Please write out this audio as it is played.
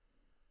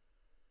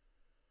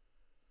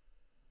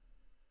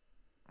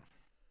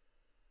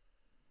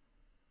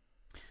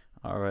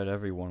All right,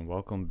 everyone,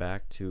 welcome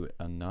back to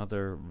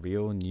another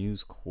Real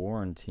News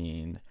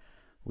Quarantine.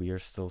 We are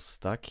still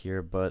stuck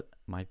here, but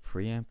my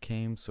preamp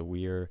came, so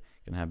we are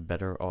going to have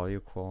better audio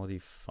quality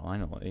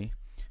finally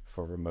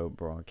for remote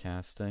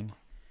broadcasting.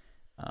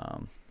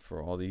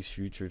 For all these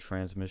future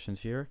transmissions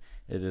here,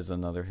 it is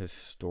another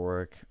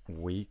historic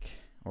week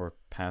or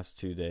past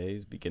 2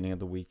 days, beginning of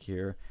the week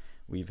here.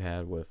 We've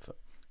had with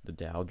the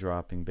Dow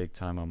dropping big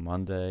time on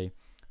Monday,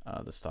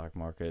 the stock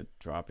market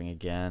dropping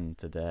again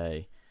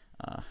today.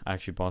 I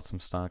actually bought some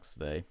stocks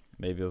today.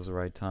 Maybe it was the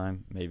right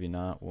time, maybe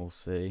not. We'll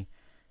see.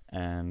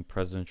 And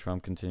President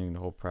Trump continuing to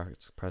hold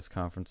press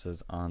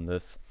conferences on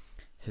this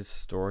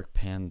historic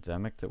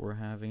pandemic that we're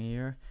having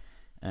here.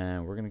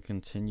 And we're going to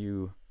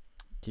continue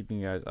keeping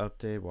you guys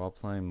updated while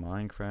playing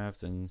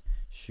Minecraft and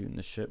shooting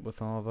the shit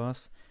with all of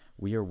us.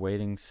 We are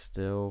waiting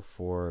still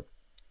for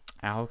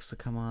Alex to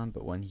come on,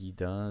 but when he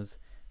does,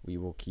 we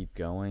will keep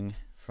going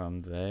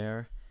from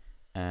there.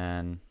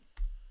 And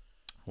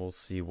we'll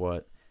see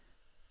what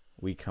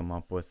we come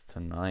up with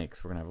tonight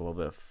because we're going to have a little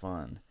bit of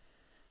fun.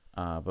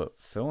 But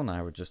Phil and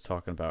I were just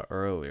talking about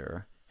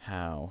earlier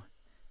how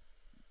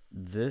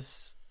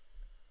this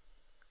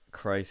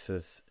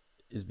crisis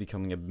is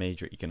becoming a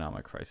major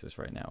economic crisis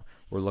right now.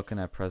 We're looking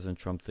at President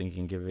Trump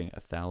thinking giving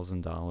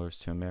 $1,000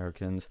 to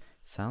Americans.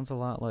 Sounds a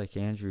lot like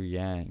Andrew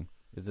Yang.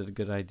 Is it a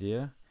good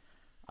idea?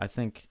 I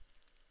think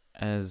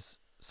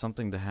as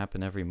something to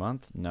happen every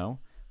month, no.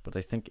 But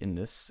I think in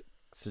this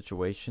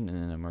situation, in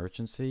an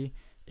emergency,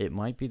 it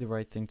might be the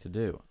right thing to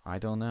do. I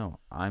don't know.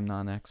 I'm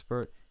not an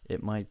expert.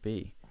 It might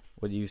be.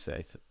 What do you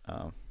say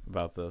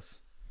about this?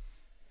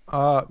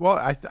 Well,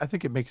 I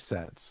think it makes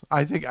sense.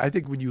 I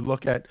think when you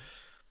look at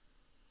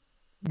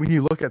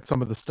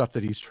some of the stuff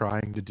that he's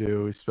trying to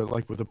do,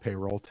 like with the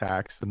payroll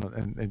tax and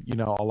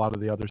a lot of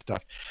the other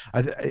stuff,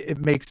 it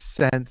makes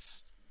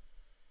sense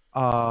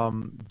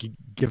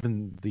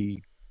given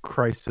the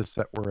crisis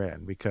that we're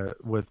in, because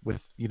with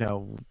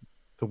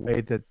the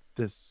way that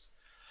this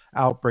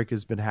outbreak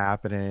has been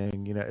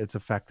happening, it's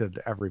affected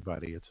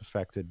everybody. It's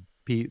affected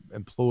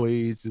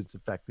employees, it's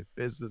affected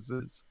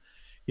businesses,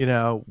 you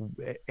know,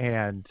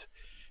 and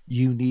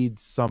you need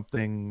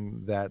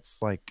something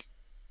that's like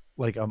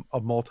a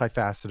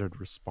multifaceted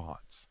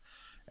response,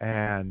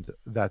 and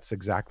that's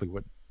exactly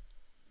what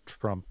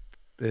Trump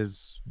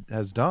is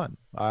has done.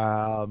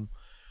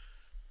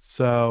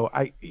 So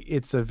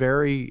it's a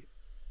very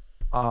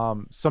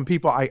some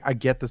people, I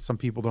get that some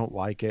people don't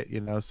like it.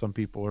 Some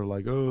people are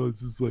like, oh,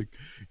 this is like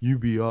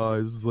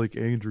UBI, this is like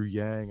Andrew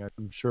Yang.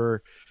 I'm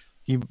sure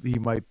he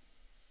might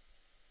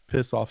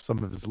piss off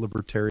some of his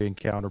libertarian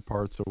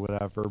counterparts or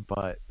whatever,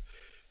 but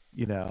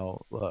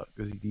look,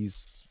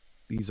 these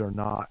are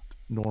not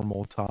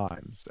normal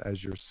times,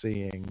 as you're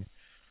seeing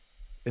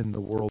in the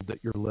world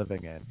that you're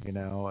living in.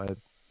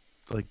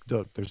 Like,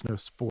 look, there's no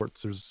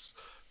sports, there's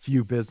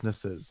few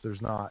businesses,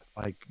 there's not,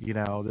 like,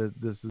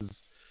 this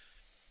is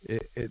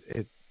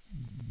it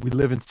we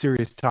live in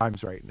serious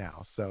times right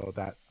now, so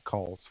that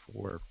calls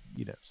for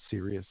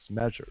serious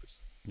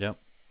measures. Yep.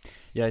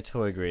 Yeah, I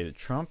totally agree.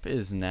 Trump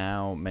is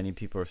now, many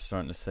people are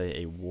starting to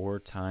say, a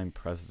wartime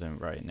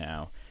president right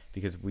now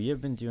because we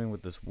have been dealing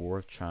with this war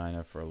of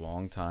China for a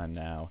long time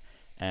now.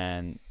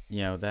 And,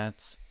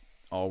 that's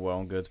all well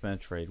and good. It's been a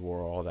trade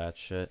war, all that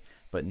shit.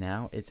 But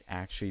now it's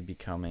actually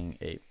becoming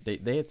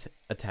they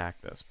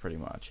attacked us pretty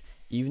much.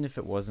 Even if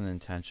it wasn't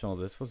intentional,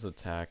 this was an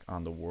attack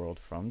on the world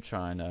from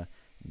China.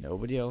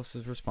 Nobody else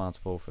is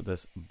responsible for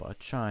this but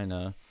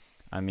China.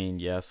 I mean,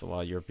 yes, a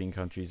lot of European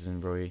countries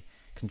didn't really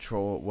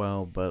control it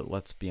well, but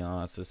let's be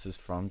honest, this is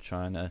from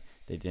China.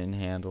 They didn't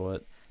handle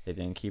it. They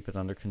didn't keep it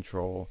under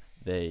control.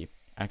 They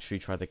actually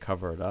tried to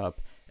cover it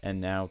up. And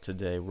now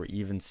today we're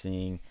even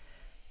seeing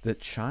that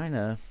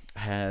China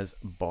has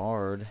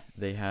barred,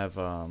 they have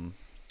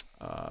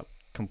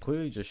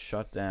completely just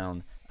shut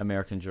down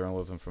American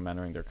journalism from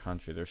entering their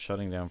country. They're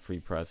shutting down free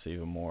press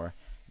even more.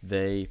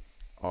 They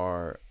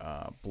are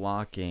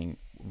blocking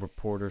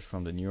reporters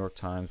from the New York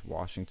Times,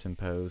 Washington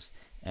Post,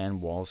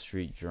 and Wall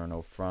Street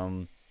Journal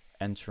from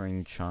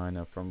entering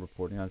China, from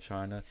reporting on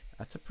China.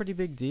 That's a pretty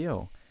big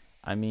deal.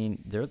 I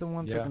mean, they're the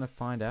ones that are Yeah. going to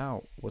find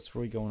out what's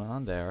really going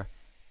on there,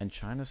 and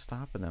China's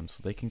stopping them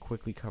so they can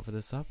quickly cover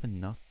this up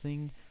and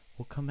nothing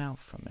will come out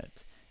from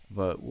it.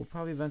 But we'll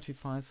probably eventually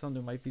find some.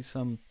 There might be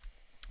some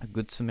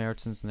good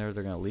Samaritans in there.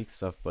 They're going to leak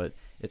stuff, but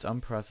it's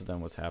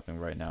unprecedented what's happening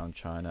right now in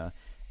China.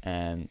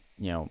 And,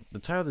 the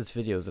title of this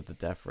video is that the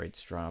death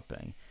rate's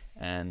dropping.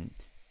 And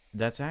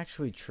that's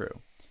actually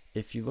true.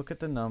 If you look at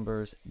the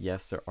numbers,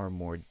 yes, there are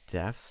more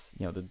deaths.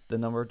 The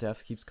number of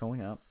deaths keeps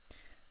going up.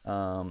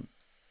 Um,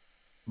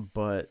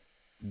 but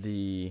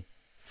the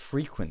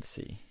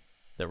frequency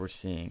that we're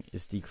seeing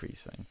is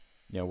decreasing.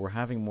 We're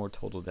having more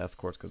total deaths, of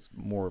course, because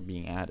more are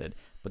being added,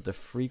 but the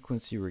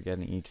frequency we're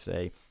getting each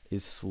day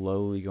is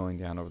slowly going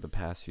down over the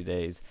past few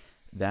days.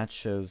 That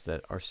shows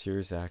that our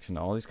serious action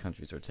all these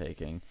countries are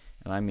taking,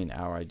 and I mean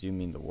I do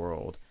mean the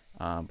world,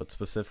 but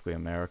specifically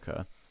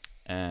America,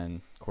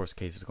 and of course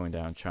cases going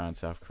down in China and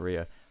South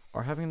Korea,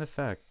 are having an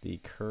effect. The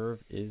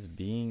curve is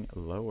being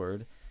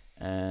lowered,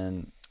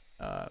 and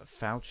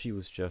Fauci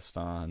was just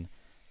on,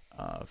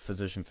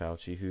 physician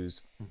Fauci,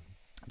 who's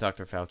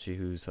Dr. Fauci,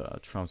 who's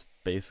Trump's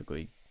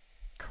basically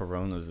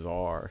Corona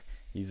czar.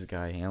 He's the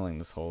guy handling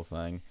this whole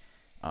thing.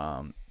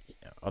 Um,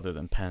 Other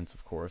than Pence,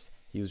 of course.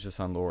 He was just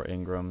on Laura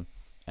Ingraham,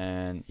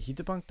 and he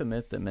debunked the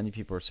myth that many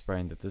people are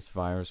spreading that this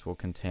virus will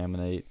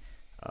contaminate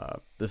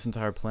this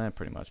entire planet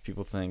pretty much.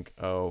 People think,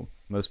 oh,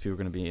 most people are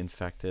going to be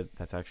infected.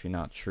 That's actually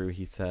not true,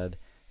 he said.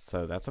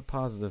 So that's a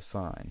positive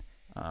sign.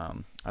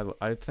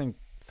 I think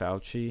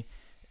Fauci,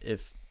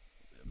 if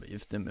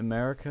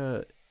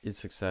America is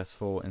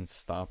successful in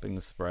stopping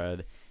the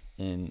spread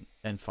and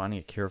finding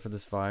a cure for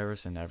this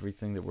virus and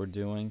everything that we're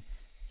doing,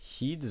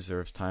 he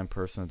deserves Time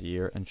Person of the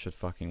Year and should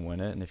fucking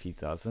win it. And if he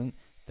doesn't,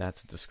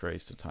 that's a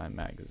disgrace to Time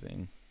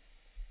Magazine.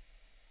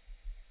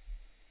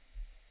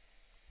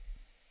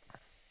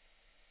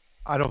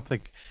 I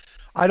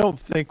don't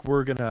think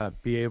we're gonna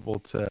be able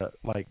to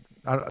like.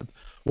 Well,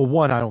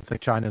 one, I don't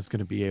think China's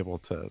gonna be able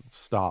to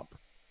stop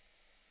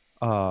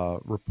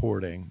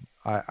reporting.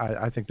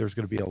 I think there's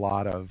gonna be a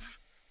lot of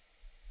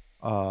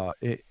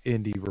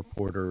indie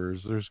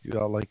reporters. There's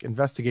like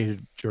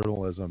investigative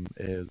journalism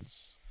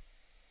is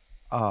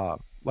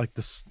like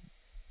this.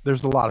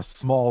 There's a lot of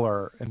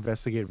smaller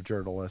investigative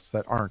journalists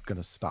that aren't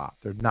going to stop.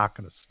 They're not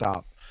going to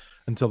stop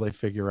until they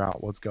figure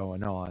out what's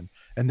going on.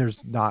 And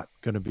there's not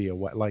going to be a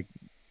way, like,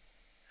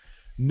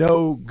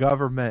 no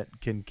government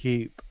can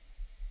keep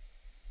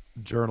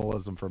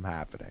journalism from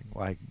happening,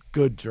 like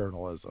good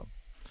journalism.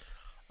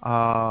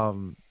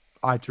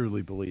 I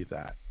truly believe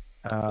that.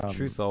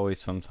 Truth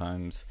always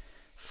sometimes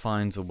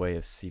finds a way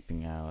of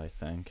seeping out, I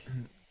think.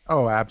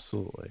 Oh,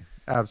 absolutely.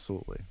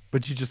 Absolutely.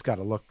 But you just got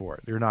to look for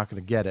it. You're not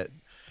going to get it.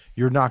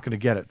 You're not going to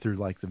get it through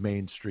like the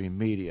mainstream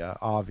media,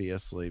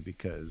 obviously,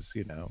 because,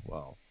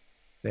 well,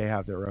 they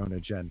have their own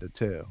agenda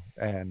too.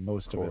 And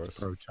most of it's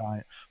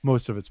pro-China.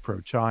 Most of it's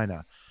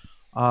pro-China.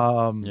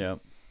 Yep.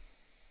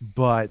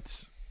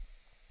 But,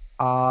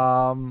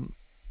 and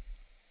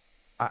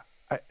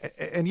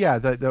yeah,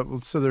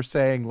 so they're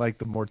saying like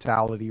the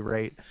mortality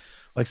rate,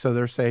 so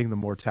they're saying the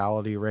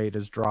mortality rate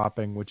is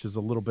dropping, which is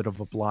a little bit of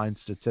a blind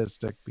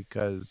statistic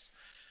because,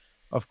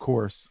 of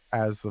course,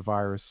 as the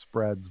virus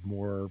spreads,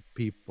 more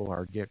people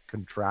are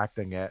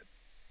contracting it.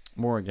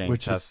 More are getting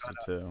tested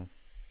too.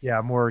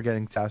 Yeah, more are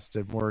getting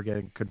tested, more are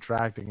getting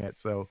contracting it.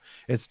 So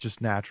it's just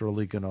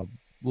naturally going to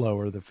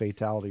lower the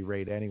fatality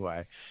rate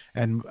anyway.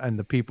 And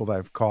the people that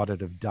have caught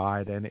it have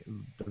died. And it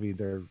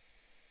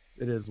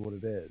is what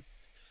it is.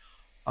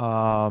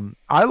 I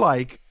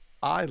like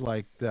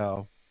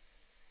though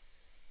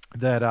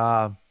that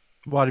well,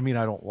 I mean,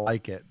 I don't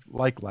like it,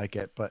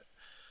 but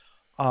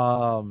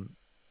I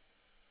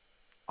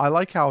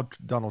like how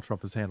Donald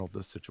Trump has handled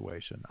this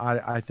situation.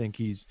 I think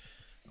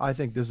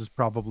this is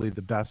probably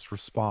the best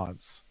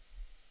response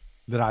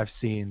that I've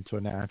seen to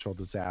a natural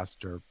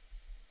disaster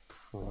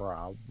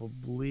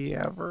probably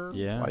ever,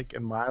 Yeah. like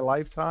in my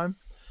lifetime.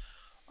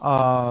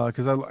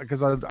 Because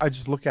I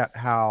just looked at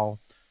how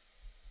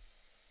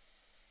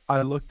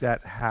like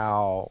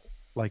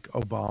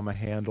Obama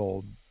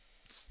handled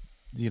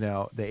the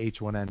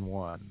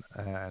H1N1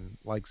 and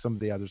like some of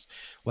the others,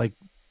 like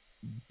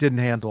didn't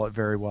handle it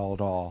very well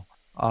at all.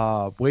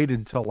 Waited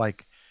until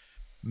like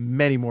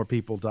many more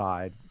people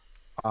died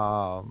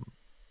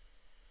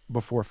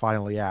before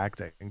finally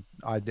acting.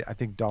 I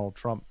think Donald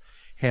Trump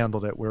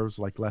handled it where it was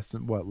like less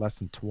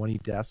than 20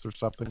 deaths or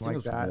something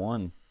like that.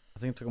 One. I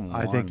think it took him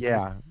one. I think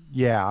yeah.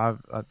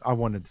 I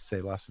wanted to say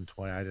less than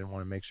 20. I didn't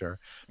want to make sure,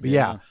 but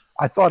yeah,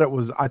 I thought it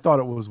was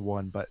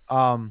one, but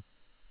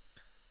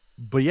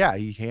yeah,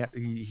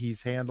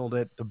 he's handled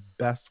it the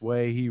best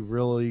way he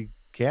really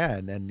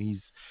can, and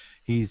he's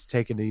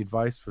taken the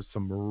advice for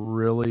some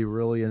really,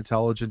 really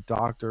intelligent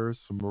doctors,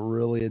 some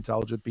really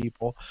intelligent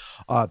people.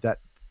 That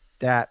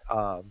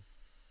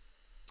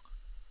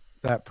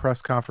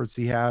press conference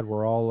he had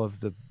where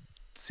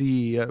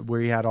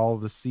he had all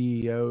of the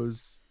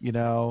CEOs,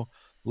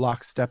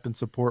 lockstep in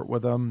support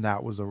with him.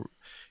 That was a,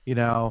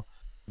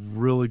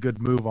 really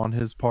good move on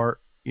his part,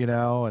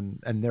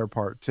 and their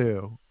part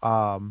too.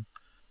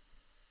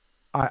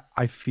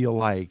 I feel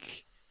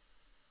like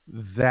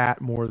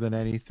that more than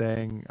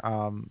anything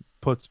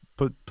puts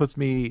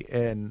me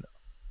in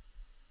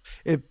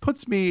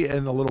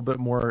a little bit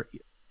more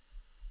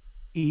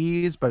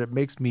ease, but it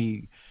makes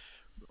me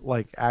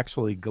like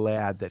actually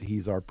glad that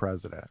he's our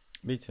president.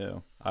 Me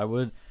too. I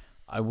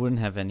wouldn't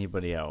have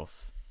anybody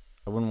else.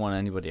 I wouldn't want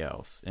anybody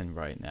else in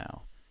right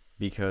now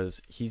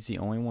because he's the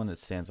only one that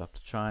stands up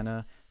to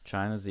China.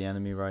 China's the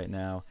enemy right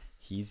now.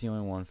 He's the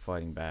only one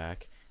fighting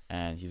back.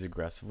 And he's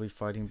aggressively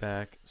fighting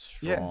back,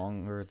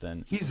 stronger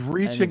than he's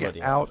reaching out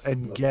else.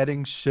 And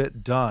getting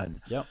shit done.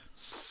 Yep.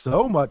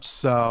 So much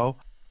so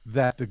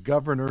that the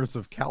governors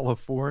of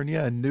California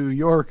and New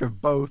York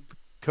have both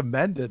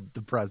commended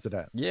the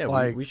president.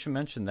 Yeah, we should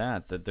mention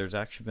that there's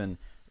actually been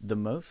the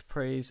most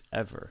praise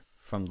ever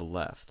from the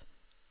left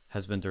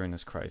has been during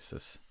this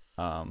crisis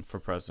for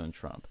President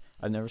Trump.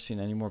 I've never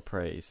seen any more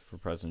praise for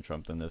President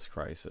Trump than this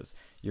crisis.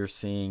 You're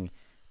seeing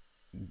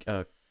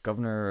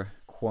Governor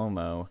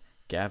Cuomo,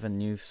 Gavin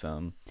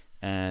Newsom,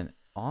 And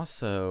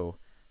also,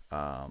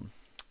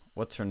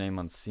 what's her name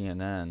on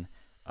CNN?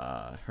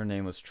 Her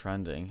name was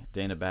trending.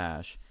 Dana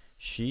Bash.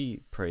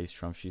 She praised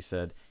Trump. She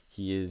said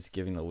he is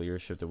giving the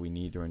leadership that we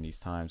need during these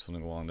times,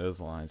 something along those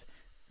lines.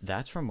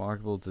 That's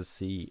remarkable to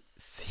see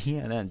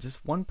CNN,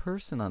 just one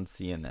person on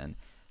CNN,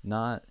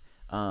 not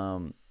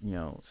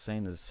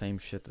saying the same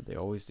shit that they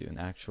always do, and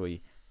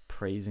actually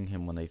praising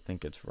him when they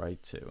think it's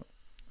right to.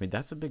 I mean,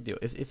 that's a big deal.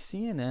 If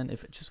CNN,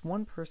 if just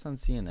one person on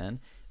CNN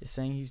is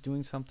saying he's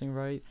doing something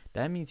right,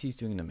 that means he's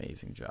doing an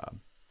amazing job.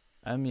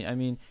 I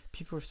mean,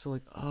 people are still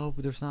like, oh,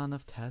 but there's not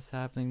enough tests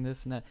happening,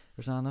 this and that.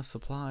 There's not enough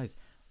supplies.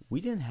 We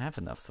didn't have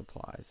enough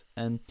supplies,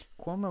 and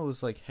Cuomo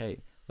was like,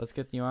 hey, let's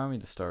get the army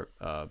to start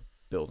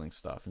building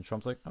stuff, and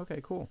Trump's like, okay,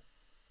 cool,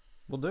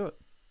 we'll do it.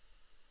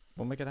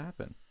 We'll make it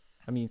happen.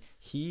 I mean,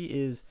 he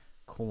is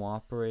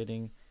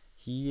cooperating.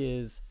 He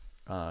is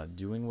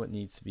doing what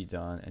needs to be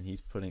done, and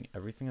he's putting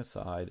everything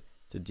aside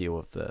to deal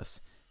with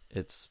this.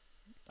 It's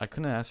I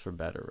couldn't ask for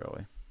better,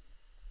 really.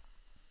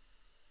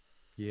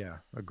 Yeah,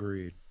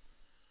 agreed.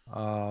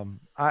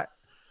 I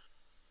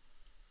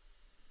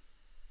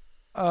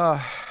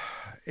uh,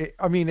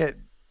 I mean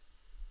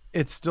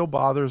it still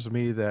bothers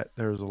me that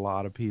there's a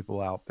lot of people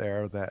out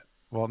there that,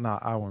 well,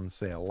 not, I wouldn't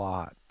say a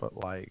lot, but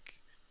like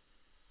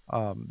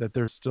that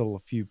there's still a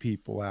few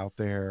people out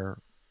there,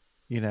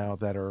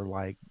 that are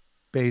like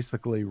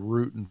basically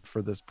rooting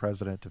for this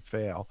president to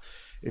fail.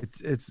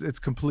 It's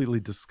completely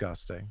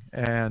disgusting.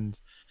 And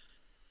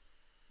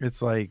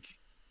it's like,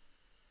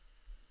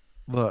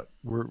 look,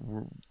 We're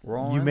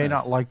all you in may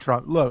not this. like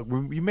Trump. Look,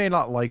 you may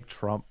not like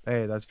Trump.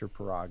 Hey, that's your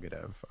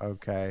prerogative.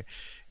 Okay.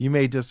 You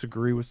may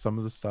disagree with some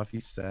of the stuff he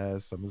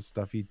says, some of the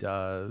stuff he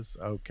does.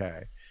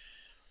 Okay.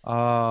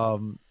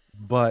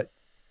 But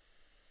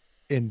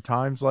in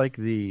times like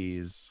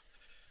these,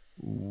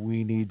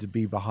 we need to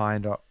be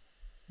behind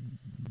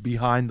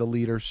the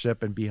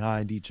leadership and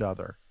behind each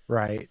other,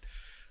 right?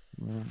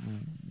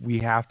 We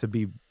have to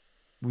be,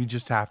 we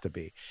just have to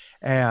be.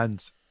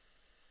 And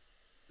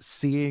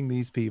seeing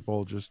these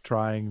people just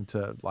trying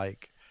to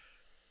like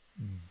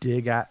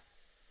dig at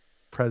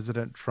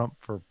President Trump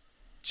for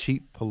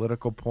cheap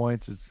political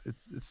points is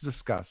it's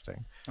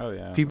disgusting. Oh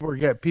yeah. People are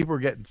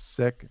getting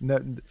sick. No,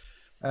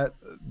 uh,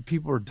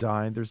 people are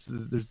dying.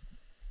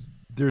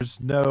 There's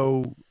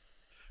no,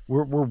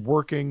 we're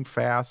working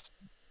fast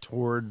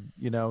toward,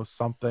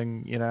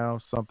 something,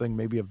 something,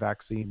 maybe a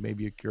vaccine,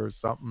 maybe a cure,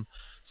 something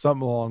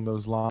along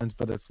those lines,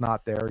 but it's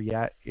not there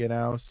yet,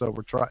 so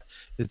we're trying.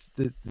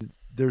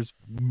 There's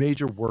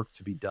major work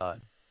to be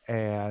done,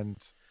 and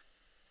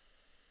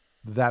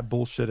that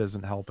bullshit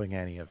isn't helping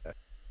any of it.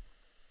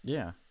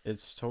 Yeah,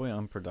 it's totally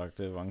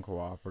unproductive,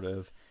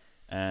 uncooperative,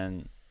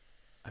 and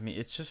I mean,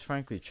 it's just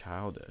frankly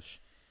childish.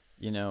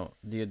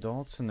 The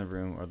adults in the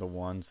room are the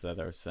ones that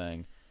are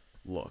saying,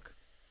 look,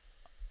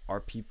 our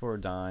people are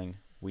dying.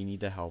 We need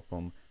to help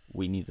them.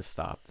 We need to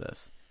stop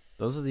this.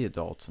 Those are the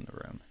adults in the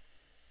room.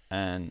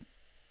 And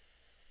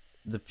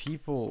the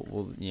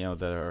people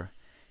that are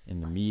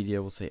in the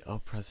media will say, oh,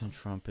 President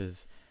Trump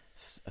is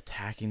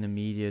attacking the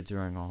media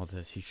during all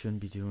this. He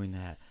shouldn't be doing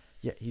that.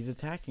 Yeah, he's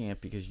attacking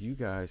it because you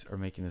guys are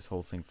making this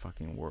whole thing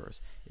fucking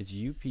worse. It's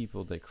you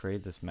people that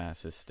create this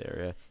mass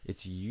hysteria.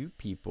 It's you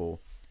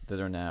people that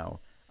are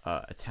now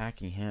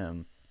attacking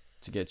him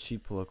to get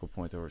cheap political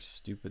points over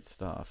stupid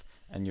stuff.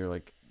 And you're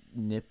like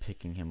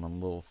nitpicking him on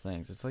little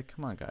things. It's like,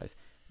 come on, guys,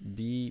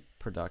 be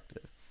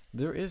productive.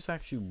 There is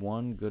actually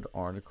one good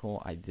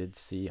article I did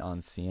see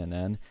on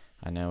CNN.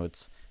 I know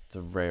it's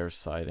a rare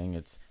sighting.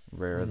 It's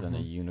rarer than a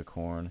Hmm.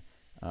 unicorn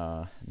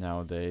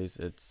nowadays.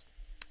 It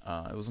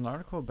was an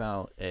article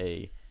about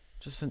a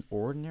just an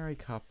ordinary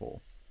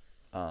couple.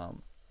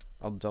 Um,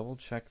 I'll double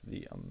check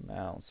the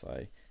amounts.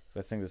 Cause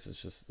I think this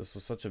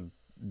was such a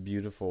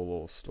beautiful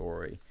little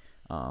story.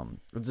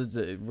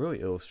 It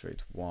really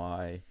illustrates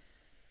why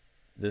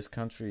this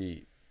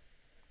country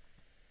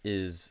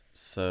is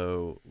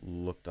so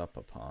looked up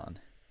upon.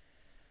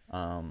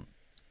 Um,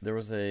 there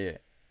was a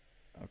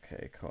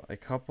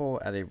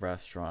couple at a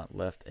restaurant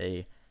left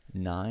a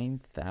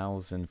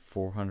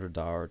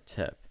 $9,400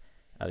 tip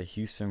at a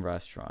Houston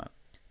restaurant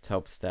to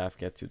help staff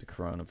get through the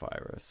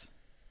coronavirus.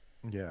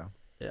 Yeah.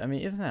 I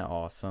mean, isn't that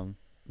awesome?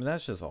 I mean,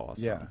 that's just Yeah.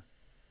 awesome.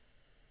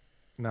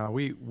 No,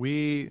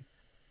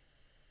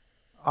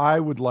 I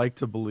would like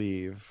to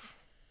believe,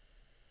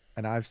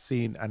 and I've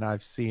seen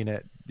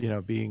it,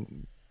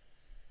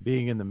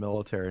 being in the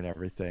military and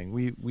everything.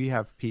 We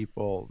have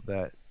people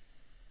that,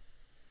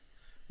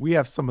 we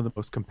have some of the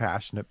most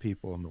compassionate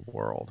people in the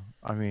world.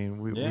 I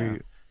mean, Yeah.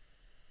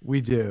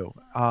 we do.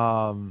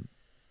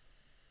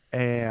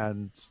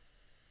 And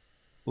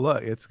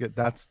look, it's good.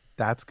 That's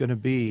going to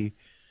be,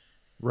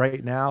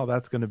 right now,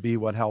 that's going to be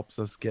what helps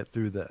us get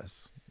through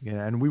this.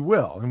 And we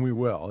will.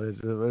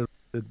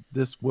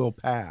 This will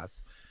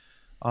pass.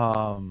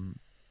 Um,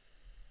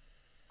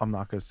 I'm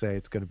not going to say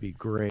it's going to be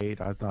great.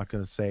 I'm not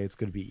going to say it's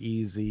going to be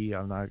easy.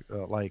 I'm not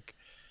like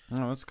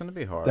No, it's gonna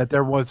be hard. that.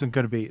 There wasn't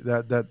going to be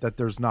that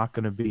there's not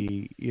going to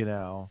be,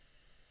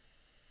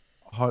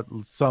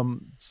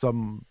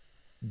 some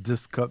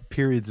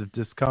periods of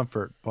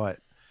discomfort, but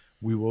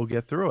we will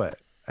get through it.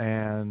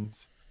 And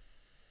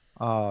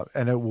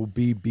it will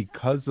be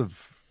because of,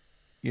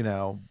 you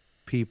know,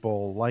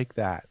 people like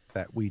that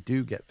that we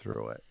do get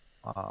through it.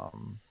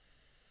 Um,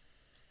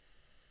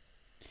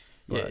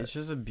 Yeah, but it's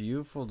just a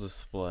beautiful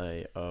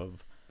display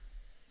of,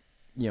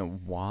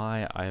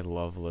 why I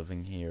love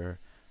living here,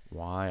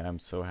 why I'm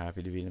so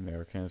happy to be an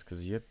American is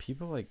because you have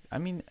people like, I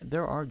mean,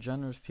 there are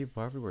generous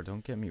people everywhere,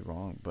 don't get me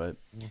wrong, but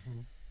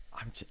Mhm.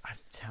 I'm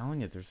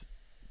telling you,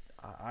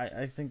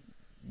 I think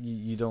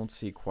you don't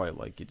see quite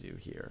like you do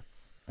here.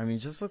 I mean,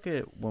 just look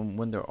at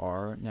when there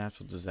are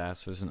natural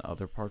disasters in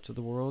other parts of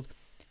the world,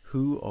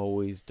 who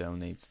always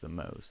donates the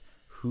most?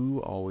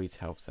 Who always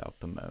helps out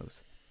the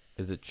most?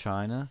 Is it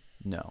China?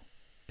 No,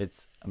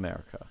 it's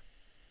America.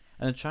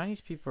 And the Chinese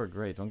people are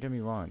great. Don't get me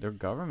wrong. Their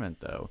government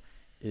though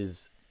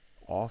is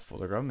awful.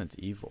 Their government's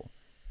evil,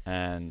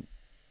 and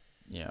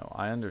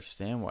I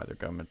understand why their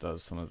government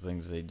does some of the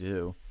things they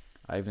do.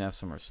 I even have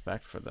some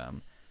respect for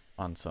them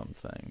on some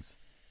things.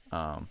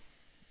 Um,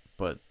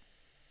 but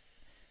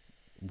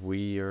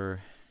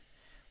we're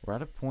we're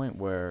at a point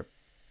where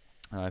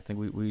I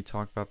think we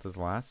talked about this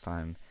last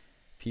time.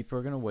 People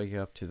are gonna wake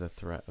up to the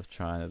threat of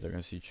China. They're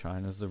gonna see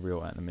China as the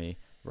real enemy.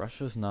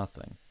 Russia's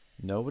nothing.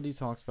 Nobody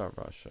talks about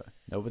Russia.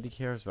 Nobody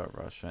cares about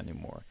Russia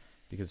anymore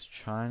because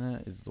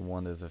China is the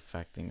one that's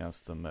affecting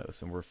us the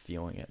most, and we're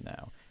feeling it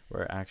now.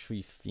 We're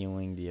actually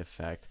feeling the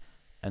effect,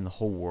 and the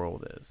whole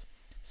world is.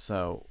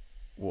 So,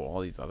 will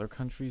all these other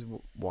countries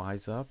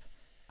wise up?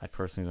 I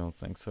personally don't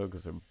think so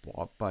because they're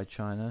bought by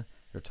China.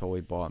 They're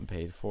totally bought and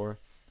paid for.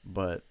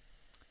 But,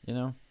 you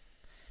know,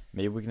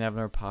 maybe we can have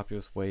another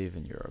populist wave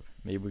in Europe.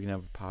 Maybe we can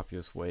have a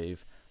populist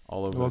wave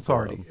all over Well, the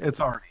globe. it's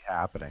already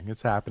happening.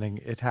 It's happening.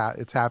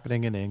 It's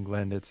happening in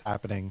England. It's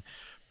happening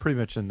pretty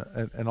much in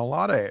a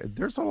lot of,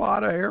 there's a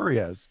lot of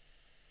areas.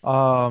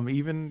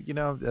 Even, you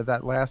know,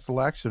 that last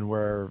election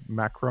where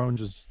Macron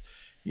just,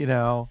 you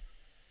know,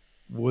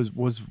 was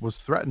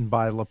threatened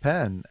by Le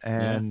Pen,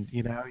 Yeah. and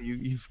you know,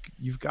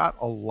 you've got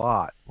a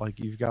lot, like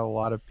you've got a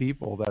lot of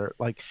people that are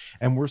like,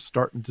 and we're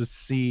starting to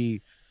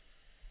see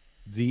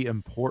the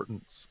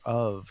importance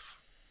of,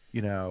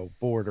 you know,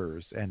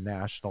 borders and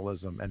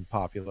nationalism and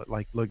popular,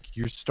 like, look,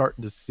 you're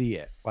starting to see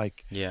it,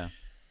 Yeah.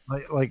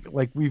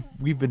 like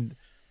we've been,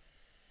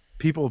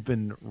 people have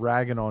been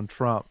ragging on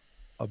Trump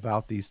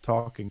about these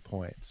talking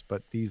points,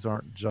 but these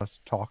aren't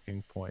just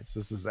talking points.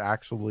 This is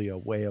actually a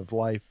way of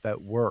life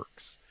that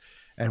works.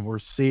 And we're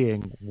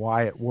seeing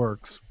why it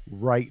works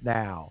right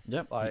now.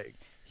 Yep. Like,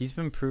 He's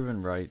been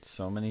proven right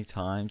so many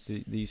times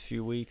these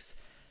few weeks.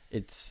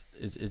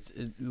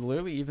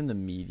 Literally even the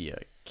media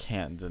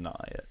can't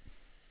deny it.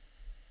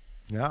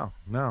 no,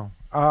 no.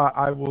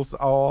 I'll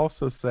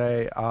also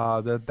say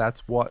that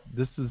that's what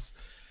this is,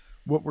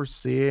 what we're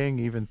seeing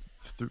even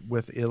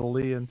with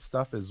Italy and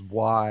stuff is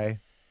why,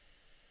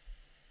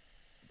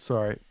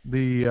 sorry,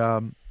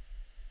 the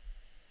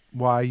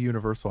why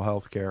universal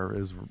healthcare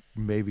is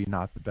maybe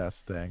not the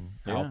best thing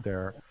Yeah. out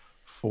there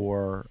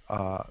for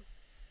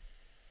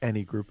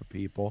any group of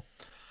people.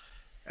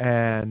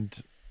 And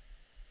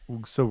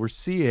so we're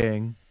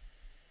seeing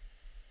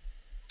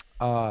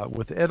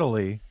with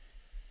Italy,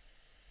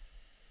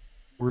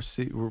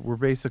 we're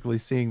basically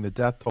seeing the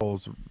death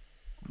tolls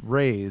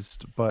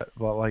raised, but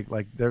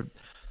like they're,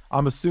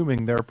 I'm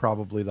assuming they're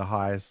probably the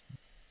highest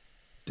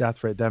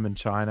death rate, them in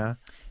China.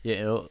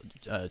 Yeah.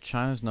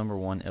 China's number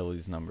one.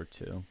 Italy's number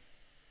two.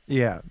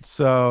 Yeah.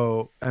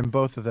 So, and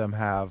both of them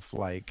have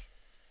like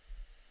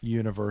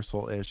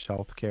universal-ish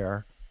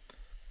healthcare,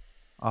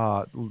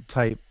 uh,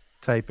 type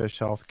type-ish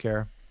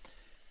healthcare,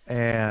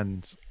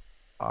 and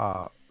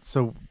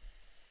so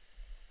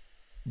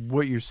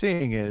what you're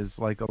seeing is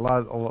like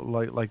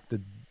like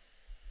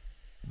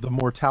the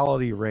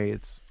mortality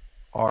rates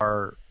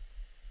are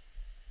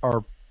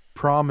are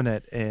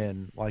prominent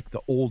in like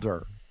the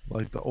older,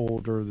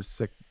 the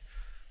sick,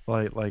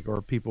 like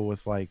or people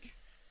with like,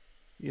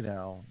 you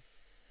know,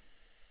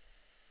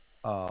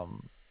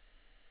 um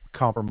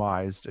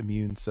compromised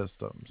immune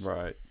systems.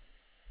 Right.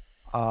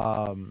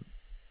 Um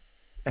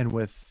and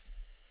with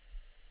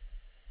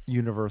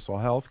universal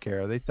health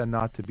care, they tend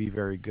not to be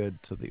very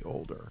good to the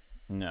older.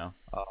 No.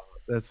 Uh,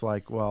 it's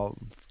like, well,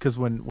 because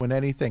when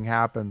anything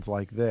happens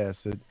like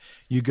this,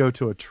 you go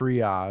to a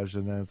triage,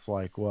 and then it's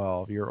like,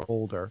 well, you're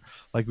older.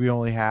 Like, we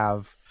only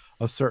have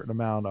a certain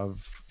amount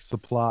of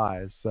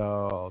supplies,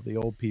 so the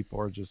old people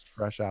are just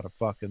fresh out of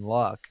fucking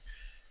luck,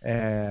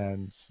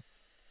 and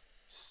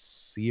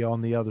see you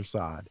on the other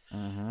side.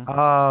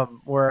 Mm-hmm.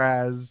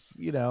 Whereas,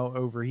 you know,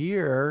 over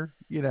here,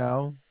 you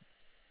know,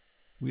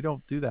 we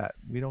don't do that.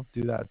 We don't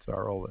do that to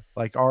our older,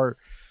 like our,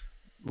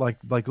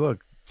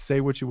 look,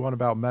 say what you want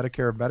about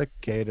Medicare and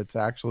Medicaid, it's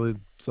actually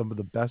some of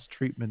the best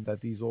treatment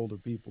that these older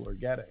people are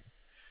getting.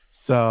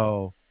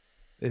 So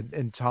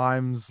in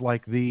times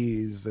like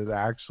these, it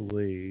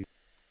actually,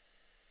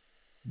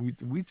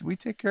 we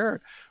take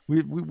care,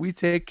 we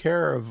take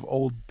care of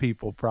old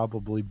people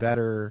probably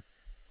better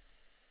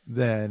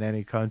than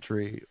any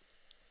country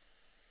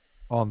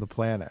on the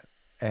planet.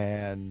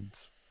 And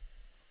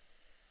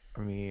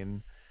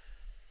mean,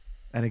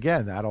 and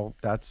again,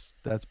 that's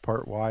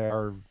part why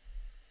our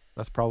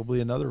that's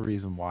probably another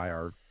reason why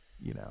our,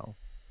 you know,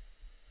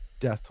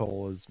 death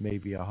toll is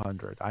maybe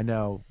 100. I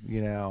know,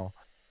 you know,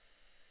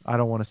 I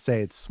don't want to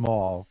say it's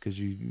small because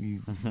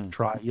you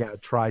try, yeah,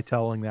 try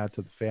telling that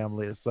to the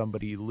family of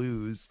somebody you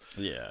lose,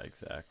 Yeah,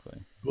 exactly.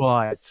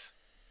 but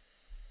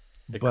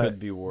It could but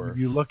be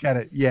you worse. look at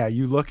it, yeah,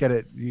 you look at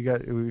it, you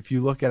got if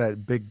you look at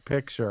it big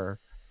picture,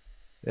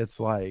 it's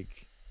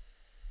like,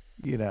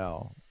 you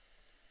know,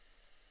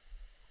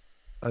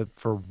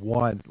 for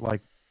one,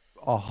 like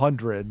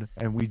 100,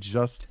 and we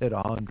just hit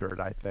 100,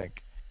 I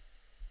think.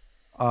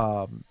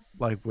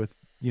 Like with,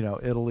 you know,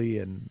 Italy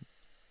and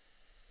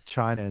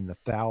China in the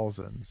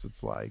thousands.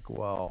 It's like,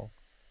 well,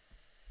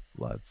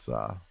 let's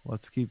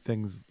keep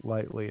things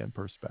lightly in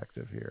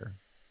perspective here.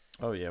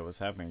 Oh yeah, what's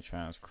happening in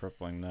China is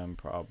crippling them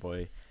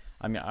probably.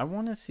 I mean, I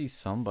want to see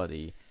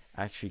somebody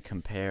actually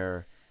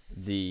compare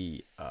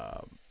the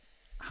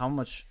how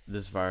much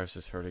this virus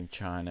is hurting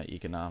China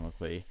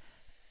economically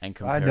and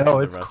I compare it to know the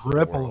it's rest of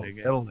the world. crippling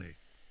Italy.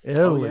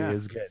 Oh Italy yeah,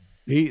 is getting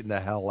beaten the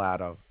hell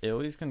out of.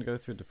 Italy's gonna go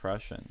through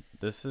depression.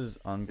 This is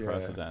Yeah,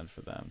 unprecedented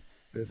for them.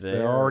 they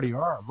They're already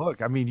are.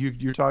 Look, I mean, you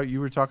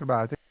were talking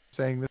about, I think you were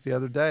saying this the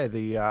other day,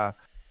 the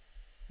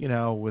you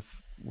know, with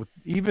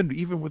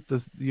even with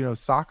the, you know,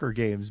 soccer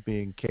games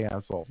being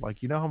canceled.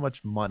 Like, you know how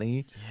much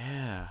money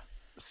yeah.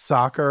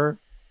 soccer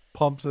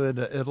pumps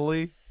into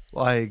Italy?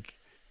 Like,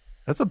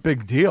 that's a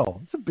big deal.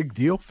 It's a big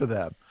deal for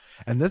them.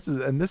 And this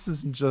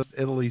isn't just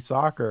Italy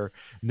soccer.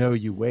 No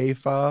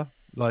UEFA,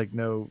 like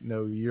no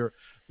the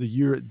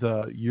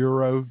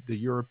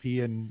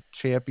European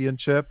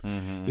Championship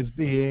Mm-hmm. is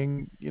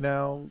being, you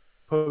know,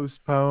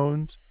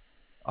 postponed.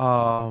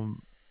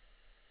 Um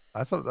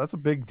that's a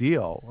big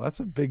deal. That's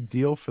a big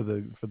deal for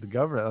the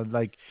government.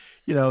 Like,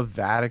 you know,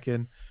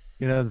 Vatican,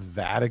 you know, the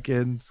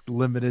Vatican's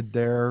limited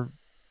their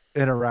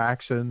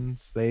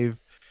interactions. They've,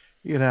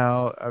 you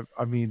know,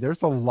 I mean,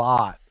 there's a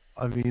lot.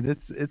 I mean,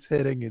 it's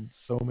hitting in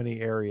so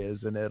many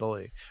areas in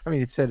Italy. I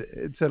mean, it's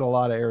hit a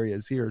lot of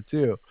areas here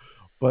too,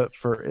 but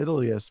for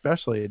Italy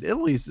especially, and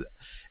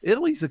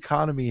Italy's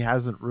economy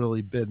hasn't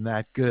really been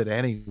that good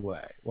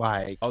anyway.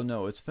 Oh Like,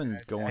 no, it's been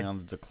going and on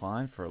the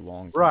decline for a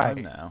long time right,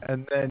 now.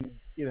 and then,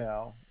 you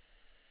know,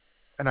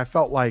 and I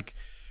felt like,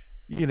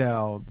 you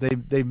know,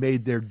 they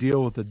made their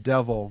deal with the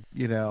devil,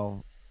 you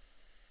know,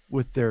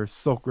 with their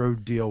Silk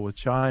Road deal with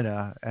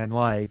China, and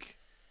like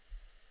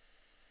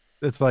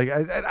it's like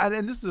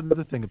and this is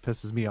another thing that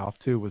pisses me off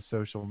too with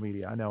social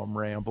media. I know I'm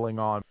rambling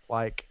on,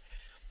 like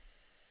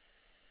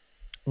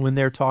when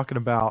they're talking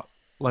about,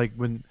 like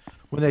when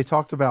they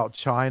talked about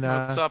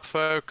What's China, up,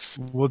 folks?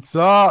 what's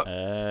up?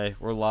 Hey,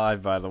 we're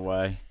live by the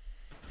way.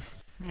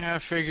 Yeah, I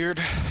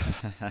figured.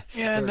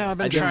 Yeah, no,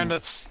 I've I been trying didn't.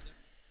 to.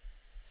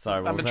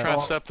 Sorry, what I've was been that? trying to Well,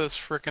 set up this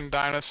freaking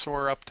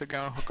dinosaur up to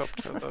go and hook up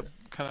to the it's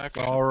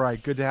connection. all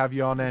right. Good to have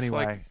you on It's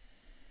like, anyway.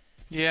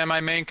 yeah, my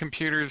main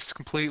computer's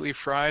completely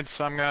fried,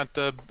 so I'm gonna have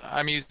to.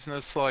 I'm using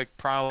this like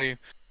probably.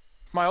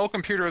 My old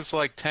computer is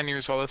like 10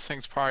 years old. This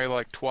thing's probably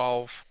like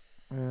 12.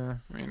 Yeah.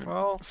 I mean,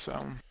 Well,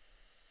 so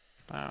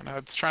I don't know.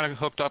 It's trying to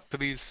hook up to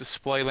these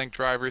display link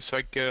drivers so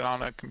I can get it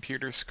on a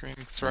computer screen.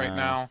 Because right Uh,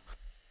 now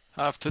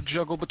I have to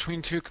juggle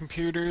between two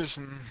computers,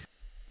 and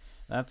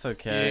that's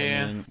okay. I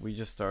yeah. mean, we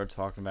just started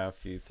talking about a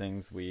few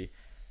things. We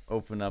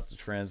opened up the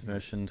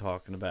transmission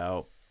talking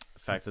about the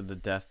fact that the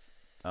death,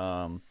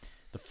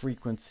 the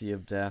frequency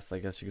of death, I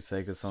guess you could say,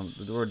 because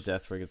the word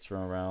death rate gets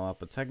thrown around a lot,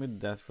 but technically the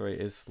death rate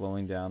is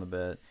slowing down a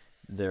bit.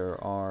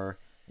 There are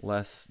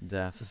less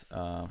deaths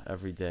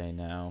every day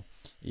now,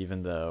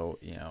 even though,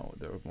 you know,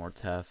 there were more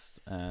tests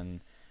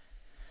and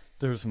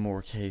there's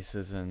more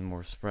cases and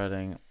more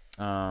spreading.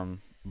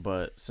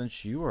 But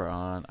since you were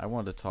on, I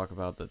wanted to talk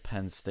about the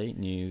Penn State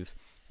news.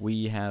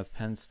 We have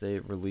Penn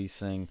State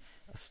releasing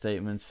a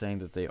statement saying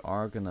that they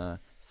are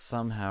gonna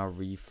somehow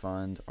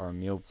refund our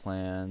meal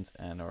plans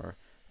and our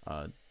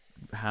uh,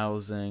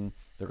 housing.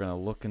 They're gonna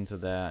look into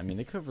that. I mean,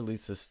 they could have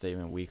released this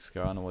statement weeks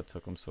ago. I don't know what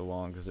took them so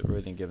long because it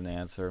really didn't give an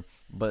answer.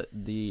 But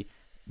the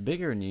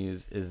bigger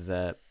news is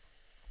that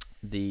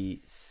the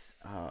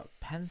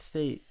Penn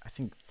State, I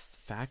think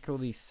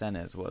Faculty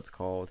Senate is what it's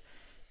called,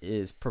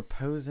 is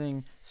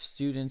proposing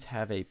students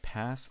have a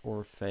pass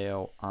or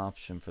fail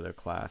option for their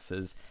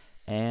classes,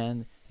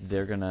 and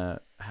they're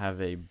gonna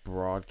have a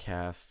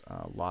broadcast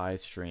live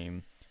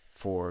stream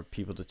for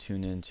people to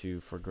tune into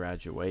for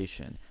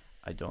graduation.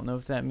 I don't know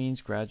if that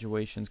means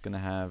graduation's gonna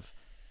have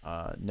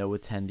no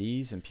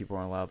attendees and people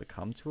aren't allowed to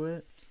come to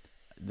it.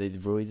 They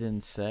really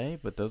didn't say,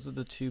 but those are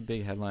the two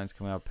big headlines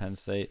coming out of Penn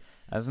State.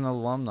 As an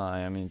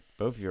alumni, I mean,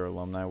 both of your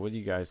alumni, what do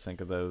you guys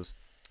think of those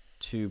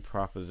two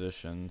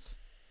propositions?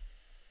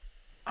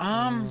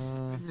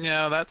 uh,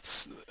 Yeah,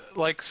 that's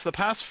like the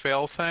pass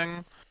fail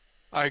thing.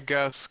 I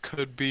guess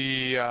could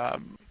be. I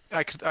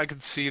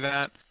could see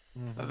that.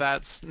 mhm.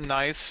 That's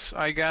nice,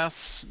 I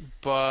guess.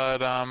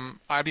 But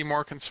I'd be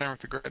more concerned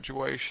with the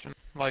graduation.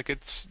 Like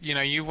it's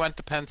you went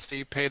to Penn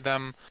State, paid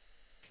them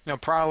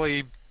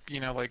probably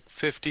like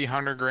 50,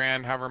 100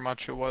 grand, however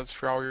much it was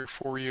for all your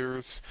 4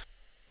 years.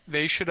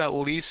 they should at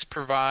least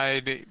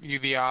provide you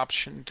the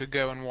option to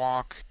go and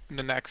walk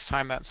the next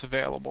time that's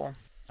available.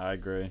 I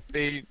agree.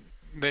 They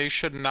they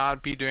should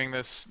not be doing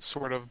this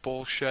sort of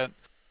bullshit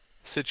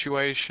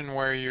situation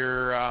where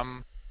you're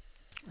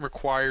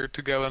required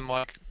to go and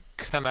like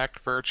connect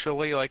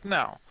virtually. Like,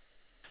 no.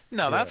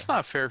 No, Yeah. that's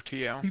not fair to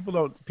you. People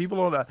don't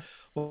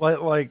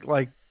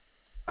like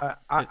It,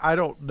 I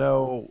don't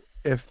know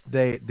if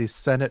the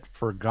Senate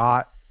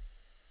forgot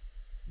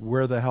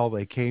where the hell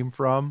they came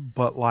from,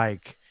 but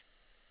like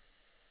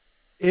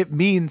it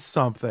means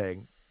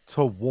something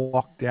to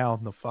walk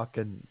down the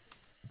fucking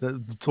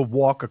to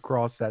walk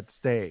across that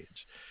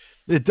stage.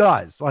 It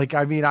does. Like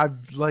I mean,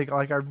 I've like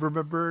I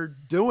remember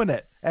doing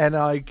it, and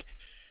like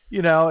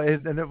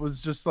and it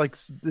was just like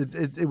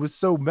it was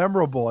so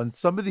memorable. And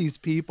some of these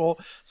people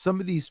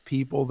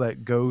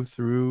that go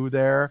through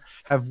there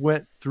have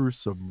went through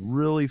some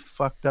really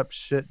fucked up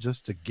shit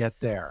just to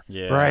get there,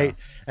 yeah. right?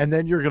 And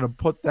then you're gonna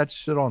put that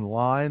shit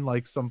online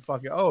like some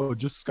fucking, oh,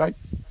 just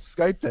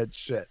Skype that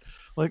shit.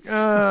 Like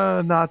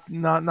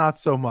not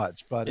so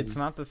much, It's buddy.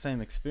 not the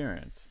same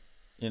experience.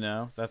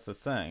 That's the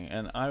thing.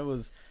 And I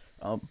was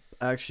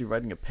actually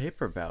writing a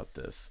paper about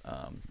this.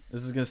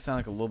 This is going to sound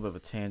like a little bit of a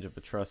tangent,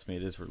 but trust me,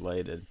 it is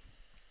related.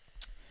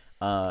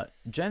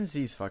 Gen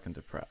Z's fucking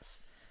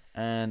depressed.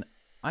 And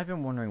I've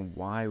been wondering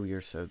why we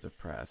are so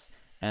depressed.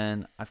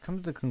 And I've come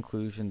to the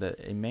conclusion that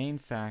a main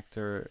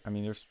factor, I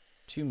mean, there's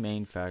two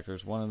main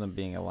factors, one of them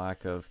being a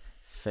lack of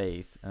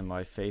faith. And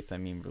by faith, I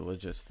mean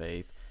religious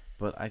faith.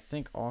 But I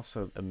think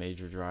also a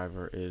major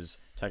driver is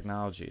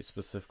technology,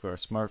 specifically our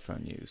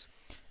smartphone use.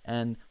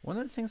 And one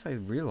of the things I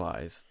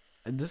realized,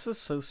 this was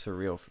so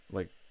surreal,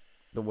 like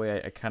the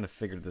way I kind of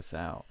figured this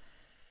out.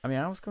 I mean,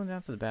 I was going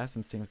down to the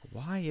bathroom thinking,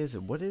 like, why is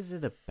it? What is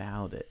it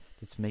about it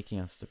that's making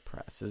us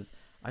depressed?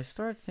 I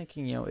started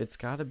thinking, it's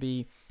got to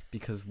be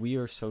because we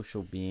are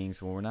social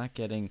beings. When we're not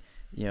getting,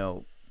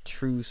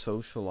 true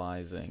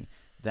socializing,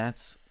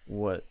 that's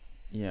what,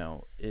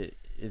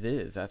 it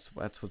is. That's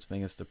what's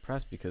making us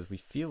depressed, because we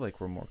feel like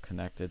we're more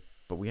connected,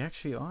 but we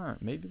actually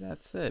aren't. Maybe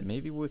that's it.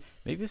 Maybe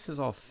this is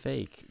all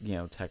fake.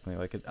 Technically,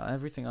 like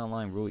everything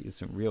online really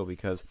isn't real,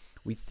 because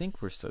we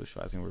think we're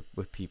socializing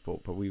with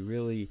people, but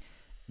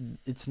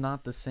it's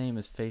not the same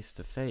as face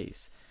to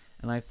face.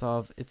 And I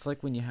thought it's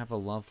like when you have a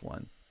loved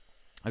one,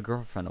 a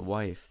girlfriend, a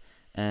wife,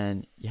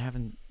 and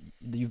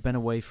you've been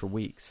away for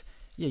weeks.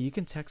 Yeah, you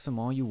can text them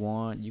all you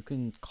want, you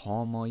can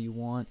call them all you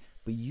want,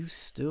 but you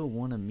still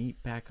want to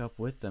meet back up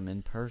with them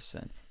in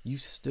person. You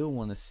still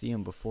want to see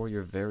them before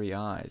your very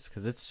eyes,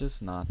 because it's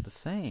just not the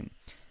same.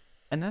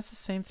 And that's the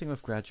same thing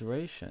with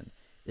graduation.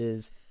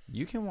 Is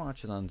you can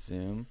watch it on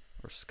Zoom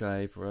or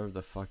Skype, or whatever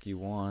the fuck you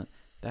want.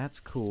 That's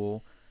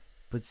cool,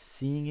 but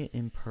seeing it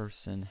in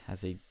person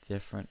has a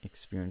different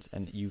experience,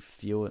 and you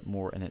feel it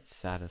more, and it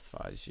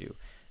satisfies you.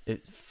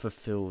 It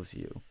fulfills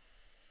you.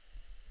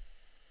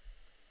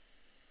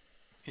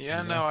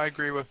 Yeah, Yeah. no, I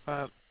agree with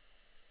that.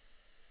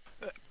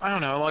 I don't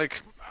know,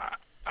 like,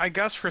 I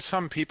guess for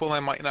some people they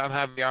might not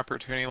have the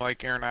opportunity,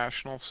 like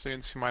international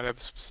students who might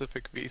have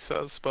specific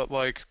visas, but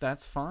like,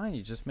 That's fine.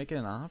 You just make it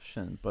an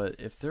option. But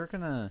if they're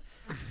gonna,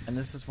 and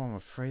this is what I'm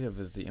afraid of,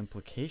 is the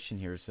implication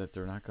here is that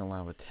they're not gonna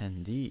allow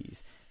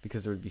attendees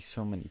because there would be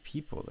so many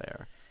people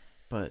there.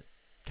 But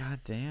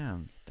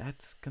goddamn,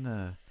 that's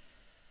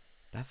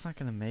not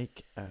gonna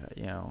make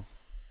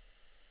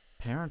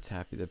parents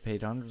happy that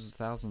paid hundreds of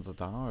thousands of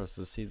dollars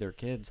to see their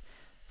kids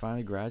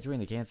finally graduate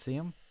and they can't see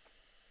them.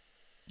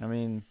 I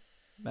mean,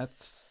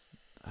 that's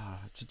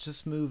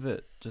just move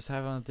it. Just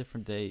have it on a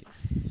different date,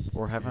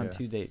 or have it on Yeah.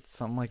 two dates,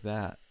 something like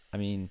that. I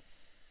mean,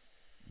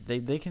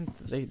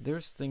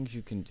 there's things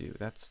you can do.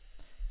 That's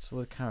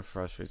what kind of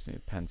frustrates me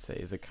at Penn State,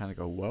 is it kind of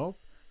go, well,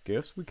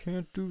 guess we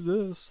can't do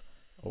this.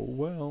 Oh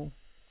well.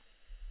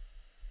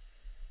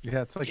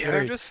 Yeah, it's like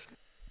yeah,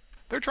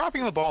 they're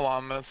dropping the ball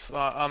on this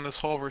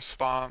whole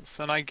response,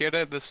 and I get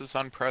it. This is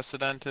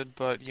unprecedented,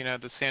 but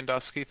the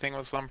Sandusky thing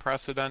was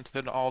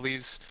unprecedented. All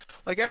these,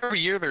 like every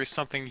year, there's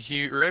something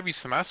huge, or every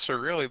semester,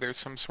 really, there's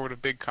some sort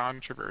of big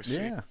controversy.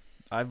 Yeah,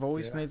 I've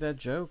always yeah. made that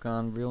joke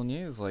on Real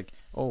News, like,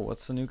 oh,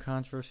 what's the new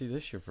controversy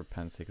this year for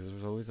Penn State? Because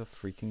there's always a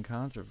freaking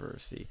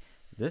controversy.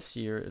 This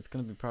year, it's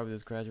gonna be probably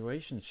this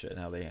graduation shit,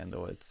 how they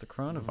handle it. It's the Mhm.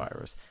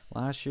 coronavirus.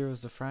 Last year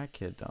was the frat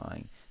kid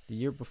dying. The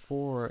year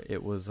before,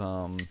 it was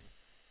Well,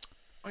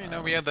 we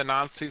um had the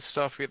Nazi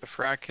stuff. We had the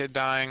frat kid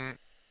dying.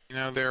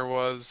 There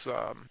was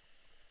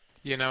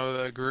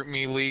the group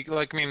me leak.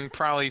 Like, I mean,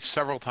 probably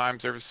several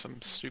times there was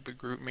some stupid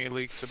group me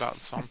leaks about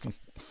something.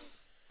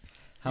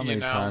 how You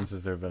many know. times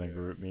has there been a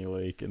group me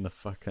leak in the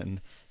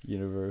fucking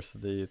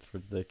university? It's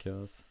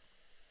ridiculous.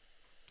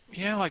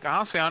 Yeah, like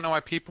honestly, I don't know why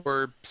people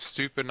are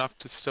stupid enough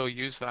to still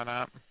use that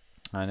app.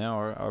 I know.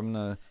 I'm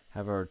gonna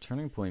have our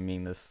turning point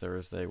meeting this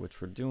Thursday, which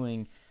we're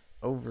doing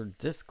over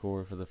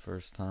Discord for the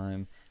first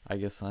time. I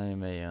guess I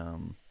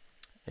am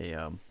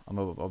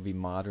I'll be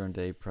modern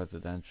day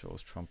presidential,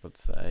 as Trump would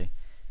say,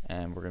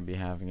 and we're gonna be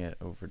having it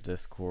over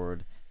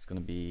Discord. It's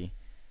gonna be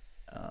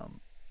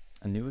um,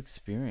 a new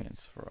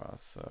experience for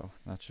us, so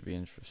that should be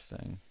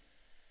interesting.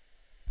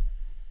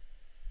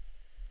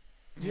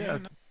 Yeah, Yeah,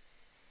 no,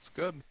 it's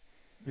good.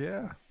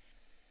 yeah.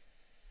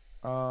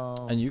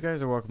 And you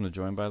guys are welcome to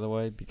join, by the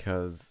way,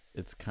 because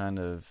it's kind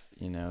of,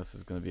 this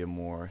is going to be a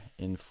more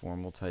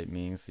informal type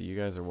meeting, so you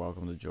guys are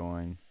welcome to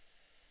join.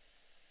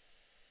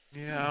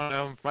 Yeah, I don't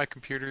know. If my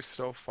computer's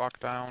still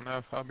fucked. I don't know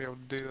if I'll be able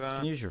to do You that.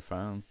 can use your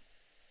phone.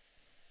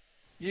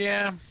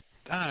 Yeah,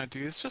 I don't know,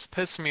 dude. It's just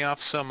pissing me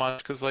off so much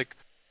because, like,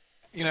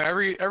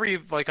 every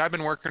like I've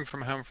been working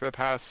from home for the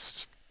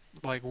past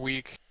like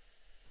week,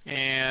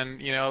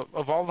 and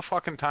of all the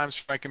fucking times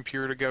for my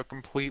computer to go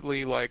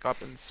completely like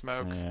up in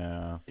smoke,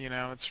 Yeah.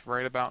 it's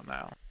right about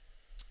now.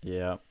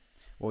 Yeah.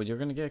 Well, you're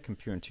going to get a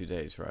computer in 2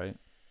 days, right?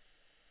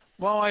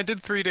 Well, I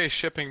did 3 day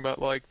shipping, but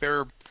like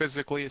they're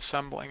physically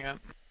assembling it.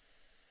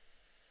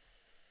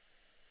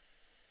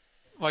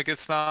 Like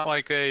it's not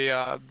like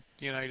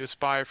you just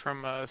buy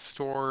from a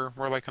store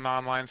or like an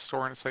online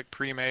store and it's like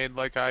pre-made.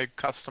 Like I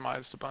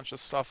customized a bunch of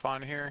stuff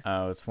on here.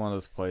 Oh, it's one of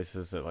those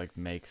places that, like,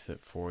 makes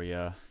it for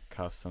you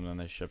custom and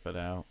they ship it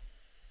out.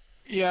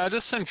 Yeah, I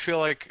just didn't feel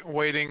like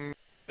waiting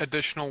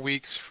additional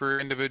weeks for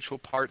individual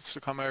parts to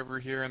come over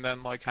here and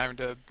then like having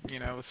to,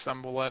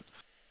 assemble it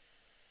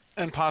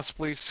and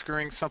possibly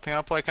screwing something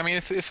up. Like, I mean,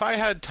 if I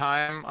had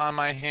time on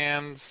my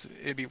hands,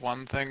 it'd be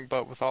one thing,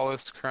 but with all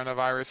this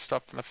coronavirus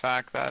stuff and the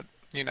fact that,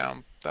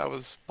 that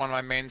was one of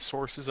my main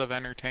sources of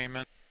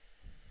entertainment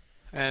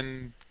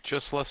and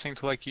just listening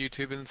to like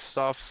YouTube and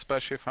stuff,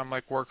 especially if I'm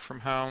like work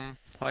from home.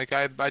 Like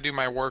I do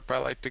my work, but I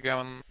like to go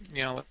and,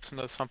 listen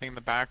to something in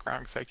the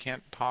background because I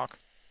can't talk.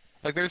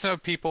 Like there's no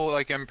people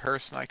like in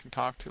person I can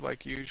talk to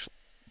like usually.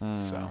 Mm.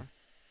 So,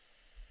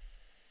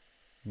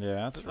 Yeah,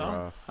 that's but,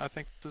 rough. I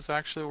think this is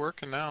actually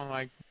working now.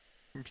 My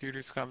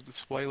computer's got a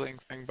display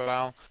link thing, but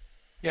I'll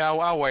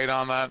wait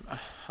on that.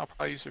 I'll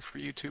probably use it for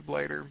YouTube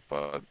later,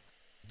 but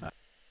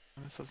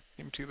this doesn't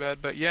seem too bad.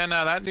 But yeah,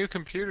 no, that new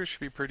computer should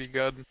be pretty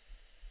good.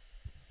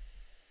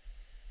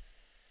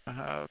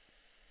 I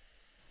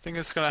think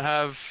it's gonna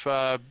have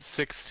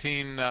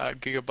 16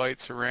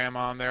 gigabytes of RAM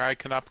on there. I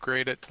can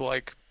upgrade it to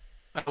like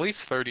at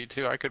least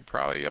 32. I could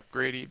probably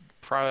upgrade it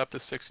probably up to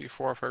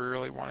 64 if I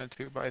really wanted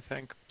to, but I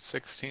think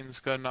 16 is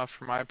good enough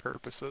for my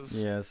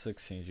purposes. Yeah,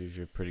 16 is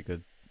usually a pretty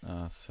good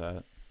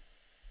set.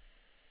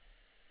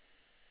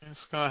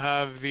 It's gonna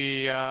have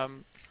the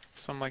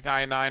some like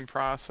i9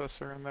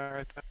 processor in there,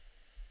 I think.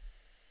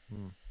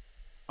 Hmm.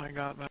 I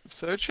got that.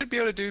 So it should be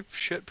able to do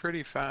shit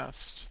pretty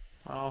fast.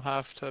 I'll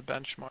have to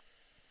benchmark.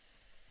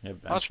 Yeah,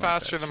 Much benchmark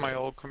faster that than my shit.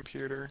 old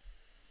computer.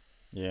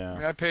 I mean,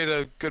 Yeah. I paid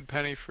a good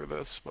penny for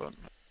this, but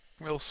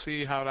we'll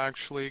see how it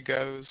actually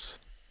goes.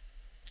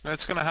 And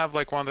it's gonna have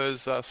like one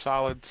of those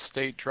solid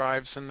state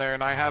drives in there,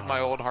 and I have my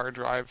Ah. old hard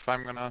drive.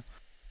 I'm gonna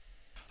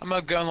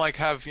go and like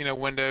have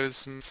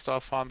Windows and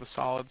stuff on the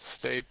solid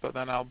state, but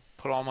then I'll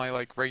put all my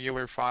like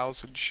regular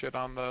files and shit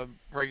on the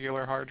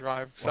regular hard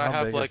drive because Well, I how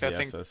have big is like the I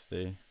think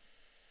SSD?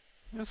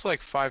 it's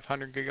like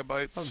 500 Oh,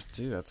 gigabytes.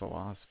 dude, that's a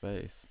lot of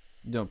space.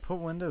 Put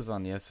Windows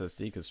on the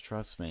SSD because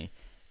trust me,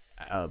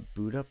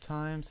 boot up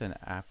times and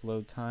app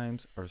load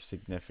times are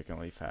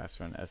significantly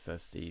faster on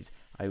SSDs.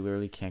 I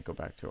literally can't go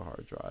back to a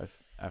hard drive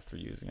after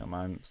using them.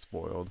 I'm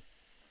spoiled.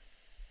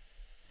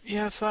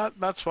 Yeah, so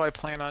that's what I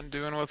plan on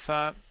doing with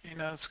that.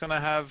 It's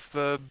gonna have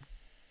at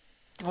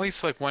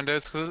least like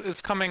Windows, because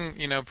it's coming,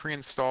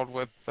 pre-installed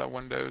with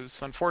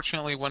Windows.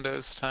 Unfortunately,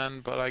 Windows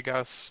 10, but I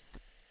guess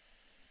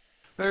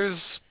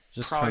there's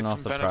Just probably turn off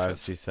some the benefits.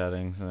 privacy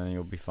settings and then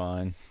you'll be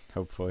fine.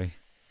 Hopefully.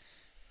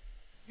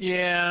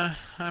 Yeah,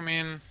 I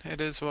mean, it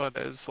is what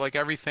it is. Like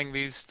everything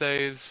these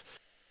days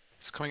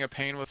is coming a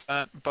pain with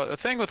that. But the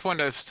thing with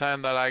Windows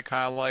 10 that I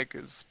kind of like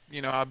is,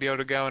 I'll be able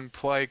to go and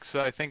play, because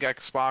I think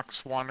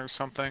Xbox One or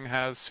something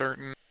has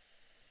certain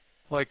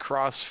like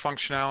cross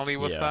functionality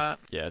with Yeah. that.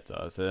 Yeah, it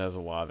does. It has a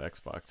lot of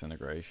Xbox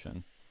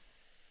integration.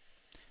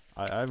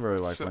 I really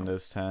like So,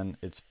 Windows 10.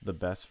 It's the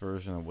best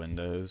version of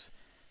Windows,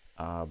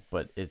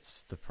 but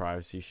it's the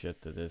privacy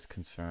shit that is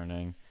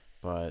concerning.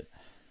 But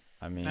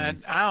I mean,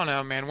 and I don't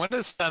know, man.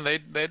 Windows 10,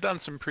 they've done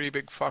some pretty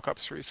big fuck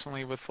ups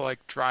recently with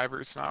like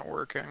drivers not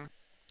working.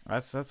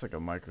 that's like a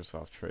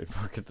Microsoft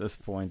trademark at this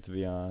point, to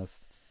be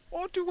honest.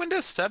 Well, dude,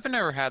 Windows 7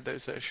 never had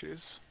those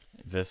issues.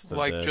 Vista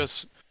Like did.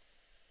 just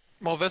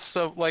Well,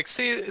 Vista, like,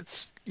 see,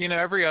 it's,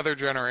 every other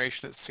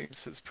generation it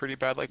seems is pretty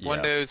bad. Like Yeah.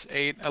 Windows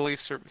 8, at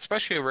least,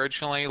 especially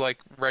originally, like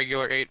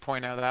regular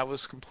 8.0, that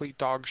was complete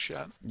dog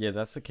shit. Yeah,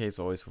 that's the case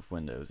always with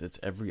Windows. It's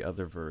every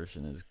other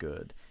version is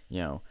good.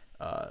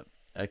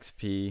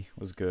 XP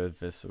was good,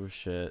 Vista was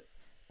shit,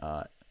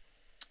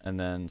 and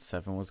then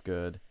 7 was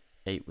good,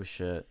 8 was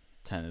shit,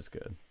 10 is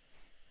good.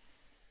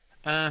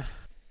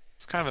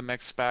 It's kind of a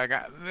mixed bag.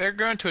 They're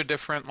going to a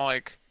different,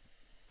 like,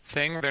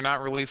 thing. They're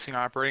not releasing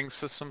operating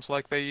systems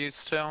like they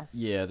used to.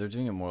 Yeah, they're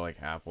doing it more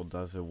like Apple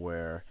does it,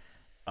 where,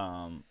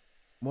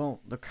 well,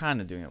 they're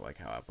kind of doing it like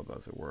how Apple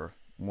does it, where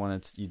one,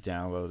 it's you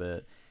download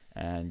it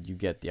and you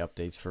get the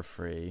updates for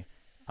free.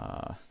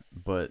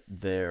 But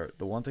the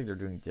one thing they're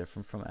doing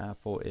different from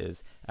Apple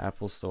is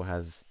Apple still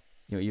has,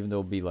 even though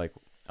it'll be like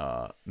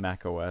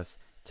Mac OS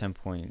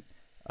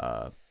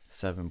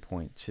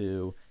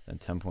 10.7.2 and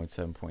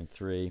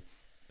 10.7.3,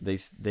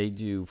 they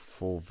do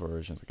full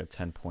versions, like a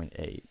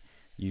 10.8.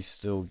 You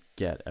still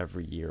get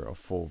every year a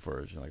full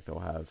version. Like they'll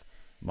have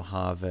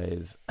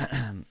Mojave's.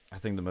 I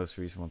think the most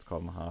recent one's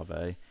called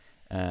Mojave,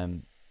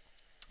 and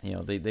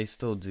they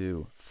still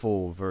do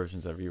full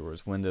versions every year.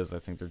 Whereas Windows, I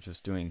think they're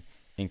just doing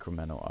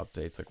incremental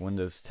updates. Like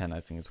Windows 10, I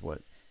think is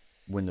what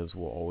Windows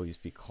will always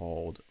be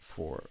called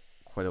for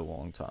quite a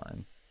long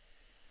time.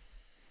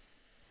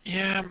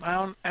 Yeah,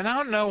 I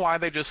don't know why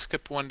they just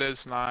skipped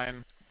Windows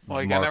 9.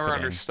 Like I never Marketing,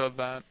 understood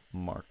that.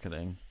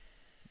 marketing.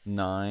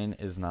 9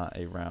 is not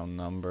a round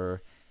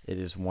number. It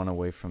is one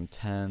away from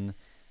 10.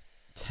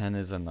 10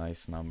 is a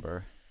nice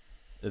number.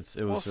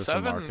 It Well, was just a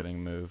 7,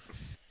 marketing move.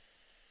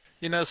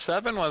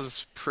 7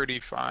 was pretty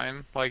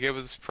fine. Like it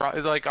was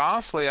probably like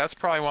honestly, that's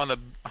probably one of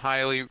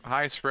the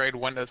highest rated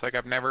Windows. Like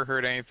I've never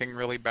heard anything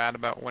really bad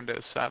about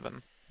Windows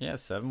 7. Yeah,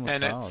 7 was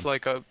And it's solid.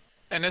 like a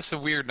and it's a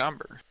weird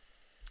number.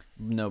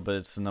 No, but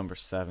it's the number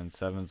 7.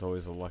 Seven's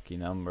always a lucky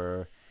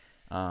number.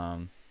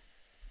 Um,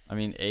 I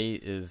mean,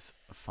 8 is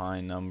a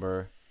fine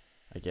number,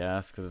 I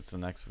guess, because it's the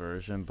next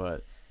version.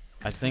 But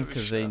I think Oh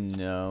because they shit.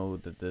 know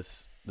that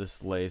this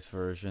latest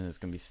version is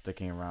gonna be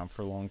sticking around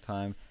for a long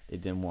time, they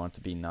didn't want it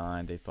to be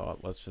 9. They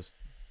thought, let's just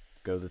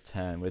go to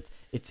 10.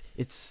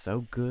 It's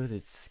so good.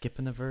 It's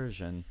skipping a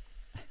version.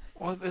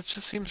 Well, it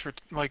just seems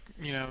like,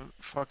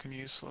 fucking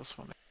useless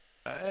when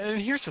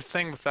and here's the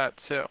thing with that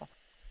too.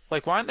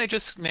 Like, why don't they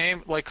just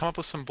come up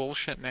with some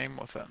bullshit name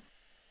with it?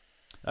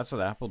 That's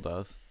what Apple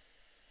does.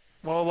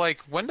 Well,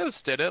 like,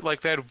 Windows did it.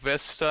 Like, they had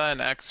Vista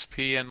and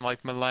XP and,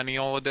 like,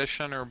 Millennial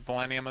Edition or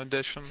Millennium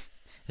Edition.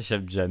 They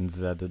should have Gen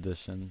Z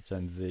edition,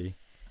 Gen Z.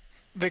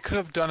 They could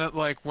have done it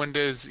like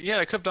Windows, yeah,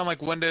 they could have done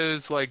like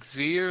Windows, like,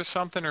 Z or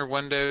something, or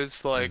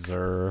Windows, like,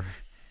 Zer.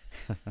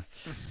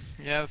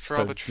 yeah, for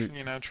all So the, do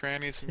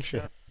trannies and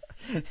yeah,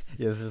 shit.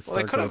 yeah, just Well,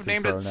 they start could going have through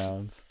named it,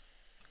 pronouns.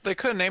 they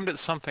could have named it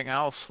something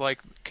else,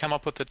 like, come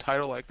up with the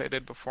title like they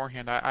did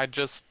beforehand.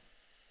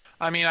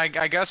 I mean, I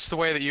guess the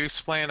way that you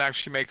explained it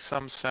actually makes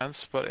some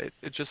sense, but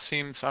it just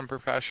seems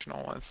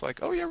unprofessional. And it's like,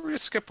 oh yeah, we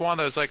just skipped one of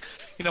those. Like,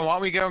 why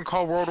don't we go and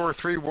call World War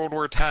III World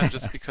War Ten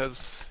just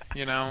because,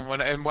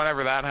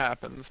 whenever that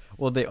happens.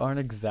 Well, they aren't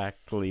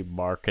exactly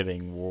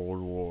marketing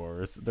World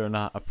Wars. They're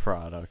not a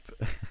product.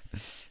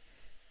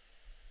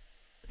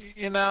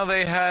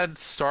 They had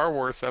Star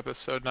Wars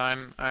Episode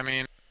 9. I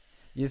mean,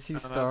 You see,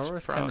 Star that's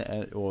Wars kind probably.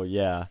 of. Well,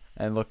 yeah,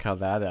 and look how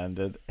that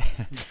ended.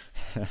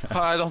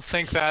 I don't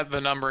think that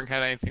the numbering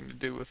had anything to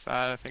do with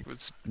that. I think it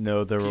was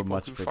No, there were people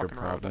much who bigger fucking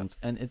wrote it. problems,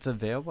 and it's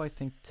available, I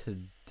think,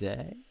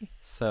 today.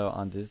 So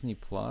on Disney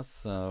Plus,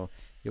 so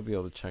you'll be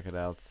able to check it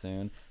out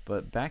soon.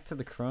 But back to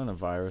the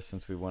coronavirus,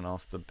 since we went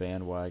off the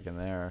bandwagon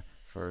there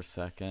for a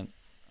second.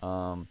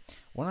 One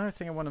other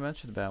thing I want to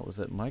mention about was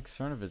that Mike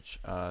Cernovich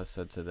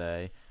said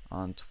today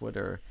on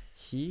Twitter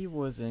he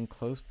was in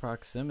close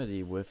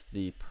proximity with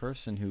the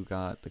person who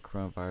got the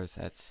coronavirus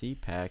at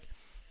CPAC,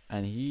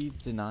 and he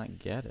did not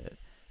get it.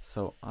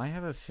 So I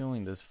have a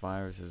feeling this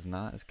virus is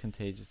not as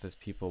contagious as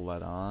people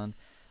let on.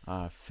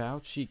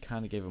 Fauci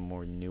kind of gave a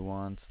more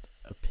nuanced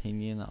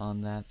opinion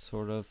on that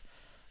sort of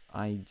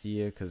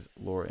idea because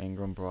Laura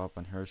Ingraham brought up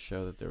on her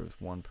show that there was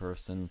one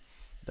person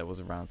that was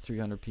around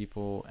 300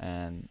 people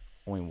and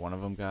only one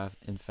of them got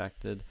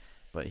infected.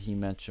 But he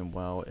mentioned,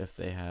 well, if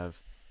they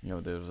have,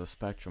 there's a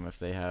spectrum. If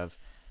they have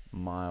a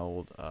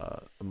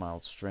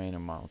mild strain or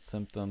mild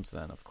symptoms,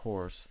 then of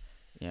course,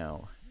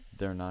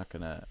 they're not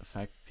going to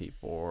affect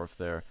people. Or if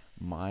they're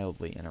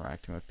mildly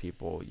interacting with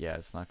people, yeah,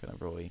 it's not going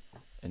to really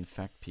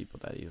infect people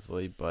that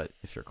easily. But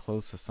if you're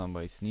close to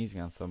somebody, sneezing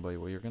on somebody,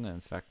 well, you're going to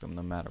infect them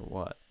no matter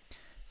what.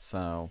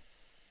 So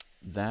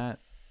that,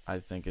 I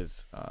think,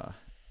 is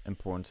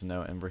important to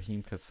know. And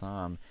Raheem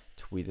Kassam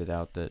tweeted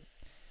out that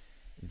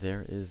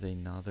there is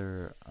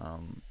another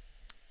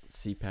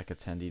CPAC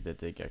attendee that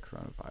did get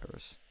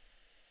coronavirus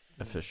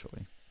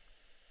officially.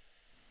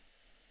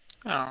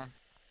 Oh,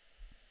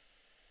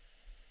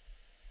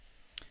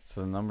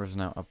 So the number is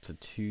now up to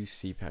 2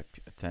 CPAC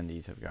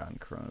attendees have gotten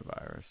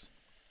coronavirus.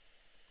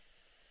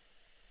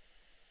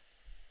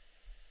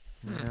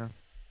 Yeah.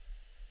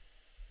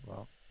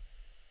 Well,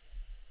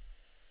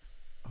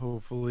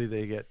 hopefully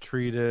they get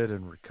treated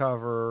and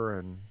recover,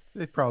 and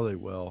they probably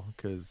will,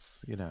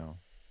 because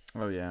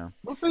Oh yeah.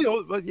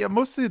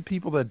 most of the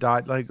people that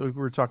died, like we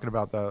were talking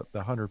about the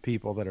 100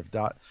 people that have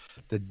died,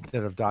 that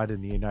have died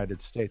in the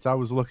United States. I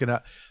was looking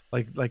at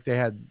like they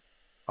had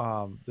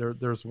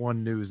there's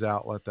one news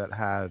outlet that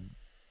had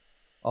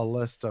a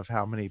list of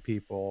how many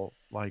people,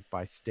 like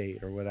by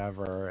state or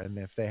whatever, and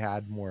if they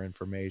had more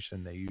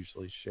information, they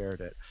usually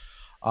shared it.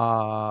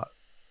 Uh,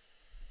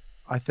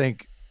 I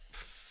think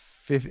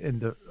in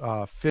the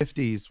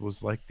 50s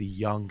was like the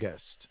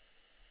youngest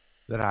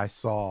that I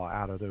saw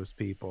out of those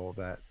people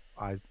that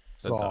I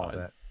That saw died.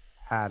 that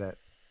had it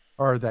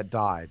or that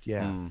died.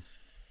 Yeah.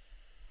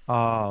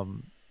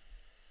 Um.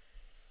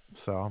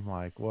 So I'm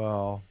like,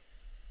 well,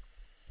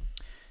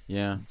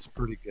 Yeah. it's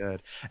pretty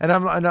good. And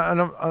I'm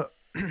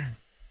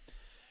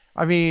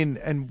I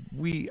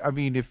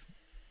mean, if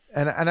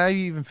and I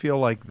even feel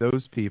like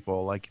those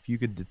people, like if you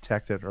could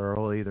detect it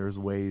early, there's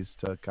ways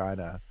to kind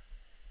of,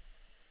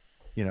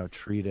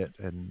 treat it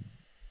and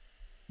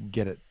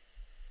get it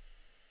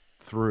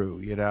through.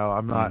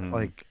 I'm not Mm-hmm.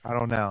 like, I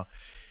don't know,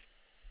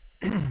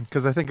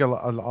 because I think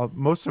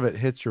most of it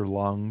hits your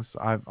lungs.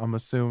 I'm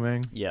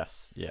assuming.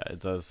 Yes, yeah, it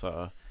does.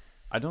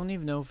 I don't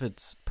even know if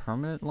it's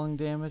permanent lung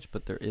damage,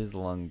 but there is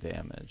lung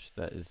damage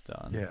that is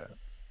done. Yeah,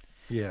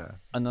 yeah.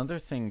 Another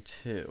thing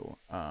too,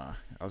 I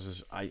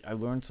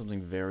learned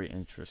something very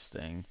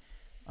interesting.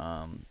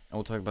 I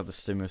will talk about the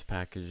stimulus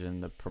package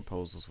and the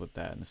proposals with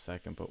that in a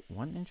second. But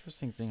one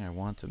interesting thing I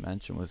want to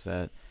mention was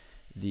that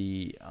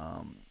the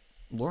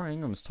Laura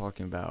Ingraham was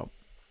talking about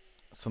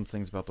some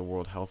things about the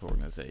World Health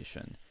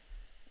Organization,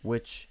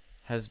 which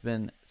has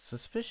been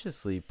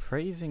suspiciously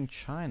praising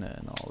China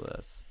in all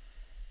this.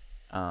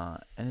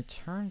 And it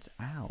turns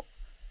out,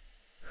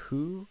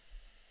 who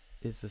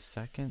is the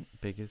second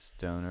biggest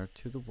donor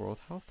to the World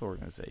Health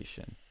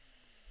Organization?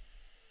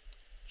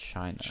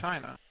 China.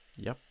 China.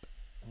 Yep.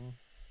 Mm.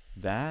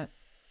 That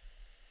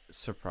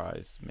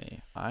surprised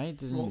me. I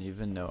didn't Well,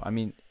 even know. I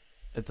mean,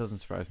 it doesn't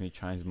surprise me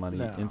China's money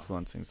no.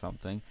 influencing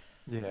something,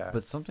 Yeah.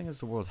 but something is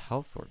the World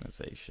Health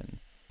Organization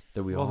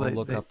that we Well, all they,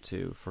 look they up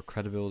to for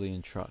credibility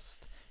and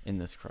trust in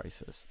this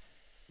crisis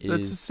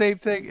that's the is same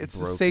thing. It's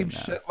the same broken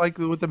now. shit like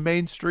with the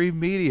mainstream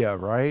media,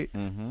 right?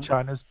 Mm-hmm.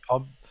 China's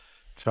pump,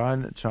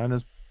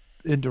 China's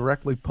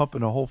indirectly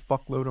pumping a whole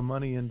fuckload of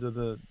money into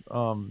the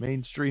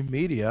mainstream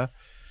media,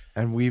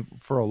 and we've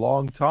for a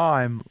long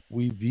time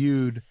we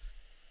viewed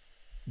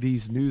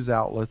these news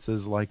outlets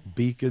as like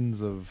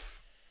beacons of,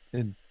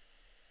 in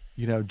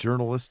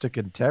journalistic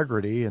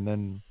integrity, and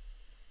then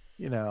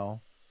you know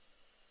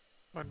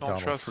I don't Donald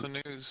trust Trump.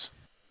 the news.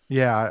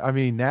 Yeah, I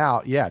mean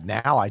now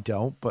I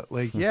don't, but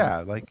like yeah,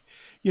 like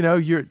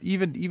you're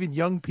even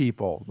young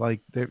people like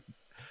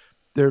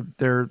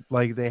they're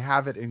like they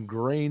have it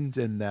ingrained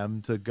in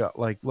them to go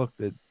like look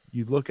that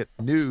you look at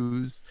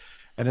news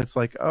and it's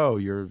like, oh,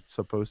 you're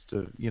supposed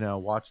to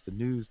watch the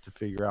news to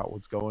figure out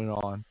what's going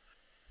on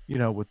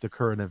with the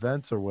current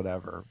events or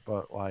whatever,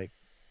 but like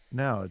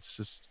no, it's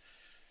just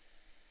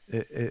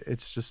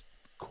it's just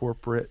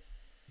corporate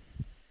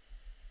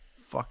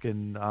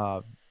fucking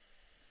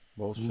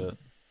Bullshit.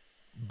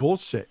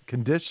 bullshit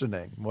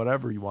conditioning,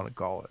 whatever you want to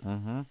call it.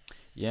 Mm-hmm.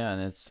 Yeah,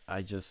 and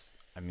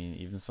I mean,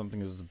 even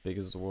something as big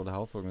as the World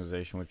Health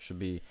Organization, which should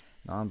be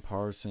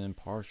nonpartisan,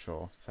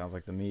 impartial, sounds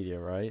like the media,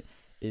 right?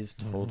 Is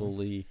Hmm.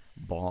 totally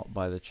bought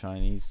by the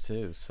Chinese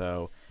too.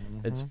 So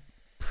it's Hmm.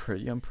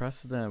 pretty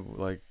unprecedented.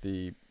 Like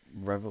the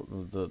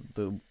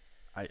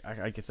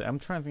I guess I'm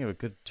trying to think of a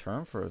good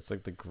term for it. It's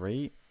like the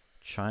Great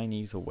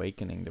Chinese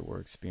Awakening that we're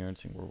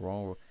experiencing. Where we're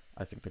all,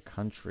 I think, the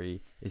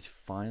country is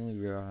finally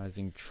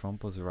realizing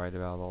Trump was right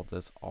about all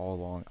this all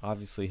along.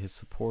 Obviously, his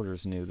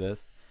supporters knew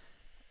this,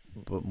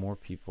 but more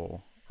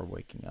people are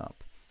waking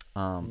up.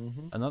 Hmm.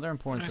 Another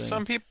important thing,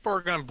 Some people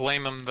are gonna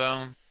blame him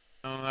though.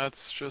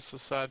 That's just a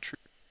sad truth.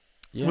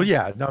 Well,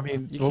 yeah, yeah, no, I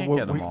mean, you well, can't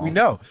get them we all.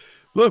 know.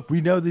 Look,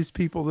 we know these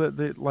people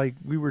that like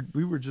we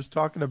were just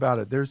talking about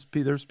it. There's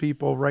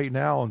people right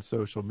now on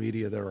social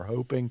media that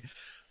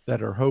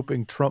are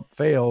hoping Trump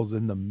fails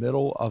in the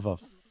middle of a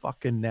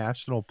fucking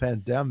national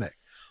pandemic.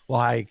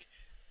 Like,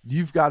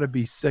 you've got to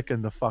be sick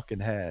in the fucking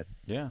head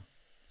Yeah,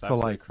 it's to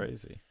absolutely like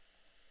crazy.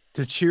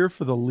 to cheer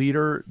for the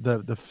leader,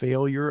 the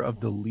failure of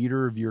the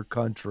leader of your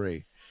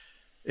country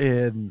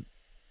in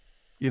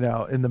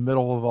in the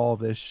middle of all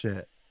this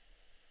shit.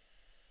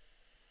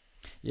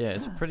 Yeah,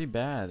 it's pretty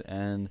bad.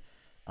 And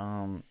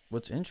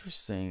what's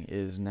interesting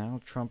is now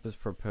Trump is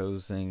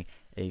proposing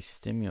a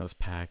stimulus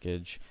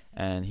package,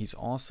 and he's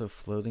also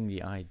floating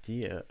the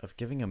idea of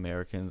giving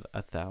Americans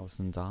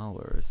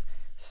 $1,000.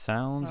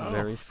 Sounds Oh,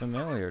 very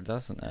familiar,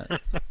 doesn't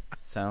it?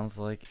 Sounds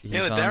like yeah,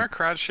 he's the on.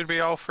 Democrats should be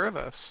all for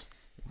this.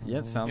 Yeah,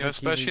 it sounds like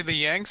Especially the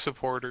Yang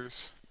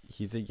supporters.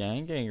 he's a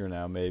Yang ganger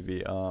now.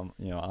 Maybe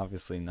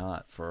obviously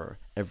not for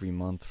every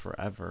month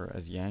forever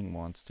as Yang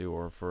wants to,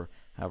 or for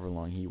however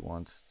long he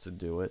wants to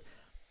do it.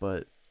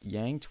 But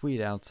Yang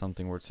tweeted out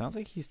something where it sounds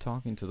like he's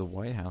talking to the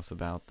White House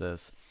about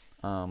this.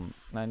 And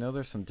I know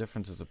there's some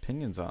differences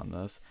opinions on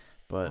this,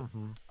 but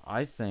Mhm.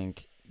 I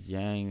think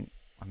Yang.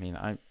 I mean,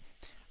 I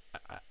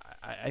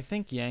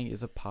think Yang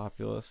is a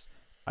populist.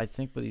 I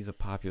think, but he's a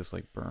populist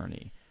like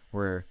Bernie,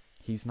 where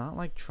he's not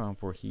like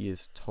Trump, where he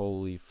is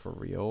totally for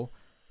real,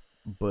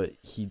 but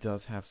he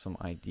does have some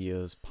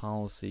ideas,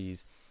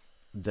 policies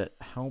that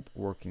help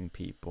working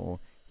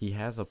people. He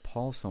has a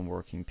pulse on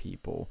working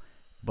people,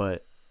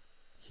 but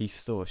he's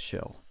still a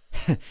shill.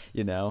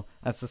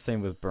 That's the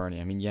same with Bernie.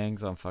 I mean,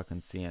 Yang's on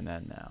fucking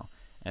CNN now,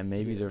 and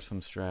maybe Yeah. there's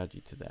some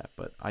strategy to that,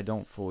 but I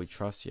don't fully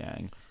trust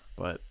Yang.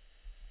 But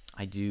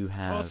I do Well,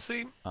 have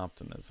see,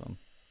 optimism.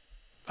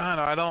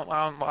 I don't know.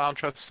 I don't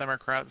trust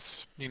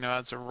Democrats.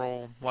 As a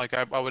rule. Like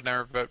I would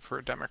never vote for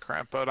a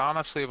Democrat. But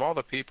honestly, of all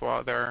the people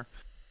out there,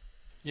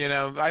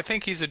 I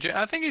think he's a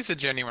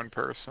genuine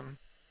person.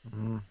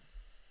 Mhm.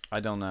 I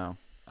don't know.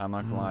 I'm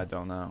not gonna lie, I Mhm.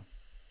 don't know.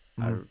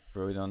 I Mhm.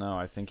 really don't know.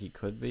 I think he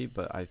could be,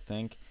 but I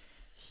think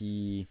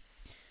he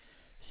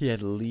He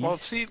at Well,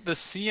 least. see, the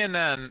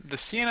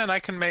CNN I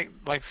can make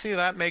like see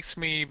that makes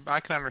me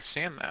I can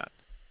understand that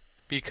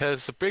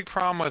because the big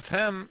problem with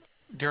him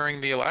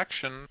during the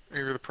election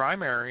or the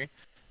primary,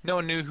 no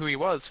one knew who he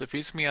was. If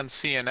he's gonna be on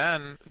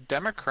CNN,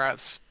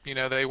 Democrats,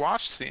 they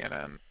watch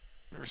CNN,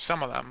 or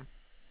some of them,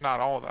 not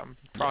all of them,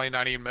 Yeah. probably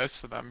not even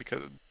most of them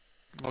because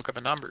look at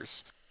the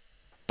numbers.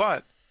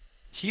 But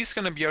he's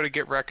going to be able to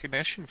get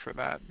recognition for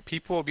that.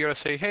 People will be able to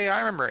say, "Hey, I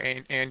remember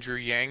Andrew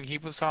Yang. He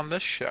was on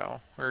this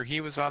show, or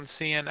he was on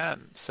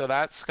CNN." So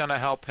that's going to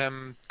help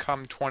him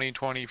come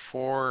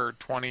 2024 or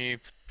 20,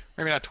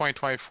 maybe not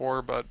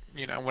 2024, but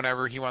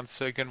whenever he wants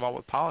to get involved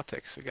with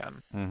politics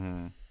again.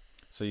 Mm-hmm.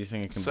 So you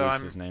think it can So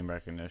boost his name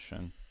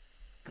recognition?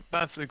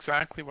 that's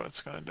exactly what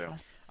it's going to do.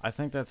 I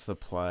think that's the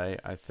play.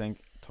 I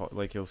think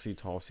like you'll see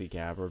Tulsi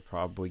Gabbard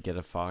probably get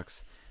a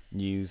Fox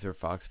News or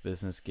Fox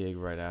Business gig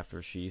right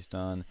after she's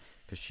done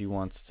because she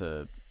wants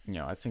to.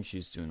 I think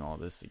she's doing all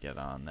this to get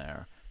on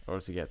there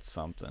or to get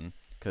something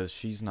because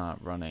she's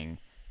not running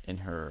in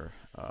her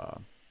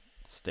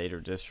state or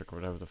district or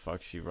whatever the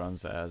fuck she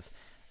runs as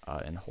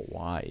in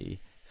Hawaii.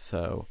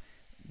 So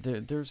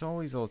there's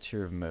always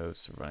ulterior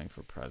motives to running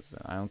for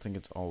president. I don't think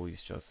it's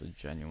always just a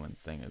genuine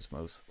thing as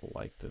most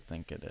like to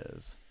think it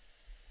is.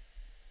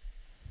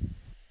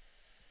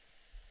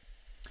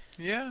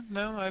 Yeah,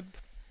 no, I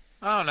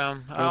don't know.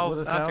 But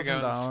would I'll have to go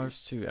and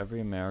see. $1,000 to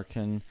every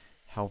American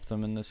help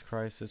them in this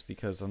crisis?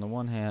 Because on the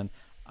one hand,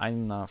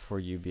 I'm not for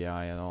UBI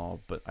at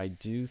all, but I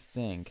do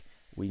think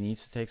we need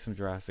to take some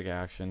drastic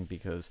action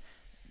because,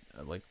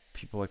 like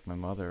people like my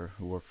mother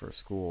who work for a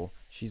school,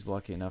 she's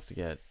lucky enough to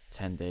get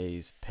 10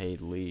 days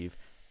paid leave,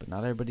 but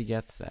not everybody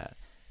gets that.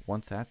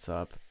 Once that's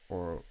up,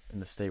 or in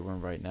the state we're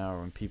in right now,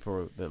 when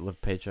people that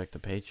live paycheck to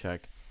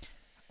paycheck,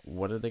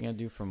 what are they gonna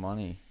do for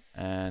money?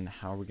 And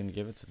how are we gonna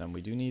give it to them?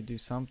 We do need to do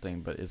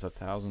something, but is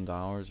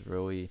 $1,000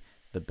 really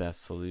the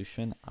best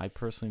solution? I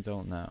personally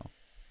don't know.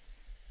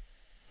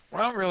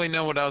 Well, I don't really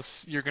know what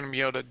else you're going to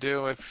be able to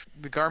do if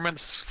the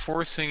government's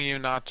forcing you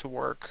not to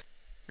work.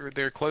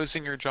 They're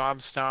closing your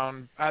jobs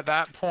down. At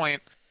that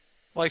point,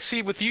 like,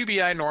 see, with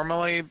UBI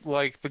normally,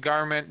 like, the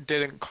government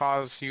didn't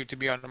cause you to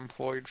be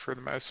unemployed for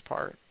the most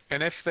part.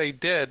 And if they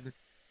did,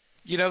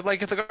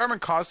 like, if the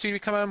government caused you to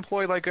become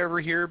unemployed, like over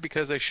here,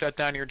 because they shut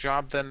down your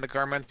job, then the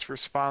government's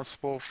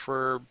responsible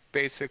for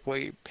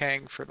basically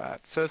paying for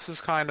that. So this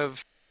is kind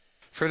of,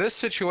 for this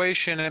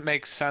situation, it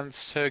makes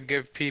sense to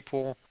give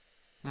people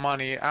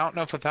money. I don't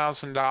know if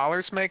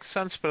 $1,000 makes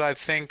sense, but I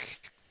think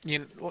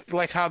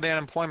like how the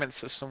unemployment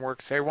system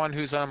works. Everyone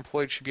who's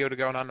unemployed should be able to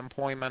go on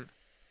unemployment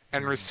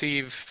and Mhm.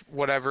 receive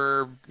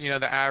whatever,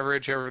 the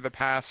average over the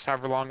past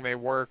however long they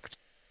worked.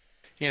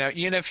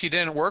 Even if you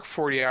didn't work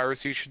 40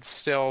 hours, you should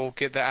still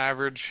get the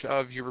average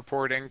of your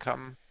reported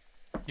income,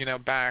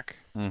 back.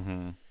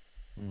 Mm-hmm.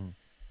 Mhm.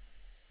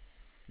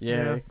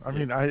 Yeah. Yeah, I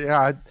mean,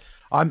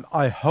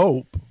 I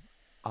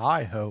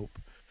hope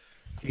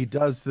he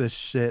does this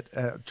shit.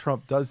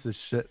 Trump does this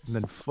shit and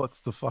then foots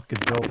the fucking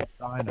bill with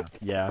China.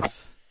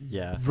 Yes.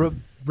 Yes.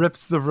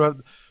 Rips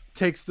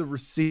takes the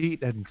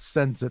receipt and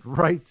sends it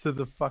right to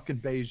the fucking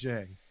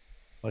Beijing.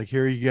 Like,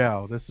 here you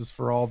go. This is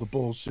for all the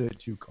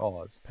bullshit you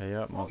caused. Pay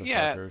up, Well,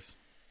 yeah, motherfuckers.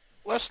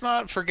 let's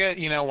not forget,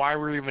 why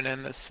we're even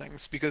in this thing.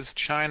 It's because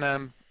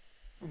China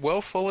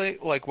willfully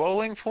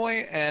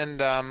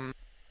and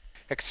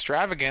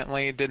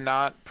extravagantly did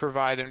not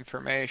provide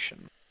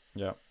information.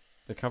 Yep.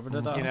 They covered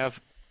it Mhm. up.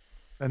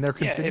 And they're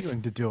Yeah,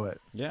 continuing to do it.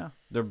 Yeah,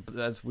 they're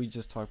as we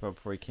just talked about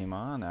before he came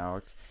on,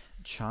 Alex.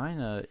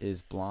 China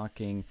is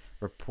blocking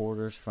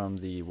reporters from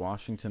the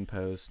Washington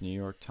Post, New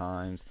York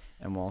Times,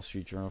 and Wall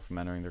Street Journal from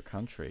entering their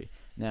country.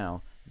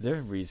 Now,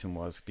 their reason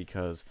was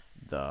because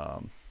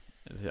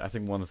I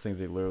think one of the things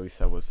they literally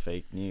said was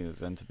fake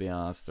news, and to be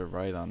honest, they're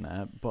right on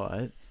that.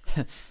 But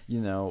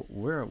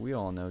we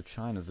all know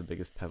China's the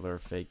biggest peddler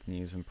of fake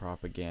news and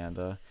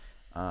propaganda.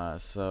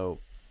 So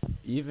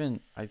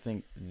even I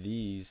think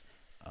these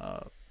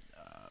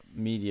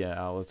media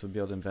outlets would be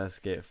able to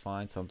investigate,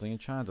 find something, and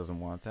China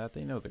doesn't want that.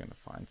 They know they're going to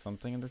find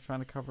something, and they're trying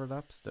to cover it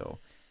up still.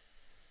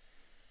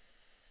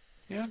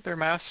 Yeah, they're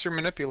master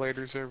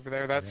manipulators over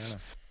there. Yeah.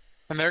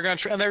 And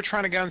they're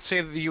trying to go and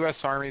say that the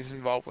U.S. Army's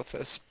involved with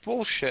this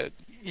bullshit.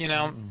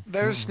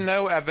 There's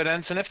no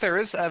evidence, and if there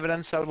is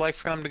evidence, I would like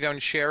for them to go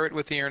and share it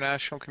with the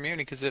international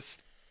community. Because if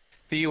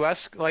the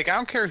U.S. I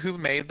don't care who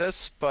made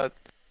this, but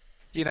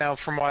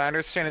from what I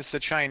understand, it's the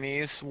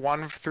Chinese.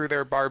 One through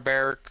their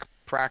barbaric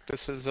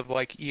practices of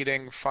like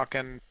eating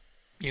fucking,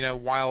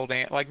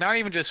 like not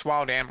even just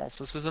wild animals.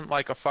 This isn't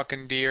like a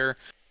fucking deer.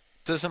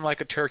 This isn't like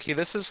a turkey.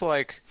 This is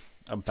like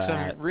A some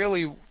bat.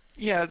 really,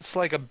 yeah, it's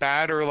like a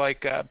bat or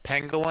like a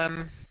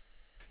pangolin,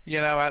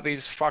 at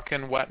these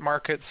fucking wet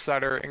markets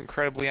that are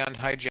incredibly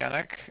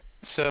unhygienic.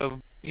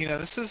 So,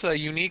 this is a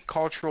unique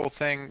cultural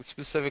thing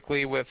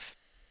specifically with,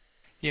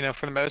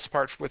 for the most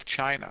part with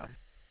China.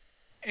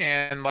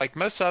 And like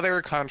most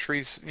other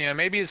countries,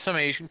 maybe some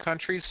Asian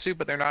countries too,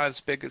 but they're not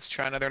as big as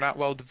China. They're not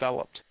well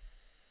developed.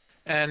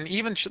 And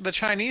even the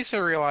Chinese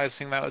are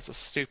realizing that was a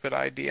stupid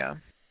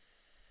idea.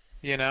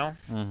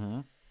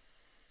 Mm-hmm.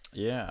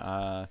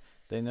 Yeah,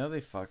 they know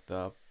they fucked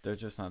up. They're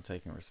just not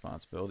taking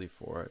responsibility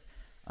for it.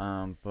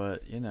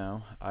 But you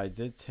know, I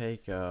did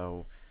take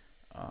um,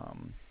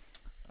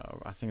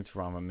 I think it's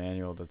Rahm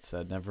Emanuel that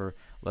said, "Never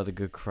let a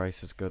good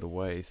crisis go to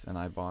waste." And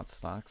I bought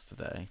stocks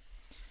today,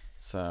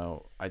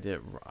 so I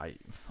did.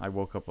 I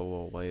woke up a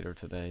little later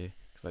today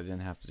because I didn't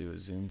have to do a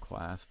Zoom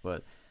class,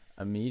 but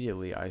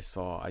immediately I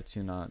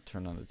turned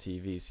on the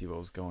TV, see what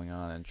was going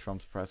on, and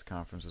Trump's press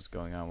conference was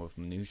going on with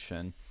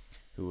Mnuchin,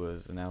 who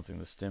was announcing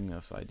the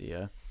stimulus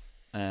idea.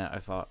 And I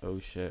thought, oh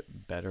shit,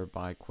 better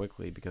buy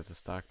quickly because the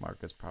stock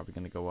market's probably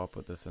going to go up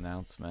with this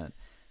announcement.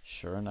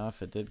 Sure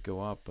enough, it did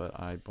go up, but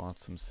I bought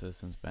some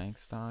Citizens Bank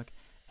stock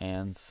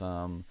and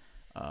some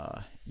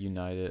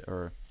United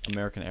or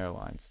American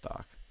Airlines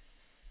stock.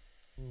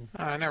 Mm.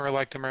 I never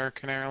liked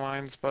American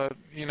Airlines, but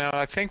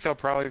I think they'll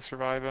probably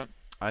survive it.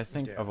 I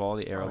think Yeah. of all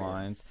the Oh, yeah.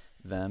 airlines,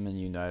 them and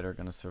United are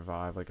going to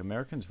survive. Like,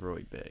 American's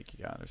really big, you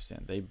gotta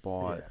understand. They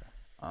bought, Yeah.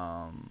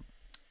 um,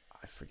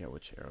 I forget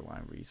which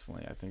airline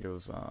recently. I think it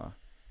was, I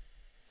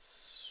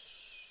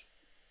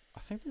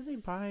think they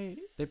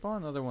bought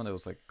another one that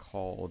was like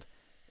called,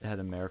 it had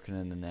American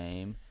in the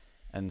name,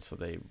 and so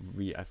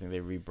I think they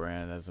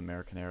rebranded as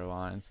American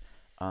Airlines.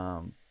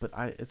 But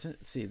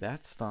see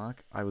that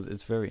stock,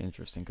 it's very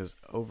interesting because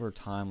over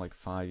time, like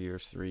 5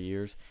 years, 3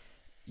 years,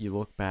 you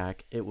look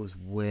back, it was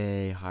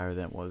way higher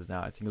than it was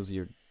now. I think it was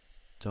either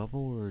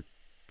double or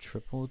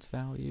triple its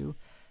value,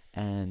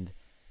 and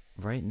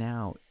right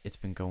now it's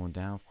been going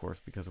down, of course,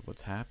 because of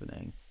what's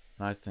happening.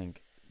 And I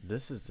think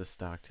this is the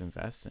stock to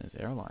invest in, is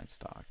airline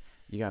stock.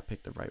 You got to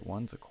pick the right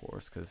ones, of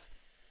course, because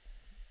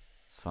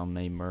some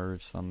may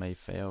merge, some may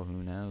fail,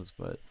 who knows,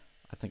 but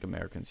I think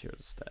American's here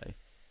to stay.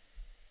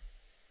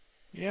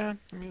 Yeah,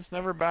 I mean, it's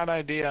never a bad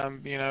idea,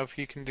 if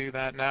you can do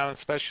that now,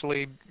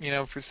 especially,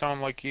 for someone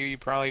like you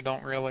probably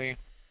don't really,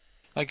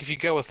 like, if you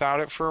go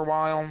without it for a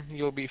while,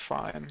 you'll be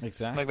fine. Like,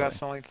 Exactly. that's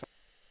the only thing.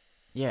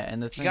 Yeah,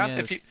 and the If you thing got,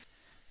 if is, you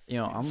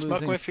I'm smoke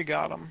them losing if you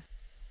got them.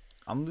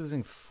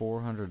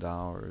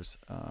 $400,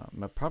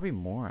 but probably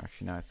more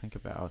actually now I think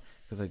about,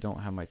 because I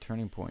don't have my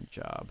Turning Point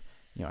job.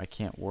 I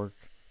can't work.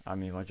 I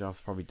mean, my job's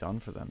probably done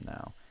for them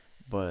now,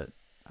 but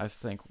I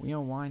think,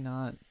 why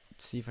not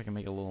see if I can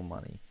make a little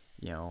money,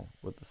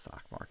 with the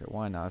stock market?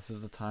 Why not? This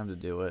is the time to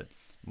do it.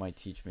 Might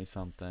teach me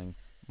something.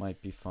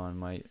 Might be fun.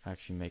 Might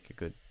actually make a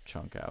good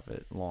chunk out of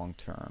it long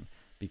term,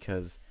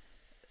 because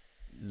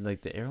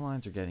like the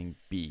airlines are getting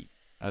beat.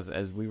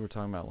 As we were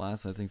talking about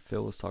last, I think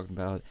Phil was talking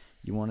about,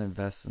 you want to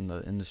invest in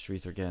the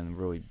industries that are getting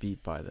really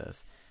beat by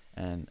this,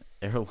 and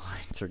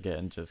airlines are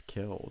getting just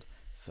killed.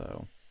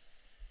 So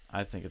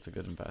I think it's a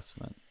good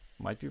investment.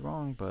 Might be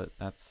wrong, but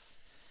that's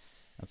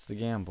the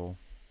gamble.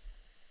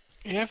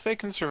 Yeah, if they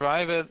can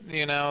survive it,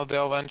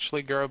 they'll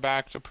eventually grow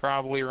back to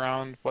probably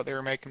around what they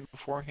were making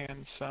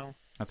beforehand. So,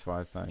 That's what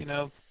I think. you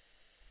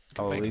can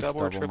I'll at make least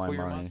double or double my triple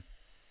your money. money.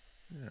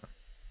 Yeah.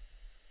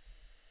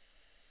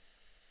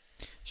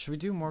 Should we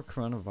do more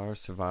coronavirus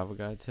survival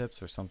guide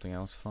tips or something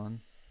else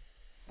fun?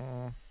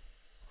 Mm.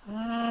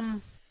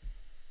 Um,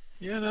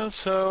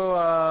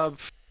 so,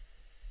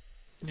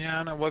 yeah, I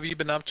don't know. What have you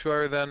been up to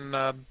other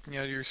than,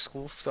 your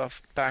school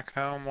stuff back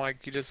home?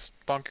 Like, you just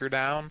bunker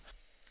down?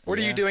 What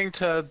are you Yeah. doing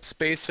to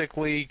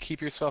basically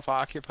keep yourself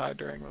occupied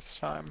during this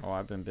time? Oh,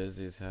 I've been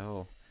busy as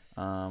hell.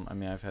 I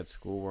mean, I've had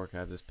schoolwork. I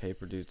have this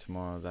paper due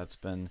tomorrow. That's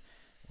been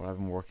what I've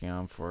been working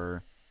on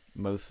for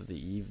most of the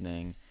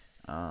evening.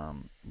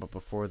 But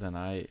before then,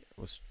 I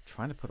was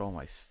trying to put all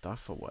my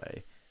stuff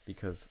away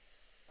because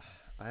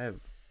I have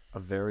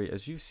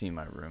as you see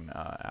my room,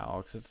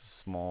 Alex, it's a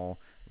small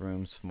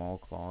room, small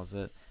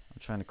closet. I'm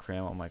trying to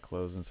cram all my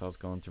clothes in, so I was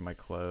going through my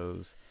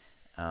clothes,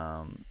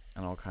 and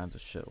all kinds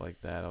of shit like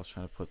that. I was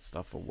trying to put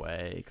stuff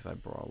away because I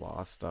brought a lot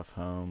of stuff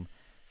home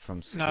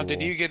from Now, did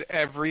school. you get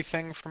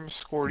everything from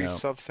school, or do you No,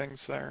 still have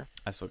things there?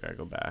 I still gotta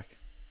go back.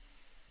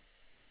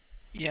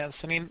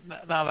 Yes, I mean,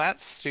 now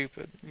that's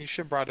stupid. You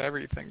should have brought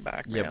everything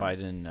back, Yeah, but man. I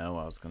didn't know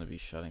I was gonna be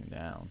shutting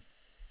down.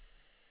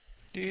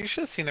 You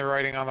should have seen the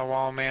writing on the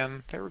wall,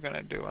 man. They were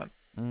gonna do it.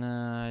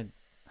 Nah,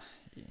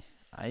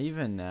 I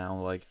even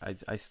now, like,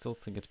 I still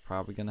think it's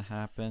probably gonna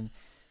happen,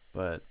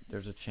 but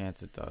there's a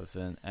chance it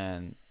doesn't.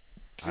 And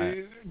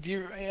I,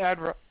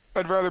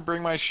 I'd rather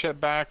bring my shit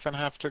back than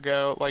have to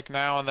go like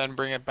now and then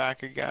bring it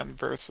back again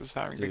versus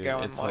having to dude, go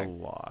and it's a like,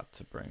 lot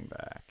to bring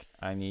back.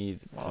 I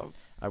need to. well,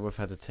 I would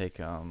have had to take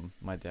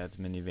my dad's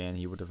minivan.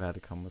 He would have had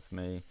to come with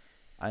me.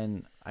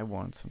 I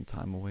want some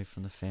time away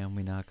from the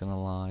family. Not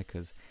gonna lie,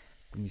 cause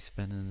I'm gonna be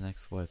spending the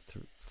next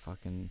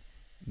fucking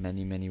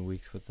many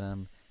weeks with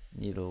them.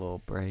 Need a little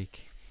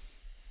break.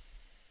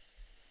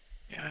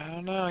 yeah, I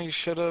don't know. You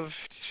should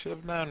have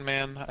known,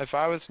 man. If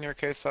I was in your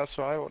case, that's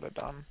what I would have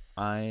done.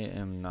 I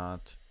am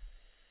not.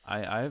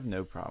 I have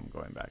no problem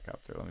going back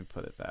up there. Let me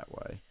put it that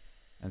way,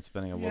 and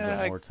spending a little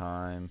Yeah, bit more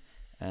time,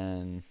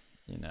 and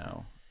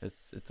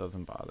it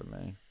doesn't bother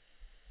me.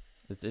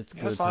 It's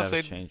yeah, good as to long as have a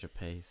they, change of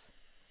pace.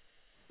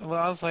 as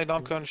long as they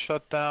don't go and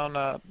shut down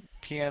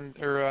PN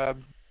or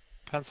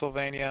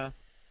Pennsylvania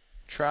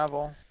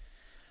travel.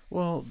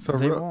 Well, So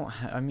they re- won't.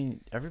 I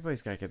mean,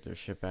 everybody's got to get their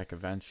shit back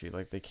eventually.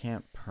 Like, they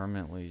can't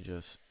permanently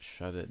just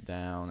shut it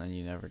down and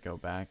you never go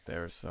back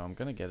there. So I'm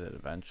gonna get it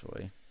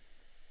eventually.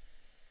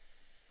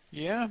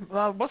 Yeah.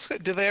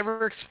 Do they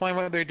ever explain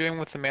what they're doing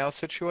with the mail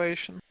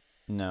situation?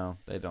 No,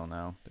 they don't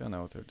know. They don't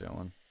know what they're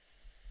doing.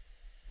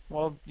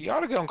 Well, you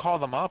ought to go and call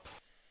them up.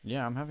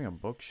 Yeah, I'm having a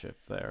book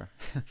shipped there.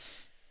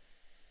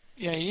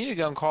 Yeah, you need to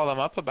go and call them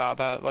up about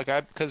that.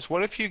 Because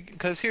what if you,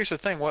 because here's the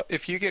thing, what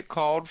if you get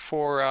called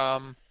for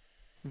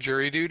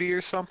jury duty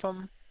or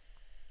something?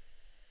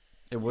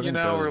 It You wouldn't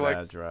know, go to or that like,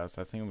 address.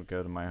 I think it would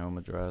go to my home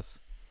address.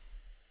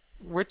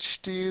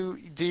 which do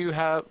you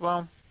have?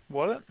 Well,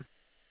 what?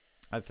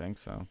 I think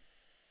so.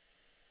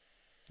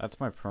 That's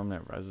my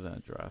permanent resident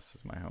address,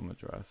 is my home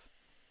address.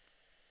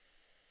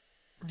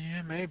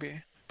 Yeah,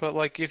 maybe. But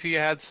like, if you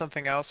had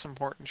something else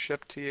important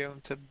shipped to you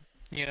to,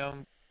 you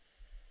know,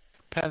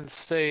 Penn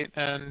State,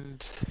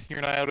 and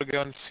you're not able to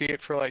go and see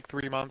it for like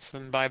 3 months,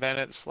 and by then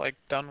it's like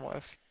done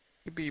with,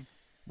 you'd be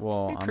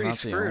Well, I'm pretty not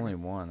the screwed. only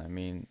one.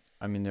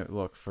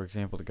 Look, for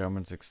example, the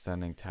government's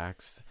extending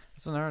tax.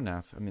 That's another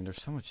announcement. I mean,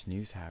 there's so much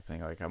news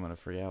happening. Like, I'm gonna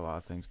forget a lot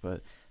of things,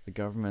 but the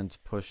government's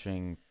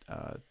pushing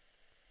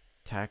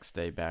tax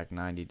day back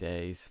 90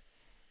 days.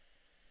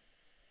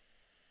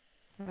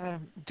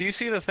 Do you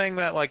see the thing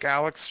that like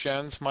Alex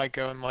Jones might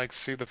go and like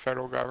sue the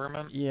federal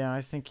government? Yeah,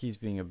 I think he's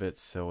being a bit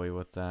silly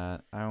with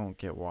that. I don't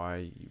get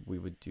why we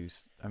would do.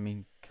 I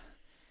mean,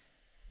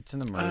 it's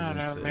an I don't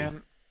know, emergency.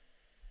 man.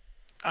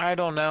 I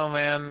don't know,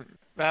 man.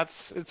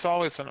 It's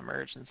always an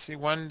emergency.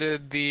 When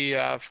did the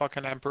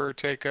fucking emperor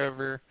take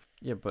over?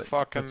 Yeah, but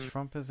Fucking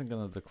Trump isn't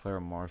gonna declare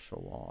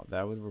martial law.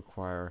 That would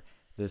require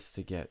this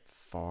to get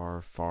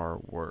far, far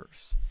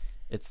worse.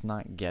 It's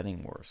not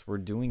getting worse. We're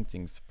doing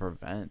things to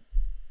prevent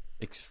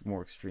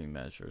more extreme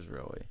measures,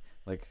 really.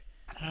 Like,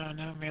 I don't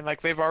know, man.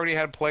 Like they've already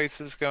had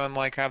places go and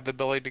like have the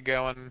ability to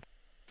go and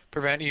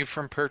prevent you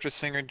from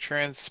purchasing or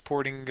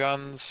transporting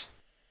guns.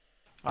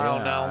 I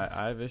don't know. yeah,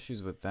 I have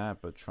issues with that,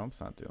 but Trump's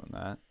not doing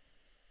that.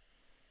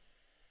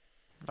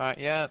 Not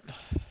yet.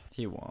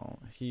 He won't.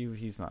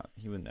 He's not.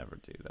 He would never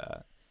do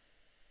that.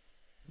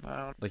 I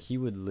don't. Like, he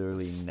would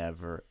literally It's,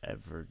 never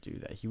ever do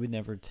that. He would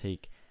never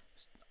take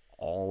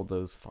all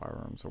those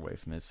firearms away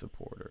from his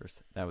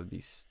supporters. That would be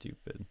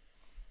stupid.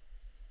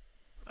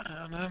 I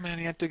don't know, man.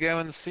 You have to go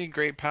and see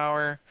great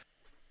power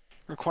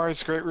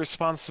requires great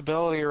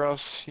responsibility, or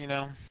else,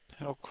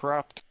 it'll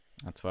corrupt.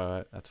 That's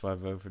why I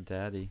vote for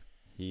Daddy.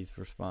 He's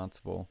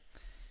responsible.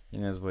 He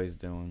knows what he's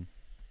doing.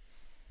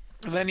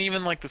 And then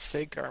even like the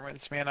state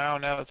governments, man, I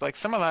don't know. It's like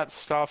some of that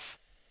stuff,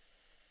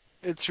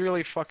 it's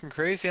really fucking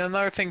crazy. And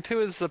another thing too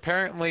is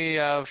apparently,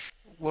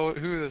 well,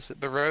 who is it?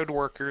 The road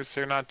workers,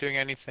 they're not doing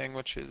anything,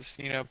 which is,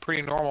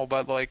 pretty normal,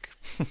 but like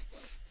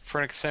for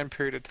an extended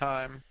period of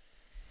time,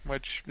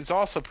 which is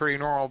also pretty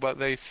normal, but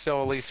they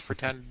still at least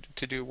pretend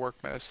to do work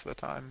most of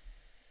the time.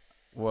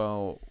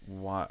 Well,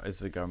 why is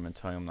the government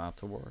telling him not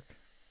to work?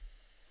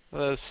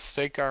 The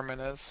state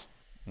government is.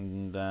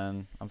 And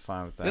then I'm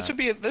fine with This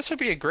that. would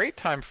be a great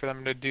time for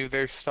them to do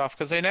their stuff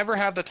because they never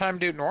have the time to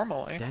do it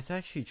normally. That's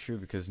actually true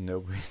because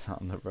nobody's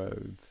on the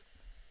roads.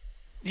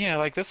 Yeah,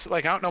 like this,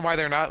 like I don't know why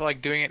they're not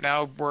like doing it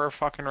now. Wear a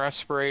fucking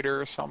respirator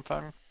or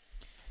something,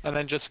 and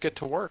then just get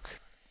to work.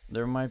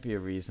 There might be a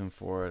reason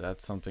for it.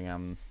 That's something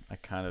I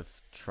kind of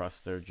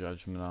trust their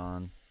judgment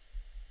on.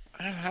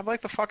 I'd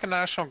like the fucking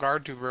National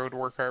Guard do road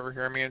work over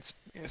here. I mean,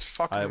 it's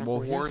fucking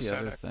Well, war here's the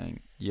other zone. thing.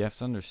 You have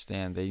to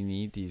understand they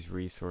need these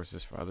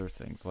resources for other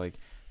things. Like,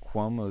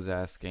 Cuomo's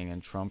asking,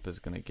 and Trump is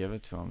going to give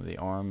it to him, the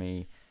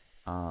army,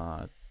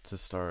 to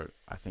start,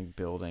 I think,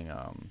 building,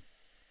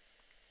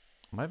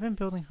 might have been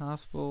building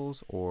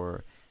hospitals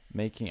or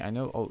making, I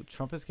know, oh,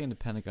 Trump is getting the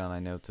Pentagon, I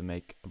know, to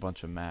make a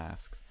bunch of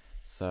masks.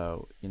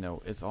 So,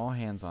 it's all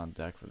hands on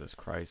deck for this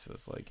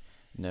crisis. Like,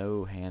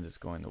 no hand is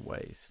going to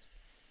waste.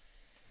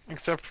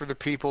 Except for the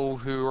people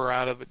who are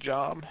out of a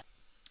job.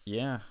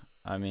 Yeah,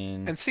 I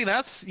mean, And see,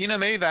 that's,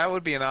 maybe that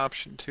would be an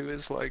option too,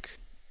 is like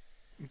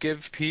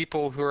give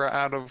people who are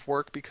out of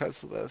work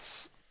because of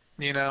this,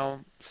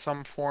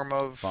 some form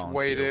of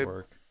way volunteer to,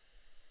 work.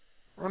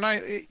 or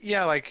not,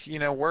 yeah, like,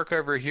 work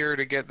over here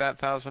to get that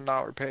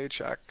 $1,000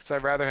 paycheck. Because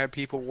I'd rather have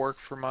people work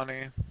for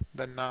money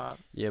than not.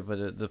 Yeah,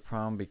 but the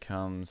problem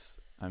becomes,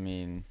 I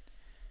mean,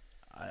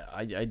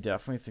 I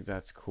definitely think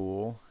that's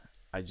cool.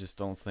 I just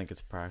don't think it's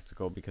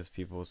practical because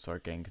people will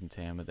start getting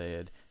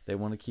contaminated. They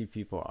want to keep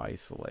people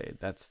isolated.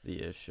 That's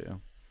the issue.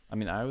 I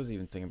mean, I was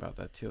even thinking about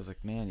that too. I was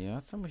like, man,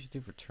 that's something we should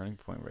do for Turning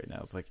Point right now.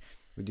 It's like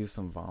we do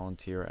some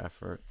volunteer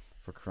effort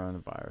for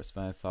coronavirus.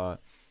 But I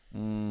thought, I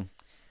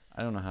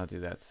don't know how to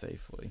do that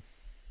safely.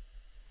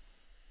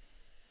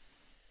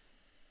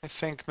 I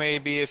think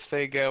maybe if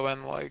they go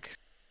and like,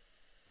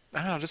 I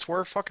don't know, just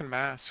wear a fucking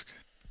mask.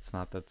 It's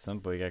not that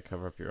simple. You gotta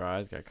cover up your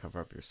eyes, gotta cover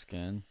up your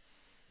skin.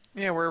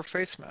 Yeah, wear a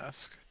face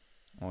mask.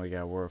 Or you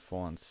gotta wear a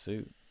full-on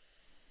suit.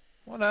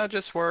 Well, no,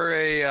 just wear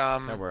a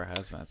Gotta wear a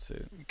hazmat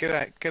suit. get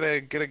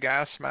a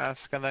gas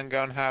mask and then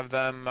go and have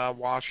them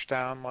wash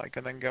down like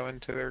and then go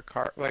into their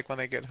car like when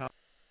they get home.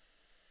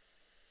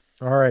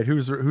 All right,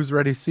 who's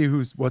ready to see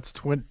what's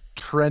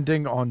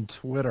trending on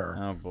Twitter?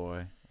 Oh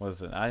boy,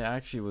 listen, I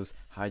actually was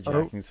Oh,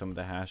 hijacking some of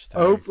the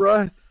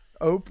hashtags.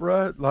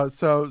 Oprah,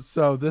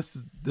 So this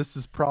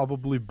is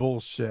probably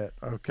bullshit.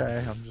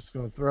 Okay, I'm just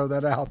gonna throw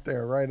that out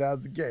there right out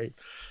of the gate.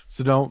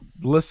 So don't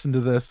listen to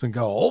this and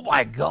go, "Oh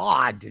my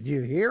God, did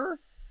you hear?"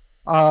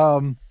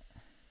 Um,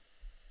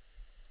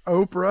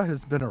 Oprah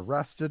has been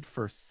arrested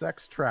for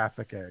sex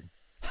trafficking.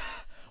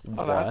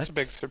 Oh, that's a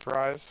big What?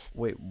 surprise.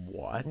 Wait,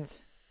 what?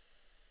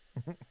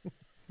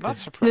 Not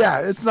Yeah,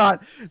 it's surprised.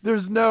 not.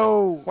 There's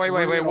no Wait.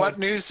 real. What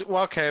news?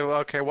 Well, okay.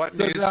 What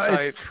So news no,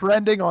 it's site?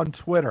 trending on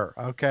Twitter.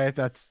 Okay,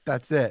 that's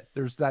it.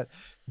 There's that.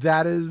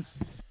 That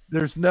is.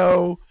 There's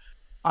no.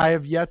 I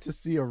have yet to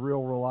see a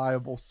real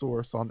reliable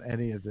source on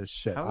any of this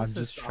shit. How is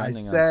this I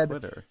trending on said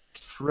Twitter?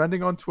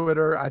 trending on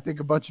Twitter. I think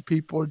a bunch of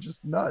people are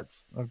just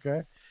nuts.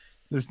 Okay,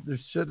 there's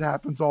shit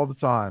happens all the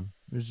time.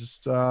 There's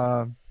just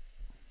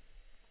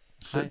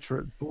Hi,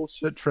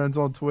 bullshit trends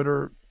on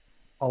Twitter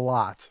a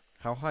lot.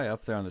 how high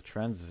up there on the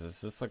trends is this?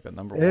 Is this like the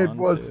number It one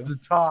was too? the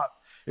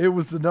top. It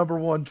was the number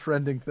one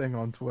trending thing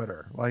on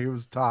Twitter. Like it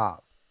was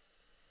top.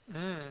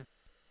 Mm.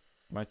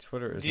 My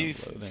Twitter Do you isn't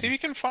see if loading. you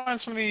can find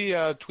some of the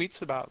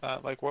tweets about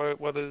that? Like,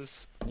 what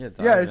is? Yeah,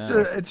 Yeah, dive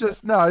in. it's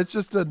just no, it's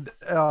just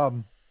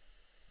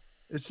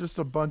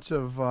a bunch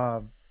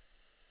of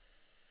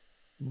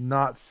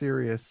not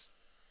serious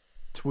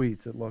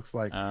tweets. It looks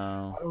like Oh,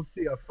 I don't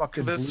see a Could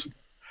fucking blue. this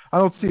I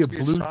don't see this a be a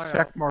blue psyop?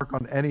 check mark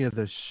on any of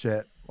this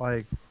shit.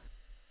 Like,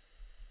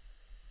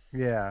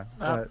 yeah,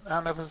 but I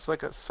don't know if it's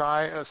like a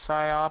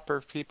psyop or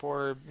if people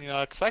are,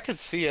 because I could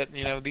see it.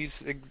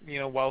 These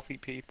wealthy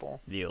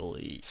people, the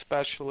elite,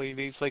 especially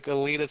these like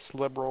elitist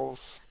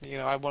liberals.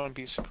 I wouldn't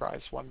be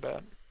surprised one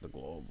bit. the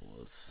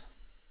globalists.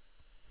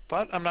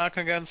 But I'm not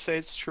gonna go and say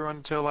it's true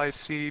until I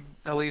see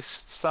at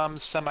least some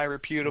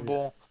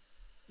semi-reputable,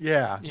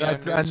 yeah,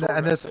 that news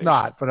and it's organization.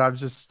 not. But I'm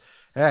just,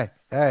 hey,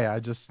 I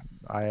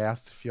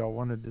asked if y'all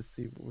wanted to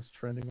see what was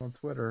trending on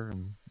Twitter,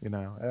 and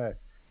hey,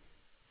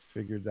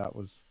 figured that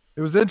was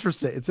it was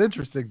interesting. It's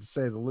interesting to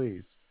say the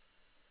least.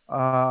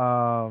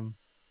 Um,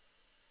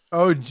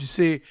 oh, did you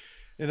see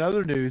in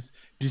other news?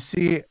 Did you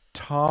see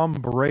Tom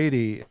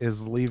Brady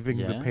is leaving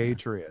the Yeah,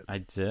 Patriots? I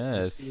Did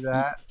you did. see He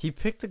that? he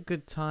picked a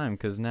good time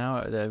because now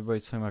that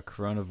everybody's talking about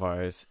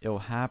coronavirus, it'll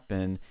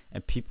happen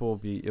and people will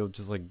be it'll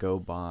just like go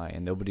by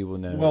and nobody will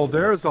Well, notice it.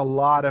 there's a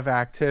lot of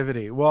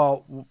activity.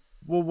 Well,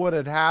 what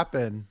had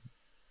happened?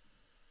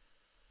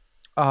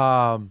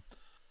 Um,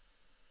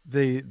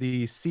 the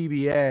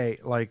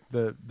CBA, like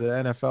the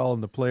NFL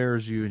and the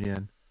players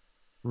union,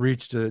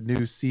 reached a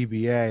new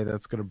CBA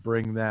that's going to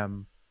bring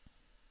them.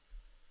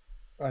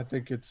 I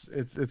think it's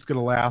going to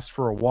last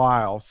for a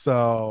while.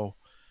 So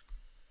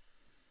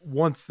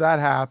once that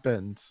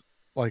happens,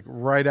 like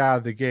right out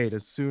of the gate,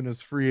 as soon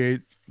as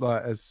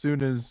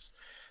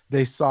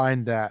they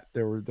signed that,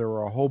 there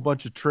were a whole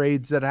bunch of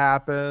trades that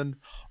happened.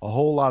 A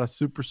whole lot of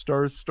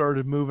superstars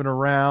started moving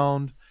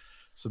around.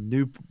 Some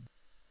new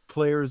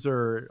players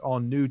are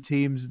on new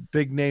teams,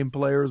 big name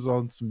players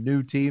on some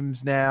new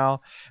teams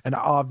now, and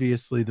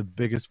obviously the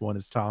biggest one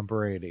is Tom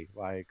Brady.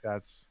 Like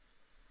that's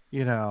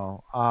you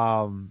know,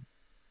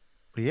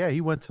 but yeah,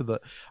 he went to the.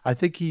 I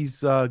think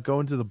he's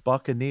going to the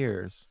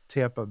Buccaneers,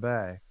 Tampa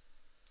Bay.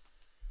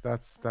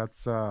 That's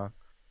that's uh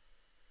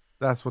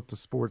that's what the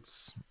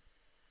sports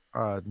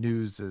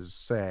news is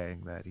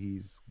saying, that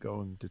he's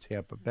going to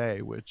Tampa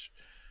Bay, which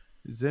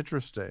is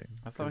interesting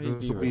I thought because he'd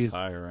this be will be his.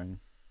 retiring.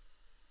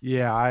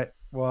 Yeah,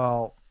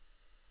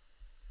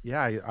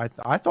 yeah,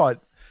 I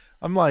thought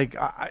I'm like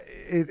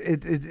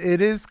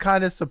it is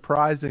kind of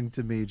surprising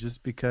to me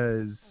just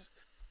because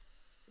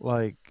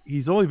like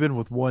he's only been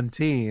with one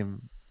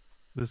team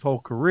this whole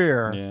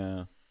career,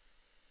 Yeah.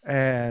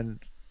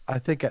 and I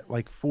think at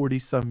like 40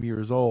 some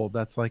years old,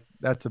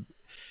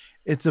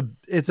 it's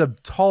a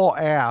tall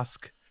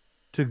ask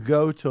to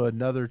go to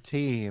another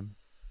team,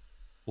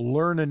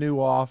 learn a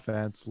new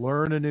offense,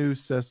 learn a new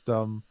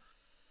system,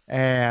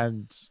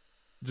 and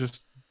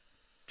just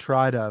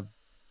try to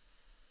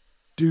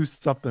do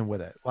something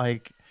with it.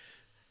 Like,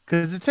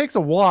 because it takes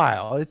a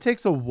while. It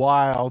takes a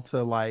while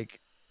to like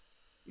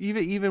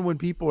even when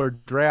people are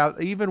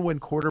even when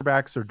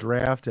quarterbacks are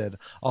drafted,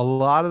 a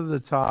lot of the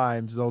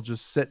times they'll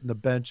just sit in the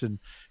bench and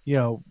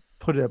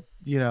put it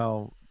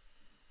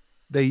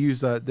they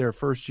use their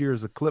first year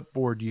as a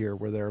clipboard year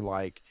where they're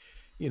like,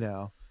 you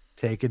know,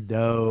 taking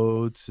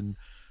notes and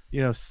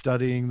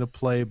studying the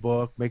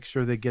playbook, make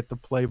sure they get the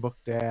playbook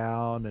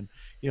down,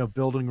 and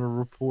building a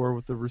rapport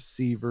with the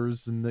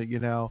receivers and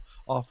the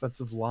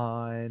offensive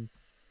line,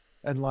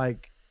 and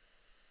like,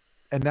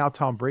 and now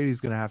Tom Brady's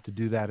going to have to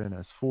do that in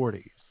his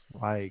 40s.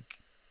 Like,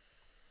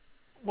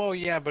 Well,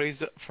 yeah, but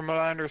he's from what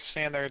I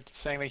understand, they're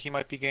saying that he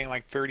might be getting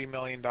like $30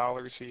 million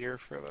a year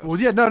for well,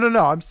 yeah, this.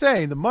 no. I'm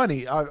saying the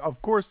money,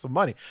 of course, the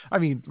money. I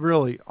mean,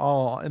 really,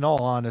 all in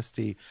all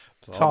honesty,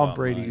 It's all Tom about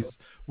money. Brady's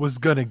was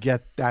going to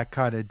get that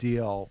kind of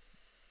deal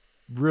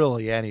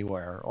really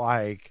anywhere.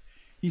 Like,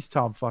 he's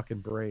Tom fucking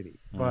Brady.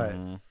 But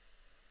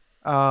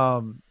Mm-hmm.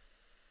 um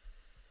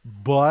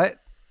but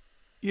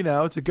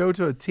to go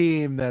to a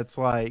team that's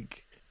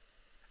like,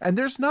 and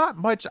there's not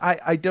much.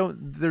 I don't.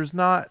 There's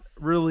not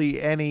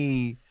really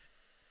any.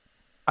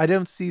 I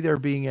don't see there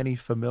being any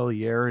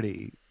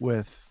familiarity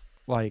with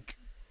like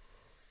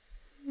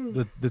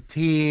the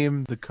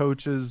team, the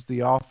coaches, the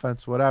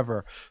offense,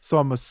 whatever. So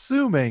I'm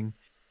assuming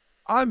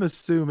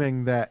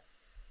that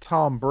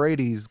Tom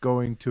Brady's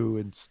going to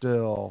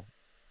instill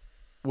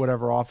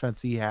whatever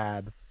offense he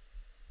had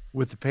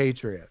with the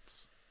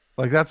Patriots.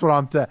 Like that's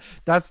what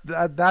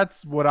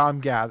that's what I'm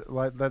gathered.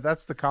 Like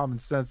that's the common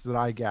sense that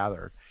I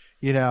gathered.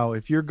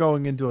 If you're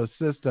going into a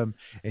system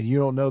and you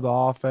don't know the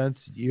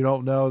offense, you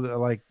don't know that,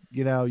 like,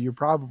 you're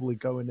probably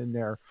going in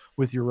there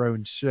with your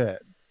own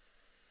shit.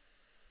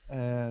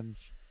 And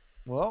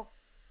well,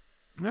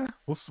 yeah,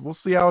 we'll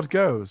see how it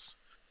goes.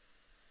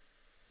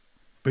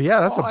 But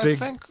yeah, that's Well, a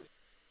big.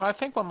 I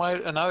think what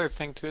might another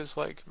thing too is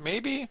like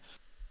maybe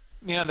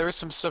there's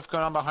some stuff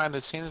going on behind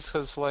the scenes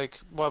because like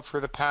what for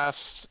the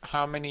past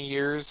how many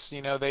years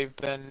they've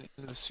been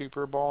in the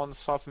Super Bowl and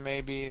stuff.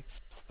 Maybe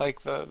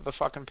like the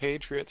fucking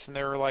Patriots, and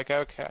they were like,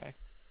 okay,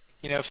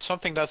 if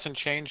something doesn't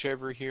change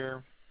over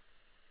here,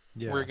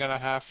 Yeah. we're gonna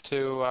have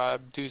to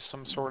do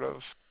some sort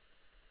of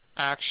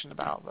action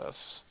about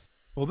this.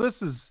 Well,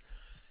 this is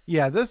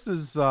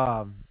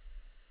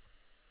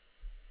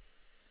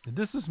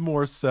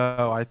more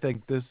so. I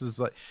think this is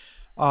like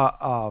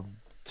uh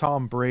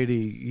Tom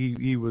Brady.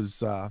 He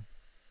was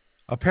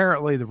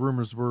apparently the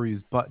rumors were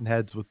he's button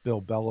heads with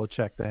Bill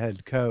Belichick, the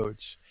head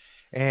coach,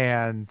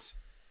 and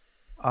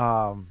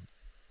um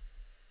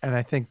and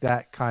I think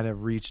that kind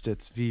of reached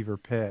its fever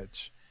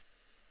pitch.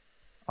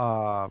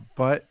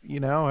 But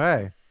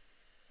hey,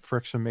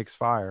 friction makes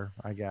fire,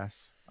 I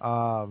guess.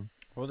 What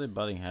are they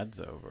butting heads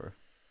over?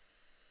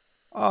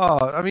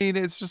 I mean,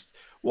 it's just,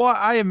 well,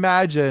 I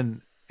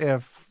imagine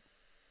if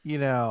you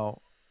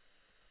know,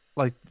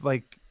 like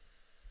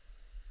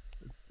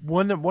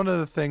one of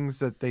the things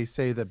that they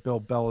say that Bill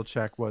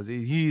Belichick was,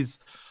 he's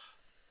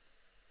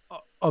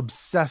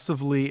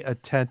obsessively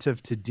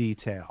attentive to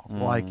detail.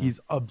 Like Mm. he's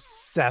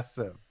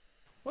obsessive,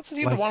 Wasn't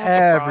he the like one with the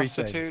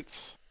everything.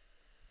 prostitutes?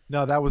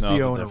 No, that was No, the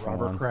it's a owner, different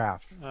Robert one.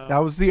 Kraft. Oh. That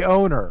was the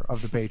owner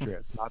of the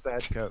Patriots, not the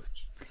head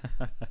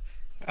coach.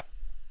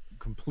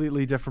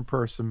 Completely different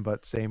person,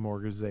 but same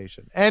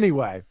organization.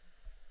 Anyway,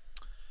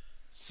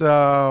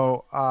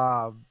 so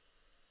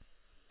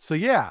so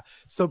yeah,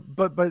 so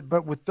but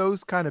with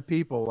those kind of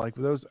people, like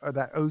those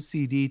that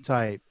OCD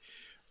type,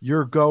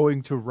 you're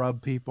going to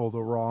rub people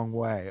the wrong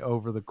way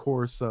over the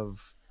course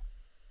of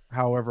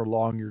however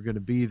long you're going to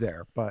be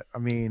there. But I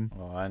mean,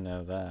 Well, I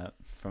know that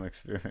from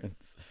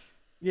experience.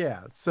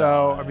 yeah.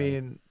 So I Die.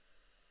 mean,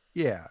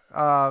 yeah.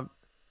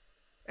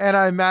 And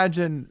I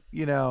imagine,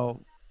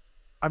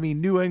 I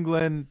mean, New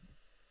England.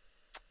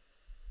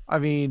 I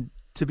mean,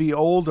 to be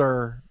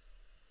older,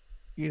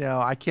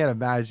 I can't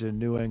imagine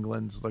New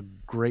England's a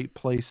great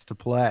place to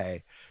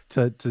play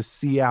to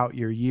see out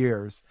your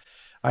years.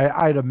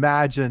 I'd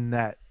imagine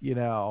that,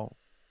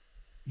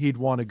 he'd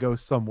want to go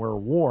somewhere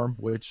warm,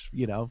 which,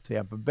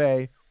 Tampa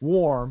Bay,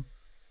 warm.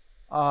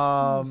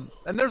 And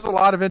there's a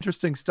lot of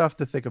interesting stuff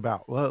to think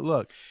about.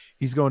 Look,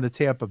 he's going to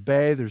Tampa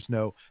Bay. There's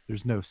no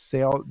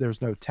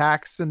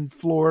tax in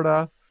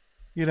Florida.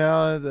 He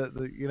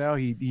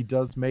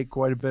does make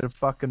quite a bit of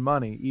fucking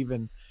money,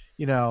 even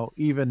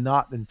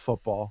not in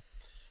football.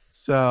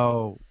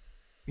 So,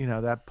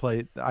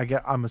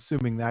 that I'm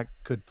assuming that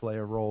could play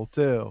a role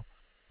too.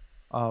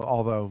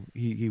 Although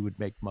he would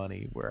make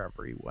money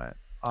wherever he went.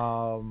 I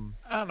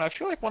don't know. I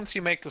feel like once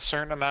you make a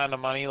certain amount of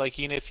money, like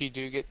even if you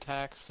do get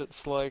taxed,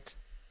 it's like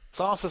as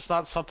long as it's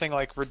not something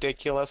like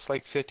ridiculous,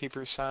 like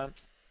 50%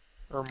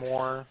 or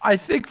more, I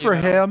think you for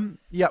know. him,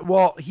 yeah,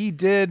 well, he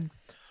did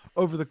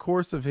over the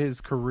course of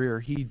his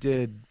career,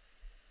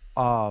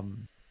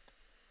 um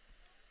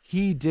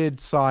he did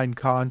sign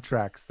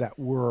contracts that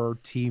were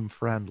team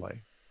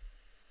friendly.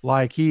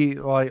 Like he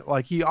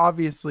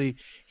obviously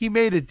he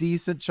made a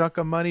decent chunk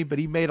of money, but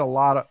he made a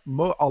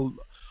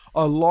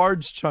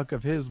large chunk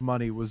of his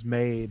money was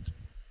made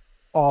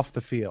off the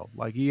field.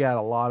 Like he had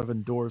a lot of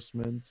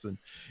endorsements, and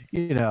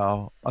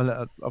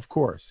of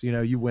course,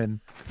 you win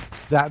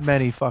that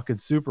many fucking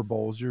Super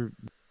Bowls, a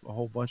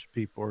whole bunch of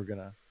people are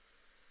gonna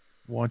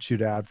want you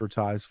to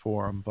advertise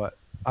for him. But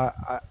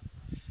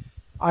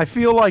I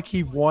feel like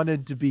he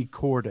wanted to be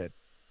courted.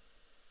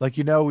 Like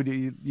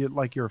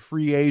like you're a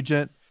free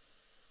agent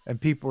and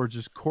people are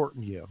just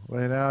courting you.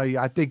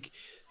 I think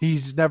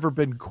he's never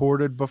been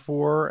courted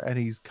before, and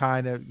he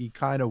kind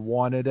of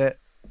wanted it.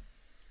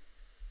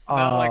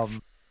 Not like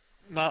Um,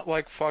 not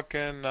like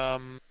fucking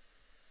not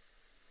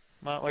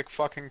like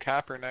fucking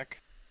Kaepernick.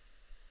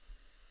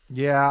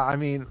 yeah, I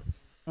mean,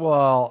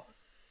 well,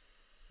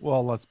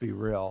 let's be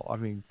real. I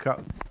mean,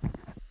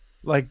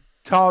 like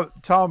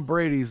Tom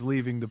Brady's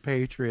leaving the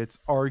Patriots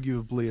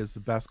arguably as the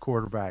best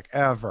quarterback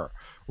ever,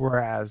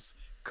 whereas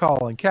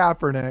Colin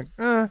Kaepernick,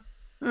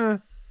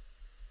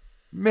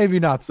 maybe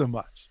not so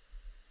much.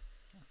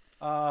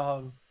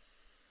 Um,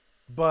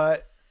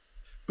 but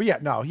yeah,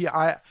 no,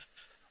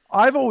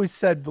 I've always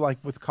said,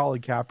 like, with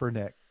Colin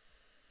Kaepernick,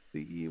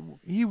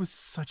 he was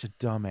such a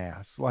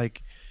dumbass.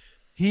 Like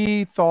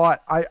he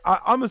thought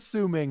I'm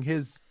assuming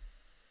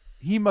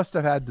he must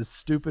have had the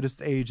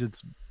stupidest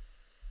agents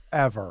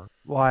ever.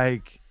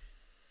 Like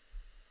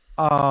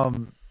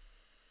um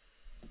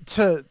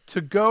to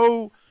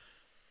go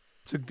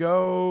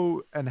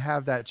and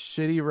have that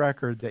shitty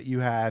record that you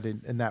had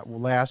in that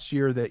last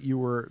year that you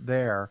were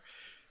there,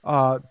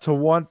 to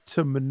want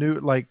to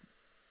maneuver like,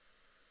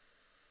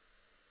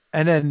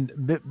 and then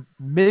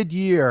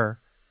mid-year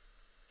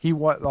he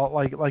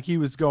like he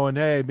was going,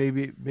 hey,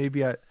 maybe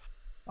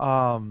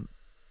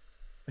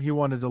he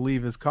wanted to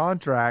leave his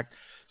contract.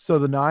 So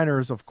the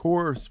Niners, of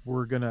course,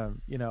 were gonna,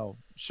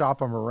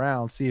 shop him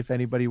around, see if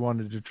anybody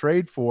wanted to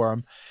trade for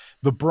him.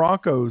 The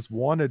Broncos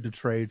wanted to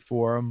trade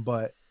for him,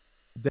 but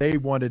they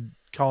wanted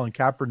Colin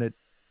Kaepernick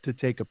to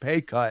take a pay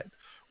cut,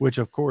 which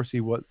of course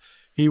he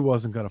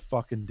wasn't gonna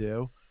fucking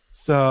do.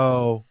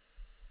 So,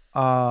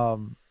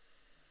 so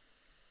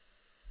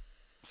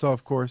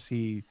of course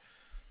he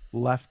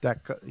left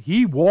that.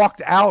 He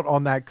walked out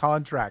on that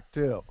contract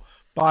too.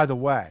 By the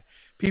way,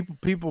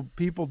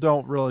 people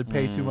don't really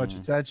pay too much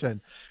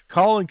attention.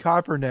 Colin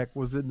Kaepernick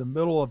was in the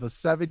middle of a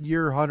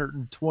 7-year,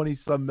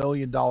 $120-some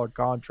million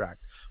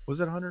contract. Was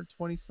it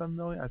 120 some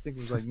million? I think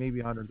it was like maybe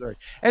 130.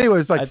 Anyway,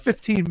 it's like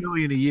 15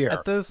 million a year.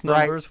 At those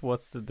numbers, right?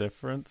 What's the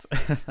difference?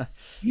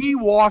 He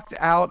walked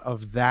out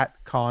of that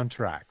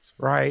contract,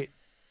 right?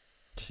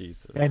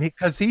 Jesus. And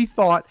because he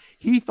thought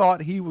he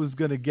was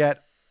going to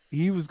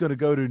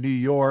go to New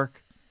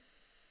York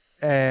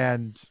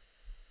and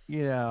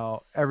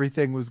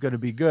everything was going to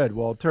be good.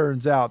 Well, it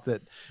turns out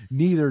that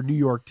neither New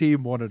York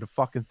team wanted a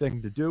fucking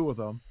thing to do with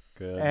him.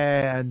 Good.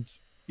 And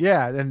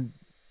yeah, and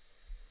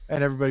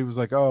everybody was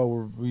like,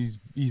 "Oh,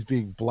 he's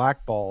being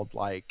blackballed."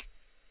 Like,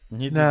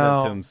 he did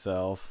that to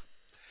himself.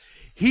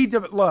 He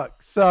did.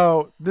 Look,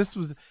 so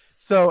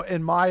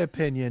in my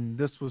opinion,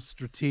 this was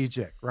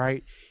strategic,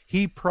 right?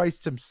 He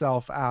priced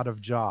himself out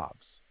of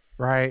jobs,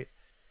 right?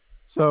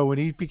 So when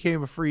he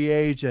became a free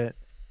agent,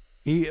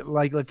 he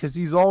like because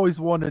he's always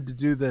wanted to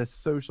do this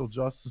social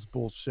justice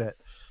bullshit,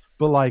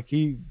 but like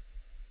he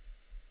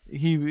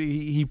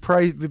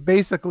priced,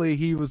 basically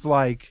he was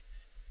like,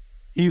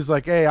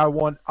 hey, I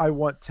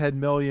want 10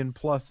 million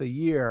plus a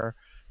year.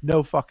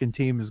 No fucking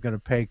team is going to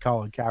pay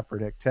Colin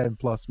Kaepernick 10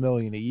 plus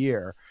million a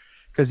year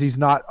because he's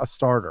not a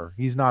starter.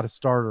 He's not a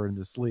starter in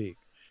this league.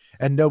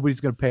 And nobody's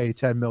going to pay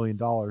 $10 million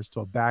to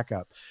a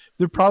backup.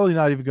 They're probably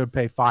not even going to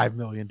pay $5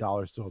 million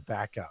to a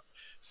backup.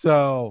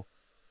 So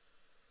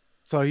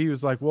he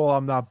was like, well,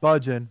 I'm not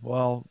budging.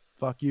 Well,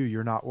 fuck you.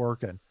 You're not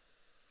working.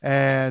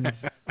 And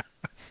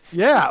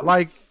yeah,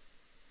 like,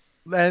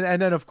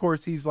 and then of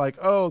course he's like,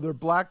 oh, they're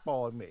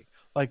blackballing me.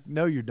 Like,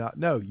 no, you're not.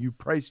 No, you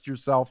priced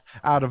yourself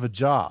out of a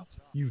job,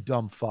 you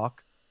dumb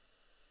fuck.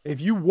 If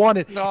you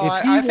wanted,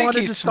 I think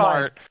he's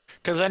smart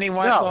because then he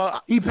went. No,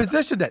 he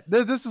positioned it.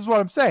 This is what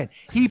I'm saying.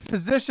 He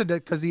positioned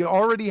it because he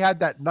already had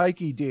that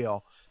Nike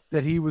deal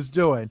that he was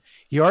doing.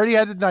 He already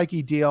had the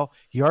Nike deal.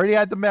 He already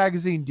had the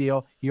magazine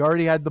deal. He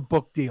already had the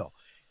book deal.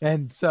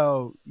 And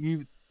so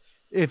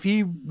if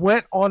he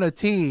went on a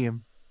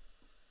team,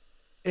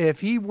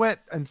 if he went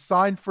and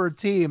signed for a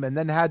team and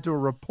then had to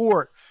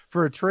report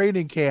for a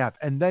training camp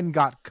and then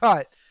got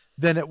cut,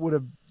 then it would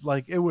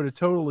have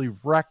totally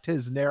wrecked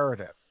his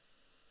narrative.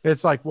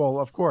 It's like, well,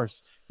 of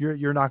course,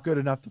 you're not good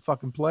enough to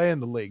fucking play in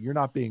the league. You're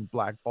not being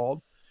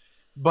blackballed.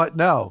 But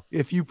no,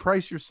 if you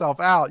price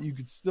yourself out, you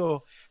could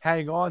still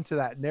hang on to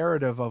that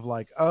narrative of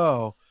like,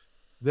 oh,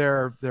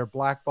 they're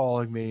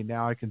blackballing me.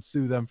 Now I can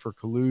sue them for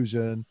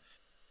collusion,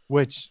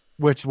 which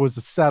was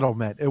a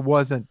settlement. It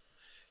wasn't,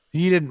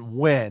 he didn't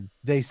win.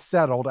 They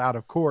settled out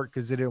of court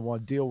because they didn't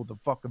want to deal with the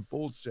fucking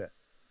bullshit.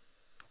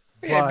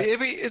 Yeah,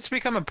 it's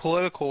become a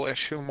political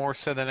issue more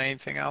so than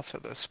anything else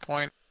at this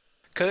point.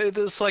 Because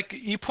it's like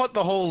you put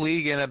the whole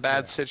league in a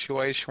bad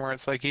situation where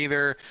it's like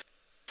either,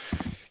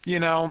 you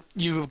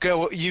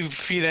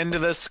feed into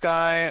this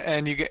guy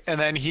and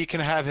then he can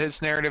have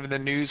his narrative and the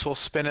news will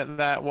spin it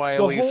that way.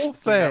 The whole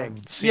thing,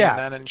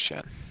 CNN and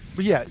shit.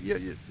 But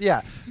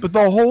yeah. But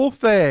the whole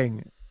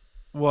thing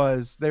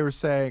was they were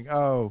saying,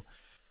 oh,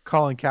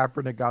 Colin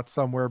Kaepernick got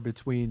somewhere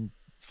between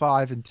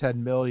 5 and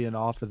 10 million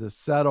off of this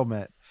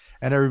settlement.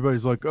 And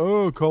everybody's like,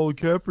 oh, Colin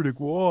Kaepernick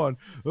won.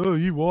 Oh,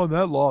 he won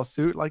that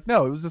lawsuit. Like,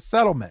 no, it was a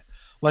settlement.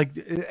 Like,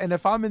 and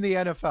if I'm in the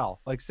NFL,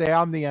 like say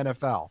I'm the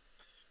NFL,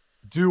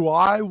 do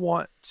I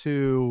want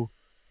to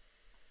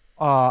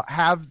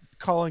have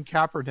Colin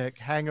Kaepernick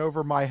hang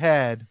over my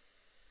head,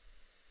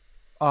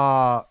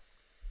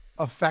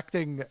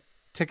 affecting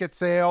ticket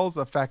sales,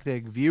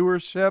 affecting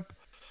viewership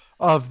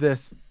of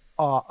this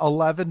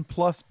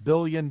 $11+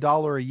 billion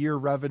a year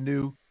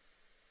revenue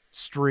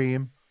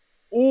stream,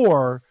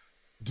 or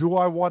do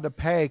I want to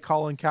pay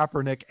Colin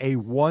Kaepernick a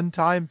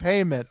one-time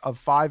payment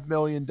of $5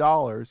 million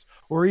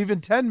or even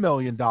 $10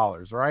 million,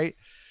 right?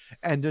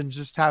 And then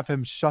just have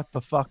him shut the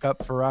fuck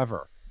up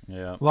forever.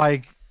 Yeah.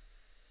 Like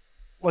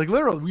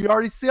literally,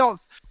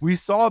 we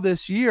saw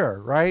this year,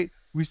 right?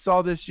 We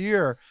saw this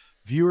year,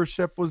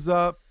 viewership was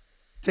up,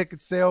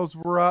 ticket sales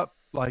were up,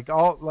 like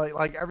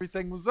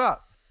everything was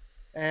up.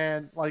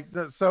 And like,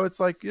 so it's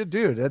like, yeah,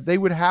 dude, they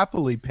would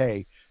happily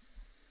pay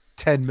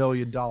 $10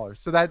 million.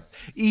 So that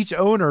each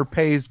owner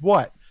pays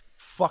what,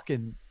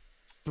 fucking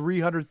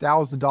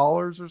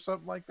 $300,000 or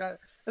something like that.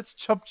 That's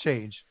chump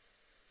change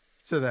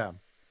to them.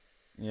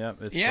 Yep,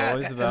 it's Yeah,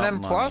 always and about then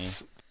money.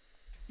 plus,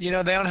 they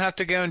don't have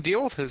to go and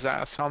deal with his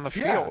ass on the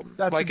Yeah, field.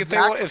 that's Like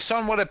exactly. if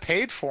someone would have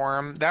paid for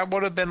him, that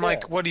would have been Yeah.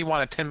 like, what do you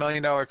want, a $10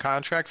 million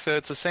contract? So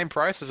it's the same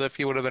price as if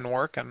he would have been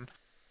working.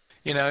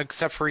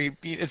 Except for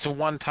it's a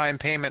one-time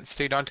payment,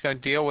 so you don't have to go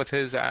and deal with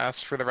his ass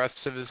for the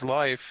rest of his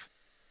life.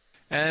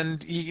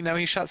 And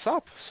he shuts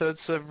up. So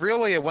it's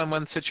really a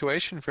win-win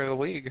situation for the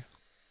league.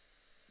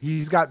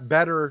 He's got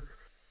better.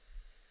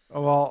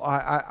 Well,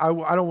 I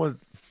don't want.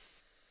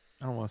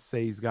 I don't want to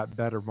say he's got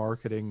better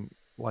marketing,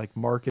 like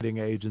marketing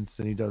agents,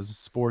 than he does a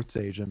sports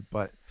agent,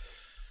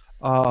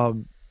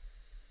 um,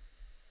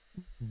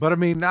 but I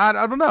mean, I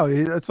don't know.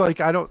 It's like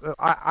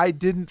I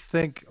didn't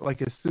think,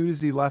 like, as soon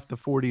as he left the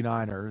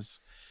 49ers,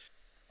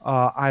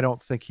 I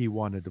don't think he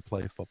wanted to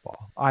play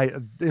football.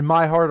 In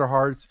my heart of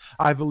hearts,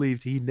 I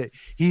believed he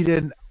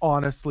didn't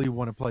honestly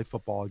want to play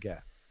football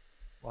again.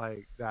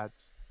 Like,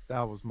 that's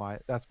my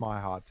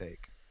hot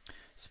take.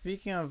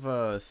 Speaking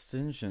of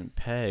stingent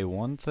pay,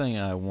 one thing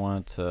I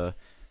wanted to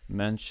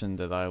mention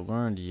that I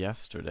learned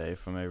yesterday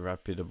from a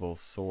reputable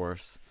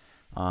source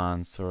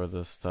on sort of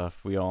this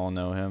stuff. We all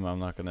know him. I'm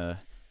not gonna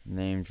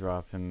name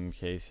drop him in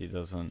case he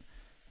doesn't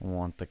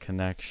want the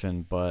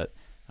connection, but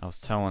I was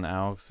telling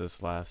Alex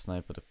this last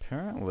night. But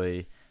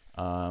apparently,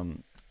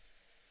 um,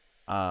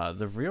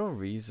 the real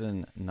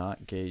reason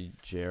not gay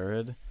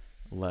Jared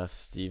left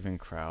Steven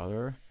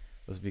Crowder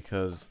was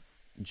because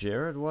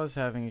Jared was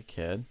having a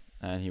kid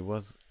and he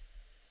was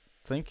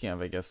thinking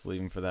of, I guess,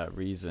 leaving for that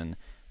reason.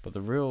 But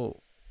the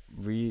real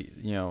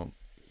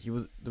he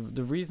was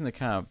the reason to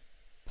kind of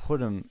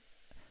put him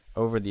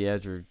over the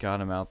edge or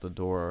got him out the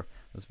door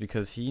was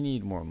because he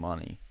needed more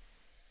money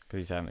because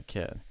he's having a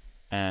kid.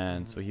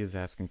 And so he was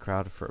asking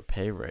Crowder for a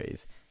pay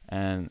raise.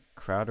 And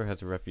Crowder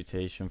has a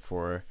reputation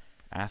for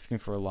asking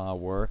for a lot of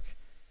work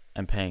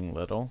and paying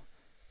little.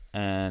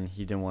 And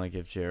he didn't want to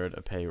give Jared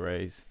a pay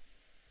raise.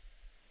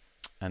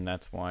 And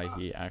that's why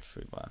he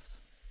actually left.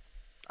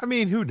 I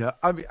mean, who knows?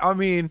 I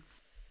mean,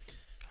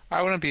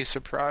 I wouldn't be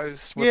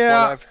surprised with what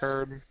yeah, I've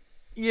heard.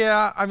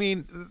 yeah. I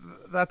mean,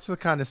 that's the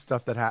kind of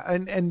stuff that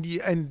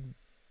and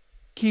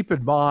keep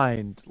in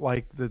mind,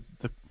 like, the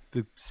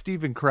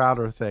Steven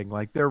Crowder thing.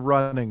 Like, they're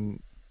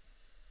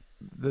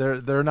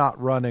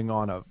not running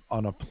on a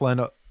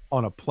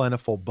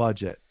plentiful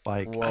budget.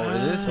 Like, Well,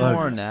 it is look,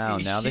 more now.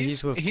 Now that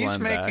he's with He's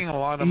Glenn making Beck. a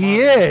lot of he money.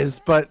 is,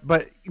 but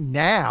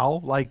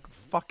now, like,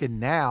 fucking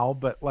now,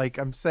 but like,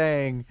 I'm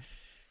saying,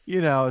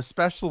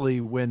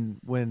 especially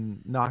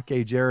when Not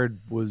Gay Jared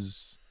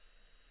was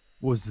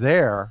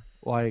there,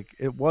 like,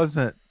 it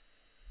wasn't.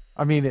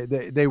 I mean,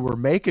 they were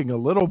making a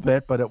little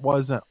bit, but it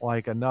wasn't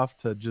like enough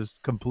to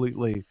just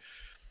completely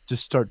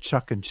just start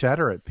chucking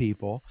cheddar at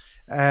people.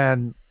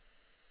 And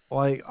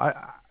like,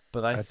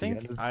 But I at the think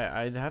end of,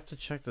 I'd have to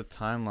check the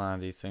timeline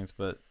of these things,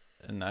 but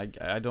and I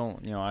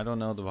don't I don't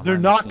know the they're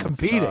behind the not scenes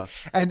competing.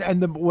 stuff.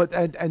 And the what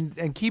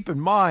and keep in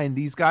mind,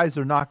 these guys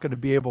are not going to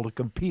be able to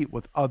compete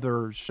with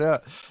other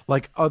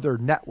like other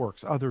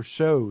networks, other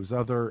shows,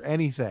 other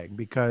anything,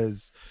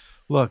 because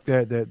look,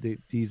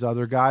 these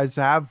other guys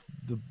have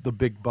the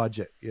big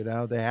budget.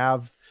 They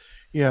have,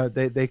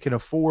 they can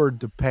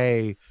afford to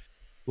pay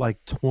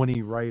like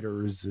 20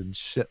 writers and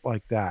shit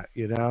like that.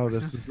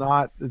 This is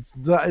not,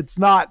 it's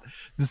not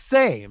the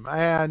same.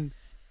 And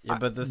Yeah,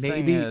 but the thing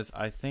maybe, is,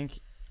 I think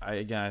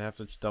I'd have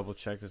to double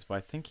check this, but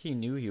I think he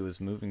knew he was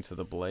moving to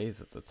the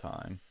Blaze at the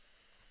time.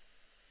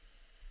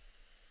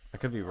 I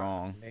could be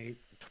wrong. Nate.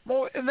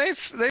 Well, and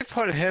they've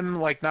put him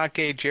like Not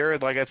Gay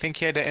Jared. Like I think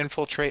he had to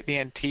infiltrate the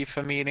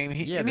Antifa meeting.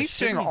 Yeah, And the he's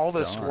shit doing he's all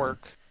this done.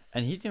 work.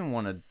 And he didn't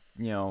want to,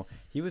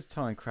 he was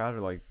telling Crowder,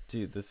 like,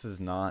 dude, this is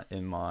not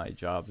in my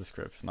job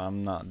description.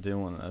 I'm not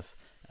doing this.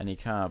 And he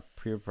kind of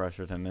peer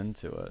pressured him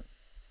into it.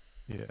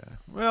 Yeah.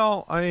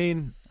 Well, I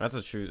mean, That's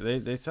a true.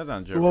 They said that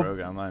on Joe well,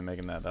 Rogan. I'm not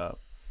making that up.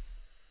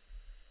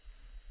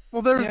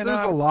 well, Yeah,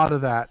 there's a no, lot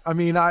of that. I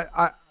mean,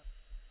 I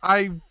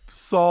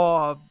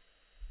saw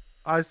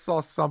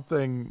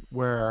something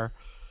where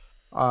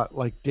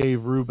like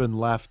Dave Rubin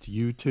left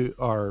YouTube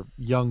or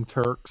Young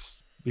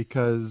Turks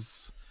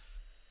because,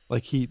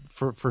 like, he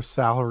for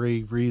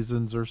salary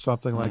reasons or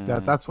something like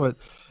that. Mm,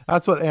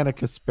 That's what Anna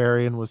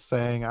Kasparian was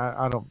saying.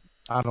 I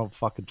don't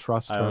fucking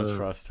trust I don't her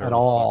trust her at with fucking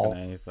all, at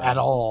anything.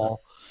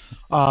 all.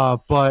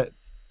 But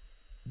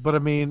I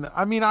mean,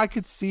 I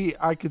could see,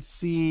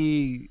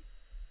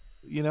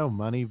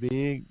 money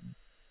being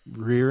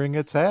rearing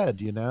its head.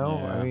 I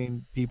Yeah.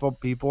 mean, people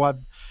have,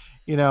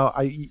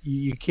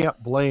 you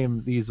can't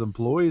blame these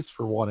employees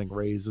for wanting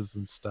raises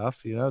and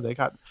stuff. They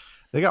got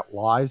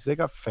lives, they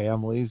got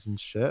families and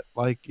shit,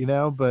 like,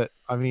 but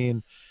I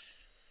mean,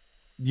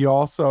 you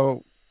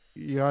understand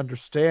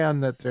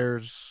that there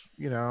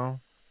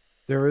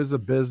is a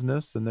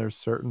business, and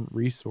there's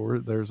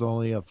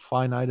only a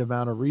finite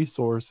amount of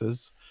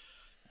resources.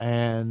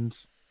 And,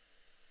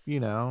 you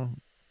know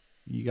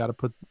you got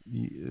to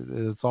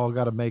it's all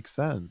got to make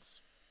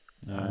sense.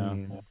 I Yeah.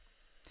 mean,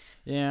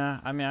 Yeah,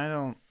 I mean, I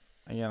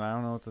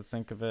don't know what to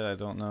think of it. I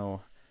don't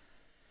know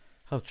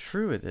how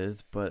true it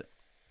is, but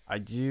I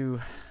do,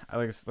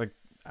 like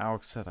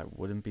Alex said, I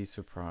wouldn't be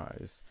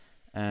surprised.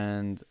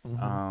 And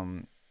hmm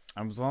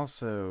I was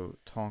also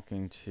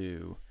talking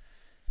to,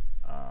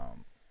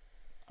 um,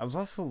 I was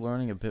also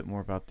learning a bit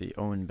more about the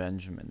Owen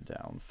Benjamin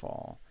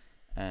downfall.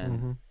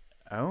 And hmm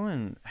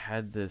Owen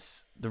had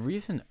this, the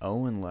reason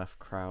Owen left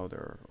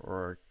Crowder,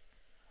 or,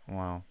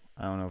 well,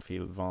 I don't know if he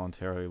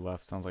voluntarily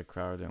left, sounds like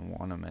Crowder didn't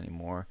want him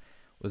anymore,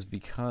 was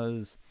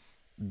because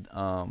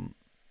um,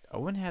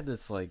 Owen had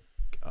this like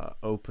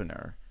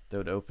opener that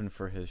would open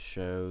for his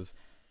shows.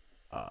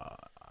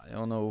 I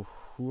don't know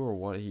who or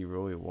what he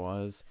really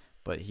was,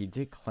 but he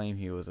did claim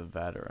he was a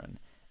veteran,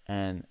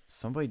 and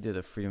somebody did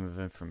a Freedom of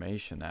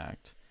Information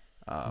Act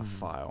hmm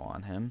file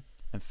on him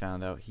and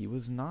found out he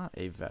was not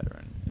a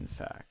veteran. In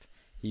fact,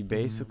 he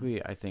hmm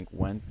basically, I think,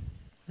 went.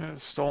 Yeah,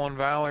 stolen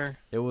valor.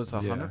 It was a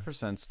Yeah.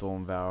 100%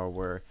 stolen valor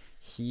where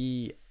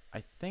he,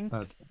 I think,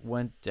 That,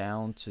 went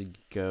down to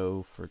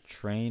go for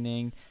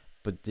training,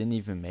 but didn't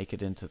even make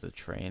it into the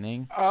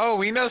training. Oh,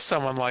 we know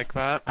someone like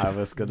that. I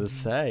was gonna Mhm.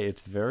 say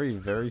it's very,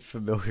 very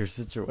familiar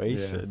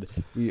Yeah. situation.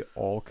 We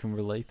all can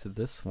relate to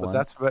this But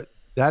one.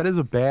 that is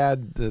a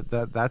bad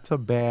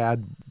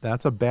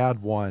that's a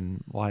bad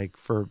one like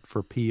for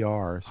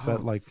PR,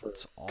 but Oh, like for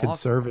it's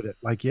awful. conservative.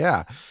 Like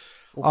yeah.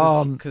 Well,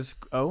 Um because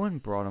Owen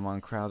brought him on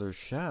Crowder's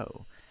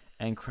show,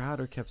 and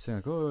Crowder kept saying,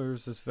 like, "Oh,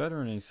 there's this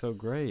veteran, he's so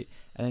great,"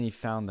 and then he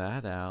found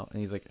that out, and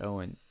he's like,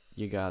 "Owen,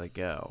 you gotta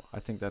go." I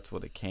think that's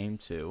what it came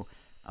to,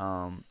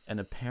 and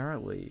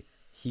apparently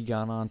he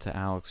got on to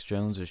Alex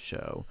Jones's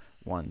show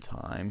one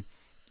time,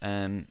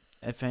 and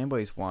if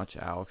anybody's watched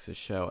Alex's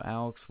show,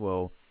 Alex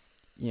will,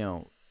 you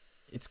know,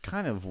 it's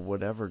kind of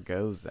whatever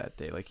goes that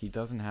day. Like he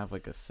doesn't have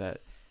like a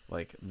set,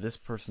 like this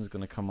person's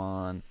gonna come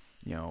on,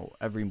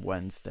 every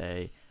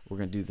Wednesday. We're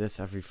gonna do this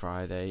every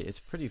Friday. It's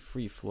pretty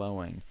free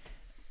flowing,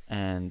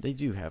 and they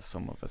do have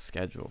some of a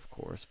schedule, of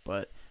course.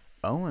 But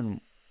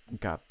Owen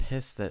got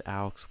pissed that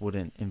Alex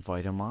wouldn't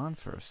invite him on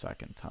for a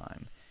second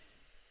time,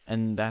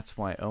 and that's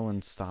why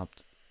Owen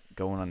stopped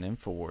going on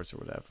Infowars or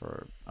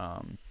whatever.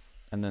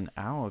 And then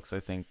Alex, I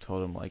think,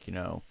 told him like,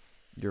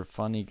 you're a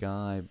funny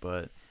guy,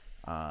 but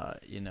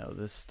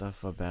this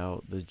stuff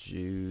about the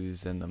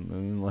Jews and the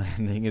moon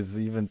landing is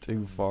even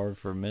too far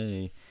for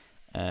me,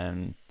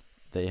 and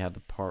they had to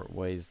part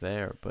ways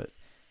there. But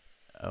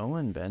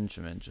Owen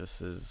Benjamin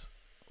just is,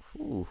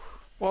 whew,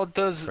 Well,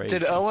 did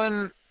crazy.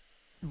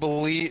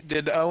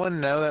 Did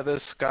Owen know that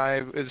this guy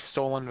is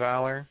stolen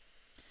valor?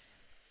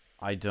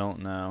 I don't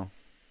know.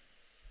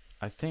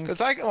 I Because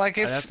think I like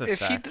I'd have to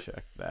if he fact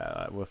check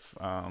that with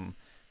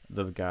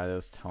the guy that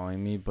was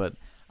telling me, but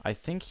I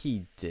think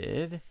he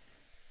did,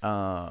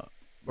 uh,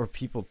 or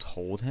people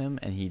told him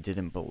and he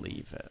didn't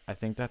believe it. I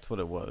think that's what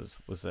it was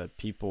that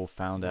people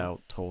found well,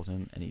 out, told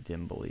him, and he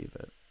didn't believe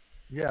it.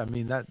 yeah, I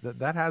mean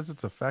that has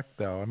its effect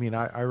though. I mean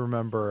I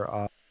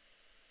remember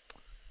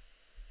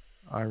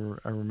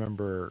I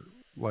remember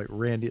like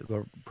Randy,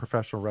 the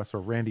professional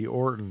wrestler Randy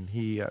Orton,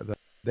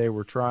 they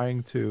were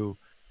trying to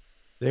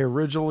they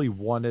originally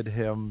wanted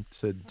him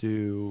to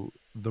do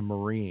the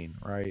Marine,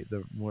 right?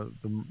 The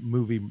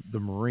movie The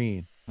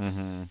Marine,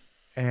 Mm-hmm.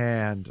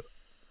 and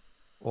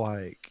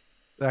like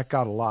that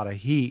got a lot of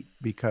heat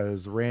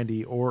because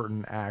Randy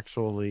Orton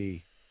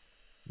actually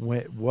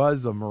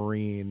was a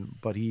Marine,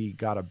 but he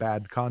got a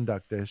bad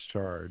conduct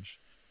discharge,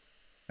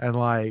 and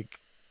like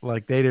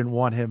they didn't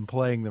want him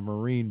playing the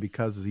Marine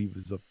because he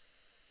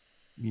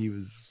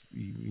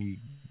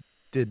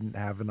didn't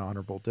have an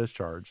honorable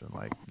discharge, and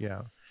like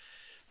yeah,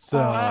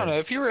 well, I don't so know.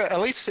 If you were at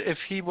least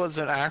if he was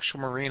an actual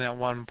Marine at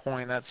one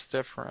point, that's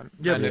different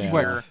yeah, than but he if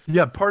went. Yeah. you're.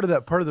 Yeah, part of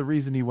the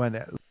reason he went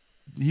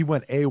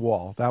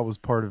AWOL. That was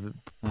part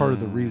of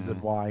the reason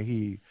Mm. why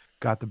he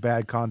got the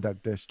bad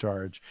conduct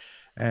discharge,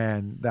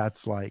 and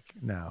that's like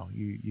no,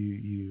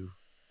 you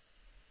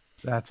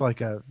that's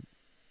like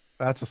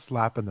that's a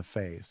slap in the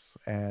face.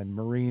 And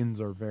Marines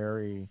are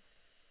very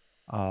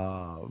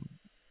um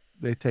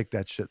they take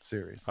that shit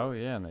seriously. Oh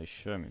yeah, and they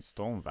should. I mean,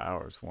 stolen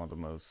valor is one of the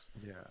most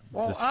Yeah.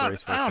 Well, disgraceful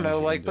I don't things know.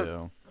 you can Like, but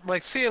do.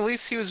 like, see, at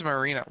least he was a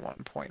Marine at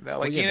one point, though.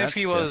 Well, Like, yeah, even if that's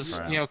he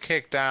was, different.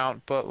 kicked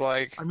out, but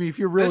I like, mean, if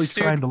you're really this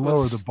trying dude to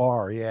lower the was.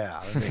 bar, yeah.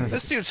 I mean,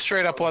 This dude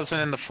straight up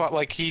wasn't in the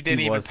like he He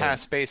didn't even wasn't.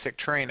 pass basic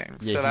training.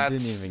 Yeah, So he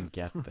didn't that's even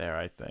get there,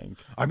 I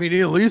think. I mean,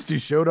 at least he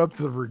showed up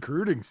to the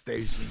recruiting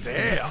station.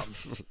 Damn.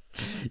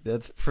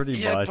 That's pretty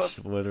yeah, but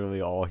much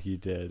literally all he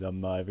did.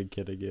 I'm not even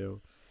kidding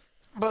you.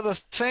 the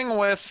thing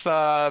with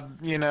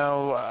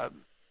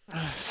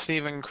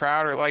Steven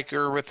Crowder, like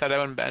or with that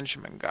Owen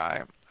Benjamin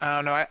guy, I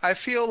don't know. I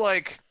feel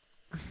like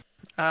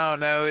I don't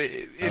know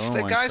if Owen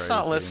the went guy's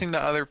not crazy. listening to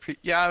other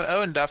people. Yeah,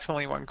 Owen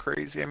definitely went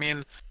crazy. I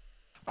mean,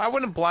 I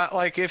wouldn't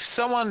like if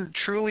someone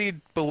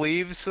truly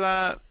believes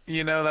that,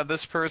 that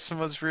this person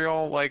was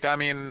real, like I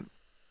mean,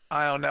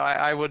 I don't know.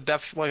 I would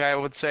definitely like I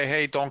would say,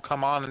 hey, don't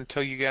come on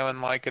until you go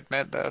and like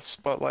admit this,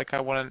 but like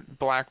I wouldn't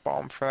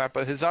blackball him for that.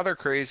 But his other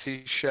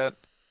crazy shit,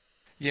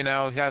 You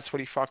know, that's what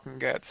he fucking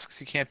gets. 'Cause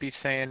you can't be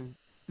saying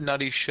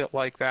nutty shit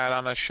like that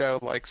on a show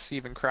like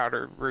Steven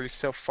Crowder, where he's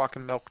so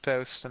fucking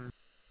milquetoast and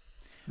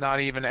not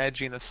even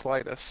edgy in the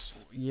slightest.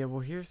 Yeah, well,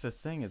 here's the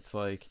thing. It's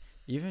like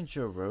even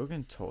Joe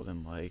Rogan told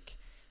him like,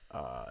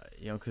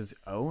 because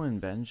Owen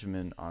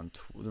Benjamin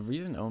the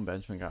reason Owen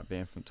Benjamin got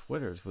banned from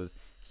Twitter was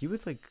he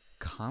would like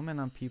comment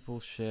on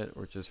people's shit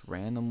or just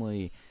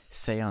randomly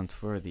say on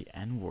Twitter the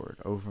N word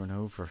over and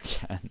over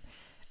again,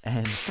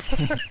 and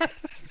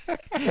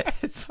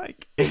it's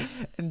like,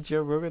 and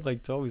Joe Rogan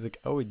like told me, he's like,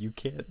 Owen, you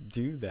can't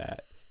do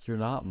that. You're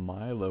not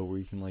Milo where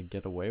you can like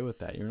get away with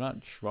that. You're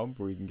not Trump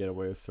where you can get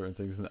away with certain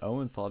things. And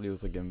Owen thought he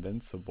was like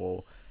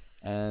invincible.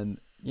 And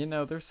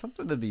there's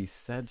something to be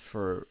said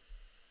for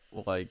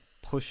like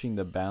pushing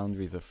the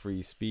boundaries of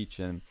free speech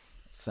and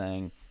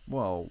saying,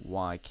 well,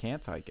 why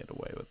can't I get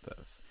away with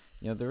this?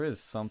 There is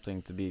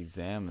something to be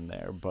examined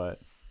there, but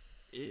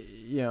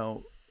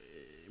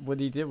what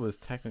he did was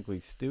technically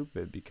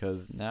stupid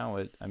because now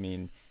I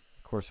mean,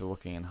 of course we're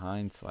looking in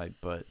hindsight,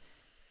 but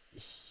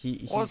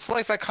Well, it's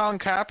like that Colin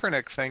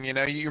Kaepernick thing, you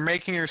know, you're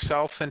making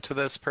yourself into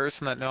this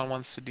person that no one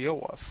wants to deal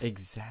with.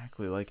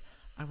 exactly, like,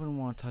 I wouldn't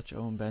want to touch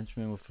Owen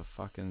Benjamin with a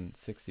fucking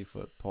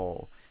 60-foot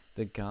pole.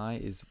 The guy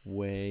is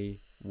way,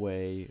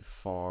 way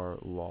far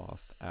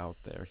lost out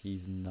there.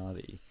 He's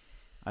nutty.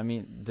 I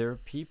mean, there are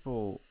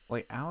people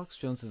like Alex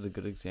Jones is a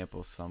good example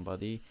of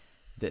somebody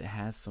that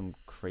has some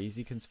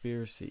crazy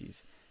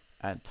conspiracies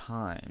at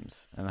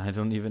times, and I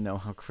don't even know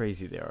how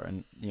crazy they are,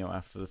 and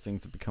after the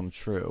things have become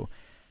true,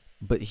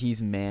 but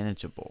he's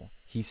manageable.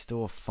 He's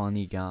still a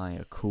funny guy,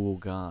 a cool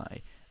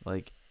guy.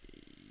 Like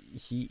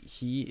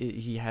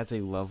he has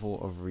a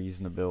level of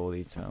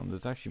reasonability to him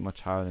that's actually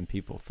much higher than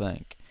people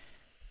think.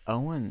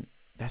 Owen,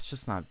 that's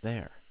just not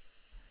there.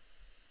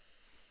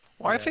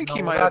 Well, I Yeah, think no,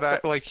 he well, might have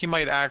that's like he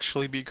might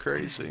actually be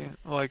crazy,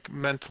 like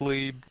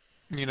mentally,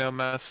 you know,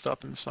 messed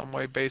up in some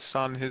way based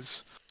on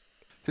his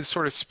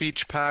sort of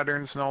speech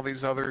patterns and all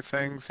these other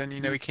things. And you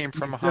know, he came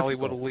from he's a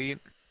Hollywood difficult. elite.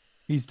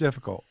 He's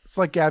difficult. It's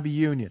like Gabby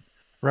Union,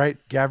 right?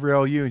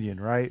 Gabrielle Union,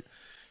 right?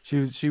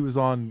 She was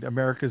on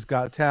America's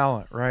Got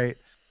Talent, right?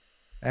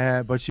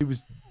 And but she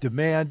was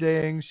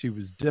demanding. She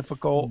was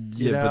difficult.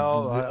 Yeah, but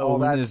All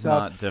Owen that is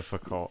stuff. not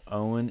difficult.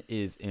 Owen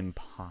is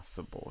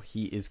impossible.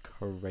 He is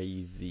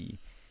crazy.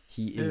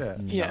 He is Yeah.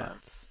 Yeah.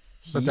 nuts.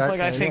 But He's that- Like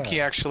I think yeah.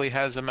 he actually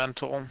has a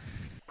mental,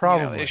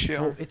 Probably. issue.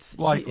 Well, it's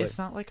Likely. it's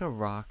not like a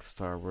rock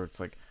star where it's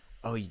like,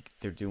 oh,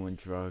 they're doing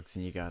drugs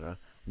and you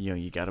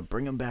gotta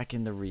bring them back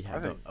into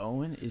rehab. think- No,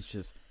 Owen is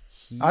just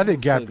I think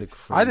will say Gabby. the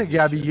I think crazy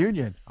Gabby shit.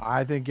 Union.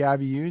 I think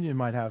Gabby Union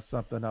might have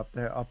something up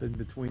there, up in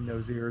between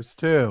those ears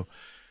too.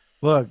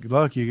 Look,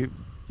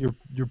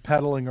 you're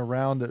peddling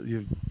around.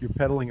 You're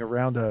peddling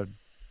around a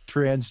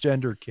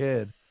transgender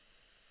kid.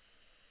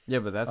 Yeah,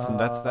 but that's Uh,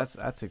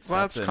 accepted Well,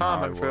 that's in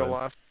common for the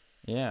Hollywood. left.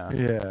 Yeah.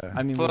 Yeah.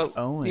 I mean, But, with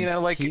Owen, you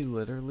know, like- he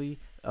literally.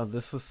 Oh,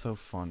 this was so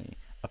funny.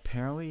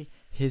 Apparently,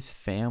 his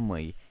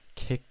family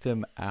kicked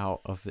him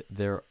out of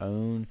their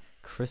own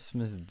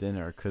Christmas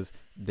dinner because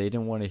they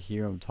didn't want to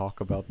hear him talk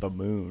about the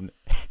moon.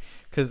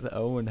 Because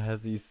Owen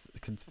has these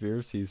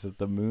conspiracies that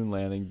the moon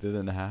landing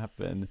didn't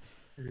happen.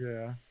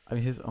 Yeah. I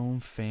mean, his own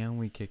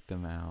family kicked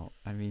him out.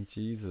 I mean,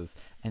 Jesus.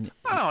 And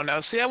I don't know.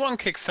 See, I wouldn't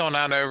kick someone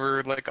out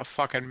over like a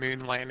fucking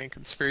moon landing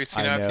conspiracy.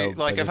 I You know, know, if you,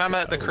 like but if I'm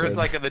it's at the Owen.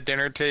 like at the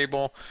dinner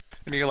table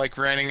and you're like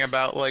ranting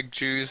about like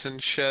Jews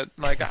and shit,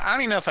 like I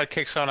don't even know if I'd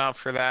kick someone out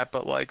for that,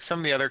 but like some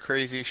of the other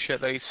crazy shit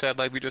that he said,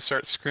 like we just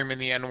start screaming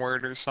the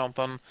N-word or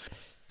something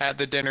at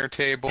the dinner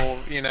table,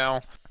 you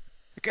know.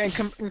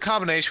 In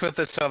combination with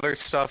this other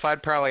stuff,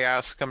 I'd probably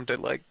ask him to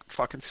like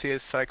fucking see a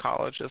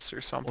psychologist or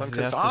well, something. see,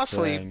 Because that's the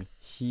honestly, thing.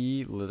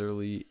 He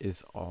literally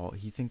is all.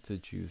 He thinks the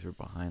Jews are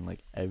behind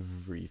like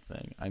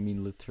everything. I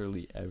mean,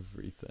 literally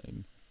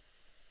everything.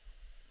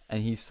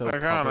 And he's so Like, I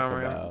don't public know,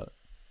 man. about.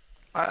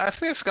 I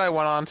think this guy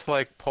went on to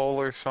like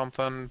poll or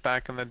something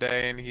back in the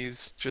day, and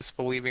he's just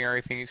believing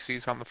everything he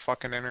sees on the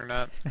fucking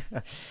internet.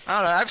 I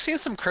don't know. I've seen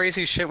some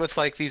crazy shit with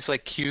like these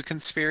like Q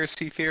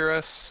conspiracy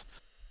theorists.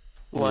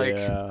 Like,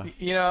 Yeah.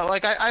 you know,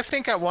 like I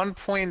think at one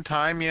point in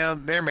time, you know,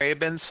 there may have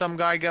been some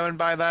guy going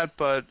by that,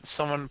 but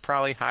someone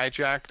probably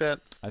hijacked it.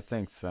 I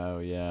think so.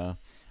 Yeah.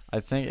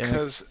 I think and it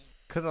Because,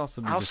 could also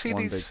be I'll just see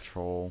one these- big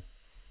troll.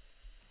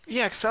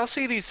 yeah, because I'll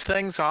see these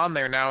things on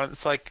there now, and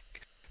it's like,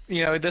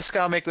 you know, this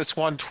guy will make this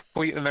one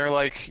tweet, and they're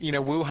like, you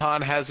know,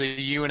 Wuhan has a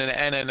U and an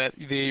N in it.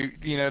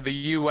 The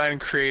UN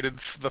created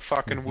the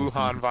fucking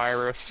Wuhan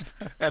virus,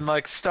 and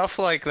like stuff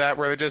like that,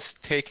 where they're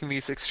just taking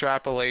these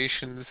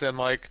extrapolations and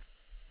like,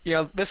 you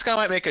know, this guy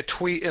might make a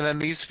tweet, and then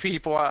these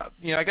people,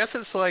 you know, I guess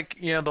it's like,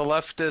 you know, the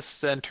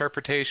leftist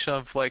interpretation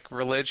of like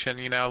religion.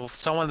 You know,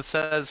 someone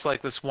says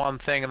like this one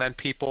thing, and then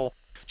people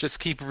just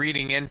keep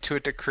reading into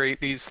it to create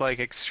these like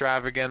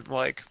extravagant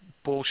like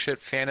bullshit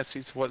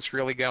fantasies of what's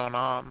really going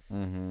on.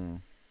 Mm-hmm.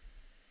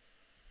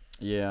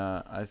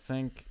 Yeah, I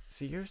think.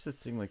 See, here's the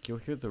thing. Like, you'll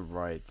hear the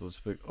right. They'll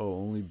just be like, "Oh,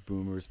 only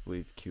boomers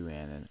believe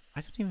QAnon."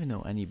 I don't even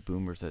know any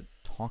boomers that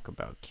talk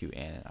about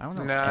QAnon. I don't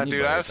know Nah, dude,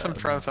 anybody I have that some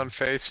does. friends on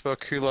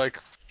Facebook who like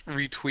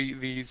retweet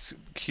these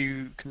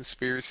Q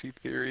conspiracy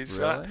theories.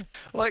 Really?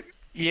 Like,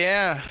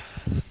 yeah,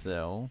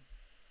 Still.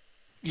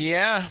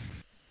 yeah.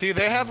 Dude,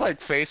 they have like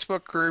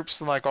Facebook groups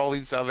and like all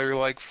these other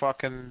like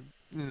fucking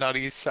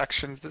nutty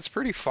sections. It's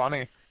pretty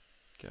funny.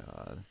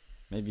 God.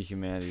 Maybe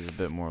humanity's a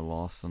bit more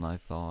lost than I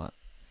thought.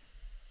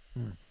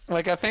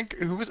 Like I think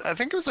it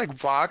was like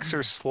Vox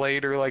or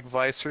Slate or like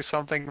Vice or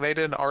something. They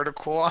did an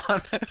article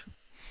on it.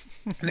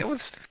 And it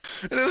was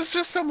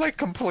just some like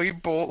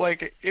complete bull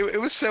like it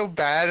was so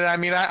bad. And I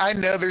mean I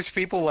know there's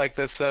people like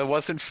this, so it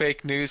wasn't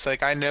fake news.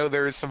 Like I know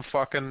there's some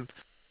fucking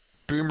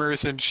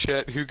boomers and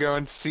shit who go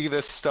and see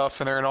this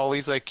stuff and they're in all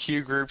these like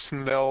Q groups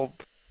and they'll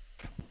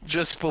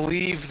just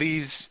believe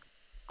these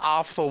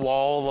off the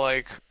wall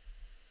like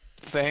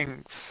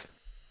things.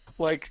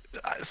 Like,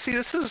 see,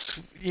 this is,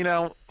 you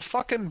know,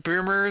 fucking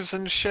boomers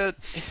and shit.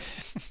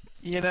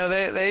 You know,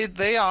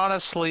 they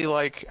honestly,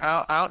 like,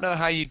 I don't know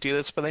how you do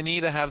this, but they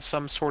need to have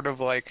some sort of,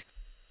 like,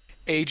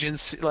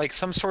 agency, like,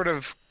 some sort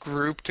of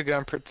group to go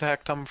and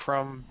protect them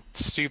from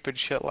stupid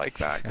shit like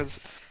that. Because,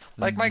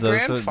 like, my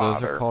those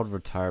grandfather. are called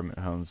retirement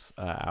homes,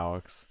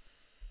 Alex.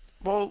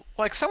 Well,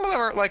 like, some of them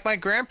are, like, my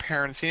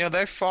grandparents, you know,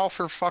 they fall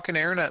for fucking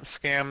internet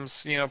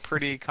scams, you know,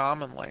 pretty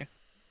commonly.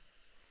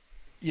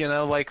 You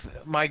know, like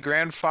my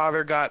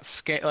grandfather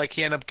got like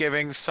he ended up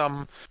giving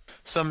some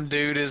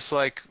dude his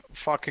like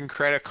fucking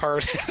credit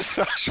card and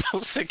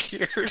social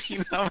security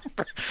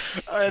number,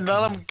 and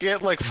let him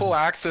get like full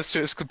access to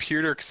his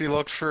computer because he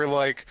looked for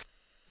like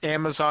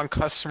Amazon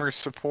customer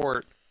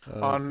support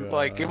on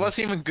like it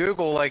wasn't even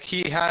Google. Like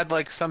he had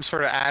like some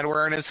sort of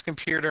adware on his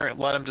computer and it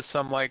led him to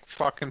some like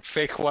fucking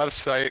fake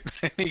website,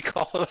 and he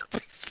called up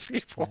these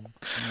people.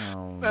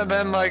 Oh, And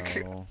then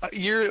like no. a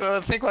year,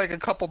 I think like a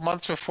couple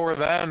months before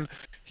then,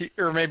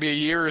 or maybe a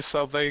year or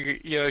something,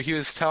 you know, he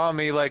was telling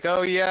me like,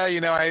 oh yeah, you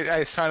know,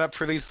 I signed up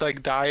for these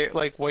like diet,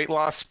 like weight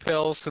loss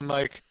pills and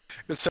like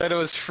it said it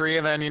was free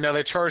and then, you know,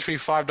 they charged me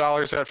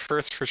 $5 at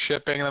first for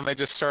shipping and then they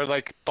just started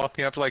like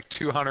bumping up to like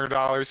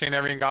 $200. He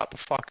never even got the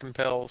fucking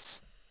pills.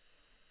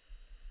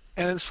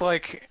 And it's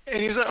like,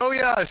 and he was like, oh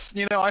yeah,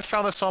 you know, I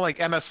found this on like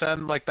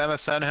MSN, like the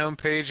MSN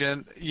homepage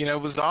and, you know,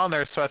 it was on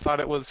there. So I thought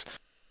it was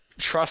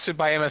trusted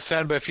by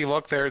MSN, but if you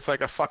look there, it's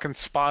like a fucking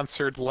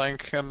sponsored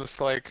link. I'm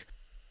just like,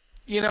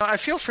 you know, I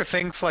feel for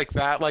things like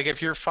that. Like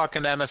if you're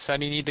fucking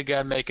MSN, you need to go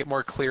and make it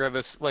more clear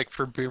this, like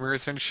for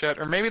boomers and shit.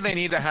 Or maybe they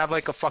need to have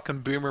like a fucking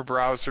boomer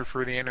browser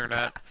for the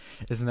internet.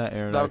 Isn't that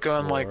Internet Without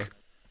going Explorer? like,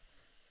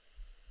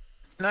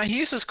 no, he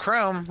uses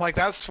Chrome. Like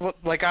that's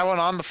what, like I went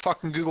on the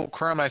fucking Google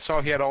Chrome. And I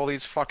saw he had all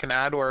these fucking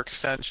adware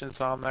extensions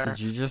on there. Did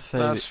you just say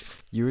That's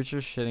you were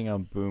just shitting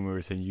on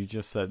boomers and you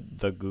just said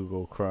the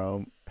Google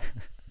Chrome?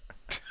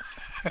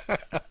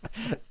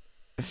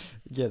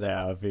 Get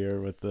out of here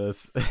with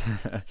this.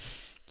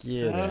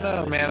 Get I don't know,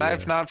 outta man. here.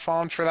 I've not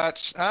fallen for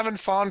that. I haven't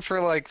fallen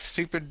for like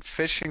stupid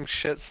phishing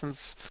shit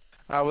since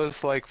I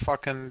was like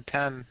fucking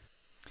 10.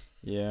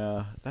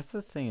 Yeah, that's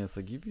the thing. It's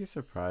like you'd be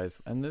surprised,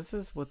 and this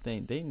is what they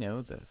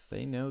know this.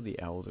 They know the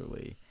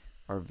elderly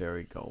are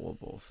very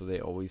gullible, so they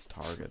always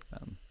target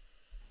them.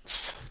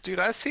 Dude,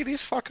 I see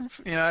these fucking,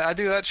 you know, I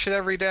do that shit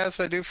every day. That's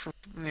what I do for,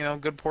 you know, a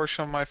good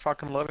portion of my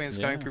fucking living is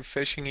going Yeah. through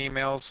phishing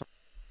emails.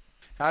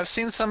 I've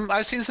seen some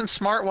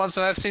smart ones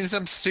and I've seen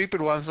some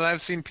stupid ones and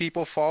I've seen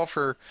people fall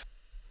for,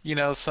 you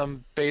know,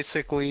 some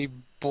basically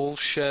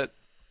bullshit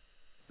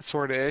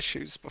sort of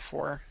issues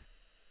before.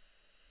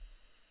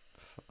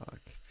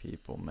 Fuck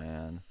people,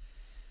 man.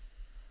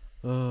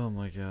 Oh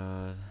my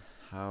god.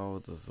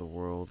 How does the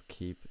world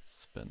keep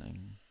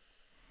spinning?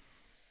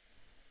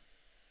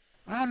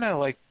 I don't know,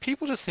 like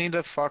people just need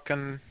to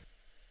fucking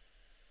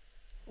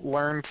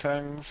learn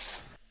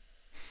things.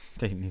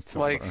 They need to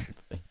Like- learn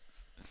things.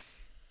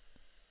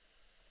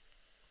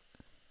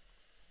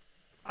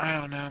 I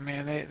don't know,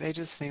 man. They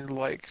just need to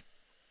like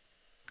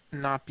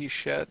not be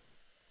shit.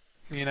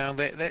 You know,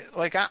 they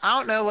like I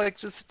don't know, like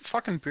just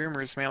fucking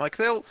boomers, man. Like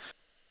they'll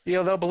you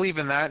know, they'll believe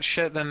in that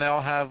shit, then they'll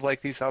have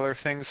like these other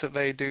things that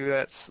they do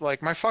that's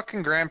like my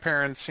fucking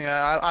grandparents, you know,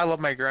 I love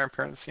my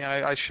grandparents, you know,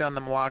 I shun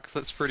them a lot because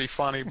it's pretty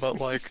funny, but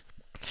like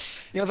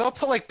you know, they'll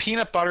put like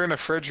peanut butter in the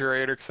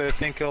refrigerator because they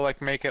think it'll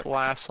like make it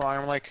last long.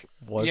 I'm like,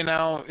 What you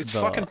know, it's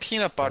the fucking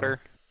peanut butter.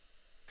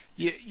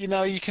 You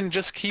know, you can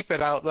just keep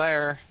it out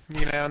there,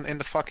 you know, in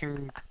the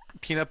fucking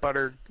peanut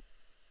butter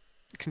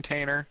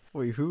container.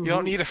 Wait, who? You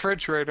don't need a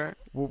refrigerator.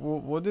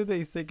 What do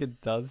they think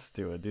it does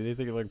to it? Do they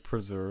think it like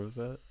preserves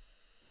it?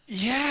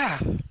 Yeah.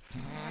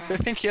 They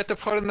think you have to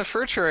put it in the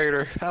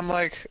refrigerator. I'm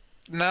like,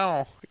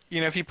 no.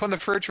 You know, if you put it in the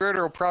refrigerator,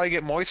 it'll probably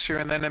get moisture,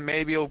 and then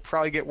it'll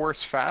probably get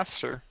worse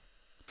faster.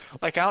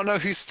 Like, I don't know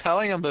who's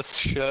telling them this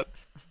shit.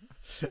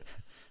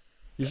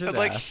 You should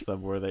Like- ask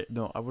them where they.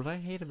 No, what I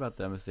hate about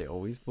them is they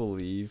always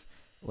believe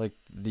like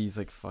these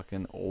like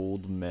fucking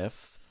old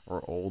myths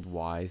or old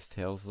wise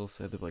tales. They'll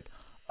say they're like,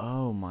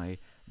 "Oh my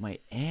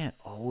aunt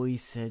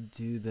always said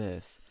do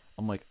this."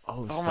 I'm like,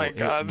 "Oh, Oh so my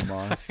God. it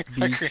must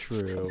My be grandfather-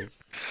 true."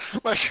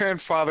 My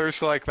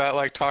grandfather's like that,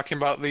 like talking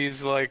about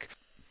these, like,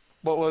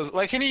 what was,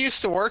 like, and he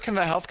used to work in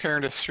the healthcare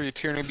industry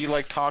too, and he'd be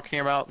like talking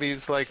about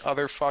these, like,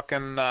 other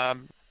fucking,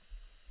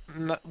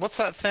 what's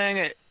that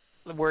thing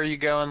where you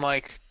go and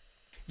like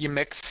you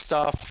mix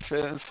stuff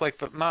and it's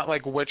like not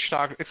like witch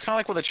doctor. It's kind of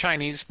like what the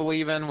Chinese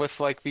believe in with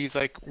like these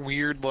like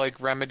weird like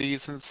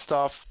remedies and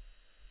stuff.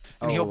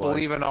 And Oh, he'll like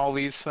believe in all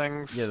these yeah,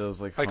 things,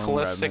 those like like home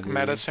holistic remedies.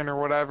 medicine or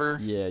whatever.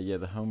 Yeah, yeah,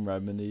 the home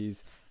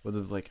remedies. Where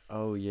they're like,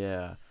 oh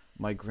yeah,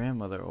 my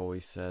grandmother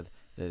always said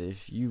that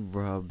if you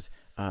rubbed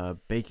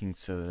baking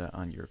soda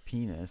on your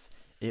penis,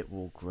 it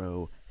will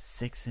grow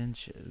 6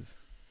 inches.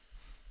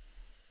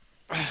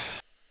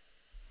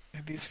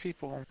 These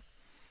people,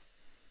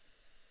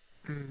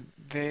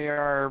 they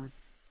are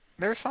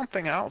they're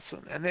something else,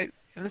 and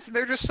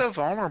they're just so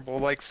vulnerable.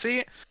 Like,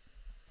 see,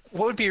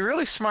 what would be a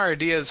really smart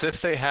idea is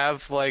if they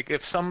have like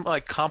if some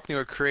like company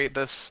would create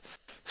this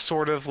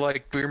sort of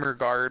like boomer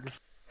guard.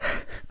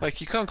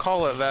 Like you couldn't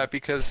call it that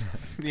because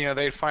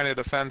they'd find it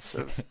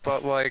offensive,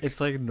 but like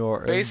It's like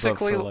Norton, but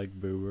basically for like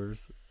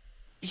boomers.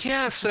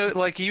 yeah, so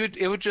like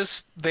it would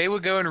just they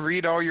would go and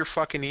read all your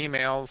fucking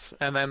emails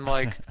and then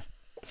like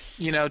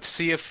to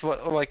see if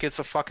like it's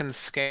a fucking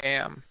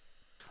scam.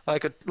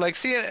 Like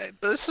see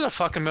this is a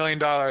fucking $1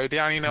 million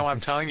idea. I don't even know why I'm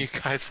telling you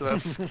guys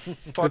this. Good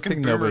Fucking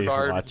thing boomer nobody's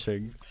guard.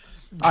 watching.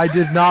 I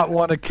did not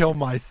want to kill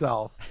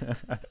myself.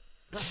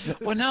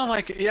 Well, no,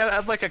 like yeah,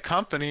 I'd like a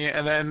company,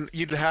 and then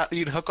you'd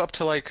hook up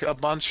to like a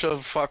bunch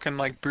of fucking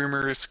like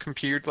boomers'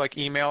 computer like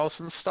emails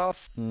and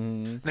stuff,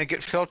 Mm, and they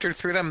get filtered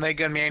through them. And they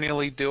can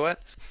manually do it,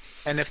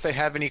 and if they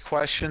have any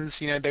questions,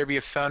 there'd be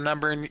a phone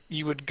number, and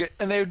you would get,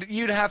 and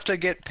you'd have to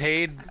get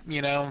paid,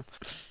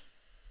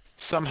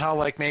 somehow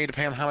like maybe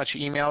depending on how much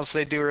emails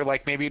they do, or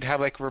like maybe you'd have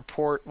like a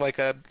report like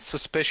a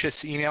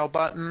suspicious email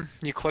button.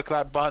 You click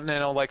that button, and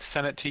it'll like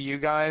send it to you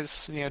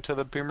guys, to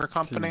the boomer to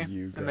company,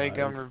 you and they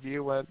go and guys.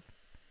 review it.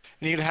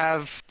 And you'd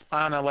have,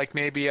 I don't know, like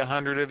maybe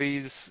 100 of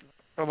these,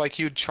 or like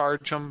you'd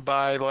charge them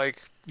by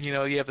like, you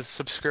have a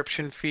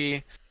subscription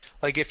fee.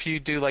 Like if you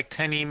do like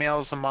 10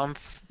 emails a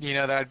month,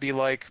 that'd be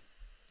like,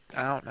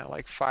 I don't know,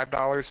 like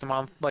 $5 a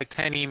month, like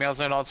 10 emails,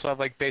 and also have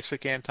like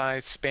basic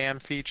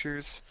anti-spam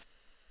features.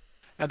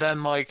 And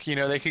then like,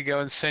 they could go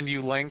and send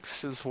you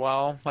links as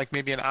well, like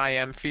maybe an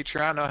IM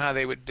feature. I don't know how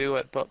they would do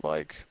it, but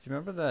like, Do you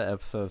remember that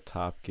episode of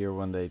Top Gear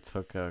when they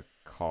took a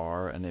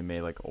car and they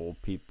made like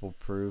old people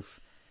proof?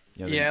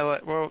 yeah,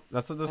 like, well,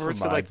 That's what this or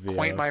was it reminds like me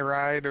Point of. My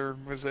Ride, or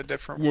was it a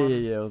different Yeah, yeah,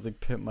 one? yeah. It was like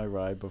Pimp My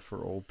Ride, but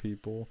for old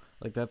people.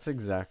 Like that's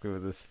exactly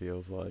what this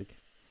feels like.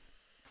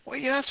 Well,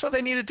 yeah, that's what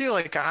they need to do.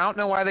 Like, I don't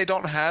know why they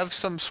don't have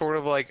some sort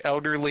of like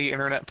elderly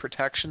internet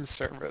protection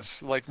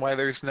service. Like, why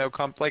there's no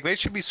like they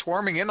should be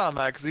swarming in on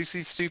that because you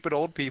see stupid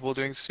old people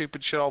doing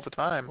stupid shit all the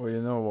time. Well,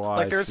 you know why?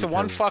 Like, It's there's a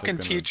one because they're fucking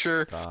gonna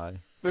teacher. die.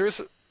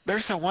 There's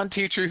there's a one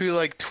teacher who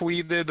like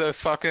tweeted a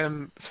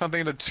fucking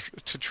something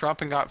to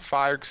Trump and got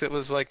fired because it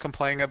was like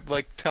complaining of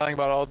like telling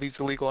about all these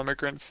illegal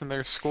immigrants in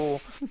their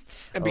school, and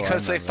Oh, I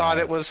because they know thought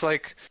it that. was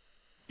like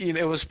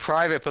it was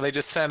private, but they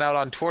just sent it out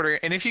on Twitter.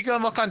 And if you go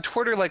and look on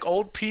Twitter, like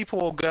old people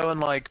will go and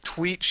like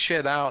tweet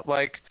shit out,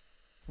 like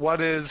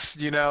what is,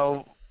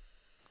 like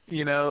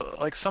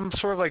some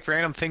sort of like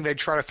random thing they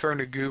try to throw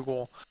into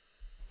Google,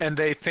 and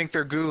they think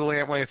they're googling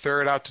it when they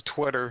throw it out to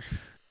Twitter.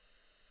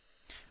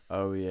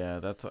 Oh yeah,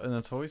 and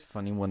it's always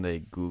funny when they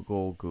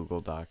Google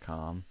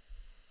Google.com.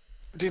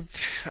 Dude,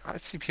 I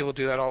see people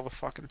do that all the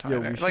fucking Yeah,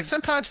 time. we Like should.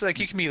 sometimes, like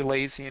you can be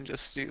lazy and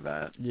just do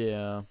that.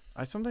 Yeah,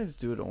 I sometimes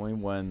do it only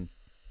when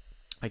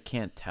I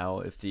can't tell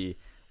if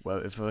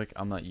if like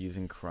I'm not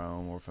using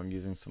Chrome or if I'm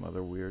using some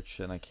other weird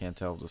shit and I can't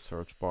tell if the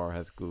search bar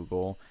has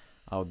Google.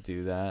 I'll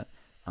do that.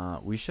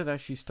 We should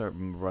actually start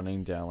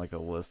running down like a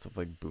list of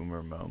like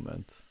boomer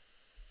moments.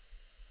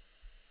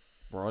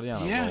 We're already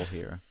on a Yeah, roll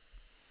here.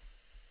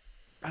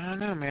 I don't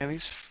know, man.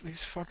 These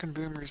fucking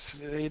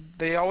boomers,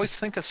 they always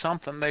think of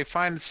something. They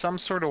find some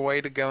sort of way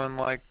to go and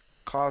like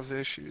cause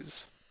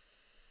issues.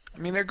 I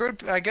mean, they're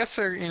good. I guess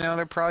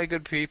they're probably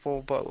good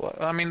people,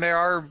 but I mean, they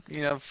are,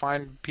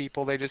 fine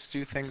people. They just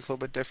do things a little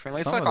bit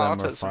differently. It's Some like of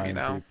them are autism,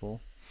 fine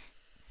people.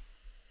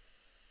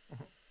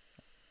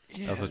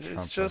 Yeah, That's a it's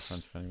Trump just,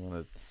 reference for anyone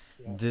that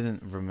Yeah.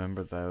 didn't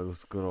remember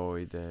those good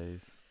old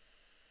days.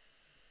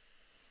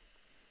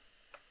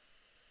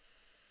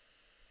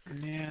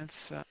 yeah,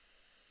 it's, I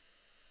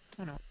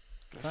don't know what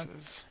this Trying-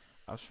 is.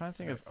 I was trying to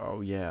think of.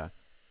 Oh yeah,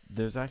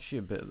 there's actually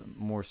a bit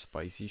more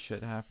spicy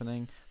shit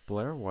happening.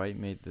 Blair White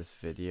made this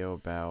video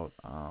about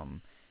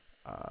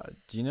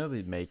do you know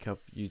the makeup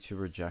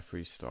YouTuber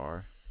Jeffree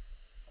Star?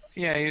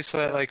 Yeah, he's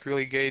that like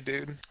really gay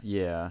dude.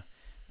 Yeah.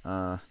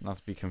 Not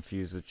to be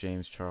confused with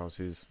James Charles,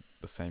 who's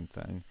the same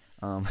thing.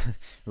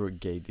 Or a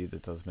gay dude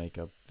that does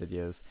makeup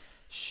videos.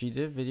 She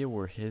did a video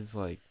where his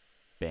like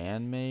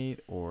bandmate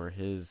or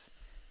his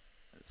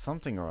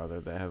something or other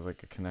that has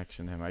like a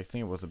connection to him. I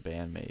think it was a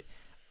bandmate.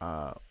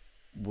 Uh,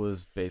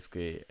 was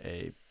basically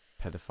a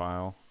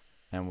pedophile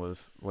and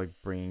was like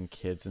bringing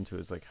kids into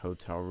his like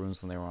hotel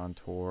rooms when they were on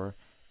tour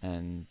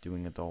and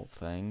doing adult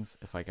things.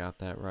 If I got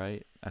that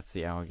right, that's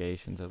the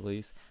allegations at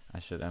least. I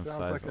should Sounds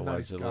emphasize like a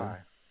nice allegedly. guy.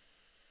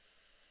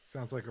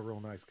 Sounds like a real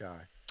nice guy.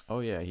 Oh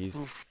yeah, he's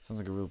Oof. sounds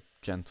like a real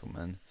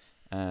gentleman,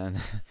 and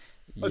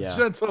A yeah,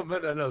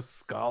 gentleman and a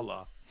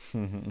scholar.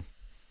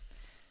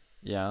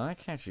 Yeah, I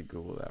can actually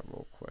Google that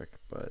real quick,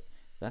 but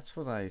that's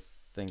what I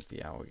think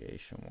the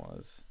allegation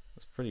was.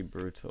 It's pretty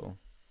brutal.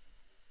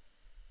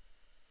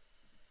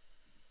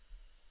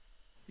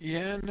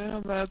 Yeah,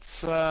 no,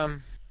 it's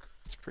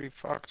pretty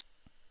fucked.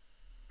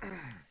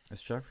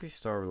 Is Jeffree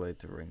Star related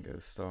to Ringo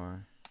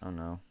Starr? Oh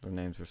no, their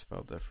names are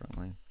spelled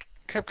differently.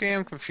 Kept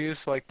getting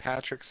confused like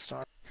Patrick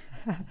Star.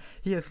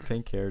 He has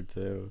pink hair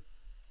too.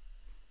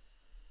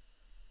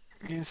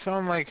 Yeah,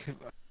 someone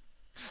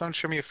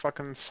show me a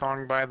fucking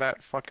song by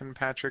that fucking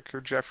Patrick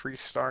or Jeffree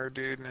Star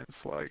dude, and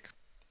it's like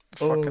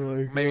Oh fucking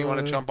my made me want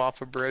to God. jump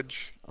off a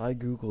bridge. I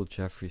googled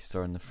Jeffree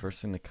Star, and the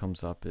first thing that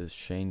comes up is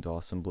Shane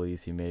Dawson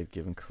believes he may have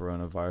given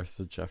coronavirus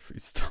to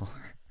Jeffree Star.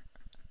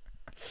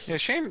 Yeah,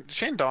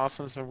 Shane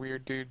Dawson's a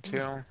weird dude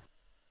too.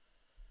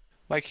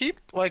 Like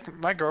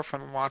my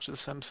girlfriend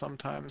watches him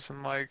sometimes,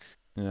 and like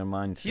Yeah,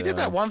 mine too. he did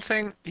that one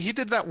thing. He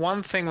did that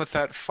one thing with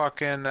that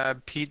fucking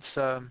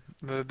pizza,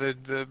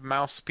 the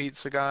mouse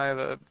pizza guy,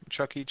 the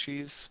Chuck E.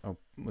 Cheese. Oh,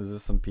 was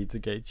this some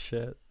Pizzagate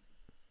shit?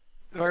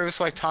 Where it was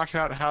like talking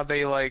about how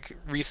they like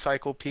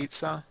recycle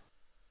pizza.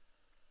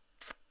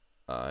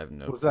 I have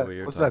no Was clue that what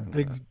you're was that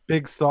talking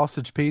big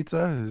sausage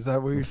pizza? Is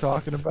that what you're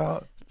talking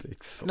about? about.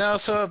 Big No,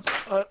 so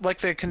like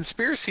the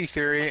conspiracy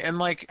theory, and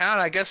like I don't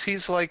know, I guess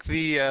he's like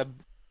the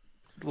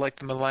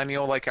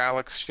millennial, like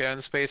Alex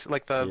Jones, basically,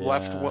 like the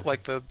left, Yeah.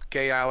 like the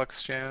gay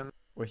Alex Jones.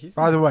 Well, he's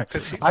By the way,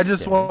 Because I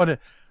just wanted.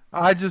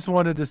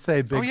 wanted to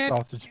say big yeah,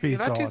 sausage yeah, pizza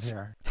that on dude's-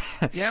 here.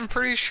 Yeah, I'm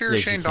pretty sure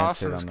Shane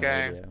Dawson's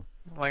gay.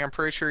 Like I'm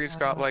pretty sure he's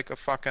got like a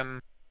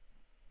fucking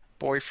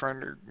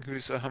boyfriend or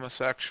who's a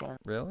homosexual.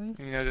 Really?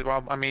 You know,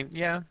 well, I mean,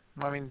 yeah,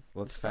 I mean,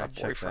 Let's he's got a fact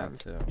check boyfriend.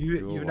 that too.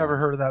 You've never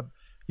heard of that?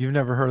 You've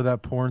never heard of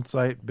that porn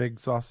site, Big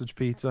Sausage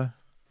Pizza?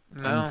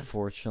 No,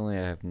 Unfortunately,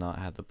 I have not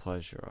had the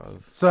pleasure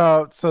of.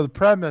 So the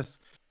premise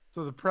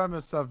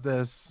of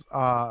this,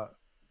 I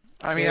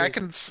mean, Yeah.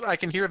 I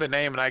can hear the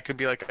name and I could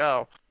be like,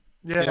 oh,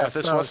 yeah, you know, if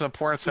this so wasn't a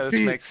porn site,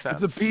 this makes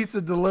sense. It's a pizza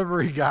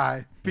delivery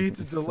guy.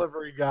 Pizza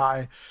delivery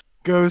guy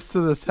goes to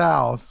this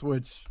house,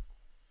 which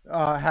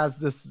has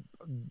this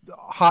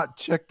hot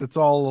chick that's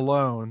all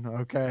alone.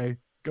 Okay,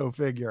 go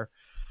figure.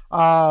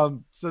 So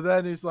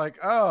then he's like,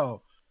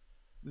 oh,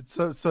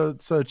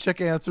 so chick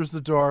answers the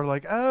door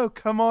like, oh,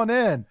 come on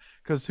in,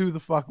 because who the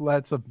fuck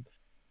lets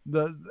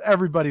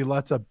everybody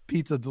lets a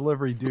pizza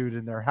delivery dude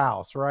in their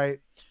house, right?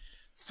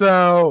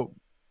 So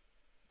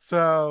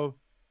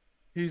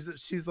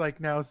she's like,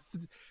 now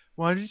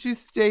why don't you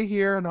stay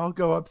here and I'll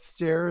go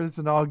upstairs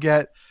and I'll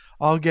get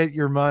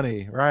your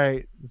money,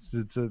 right,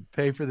 to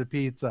pay for the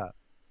pizza.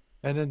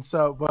 And then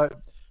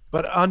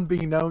but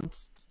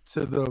unbeknownst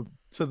to the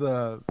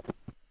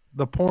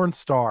porn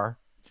star,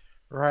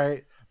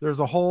 right, there's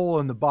a hole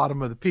in the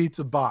bottom of the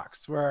pizza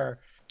box where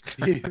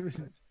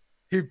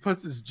he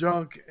puts his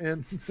junk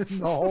in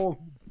the hole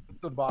in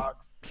the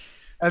box.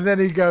 And then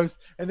he goes,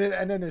 and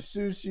then as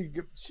soon as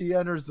she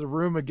enters the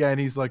room again,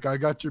 he's like, "I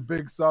got your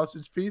big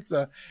sausage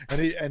pizza,"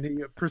 and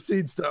he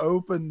proceeds to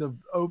open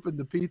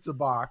the pizza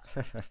box,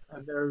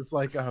 and there's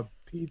like a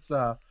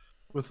pizza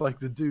with like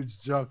the dude's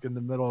junk in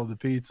the middle of the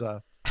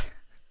pizza.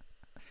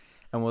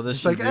 And what does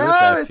It's she like, do with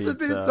that it's a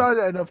pizza?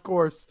 pizza,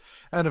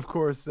 and of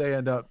course they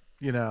end up,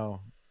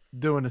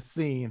 doing a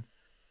scene.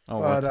 Oh,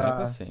 what but,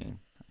 type of scene?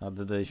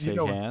 Did they shake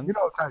hands? You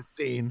know what kind of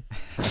scene?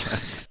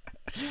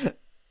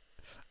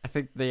 I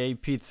think they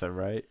ate pizza,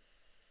 right?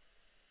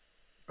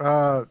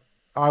 I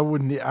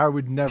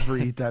would never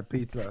eat that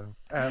pizza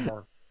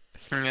ever.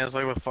 Yeah, it's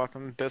like the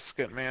fucking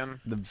biscuit, man.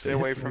 The Stay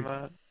away from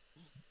that.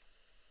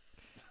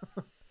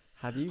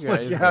 How do you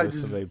Like, guys yeah, know I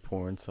some just-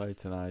 porn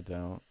sites and I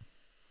don't?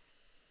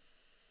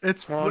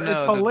 It's Well, it's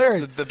no,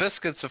 hilarious. the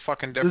biscuit's a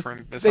fucking This-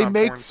 different. It's they not a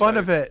make porn fun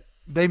site. of it.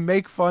 They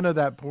make fun of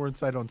that porn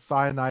site on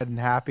Cyanide and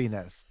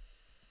Happiness.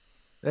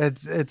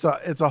 It's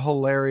a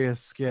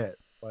hilarious skit.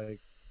 Like,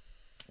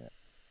 yeah.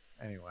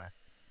 Anyway,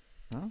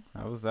 No,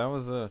 that was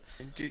a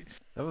Do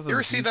that was you a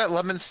ever see deep- that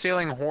lemon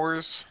stealing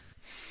whores?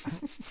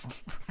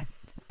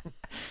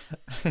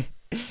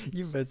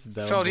 You mentioned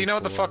that. Phil, one do you know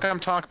what the before. fuck I'm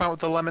talking about with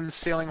the lemon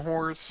stealing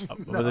whores?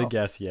 I'm gonna No.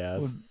 guess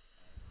yes.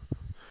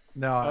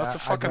 no,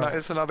 That's I don't.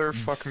 it's another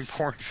fucking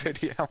porn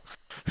video.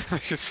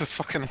 It's a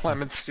fucking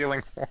lemon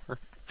stealing whore.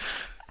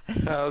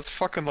 It's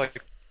fucking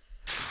like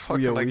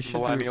Yeah, like we should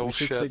millennial we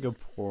should shit. think of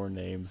porn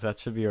names. That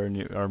should be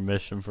our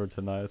mission for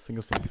tonight. Let's think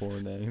of some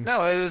porn names.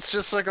 No, it's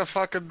just like a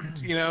fucking,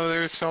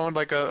 there's someone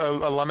like a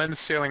lemon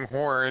stealing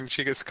whore and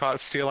she gets caught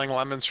stealing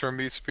lemons from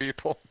these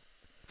people.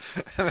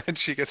 And then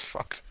she gets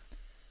fucked.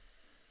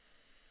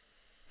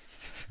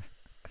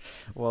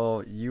 Well,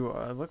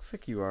 it looks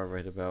like you are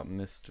right about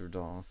Mr.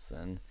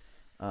 Dawson.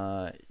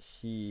 I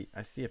see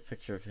a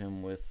picture of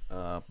him with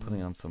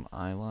putting on some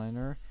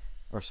eyeliner,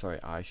 or sorry,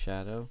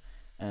 eyeshadow,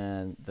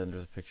 and then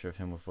there's a picture of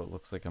him with what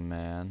looks like a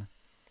man.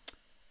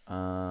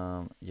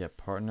 Yeah,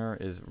 partner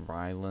is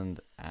Ryland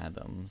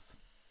Adams.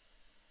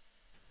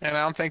 And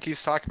I don't think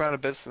he's talking about a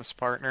business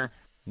partner.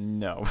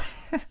 No.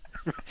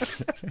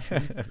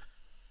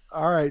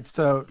 All right,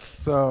 so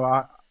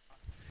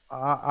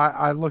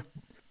I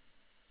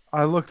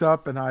looked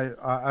up and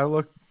I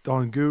looked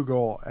on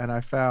Google and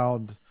I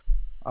found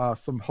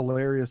some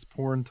hilarious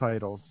porn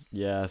titles.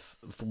 Yes,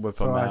 whip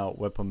So them I- out,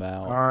 whip them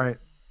All out. right,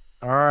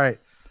 all right.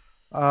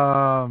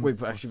 Wait,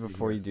 but Let's actually, see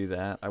before here. you do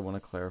that, I want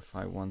to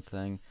clarify one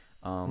thing.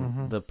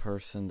 Mhm. The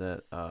person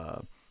that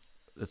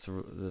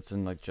that's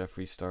in like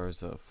Jeffree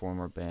Star's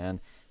former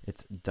band,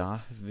 it's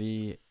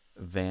Davi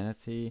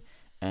Vanity,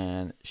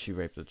 and she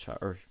raped a child,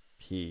 or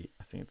he,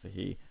 I think it's a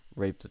he,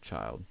 raped a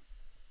child.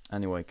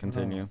 Anyway,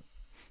 continue.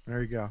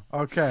 There you go.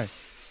 Okay.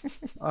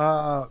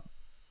 Uh,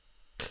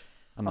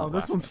 I'm not oh,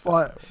 this laughing one's at that, fun.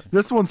 by the way.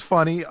 This one's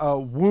funny.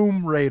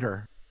 Womb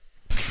Raider.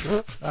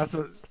 That's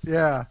a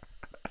yeah.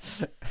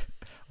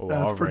 Oh,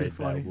 That's I'll pretty raid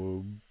funny. that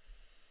womb.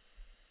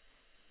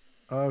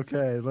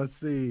 Okay, let's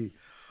see.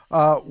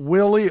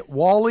 Wally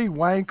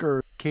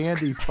Wanker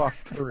Candy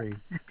Factory.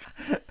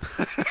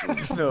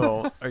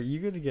 Phil, are you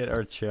gonna get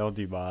our channel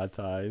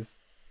demonetized?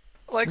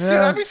 Like, see, Yeah.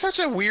 that'd be such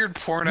a weird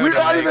porno. We're to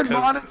not make, even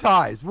 'cause-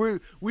 monetized.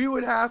 We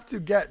would have to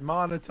get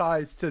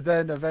monetized to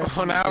then eventually.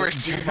 Well, now we're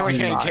get we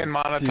can't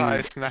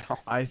demonetized. get monetized now.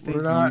 I think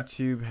We're not-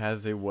 YouTube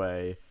has a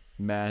way,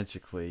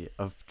 magically,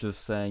 of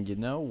just saying, you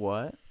know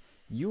what?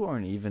 You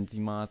aren't even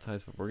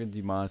demonetized, but we're gonna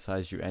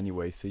demonetize you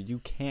anyway, so you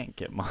can't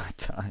get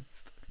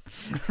monetized.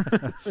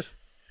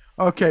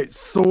 Okay,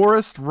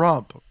 Sorest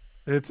Rump.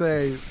 It's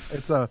a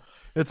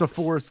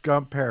Forrest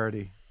Gump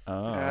parody.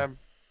 Oh, Yeah,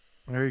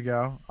 There you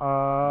go.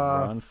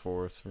 run,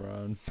 Forrest,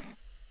 run.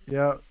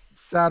 Yeah,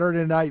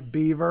 Saturday Night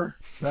Beaver.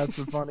 That's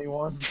a funny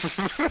one.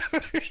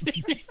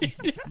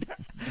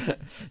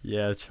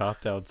 Yeah,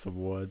 chopped out some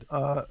wood.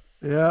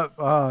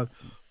 Yeah,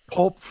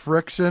 Pulp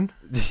Friction.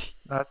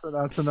 That's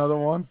another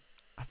one.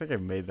 I think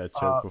I've made that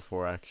joke Uh,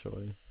 before,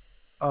 actually.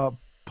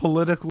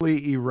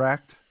 Politically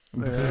Erect.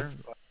 There.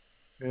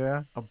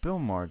 Yeah. Oh, Bill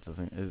Maher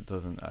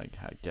doesn't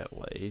like get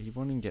laid. He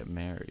won't even get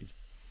married.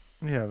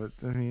 Yeah, but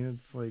I mean,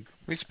 it's like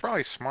he's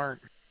probably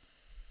smart.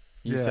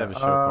 He used to Yeah, have a show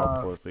called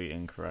uh, Politically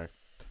Incorrect.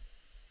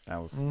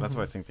 That's what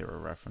I think they were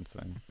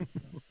referencing.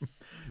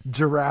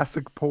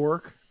 Jurassic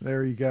Pork.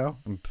 There you go.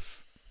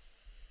 Pff.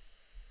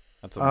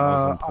 That's a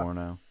Muslim Uh,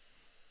 porno.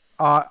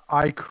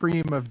 Eye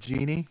Cream of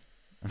Genie.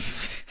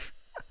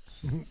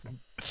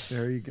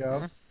 There you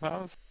go.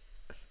 That was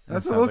That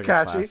That's a sounds little like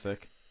catchy.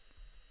 classic.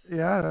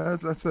 Yeah,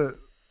 that's a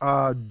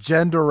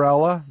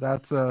Genderella.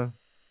 That's a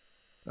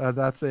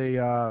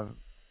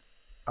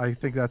I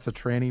think that's a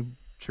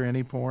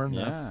tranny porn.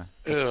 Yeah, That's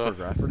that's Ugh.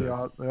 progressive. pretty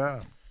odd.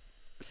 Yeah.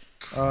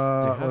 Dude,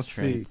 how's Let's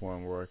tranny see.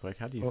 porn work? Like,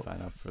 how do you Oh.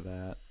 sign up for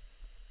that?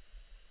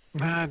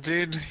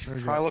 dude. There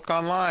you Probably go. look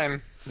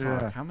online. Fuck,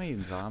 Yeah. how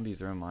many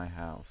zombies are in my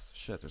house?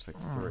 Shit, there's like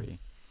Oh. 3.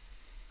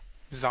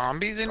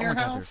 Zombies in Oh your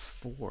my god, there's house?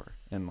 4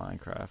 in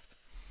Minecraft.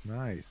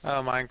 Nice.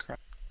 Oh, Minecraft.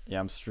 Yeah,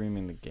 I'm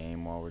streaming the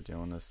game while we're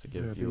doing this to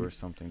give Yeah, dude. viewers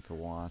something to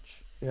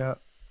watch. Yeah.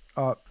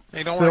 You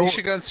don't Phil- want. You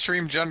should go and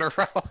stream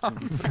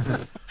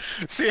Genderella.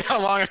 See how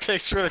long it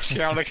takes for the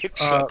channel to get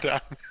shut down.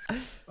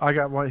 I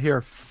got one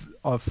here.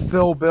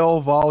 Phil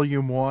Bill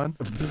Volume 1.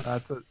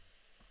 That's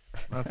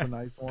a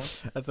nice one.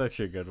 That's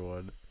actually a good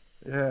one.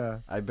 Yeah.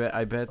 I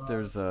bet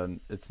there's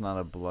it's not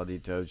a bloody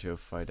dojo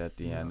fight at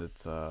the end.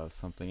 It's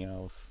something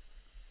else.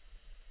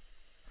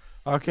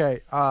 Okay.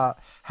 How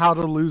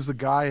to Lose a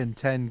Guy in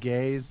 10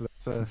 Gays.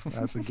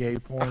 That's a gay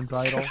porn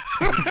title.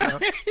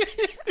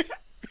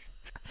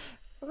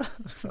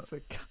 That's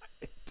a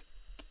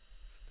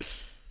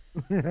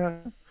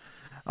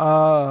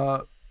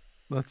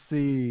Let's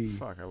see.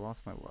 Fuck, I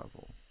lost my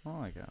level. Oh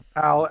my god.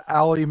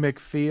 Ally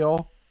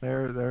McFeel.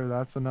 There.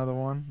 That's another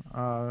one.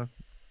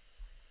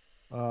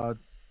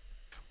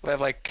 They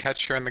have like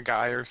Catcher in the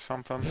Guy or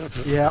something.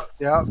 Yeah.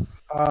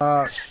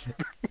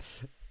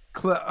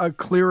 A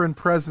Clear and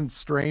Present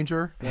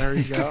Stranger. There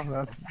you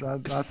go.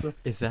 That's a.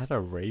 Is that a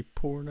rape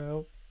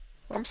porno?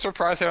 I'm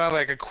surprised they don't have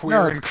like a No,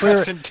 queer it's and clear.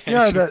 present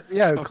Yeah,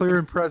 danger. Clear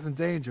and Present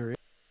Danger.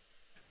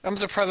 I'm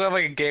surprised they have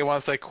like a gay one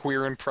that's like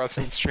queer and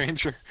present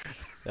stranger.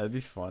 That'd be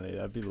funny.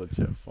 That'd be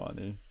legit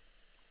funny.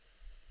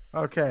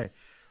 Okay,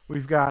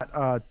 we've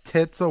got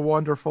Tits a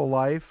Wonderful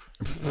Life.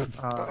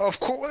 Of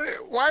course,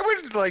 why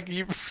would like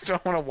you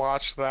don't want to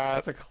watch that?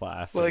 That's a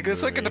classic. Like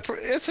it's like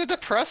movie. it's a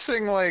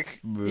depressing like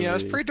you know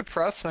it's Movie. pretty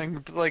depressing.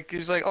 But, like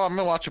he's like, oh, I'm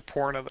gonna watch a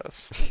porn of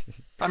this.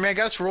 I mean, I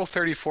guess Rule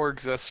 34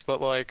 exists, but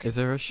like Is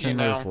there a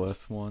Schindler's know.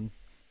 List one?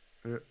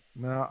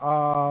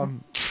 No,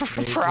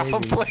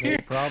 probably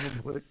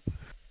probably.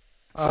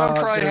 someone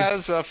probably there's-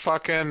 has a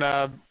fucking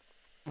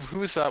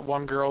who's that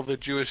one girl, the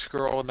Jewish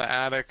girl in the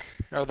attic,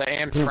 or the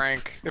Anne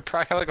Frank? They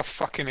probably have like a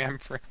fucking Anne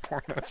Frank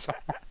porno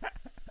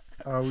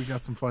somewhere. We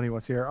got some funny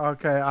ones here.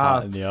 Okay,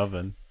 Hot in the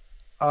oven.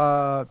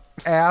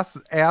 Ass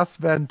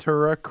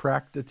Ventura,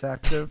 Crack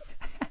Detective.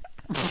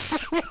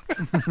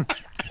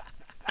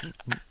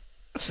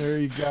 There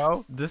you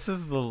go. This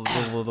is the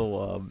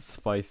little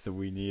spice that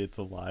we needed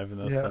to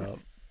liven us Yeah. up.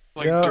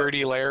 Like Yeah.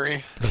 Dirty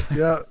Larry.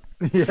 Yeah.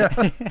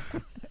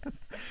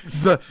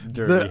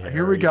 Dirty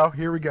Here we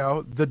Harry.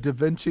 go. The Da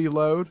Vinci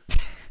Load.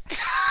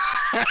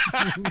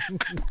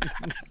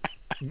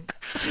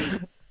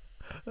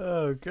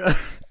 Oh god.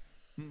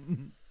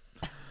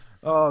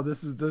 Oh,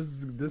 this is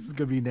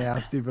gonna be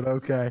nasty, but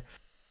okay.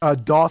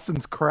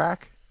 Dawson's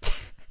Crack.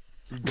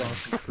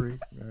 Dawson's Creek.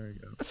 There you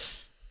go.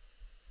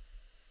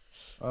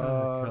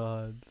 Oh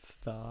God,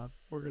 stop!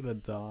 We're gonna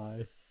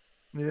die.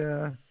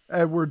 Yeah.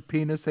 Edward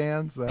Penis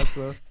Hands. That's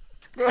a.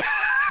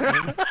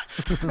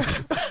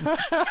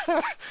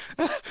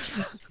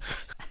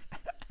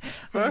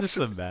 I'm just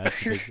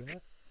imagining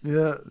that.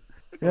 Yeah.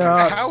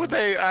 Yeah. How would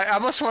they? I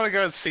almost want to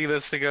go and see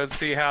this to go and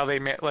see how they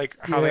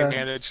how they Yeah.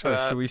 manage Oh,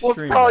 that. should we Well, it's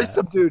stream probably that?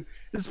 some dude.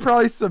 It's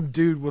probably some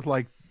dude with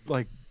like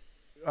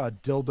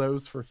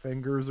dildos for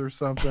fingers or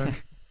something.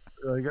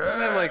 Like,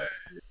 Isn't it like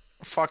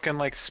fucking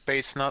like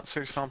space nuts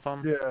or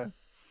something? yeah.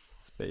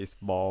 Space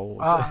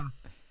balls. Uh,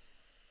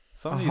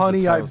 Some of these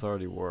honey, I- titles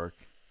already work.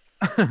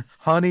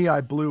 Honey,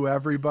 I blew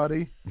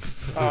everybody.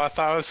 Oh, I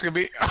thought it was gonna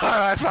be.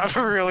 I thought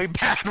a really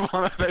bad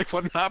one that they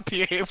would not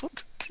be able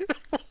to do.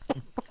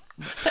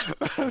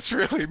 That's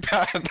really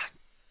bad.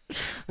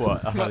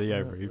 What? Honey, I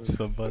raped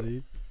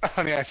somebody?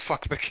 Honey, I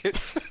fucked the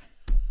kids.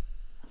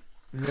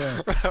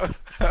 Yeah.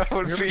 That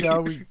would Here be. we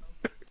go.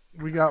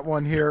 We got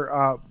one here.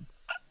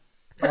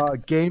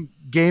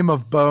 Game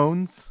of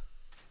Bones.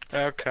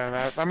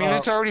 Okay, I mean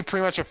it's already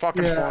pretty much a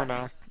fucking yeah.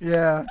 porno.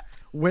 Yeah.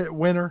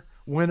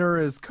 Winter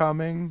is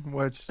coming,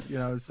 which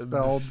is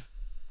spelled.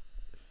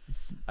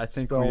 I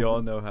think spelled, we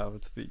all know how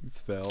it's being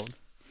spelled.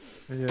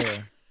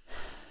 Yeah.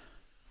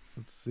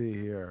 Let's see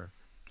here.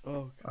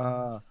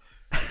 Oh,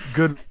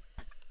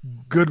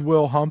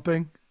 Goodwill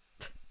Humping.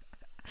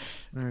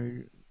 There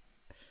you,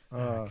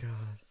 God.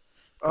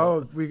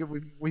 oh,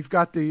 we've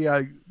got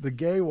the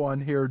gay one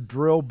here.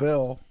 Drill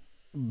Bill.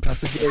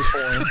 That's a gay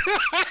porn.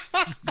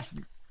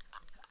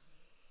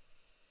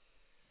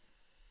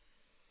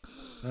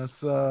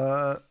 That's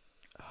I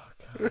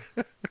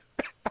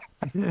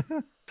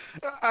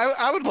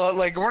would love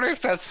I wonder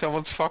if that's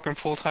someone's fucking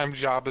full-time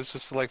job is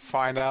just to like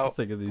find out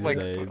Think of these like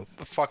names.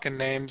 the fucking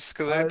names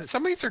because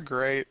some of these are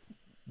great.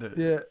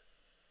 yeah.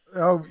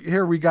 Oh,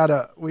 here we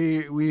got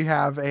we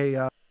have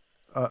a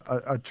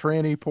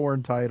tranny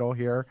porn title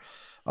here.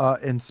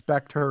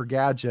 Inspector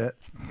Gadget.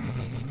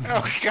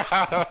 Oh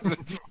god.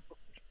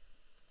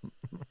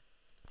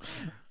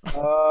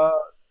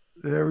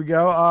 There we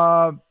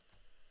go.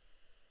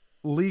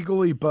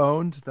 Legally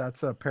Boned.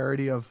 That's a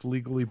parody of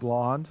Legally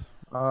Blonde.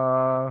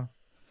 Here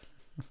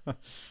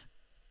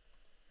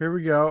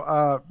we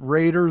go.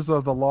 Raiders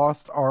of the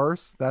Lost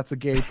Arse. That's a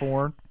gay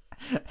porn.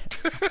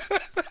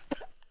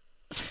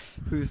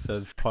 Who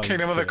says puns?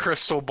 Kingdom of the to-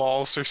 Crystal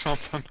Balls or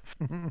something.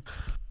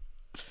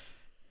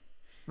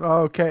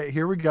 Okay,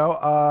 here we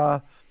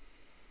go.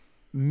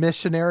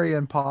 Missionary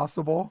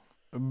Impossible.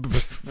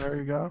 There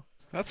you go.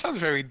 That sounds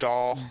very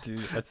dull. Dude,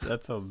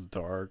 that sounds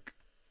dark.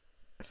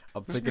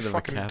 I'm Must be thinking of a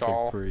fucking Catholic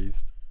dull.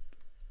 priest.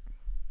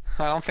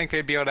 I don't think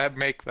they'd be able to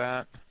make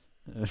that.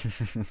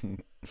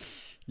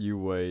 You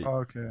wait.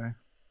 Okay.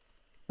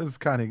 This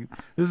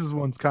is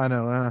one's kind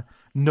of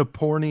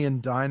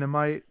Napoleon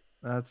Dynamite.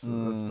 That's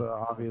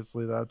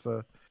obviously that's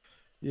a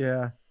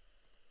yeah.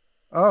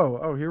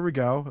 Oh, here we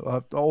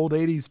go. The old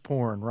 80s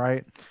porn,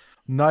 right?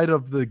 Night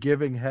of the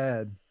Giving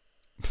Head.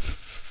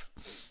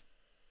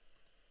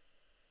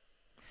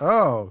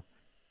 Oh.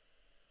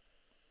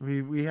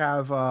 We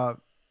have a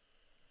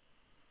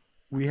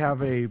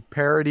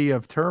parody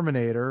of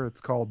Terminator.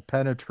 It's called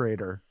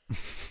Penetrator.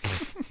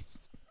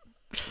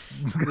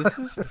 This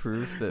is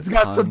proof that It's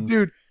got some puns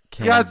dude.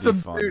 can Got be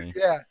some funny. dude.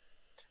 Yeah.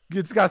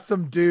 It's got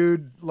some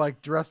dude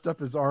like dressed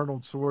up as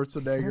Arnold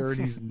Schwarzenegger,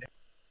 and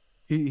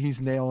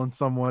he's nailing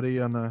somebody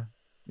on the.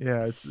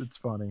 Yeah, it's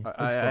funny. It's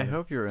I funny.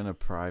 hope you're in a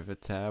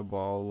private tab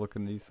while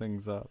looking these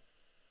things up.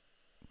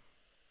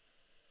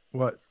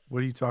 What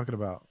are you talking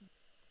about?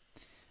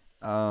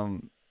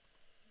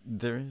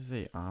 There is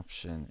a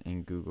option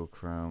in Google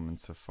Chrome and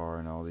Safari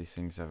and all these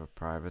things have a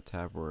private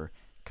tab where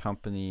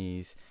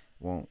companies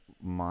won't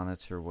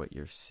monitor what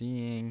you're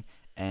seeing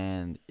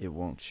and it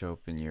won't show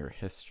up in your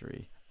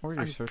history or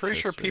your I'm search pretty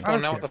sure history. people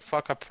know Okay. what the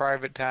fuck a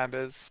private tab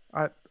is.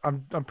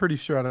 I'm pretty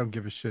sure I don't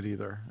give a shit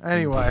either.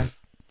 Anyway.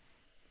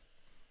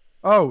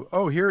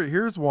 Oh,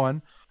 here's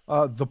one.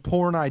 The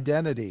Porn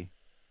Identity.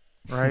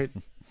 Right?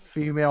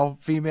 female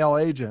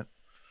agent.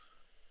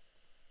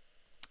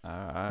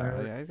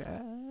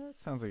 It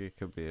sounds like it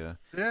could be a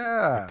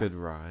Yeah. good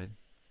ride.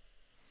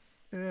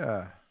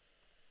 Yeah.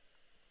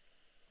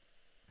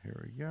 Here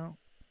we go.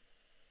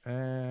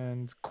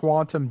 And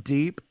Quantum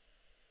Deep.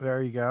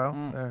 There you go.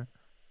 Mm. There.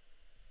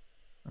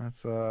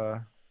 That's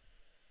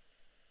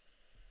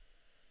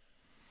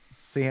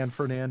San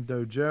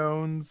Fernando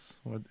Jones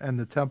and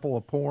the Temple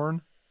of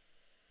Porn.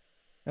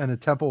 And the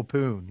Temple of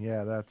Poon.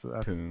 Yeah, that's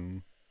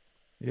Poon.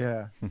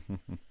 yeah.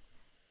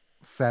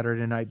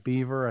 Saturday Night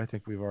Beaver. I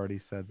think we've already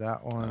said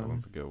that one. That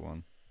one's a good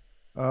one.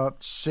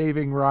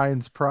 Shaving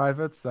Ryan's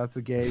Privates. That's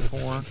a gay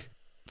porn.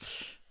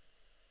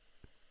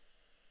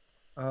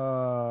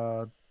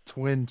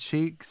 Twin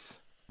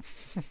Cheeks.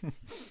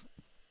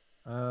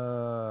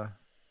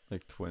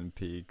 Like Twin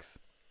Peaks.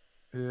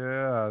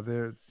 Yeah,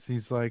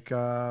 he's like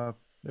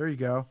there you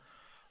go.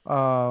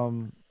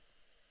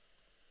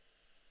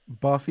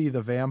 Buffy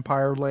the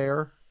Vampire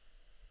Lair.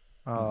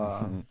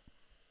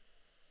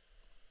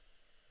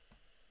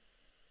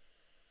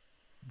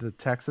 the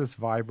Texas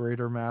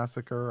Vibrator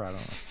Massacre. I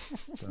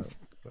don't know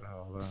what the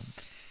hell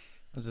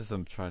that.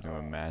 I'm trying to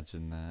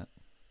imagine that.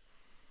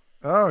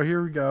 Oh,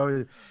 here we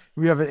go.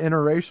 We have an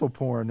interracial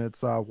porn.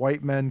 It's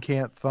White Men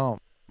Can't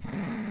Thump.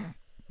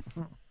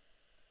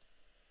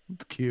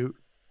 It's cute.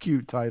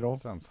 Cute title.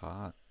 Sounds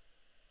hot.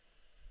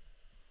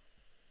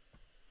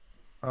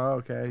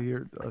 Oh, okay,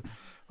 here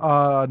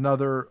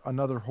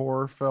another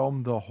horror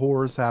film. The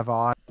Whores Have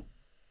Eyes.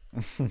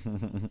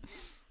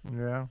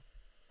 Yeah.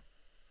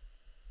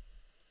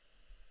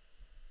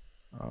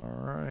 All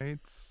right.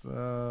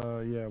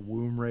 Yeah,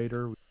 Womb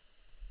Raider.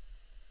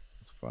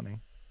 It's funny.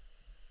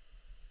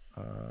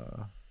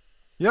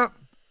 Yep.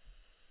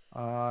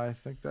 I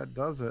think that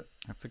does it.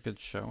 That's a good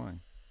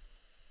showing.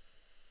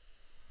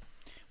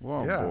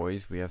 Well, Yeah.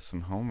 boys, we have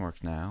some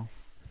homework now.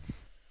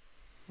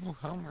 Oh,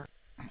 homework.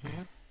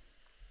 Yeah.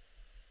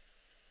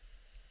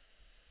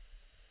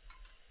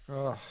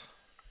 Ugh.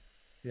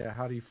 Yeah,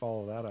 how do you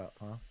follow that up,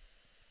 huh?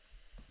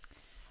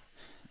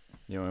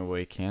 The only way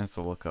you can is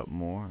to look up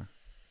more.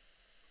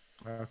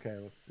 Okay,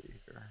 let's see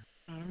here.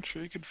 I'm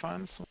sure you could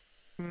find some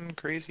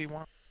crazy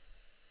one.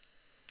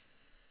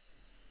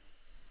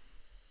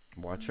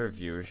 Watch our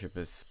viewership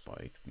is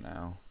spiked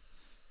now.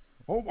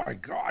 Oh my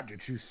God!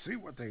 Did you see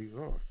what they?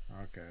 Oh,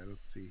 okay.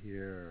 Let's see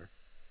here.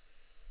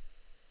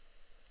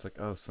 It's like,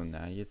 oh, so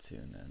now you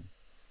tune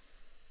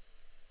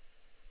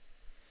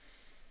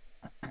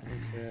in.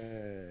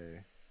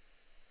 Okay.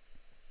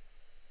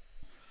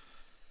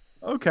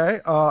 Okay.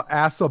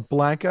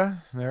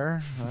 Casablanca.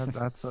 There.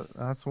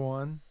 That's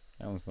one.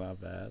 That one's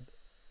not bad.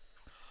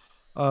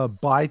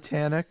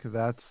 Bitanic.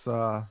 That's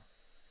a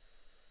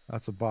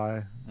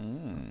buy.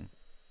 Mm.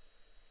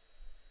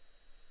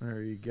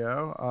 There you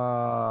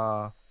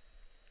go.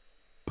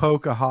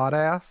 Poke hot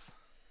ass.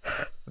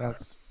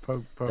 That's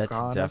Pocahontas.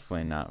 That's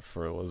definitely not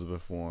for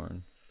Elizabeth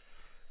Warren.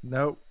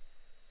 Nope.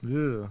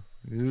 Ew.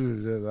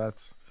 Ew,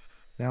 that's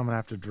now I'm gonna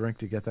have to drink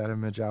to get that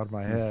image out of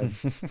my head.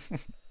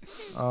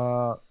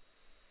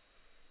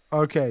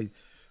 Okay.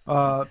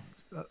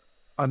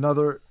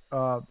 Another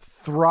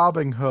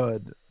Throbbing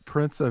Hood,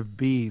 Prince of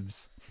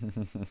Beeves.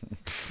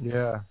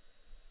 Yeah.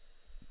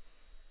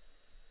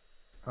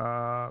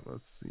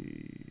 Let's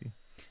see.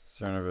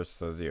 Cernovich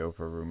says the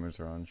Oprah rumors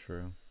are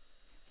untrue.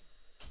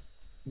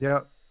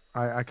 Yeah,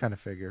 I kind of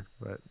figured,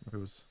 but it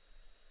was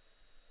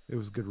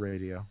good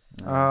radio.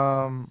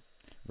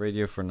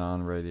 Radio for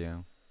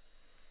non-radio.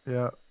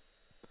 Yeah.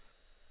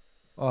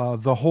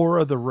 The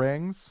Whore of the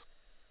Rings.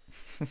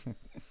 That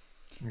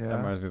Yeah.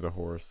 reminds me of the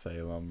Horror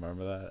Salem.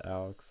 Remember that,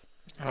 Alex?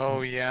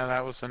 Oh yeah,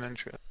 that was an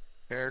interesting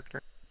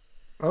character.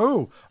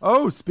 Oh,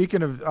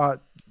 speaking of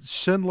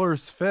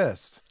Schindler's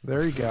Fist.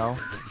 There you go.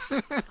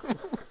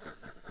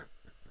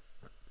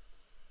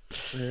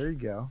 There you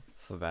go.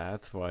 So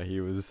that's why he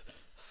was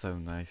so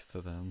nice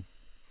to them.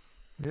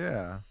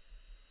 Yeah.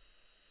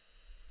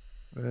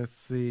 Let's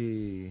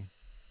see.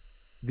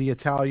 The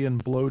Italian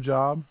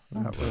Blowjob.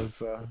 That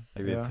was Like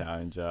the yeah.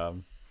 Italian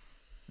Job.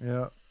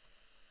 Yeah.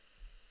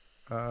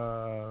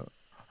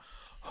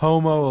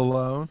 Homo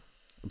Alone.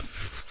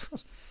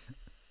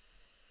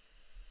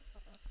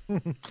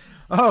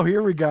 Oh,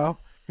 here we go.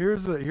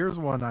 Here's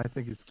one I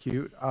think is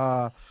cute.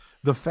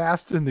 The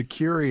Fast and the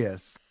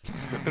Curious.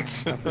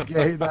 That's a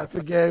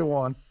gay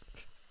one.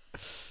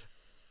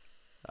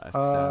 That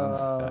sounds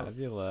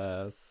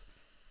fabulous.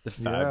 The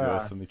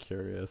Fabulous and the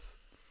Curious.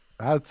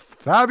 That's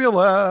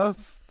fabulous.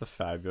 The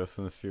Fabulous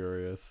and the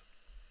Furious.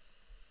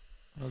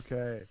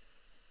 Okay.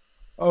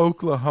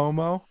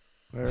 Oklahoma.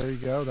 There you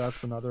go.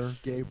 That's another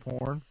gay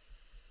porn.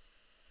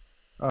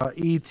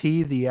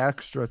 E.T. the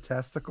Extra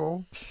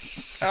Testicle.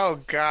 Oh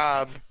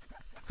God.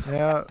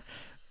 Yeah.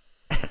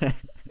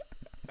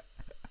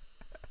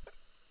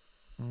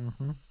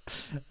 Mm-hmm.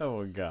 That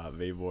one got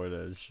me more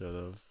than it should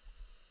have.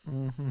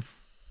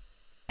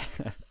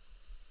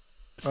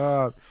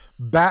 Mm-hmm.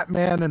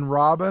 Batman and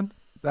Robin.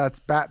 That's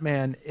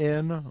Batman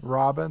in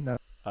Robin.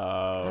 That,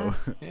 Oh.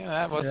 Yeah,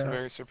 that was Yeah.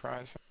 very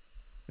surprising.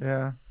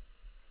 yeah.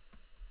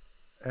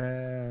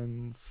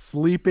 And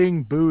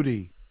Sleeping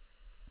Booty.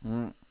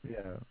 Mm.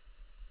 Yeah.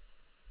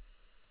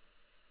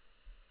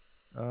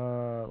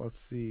 Let's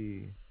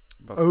see.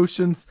 But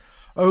Ocean's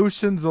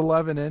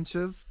 11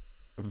 inches.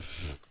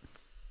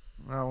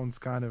 That one's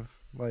kind of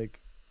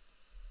like,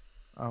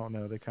 I don't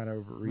know. They kind of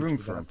overreach Room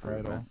with for that title.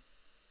 improvement.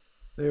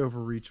 They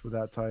overreach with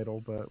that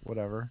title, but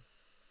whatever.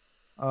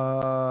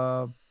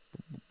 Let's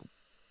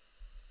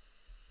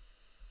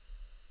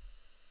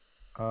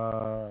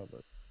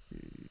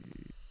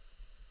see.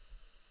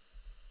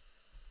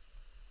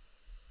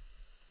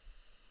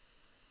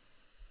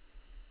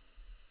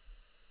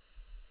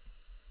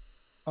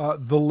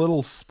 The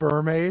Little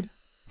Spermaid.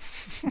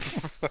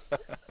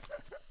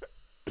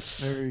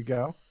 There you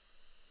go.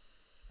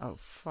 Oh,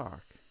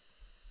 fuck.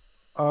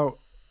 Oh,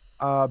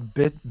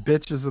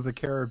 Bitches of the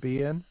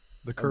Caribbean.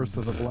 The Curse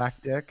of the Black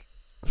Dick.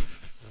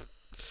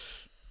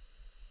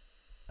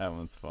 That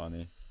one's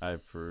funny. I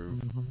approve.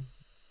 Mhm.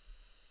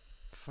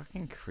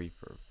 Fucking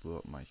creeper blew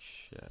up my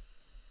shit.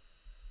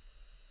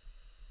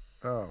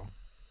 Oh.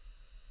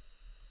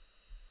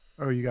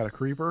 Oh, you got a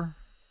creeper?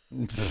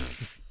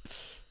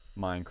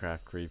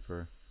 Minecraft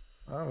creeper.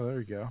 Oh, there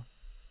you go.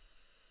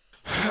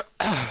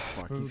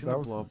 Fuck, he's That gonna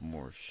was blow up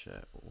more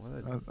shit. What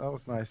a... that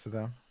was nice of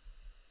them.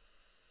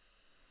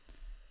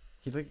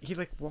 He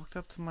like walked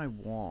up to my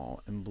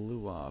wall and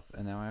blew up,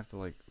 and now I have to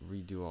like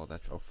redo all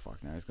that. Oh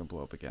fuck! Now he's gonna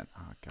blow up again.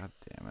 Oh god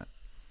damn it!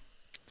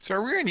 So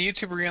are we on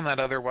YouTube or are we on that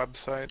other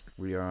website?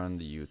 We are on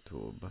the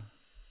YouTube.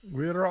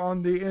 We're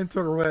on the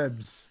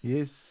interwebs.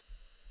 Yes.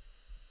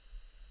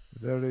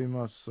 Very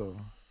much so.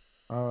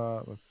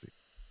 Let's see.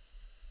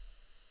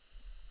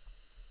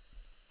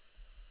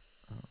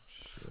 Oh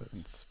shit.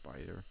 And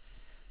spider.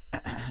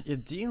 Yeah,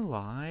 D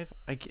Live.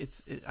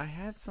 I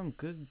had some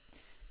good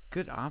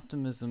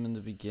optimism in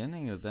the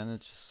beginning, but then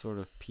it just sort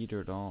of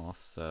petered off.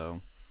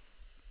 So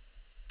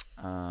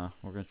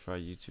we're gonna try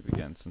YouTube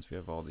again since we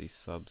have all these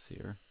subs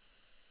here.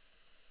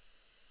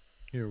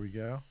 Here we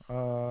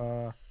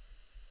go.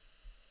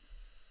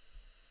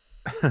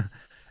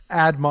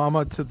 Add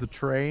mama to the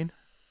train.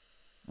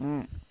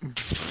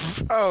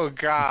 Oh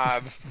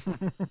God.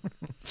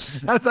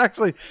 That's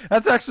actually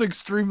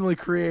extremely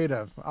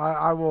creative.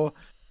 I'll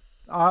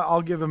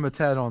give him a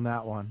 10 on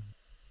that one.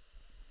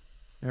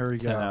 There we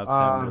 10 go. out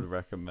of 10 would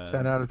recommend.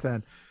 10 out of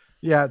 10.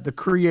 Yeah, the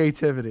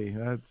creativity.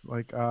 That's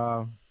like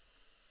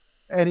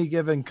any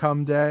given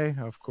come day,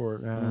 of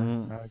course.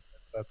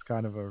 That's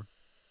kind of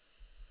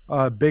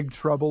a Big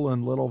Trouble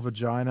in Little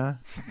Vagina.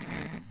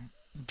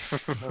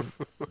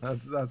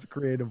 That's a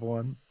creative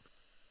one.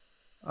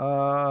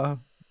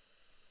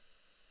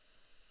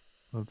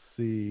 Let's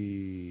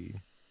see.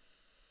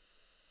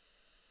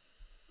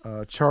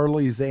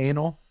 Charlie's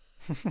anal.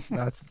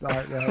 That's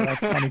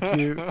kind of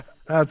cute.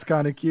 That's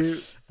kind of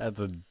cute. That's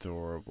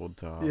adorable,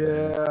 Tom.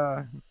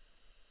 Yeah.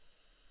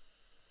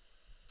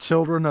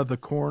 Children of the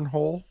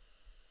Cornhole.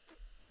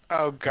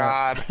 Oh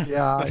God.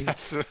 Yeah,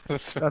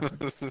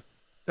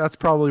 that's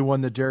probably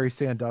one that Jerry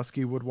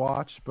Sandusky would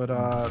watch. But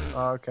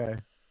okay.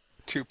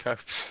 Two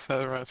peps.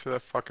 That reminds me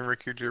of that fucking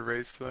Ricky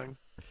Gervais thing.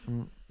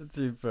 The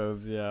two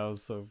popes, yeah, it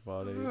was so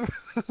funny.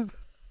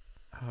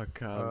 Oh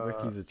god,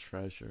 Ricky's a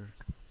treasure.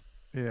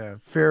 Yeah,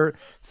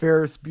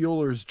 Ferris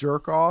Bueller's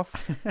Jerk Off.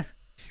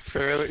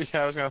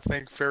 I was gonna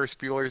think Ferris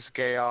Bueller's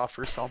Gay Off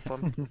or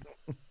something.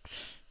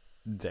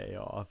 Day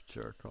off,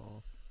 jerk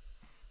off.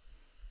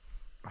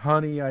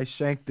 Honey, I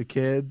Shanked the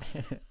Kids.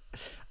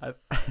 I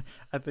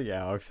think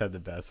Alex had the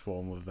best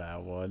one with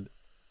that one.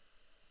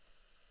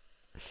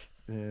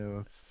 Yeah,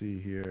 let's see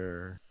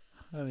here.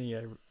 Honey,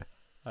 I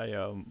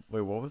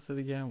wait, what was it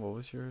again? What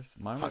was yours?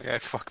 Mine was Honey, I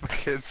Fuck the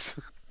Kids.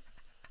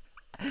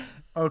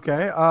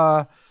 Okay,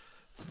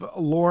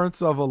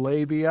 Lawrence of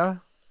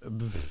Arabia.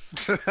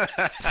 That's a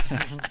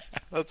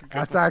good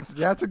That's one. actually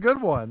that's a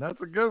good one.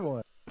 That's a good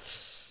one.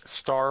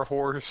 Star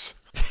Horse.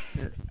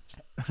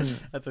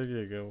 That's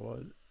actually a good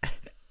one.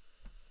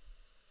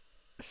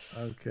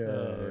 Okay.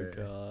 Oh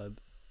god.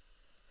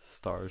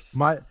 Stars.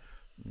 My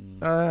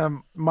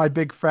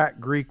Big Fat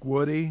Greek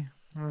Woody.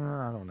 I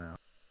don't know.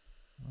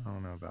 I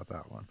don't know about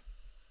that one.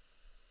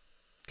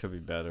 Could be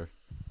better.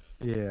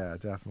 Yeah,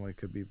 definitely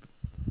could be.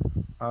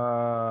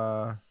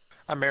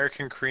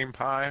 American Cream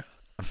Pie.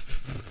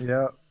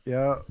 Yeah,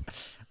 yeah.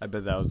 I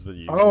bet that was what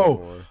you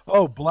Oh,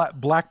 oh,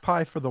 black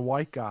pie for the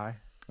white guy.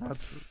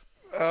 That's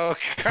Oh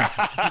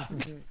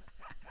God.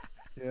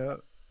 yeah.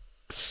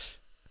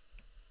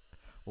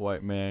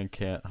 White man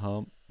can't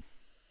hump.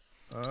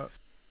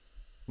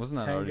 Wasn't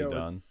that already Tango.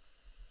 done?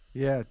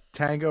 Yeah,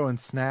 Tango and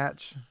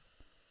Snatch.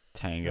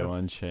 Tango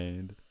That's-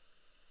 Unchained.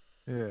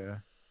 Yeah.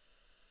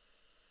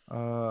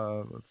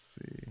 Let's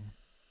see.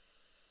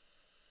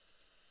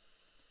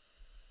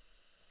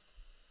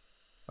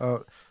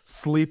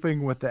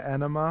 Sleeping with the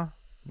Enema,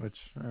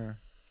 which I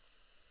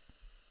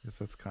guess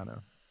that's kind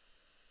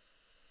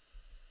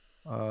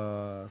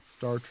of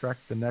Star Trek: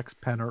 The Next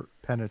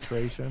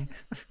Penetration.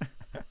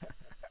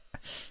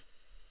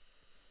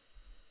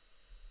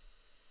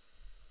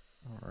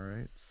 All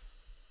right.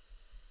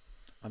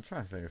 I'm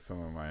trying to think of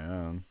some of my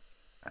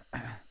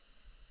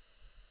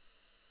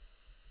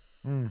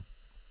own.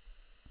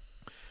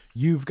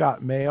 You've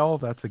Got Mail.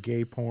 That's a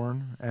gay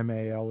porn.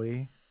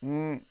 MALE.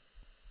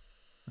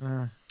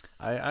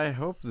 I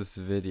hope this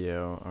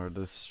video or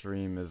this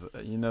stream is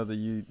oh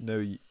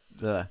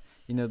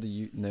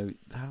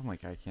my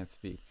god, I can't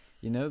speak.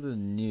 You know the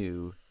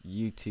new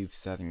YouTube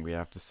setting we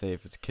have to say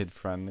if it's kid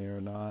friendly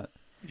or not?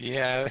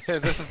 Yeah,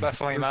 this is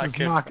definitely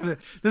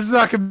This is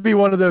not gonna be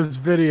one of those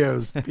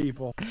videos,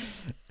 people.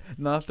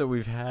 Not that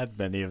we've had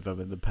many of them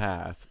in the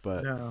past,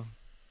 but No.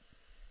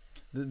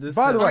 this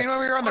By the Well, way- you know,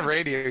 when you're on the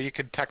radio, you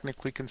could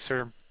technically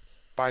consider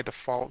by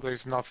default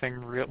there's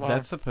nothing real.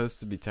 that's supposed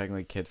to be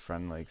technically kid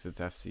friendly because it's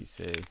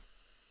FCC.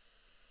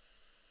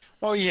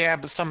 Well, yeah,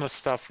 but some of the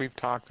stuff we've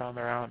talked on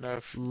there, I don't know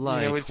if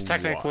Like it's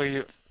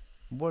technically.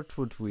 what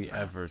would we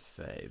ever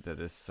say that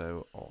is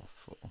so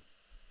awful?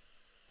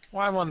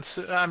 Well, I would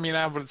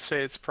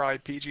say it's probably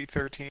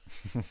PG-13.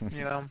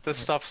 You know, this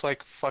stuff's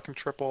like fucking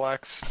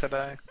XXX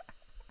today.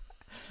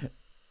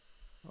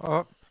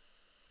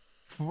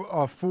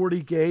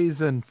 40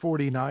 gays and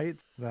 40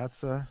 nights.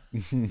 That's a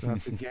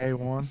gay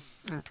one.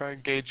 Probably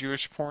gay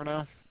Jewish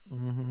porno.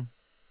 Mm-hmm. I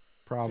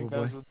think that Probably.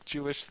 was a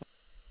Jewish thing.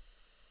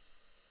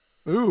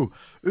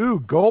 Ooh,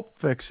 gulp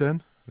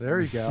fiction. There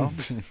you go.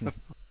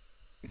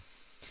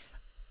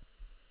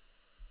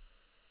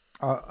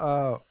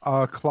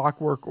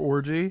 Clockwork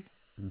Orgy.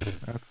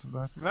 That's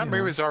That you know.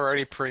 movie's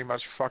already pretty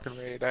much fucking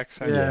rated X.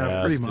 Yeah,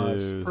 Yeah, pretty dude.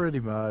 much. Pretty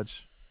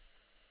much.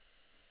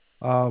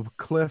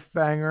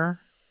 Cliffbanger.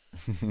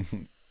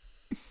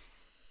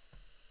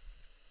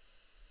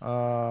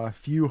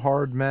 Few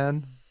Hard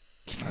Men.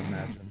 I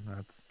imagine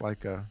that's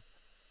like a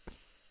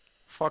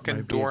Fucking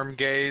Might be. dorm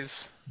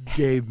gays.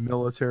 gay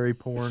military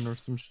porn or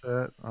some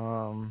shit.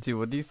 Dude,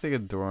 what do you think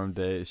of Dorm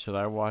Days? Should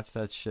I watch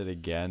that shit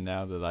again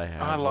now that I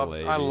have I a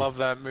lady? love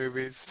that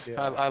movies.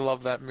 Yeah. I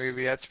love that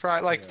movie. It's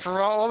probably like Yeah.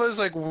 for all those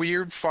like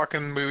weird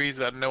fucking movies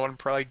that no one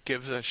probably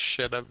gives a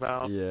shit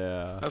about.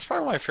 Yeah. That's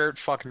probably my favorite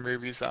fucking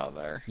movies out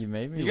there. You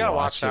made me You gotta watch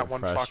watch that it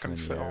one fucking freshman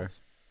film. year.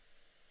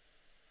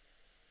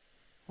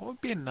 What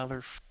would be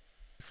another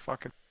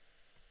fucking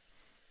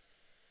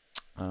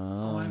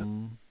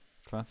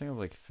Trying to think of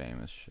like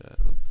famous shit.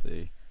 Let's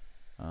see.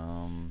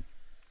 Harry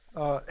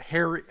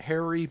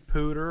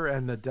Pooter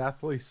and the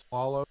Deathly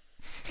Swallow.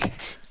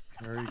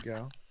 There you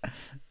go.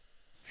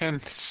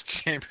 and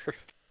chamber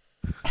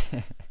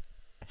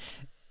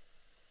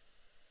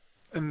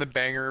and the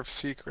banger of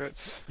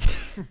secrets.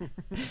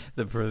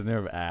 The Prisoner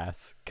of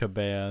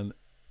Azkaban.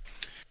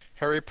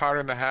 Harry Potter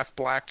and the half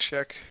black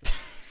chick.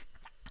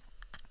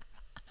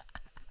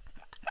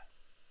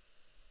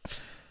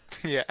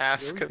 Yeah,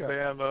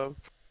 Azkaban of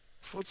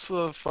what's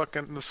the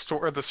fucking the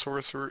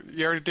sorcerer? Did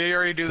you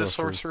already do the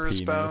Sorcerer's sorcerer's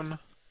penis. bone?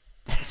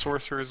 The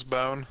sorcerer's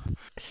bone.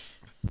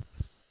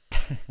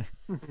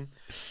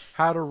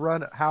 How to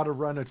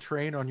run a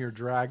train on your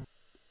drag.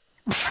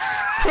 I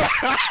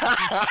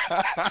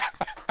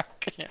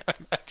can't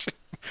imagine.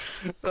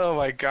 Oh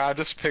my god,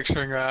 just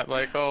picturing that,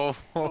 like, oh,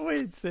 Oh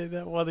wait, say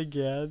that one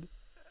again.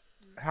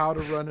 How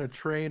to run a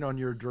train on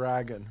your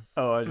dragon.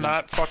 Oh, I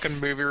not fucking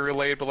movie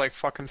related, but like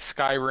fucking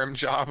Skyrim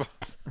job.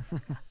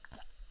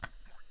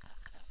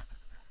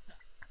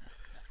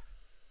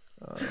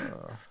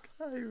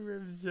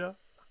 Skyrim job.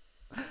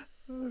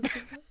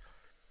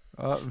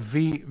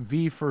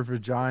 V for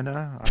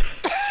vagina.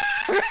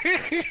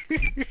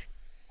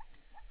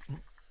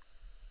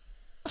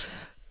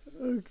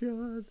 Oh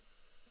god.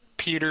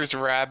 Peter's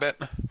Rabbit.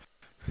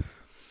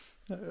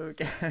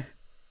 Okay.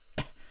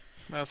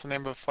 That's the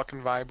name of a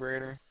fucking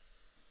vibrator.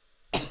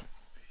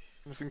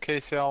 Just in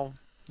case y'all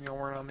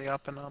weren't on the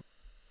up and up.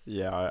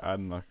 Yeah,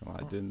 I'm not gonna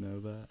lie, I didn't know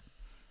that.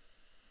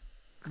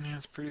 Yeah,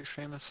 it's a pretty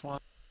famous one.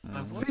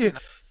 Mm.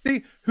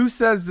 See who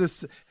says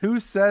this? Who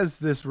says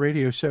this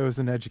radio show is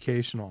an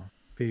educational?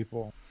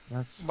 People.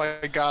 That's My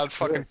god,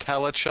 fucking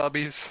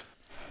Teletubbies.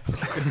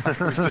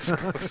 Pretty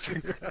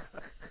disgusting.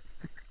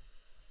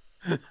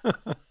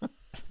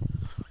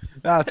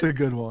 That's a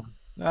good one.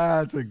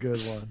 That's a good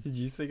one. Did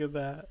you think of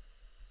that?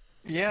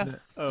 Yeah,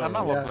 Oh, I'm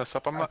not yeah. looking this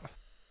up. I'm not.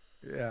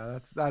 Yeah,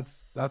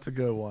 that's a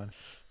good one.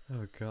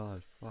 Oh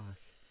god, fuck.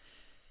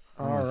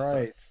 I'm All gonna stop-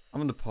 right.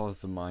 I'm gonna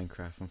pause the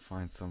Minecraft and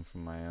find some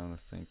from my own to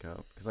think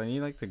of. Because I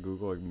need like to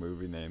Google like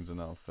movie names and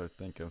I'll start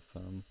thinking of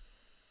some.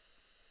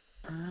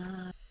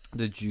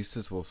 The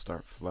juices will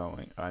start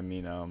flowing. I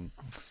mean,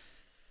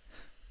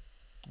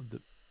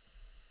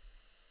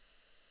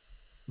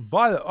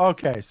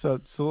 Okay, so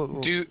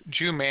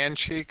Jew man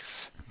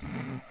cheeks.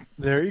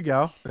 there you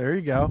go. There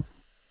you go.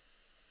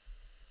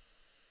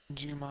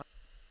 Jew man.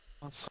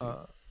 Let's see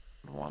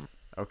one.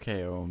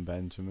 okay, Owen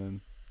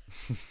Benjamin.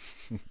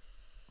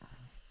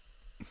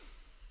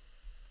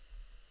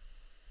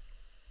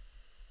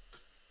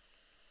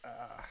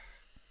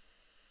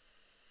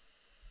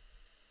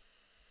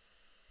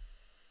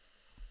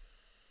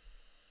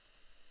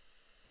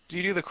 Do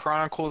you do the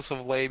Chronicles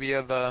of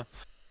Labia? The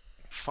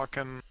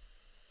fucking.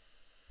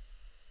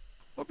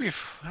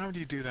 How do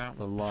you do that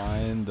The one?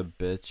 lion, the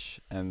bitch,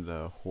 and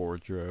the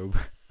wardrobe.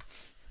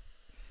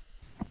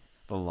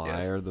 The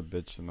liar, the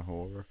bitch, and the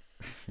whore.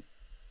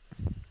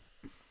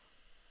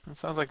 It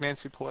sounds like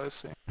Nancy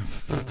Pelosi.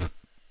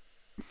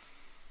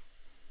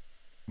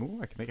 Ooh,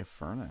 I can make a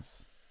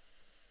furnace.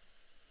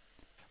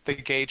 The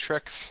gay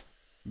tricks.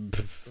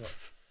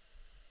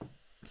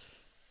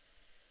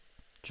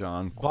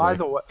 John By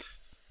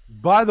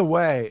Quick. the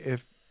way,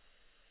 if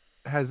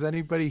has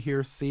anybody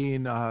here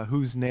seen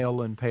Who's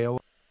Nail and Pale?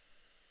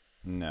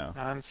 No.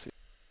 Nancy.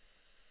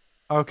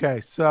 Okay,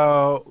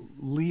 so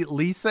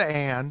Lisa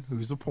Ann,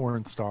 who's a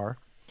porn star,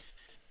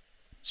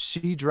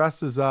 she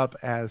dresses up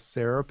as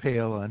Sarah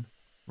Palin,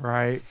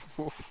 right?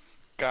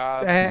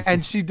 God.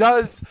 And she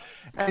does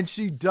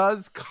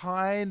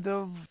kind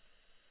of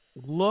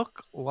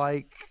look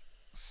like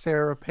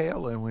Sarah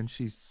Palin when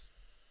she's,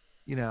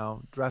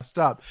 dressed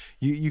up.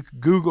 You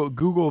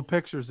Google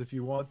pictures if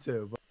you want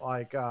to,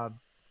 but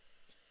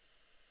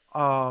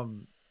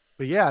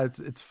but yeah,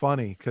 it's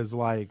funny because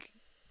like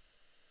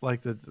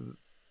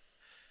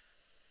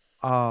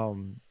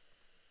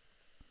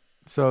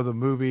so the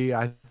movie,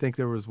 I think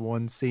there was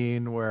one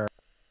scene where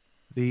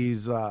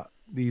these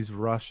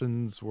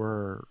Russians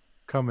were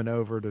coming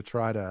over to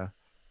try to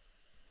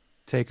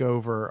take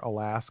over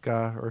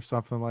Alaska or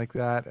something like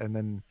that, and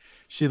then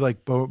she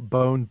like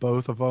boned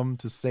both of them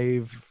to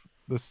save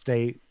the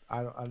state.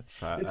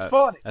 It's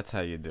funny. That's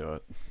how you do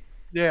it.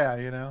 Yeah,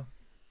 you know.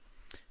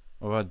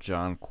 What about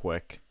John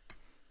Quick?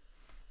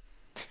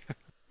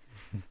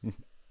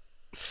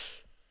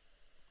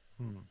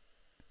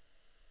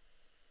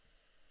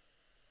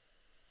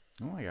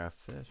 Oh my god,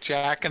 fish.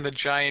 Jack and the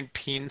Giant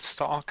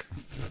Beanstalk.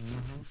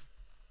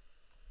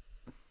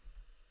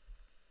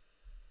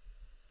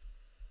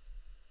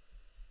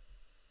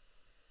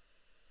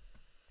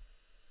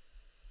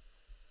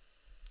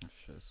 Oh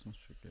shit, this one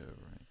should go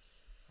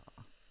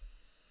right.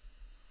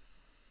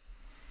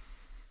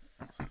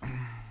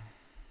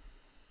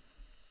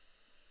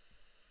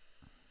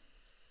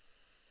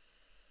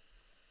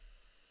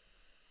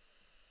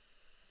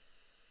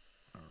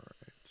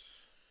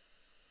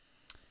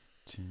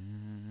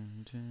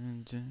 Dun,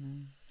 dun,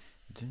 dun,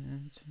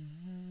 dun,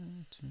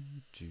 dun,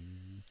 dun,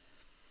 dun.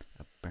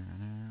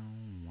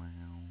 Wow,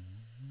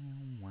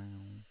 wow.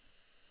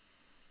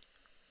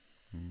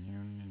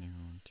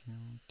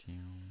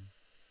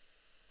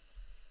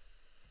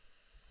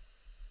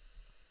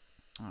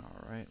 All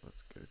right,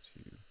 let's go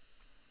to.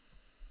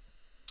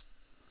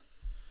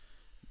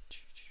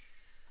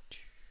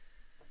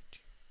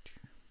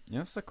 You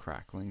notice the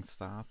crackling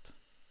stopped?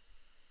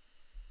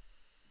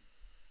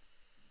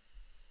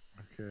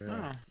 Okay.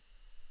 Oh.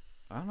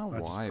 I don't know I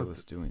just why it put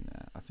was doing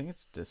that. I think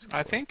it's Discord.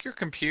 I think your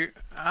computer.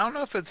 I don't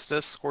know if it's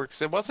Discord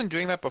because it wasn't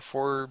doing that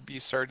before you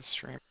started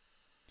streaming.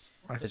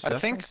 I, It I definitely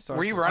think starts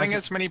were you with- running I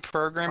as many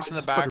programs in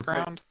the just put it right-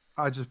 background?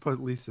 I just put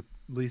Lisa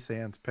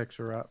Ann's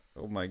picture up.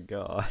 Oh my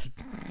god.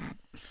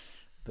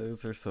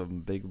 Those are some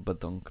big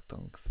badunk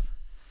dunks.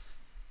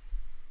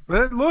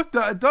 But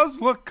it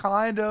does look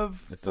kind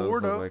of, It does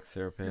sort look of, like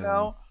Sarah Palin. you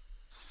know,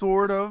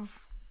 sort of,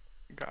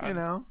 God. you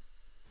know.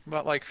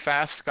 But like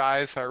Fast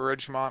Skies at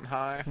Ridgemont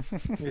High.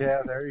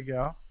 Yeah, there you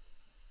go.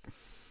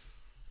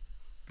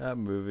 That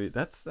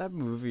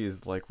movie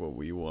is like what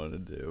we want to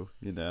do,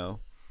 you know?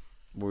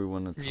 We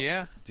want to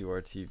Yeah, do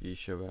our TV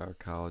show about our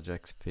college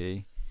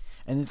XP.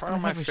 And it's one of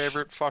gonna my have a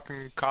favorite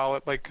fucking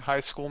college, like high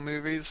school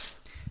movies.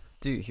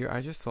 Dude, here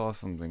I just saw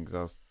something because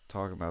I was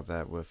talking about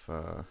that with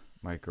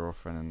my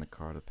girlfriend in the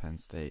car to Penn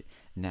State.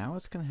 Now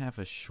it's gonna have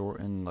a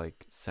shortened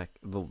like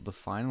the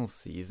final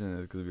season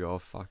is gonna be all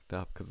fucked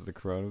up because of the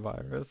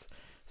coronavirus.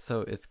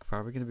 So it's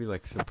probably gonna be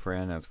like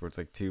Sopranos, where it's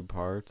like 2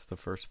 parts. The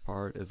first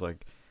part is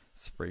like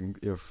spring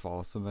or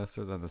fall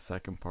semester, then the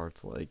second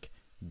part's like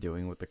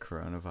dealing with the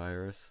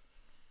coronavirus.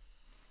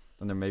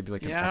 And there may be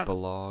like an Yeah.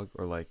 epilogue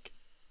or like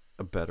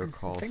a Better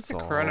Call I think the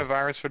Saul.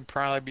 coronavirus would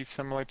probably be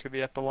similar to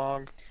the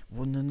epilogue.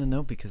 Well,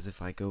 no, because if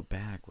I go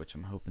back, which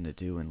I'm hoping to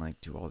do, and like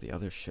do all the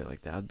other shit,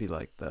 like that would be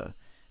like the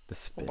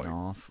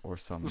spin-off or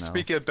something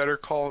Speaking else. of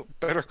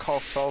Better Call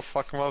Saul,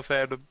 fucking love they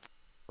had a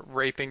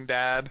raping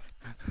dad.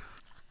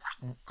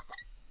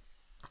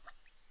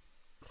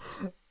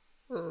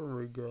 Oh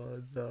my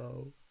god,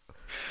 no.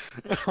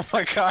 Oh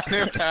my god,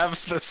 they would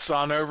have the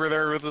son over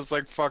there with his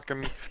like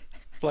fucking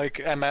like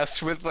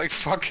MS with like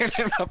fucking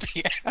him up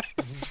the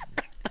ass.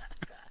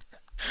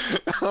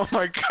 Oh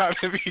my god,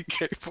 it'd be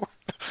capable.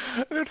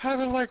 They'd have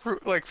it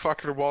like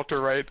fucking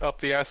Walter White up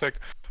the ass like,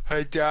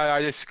 hey dad,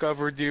 I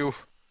discovered you.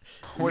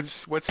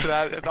 What's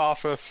that in the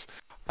office?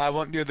 I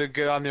want you to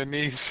get on your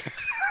knees.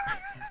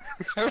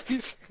 That would be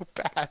so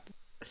bad.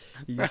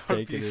 He's That would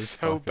taking be his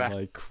so fucking bad.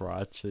 like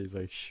crotch, and he's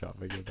like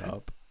shoving it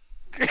up.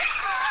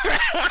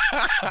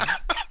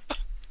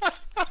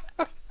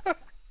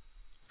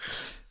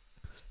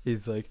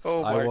 He's like,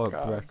 Oh I my want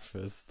God.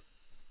 breakfast.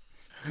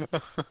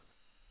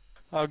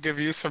 I'll give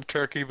you some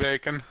turkey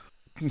bacon.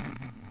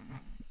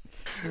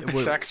 It's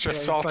Wait, extra yeah,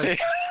 it's salty.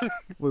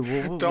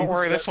 like- Don't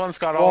worry, just this one's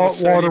got all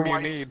the Water sodium you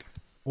White's- need.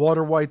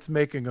 Walter White's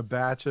making a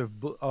batch of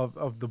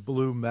the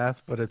blue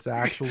meth, but it's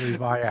actually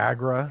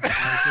Viagra.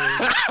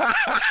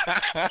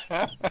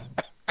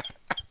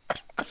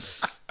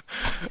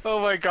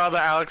 Oh my god,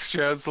 the Alex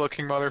Jones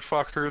looking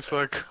motherfuckers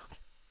like,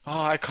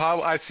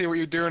 oh, I see what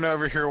you're doing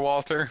over here,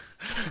 Walter.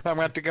 I'm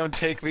gonna have to go and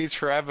take these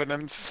for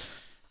evidence.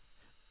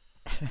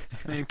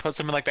 And he puts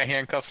them in like the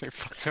handcuffs and he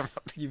fucks him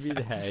up. You mean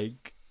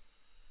Hank?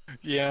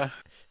 Yeah,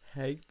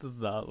 Hank does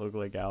not look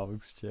like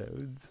Alex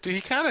Jones. dude,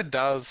 he kind of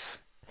does.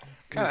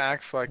 Kind of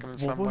acts like him in What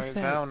some was ways.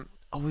 that? I don't.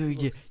 Oh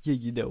yeah,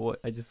 you know what?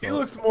 I just He saw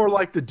looks more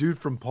like the dude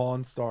from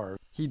Pawn Stars.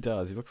 He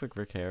does. He looks like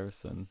Rick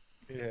Harrison.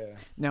 Yeah.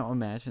 Now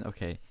imagine,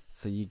 okay,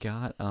 so you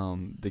got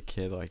the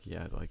kid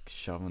like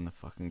shoving the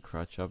fucking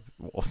crutch up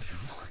Walter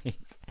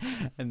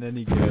White, and then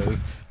he goes,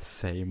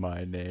 "Say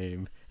my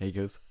name," and he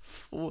goes,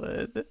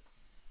 "Flynn."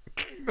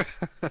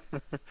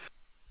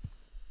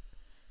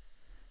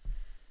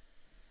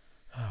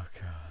 Oh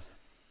god.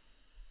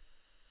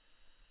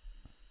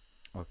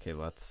 Okay,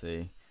 let's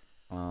see.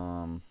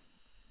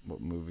 What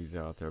movies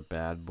are out there?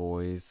 Bad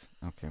Boys.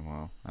 Okay,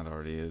 well that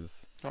already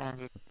is.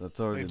 That's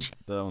already H-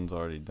 that one's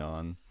already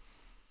done.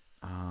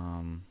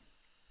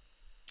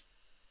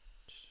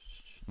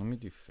 Let me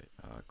do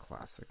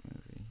classic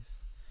movies.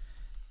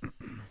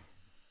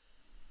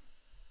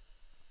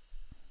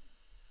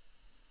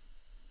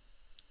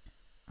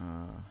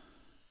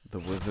 The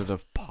Wizard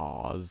of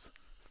Pause.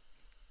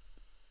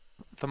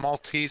 The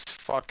Maltese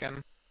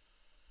fucking.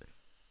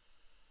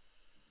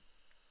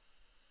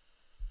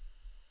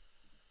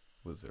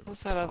 Wizard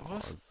What's of that?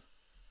 Pause.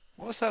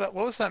 What was that?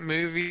 What was that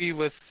movie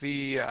with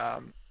the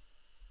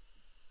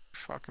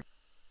fucking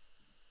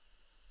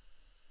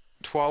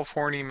 12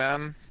 horny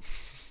men?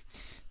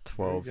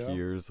 12 go.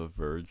 Years of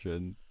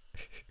Virgin.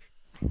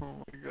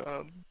 Oh my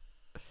god.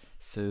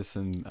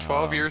 Citizen.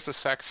 12 years a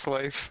sex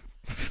slave.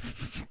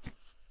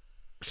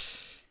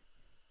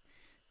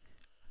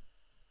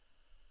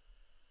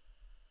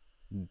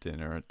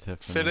 Dinner at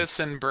Tiffany's.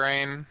 Citizen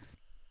Brain.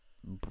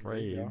 There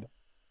you go.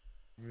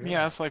 Braid.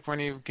 Yeah, it's like when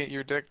you get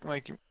your dick,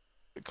 like,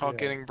 called Yeah.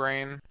 getting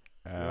brain.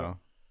 Oh. I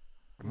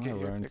Get your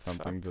learned dick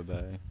something sucked.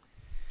 today.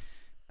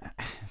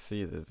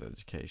 See, it is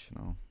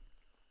educational.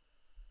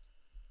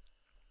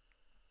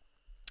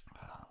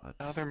 Let's...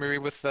 Another movie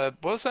with the,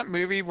 what was that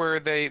movie where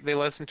they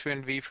listened to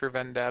in V for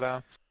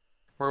Vendetta?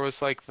 Where it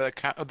was like the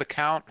Count,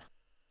 Count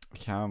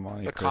of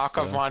Monte the cock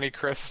of Cristo. Monte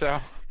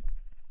Cristo.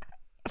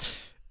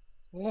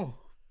 Oh,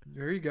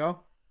 there you go.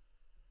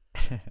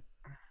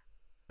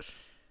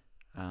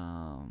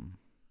 um.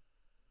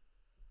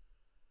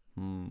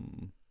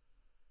 Hmm.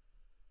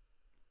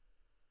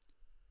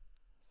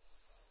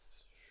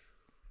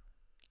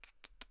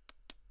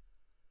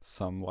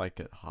 Some Like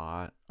It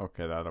Hot.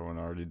 Okay, that one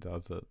already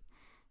does it.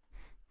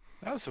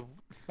 That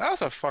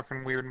was a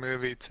fucking weird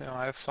movie too.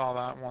 I saw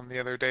that one the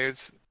other day.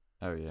 It's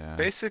Oh yeah.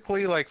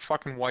 basically like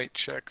fucking white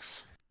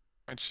chicks,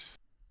 which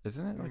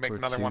Isn't it like make where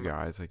another two one.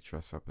 guys like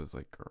dress up as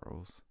like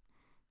girls?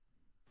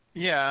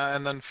 Yeah,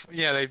 and then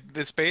yeah,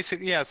 it's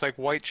basically, yeah, it's like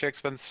white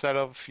chicks, but instead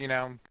of,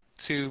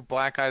 two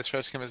black guys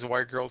dressing up as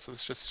white girls,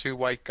 it's just two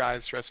white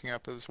guys dressing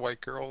up as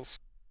white girls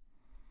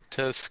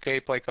to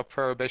escape like a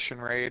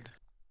prohibition raid.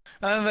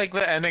 And then like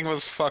the ending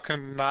was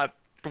fucking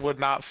would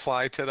not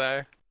fly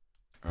today.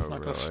 Oh I'm not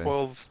gonna really?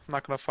 spoil. I'm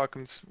not gonna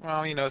fucking.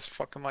 Well, it's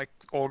fucking like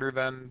older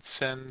than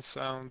Sin,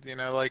 so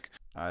like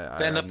they end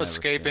I've up never seen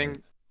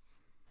escaping.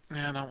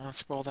 Yeah, I don't want to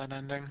spoil that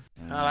ending.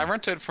 it. I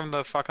rented it from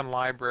the fucking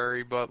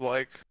library, but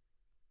like,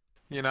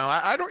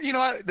 I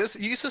don't. This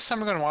is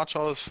summer gonna watch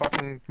all those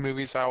fucking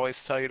movies I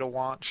always tell you to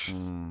watch.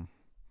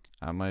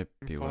 That might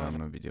be what I'm But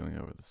gonna be doing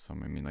over the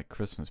summer. I mean, like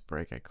Christmas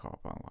break, I caught up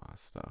on a lot of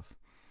stuff.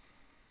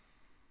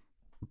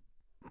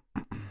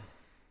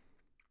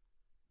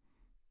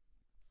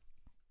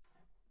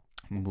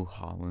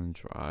 Muhammad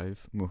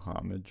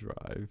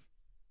Drive,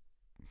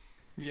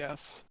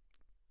 yes,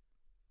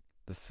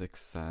 The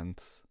Sixth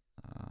Sense.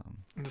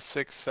 The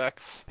Sixth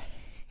Sex.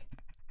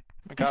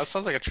 My God, it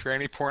sounds like a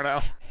tranny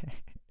porno.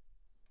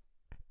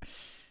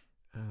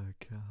 Oh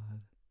God.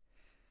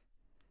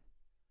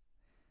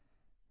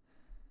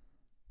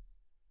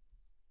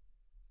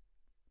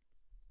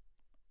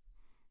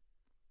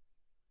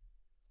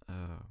 Oh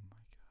my God.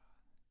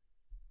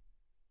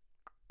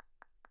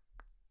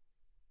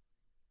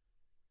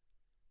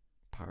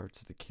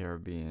 Pirates of the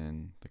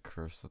Caribbean, The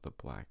Curse of the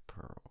Black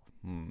Pearl.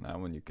 That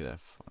one you could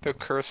have fun The with.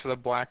 Curse of the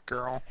Black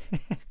Girl.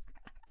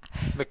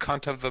 The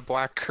Cunt of the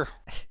Black Girl.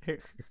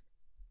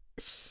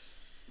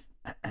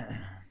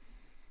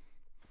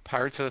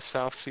 Pirates of the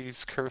South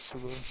Seas, Curse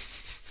of the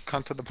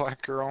Cunt of the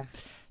Black Girl.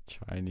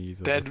 Chinese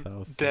of Dead, the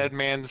South Sea. dead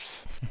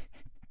man's,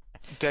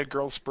 dead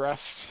girl's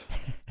breast.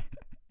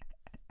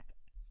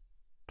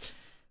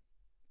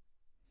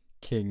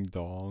 King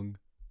Dong.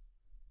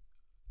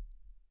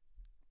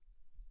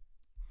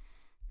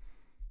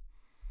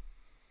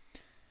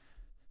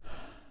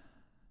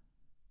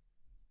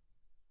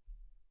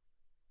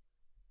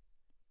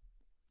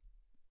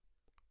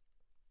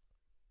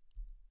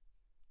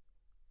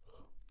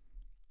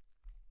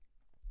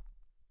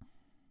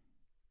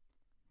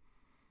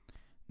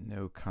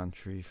 No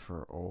Country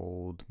for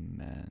Old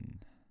Men.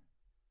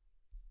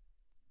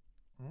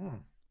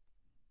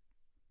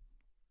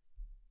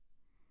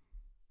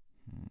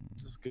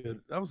 That's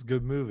good. That was a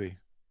good movie.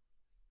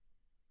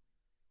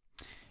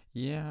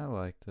 Yeah, I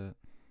liked it.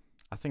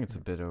 I think it's a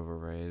bit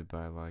overrated, but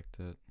I liked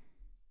it.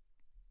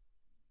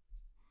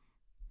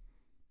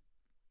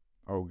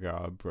 Oh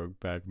God,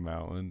 Brokeback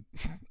Mountain.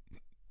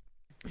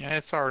 Yeah,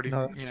 it's already,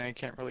 No. you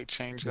can't really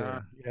change Yeah,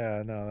 that.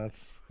 yeah, no,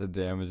 that's The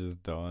damage is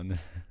done.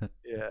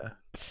 yeah.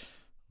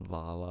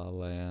 La La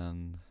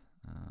Land.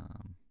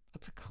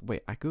 That's a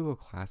wait. I Google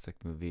classic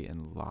movie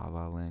and La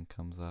La Land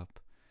comes up.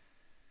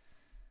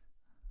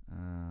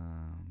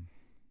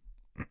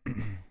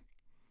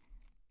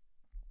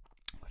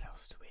 What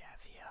else do we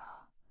have here?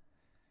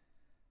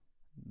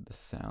 The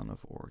Sound of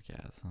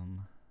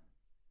Orgasm.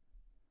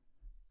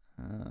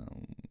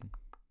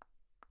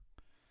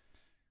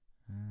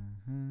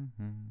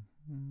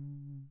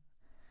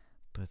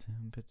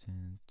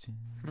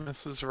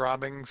 Mrs.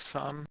 Robbing's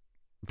Son.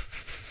 Oh,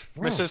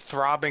 Mrs.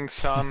 Throbbing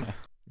Son.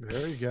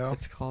 there you go.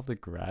 It's called The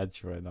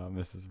Graduate, not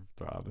Mrs.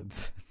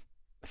 Robinson.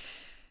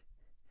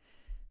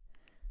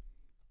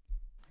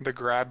 The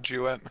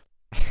Graduate.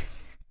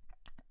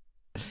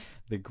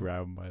 They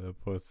grab him by the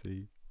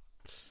pussy.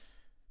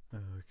 Oh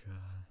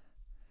god.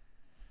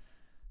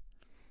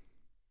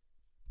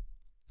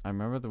 I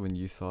remember that when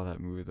you saw that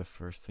movie, the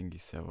first thing you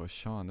said was,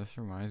 "Sean, this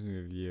reminds me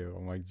of you."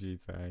 I'm like, "Gee,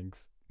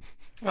 thanks."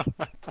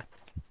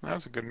 That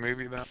was a good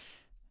movie, though.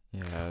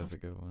 Yeah, that was a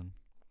good one.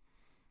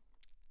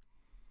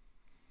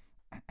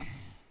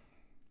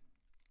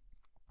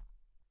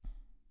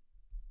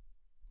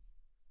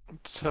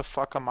 To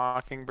Fuck a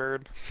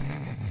Mockingbird.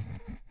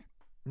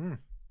 Mm.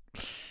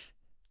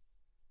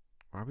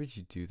 Why would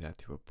you do that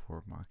to a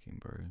poor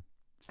mockingbird?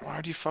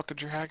 Why'd you fuck a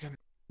dragon?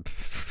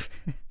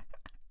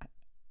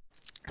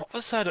 What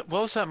was that?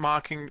 What was that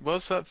What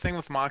was that thing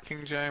with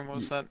Mockingjay? What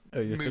was that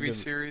you're movie thinking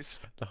series?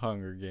 The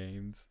Hunger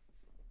Games.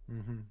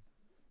 Hmm.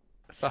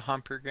 The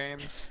Humper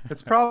Games.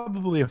 It's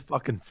probably a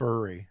fucking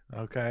furry.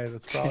 Okay,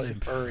 that's probably a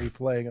furry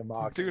playing a Dude,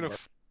 mockingbird.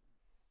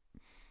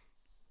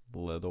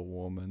 Little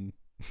Woman.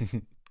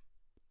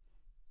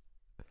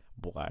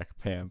 Black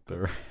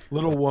Panther.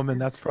 Little Woman.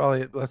 That's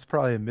probably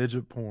a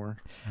midget porn.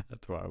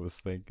 That's what I was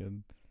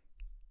thinking.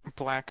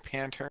 Black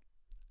Panther.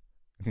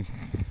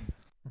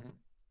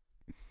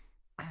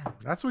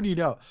 That's when you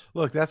know.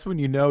 Look, that's when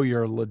you know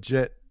you're a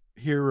legit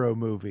hero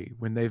movie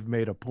when they've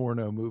made a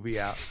porno movie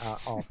out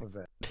off of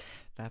it.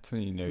 That's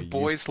when you know you.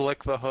 Boys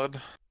Lick the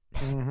Hood.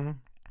 Mm-hmm.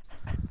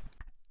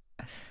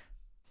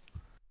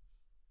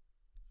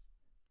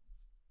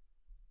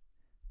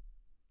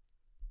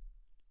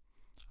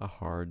 A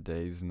Hard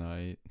Day's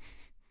Night.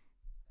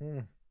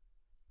 Mm.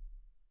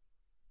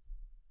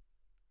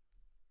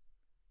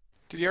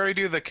 Did you already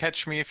do the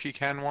Catch Me If You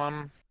Can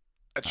one?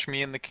 Catch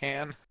Me in the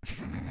Can.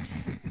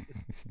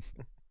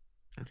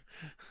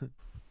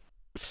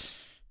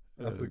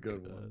 That's a Oh,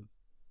 good God. one.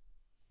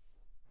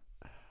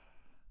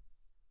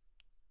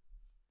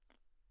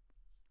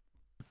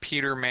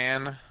 Peter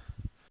Man.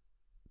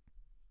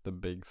 The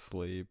Big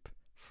Sleep.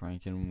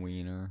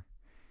 Frankenweenie.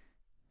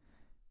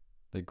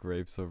 The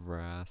Grapes of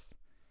Wrath.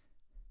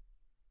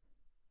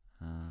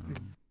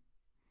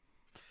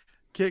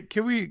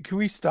 Can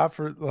we stop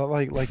for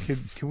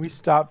can we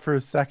stop for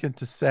a second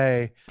to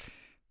say,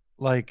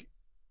 like,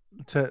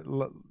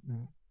 do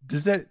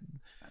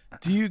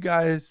you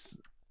guys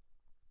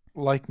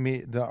like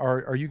me?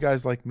 Are you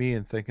guys like me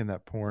in thinking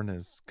that porn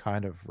is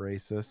kind of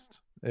racist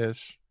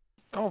ish?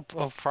 Oh,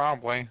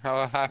 probably.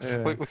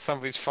 Absolutely, some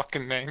of these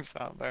fucking names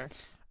out there.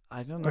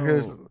 I don't Like, know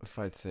there's- if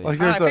I'd say.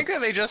 like, I There's a- think that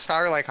they just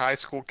hire like high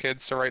school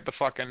kids to write the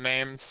fucking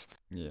names.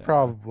 Yeah.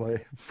 Probably.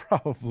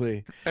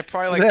 They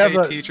probably like They have pay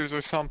a- teachers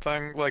or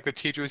something. Like the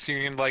teachers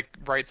union like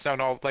writes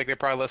down all like they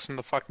probably listen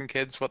to fucking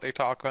kids what they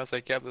talk about. It's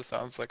like, yeah, this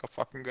sounds like a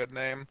fucking good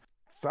name.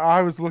 So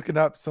I was looking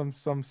up some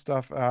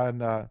stuff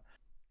and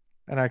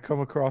I come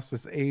across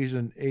this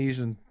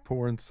Asian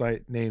porn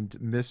site named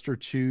Mr.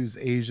 Chew's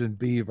Asian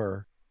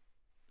Beaver,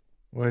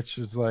 which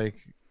is like,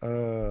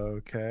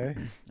 okay.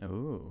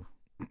 Ooh.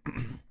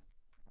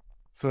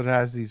 So it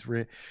has these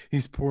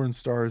porn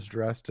stars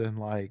dressed in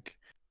like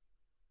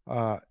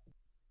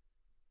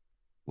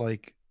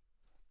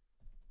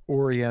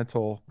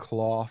Oriental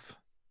cloth,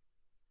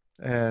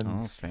 and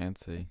Oh,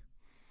 fancy.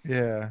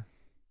 yeah,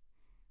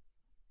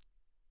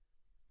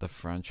 The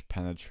French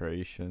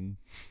penetration.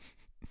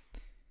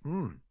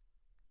 mm.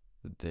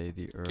 The Day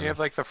the Earth. You have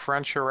like the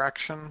French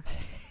erection.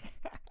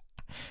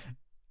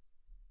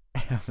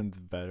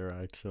 That better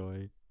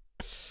actually.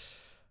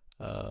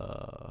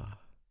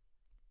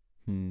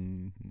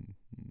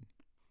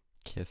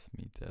 Kiss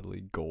Me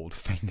Deadly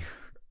Goldfinger.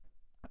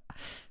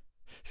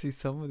 See,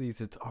 some of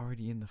these, it's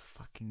already in the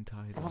fucking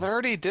title. Well, they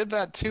already did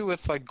that too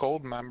with like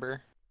Goldmember.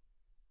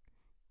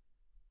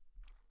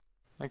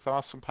 Like the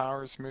Austin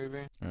Powers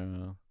movie.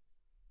 Oh.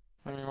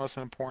 I mean, it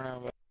wasn't a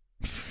porno, but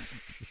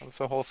that was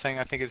the whole thing.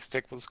 I think his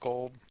dick was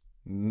gold.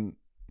 Mm.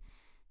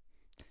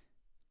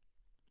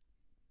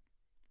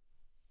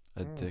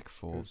 A Oh, dick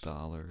full of here's-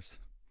 dollars.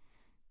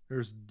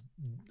 There's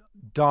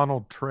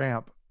Donald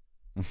Trump.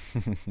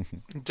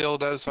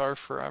 Dildos are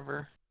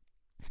forever.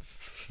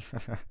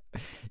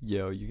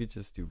 Yo, you could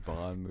just do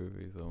Bond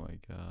movies. Oh my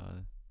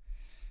god.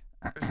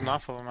 There's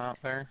enough of them out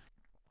there.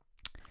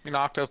 I mean,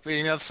 Octopus.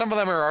 You know, some of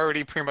them are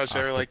already pretty much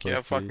there. Like, yeah,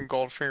 Octopussy. fucking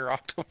Goldfinger,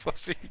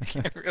 Octopus. You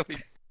can't really.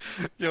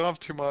 You don't have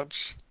too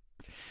much.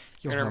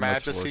 You And don't Her have much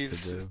work to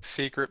Majesty's do.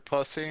 Secret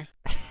Pussy.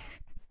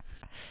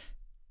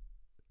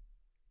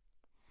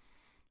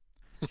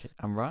 Okay,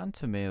 on Rotten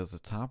Tomatoes, the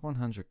top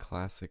 100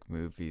 classic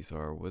movies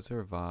are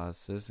Wizard of Oz,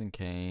 Citizen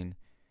Kane,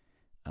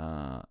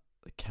 The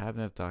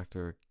Cabinet of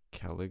Dr.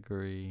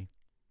 Caligari.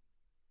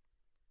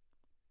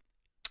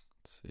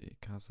 Let's see,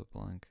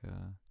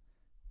 Casablanca.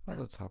 What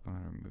are the top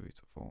 100 movies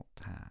of all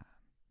time?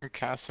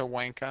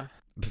 Casablanca.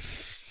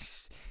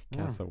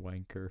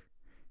 Casawanker.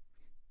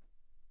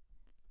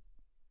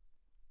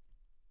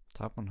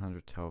 Top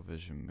 100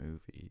 television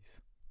movies.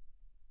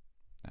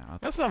 Now,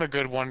 That's not a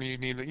good one. You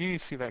need to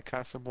see that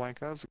Casablanca.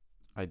 That was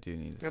I do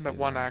need to yeah, see that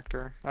one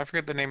actor. I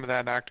forget the name of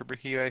that actor, but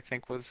he I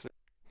think was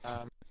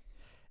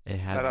It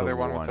had that the other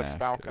one with the actor.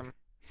 Falcon.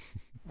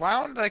 Well,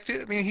 I don't like.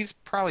 I mean, he's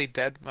probably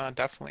dead.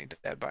 Definitely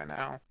dead by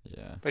now.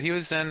 Yeah. But he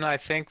was in, I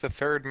think, The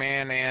Third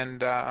Man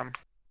and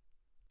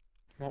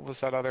what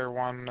was that other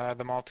one?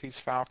 The Maltese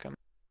Falcon.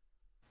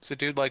 It's a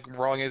dude like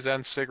rolling his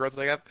end cigarettes.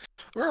 Like I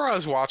remember I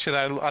was watching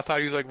that. I thought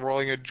he was like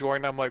rolling a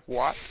joint. I'm like,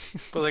 what?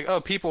 But like, oh,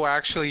 people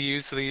actually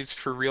used these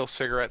for real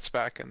cigarettes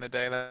back in the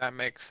day. That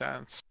makes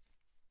sense.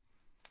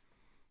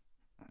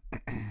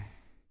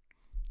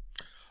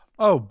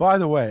 Oh, by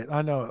the way,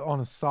 I know on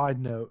a side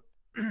note,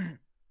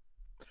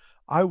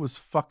 I was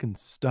fucking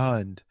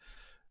stunned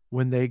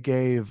when they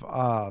gave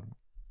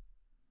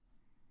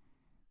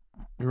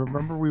you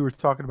remember we were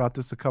talking about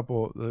this a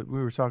couple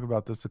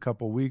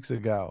weeks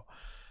ago,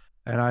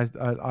 and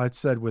I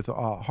said with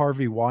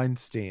Harvey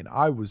Weinstein,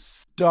 I was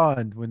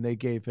stunned when they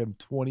gave him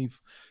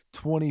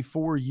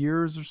 24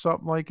 years or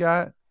something like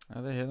that.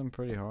 Oh, they hit him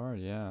pretty hard.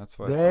 Yeah, that's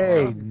what I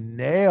They thought.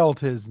 nailed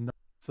his nuts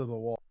to the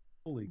wall.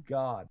 Holy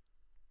God.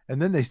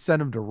 And then they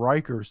sent him to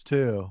Rikers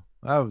too.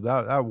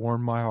 That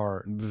warmed my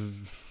heart.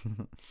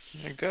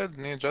 Yeah, good.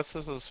 Yeah,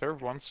 justice is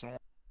served once in a while.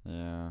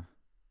 Yeah.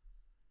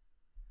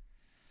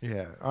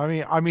 Yeah.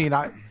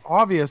 I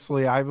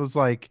obviously I was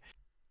like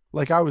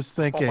I was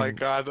Oh my thinking,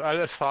 God, I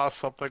just saw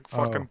something.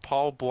 Fucking oh,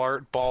 Paul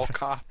Blart, ball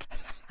cop.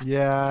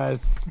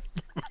 yes.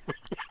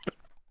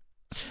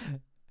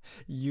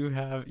 You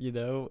have,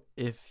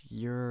 if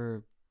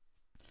your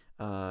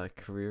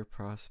career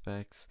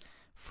prospects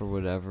for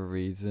whatever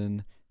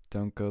reason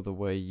don't go the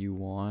way you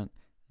want,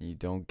 and you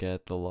don't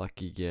get the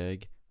lucky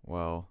gig,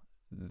 well,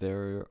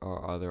 there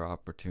are other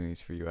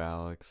opportunities for you,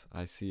 Alex.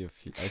 I see a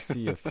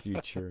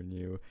future in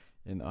you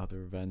in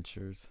other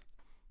ventures.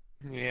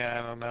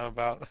 Yeah, I don't know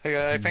about.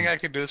 I think I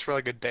could do this for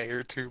like a day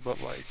or two,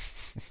 but like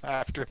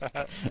after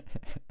that,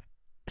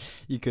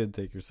 You could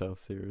take yourself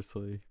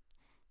seriously.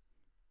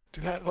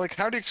 like,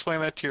 how do you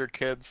explain that to your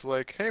kids?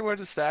 Like, hey, what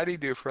does Daddy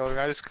do for a living?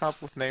 I just come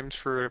up with names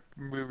for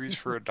movies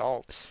for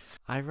adults.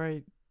 I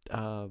write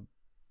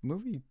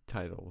movie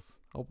titles.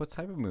 Oh, what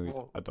type of movies?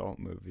 Well, Adult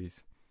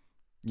movies.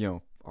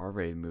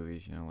 R-rated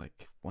movies,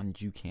 like ones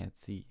you can't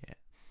see yet.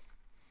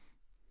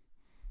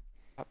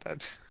 not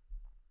that.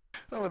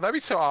 Oh, that'd be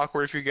so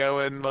awkward if you go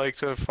in like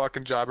to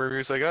fucking job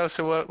reviews, like, oh,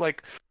 so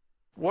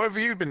what have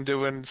you been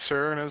doing,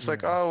 sir? And it's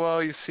like, Yeah. oh,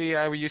 well, you see,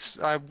 I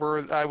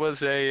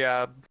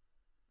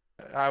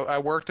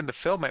worked in the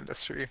film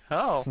industry.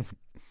 Oh.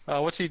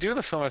 What do you do in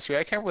the film industry?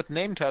 I came up with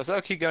name tags. Oh,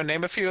 can you go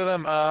name a few of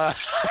them? I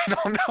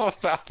don't know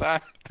about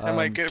that. I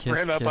might get Kiss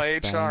written up by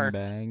Kiss Bang HR.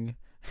 Bang.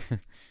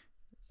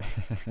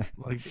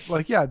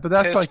 Yeah, but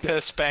that's Piss, like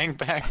piss, bang,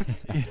 bang.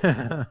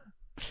 yeah.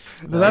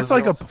 But That that's was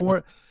like So, a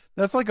porn.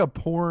 That's like a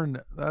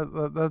porn.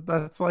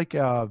 That's like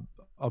a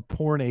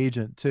porn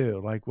agent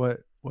too. Like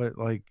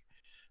like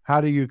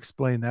how do you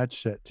explain that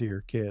shit to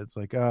your kids?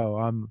 Like, oh,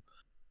 I'm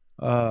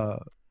uh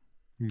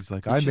he's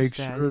like, He's just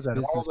Daddy's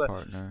business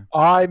partner.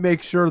 I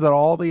make sure that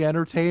all the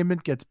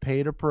entertainment gets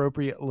paid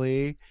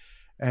appropriately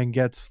and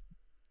gets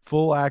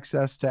full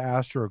access to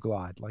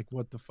Astroglide. Like,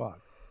 what the fuck?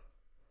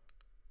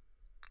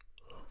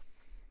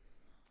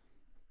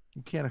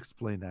 You can't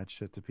explain that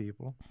shit to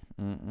people.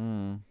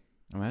 Mm-mm.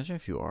 Imagine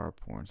if you are a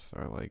porn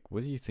star. Like,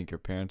 what do you think your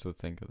parents would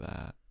think of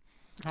that?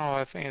 oh,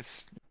 I think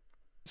it's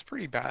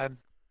pretty bad.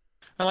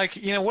 And like,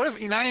 what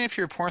if not even if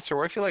you're a porn star,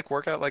 what if you like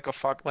work at like a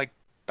like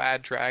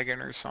Bad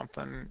Dragon or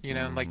something,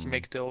 and like you Mm-hmm.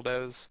 make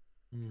dildos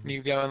and Mhm.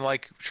 you go and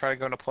like try to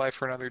go and apply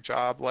for another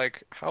job,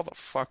 like how the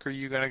fuck are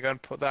you gonna go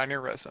and put that on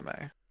your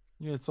resume?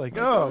 Yeah, it's like,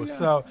 Like, oh oh, yeah,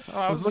 so oh,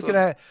 I was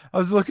I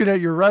was looking at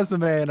your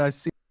resume and I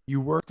see you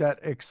worked at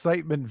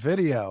Excitement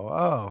Video.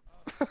 Oh,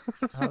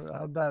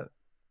 how'd that?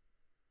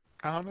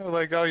 I don't know,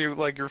 like oh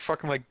you're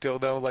fucking like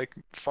dildo like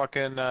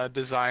fucking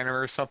designer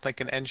or something, like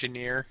an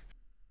engineer.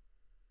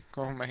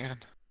 Oh man.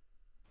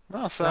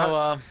 Oh, so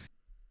That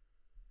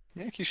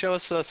yeah, can you show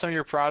us some of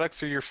your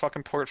products or your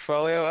fucking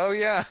portfolio? Oh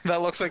yeah,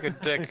 that looks like a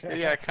dick.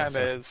 Yeah, it kind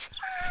of is.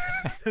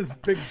 this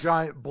big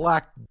giant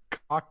black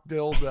cock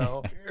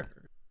dildo.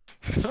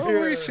 Oh, what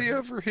do you see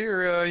over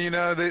here?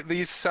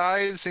 These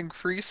sides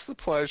increase the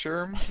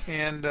pleasure,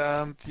 and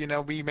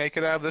we make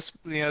it out of this,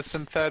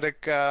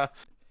 synthetic,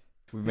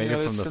 We make it from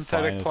this the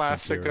synthetic finest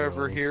plastic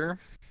over materials,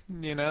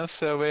 here.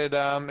 So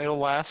it'll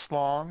last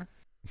long.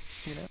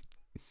 You know.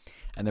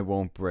 and it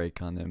won't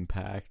break on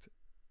impact.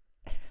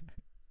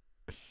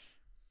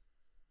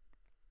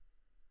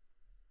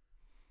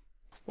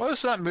 What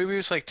was that movie? It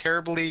was like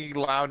terribly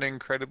loud and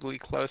incredibly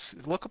close.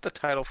 Look up the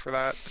title for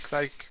that, because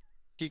I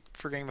keep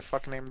forgetting the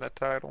fucking name of that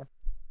title.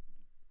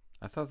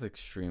 I thought it's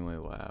extremely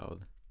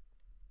loud.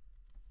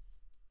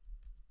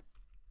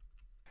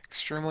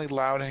 Extremely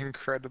loud and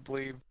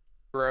incredibly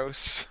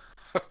gross.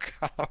 Oh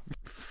God.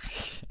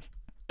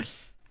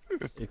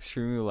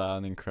 Extremely loud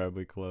and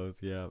incredibly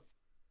close. Yep.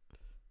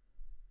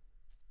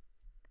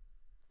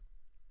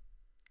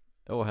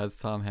 Oh, it has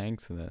Tom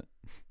Hanks in it.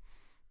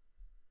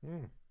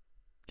 Hmm.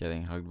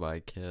 Getting hugged by a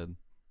kid.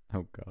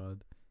 Oh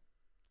God.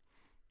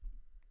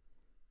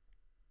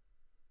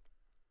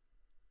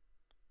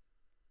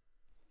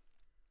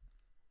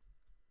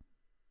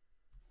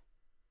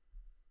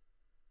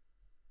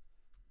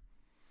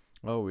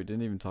 Oh, we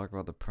didn't even talk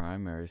about the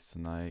primaries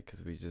tonight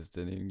because we just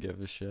didn't even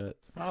give a shit.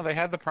 Oh, they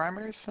had the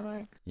primaries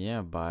tonight?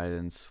 Yeah,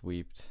 Biden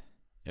sweeped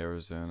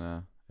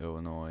Arizona.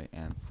 Illinois,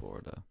 and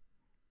Florida.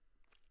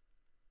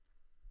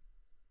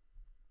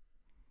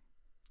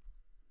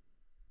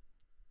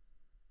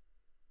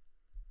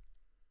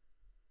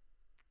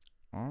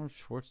 Arnold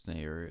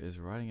Schwarzenegger is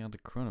riding out the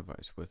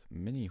coronavirus with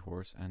mini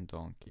horse and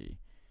donkey.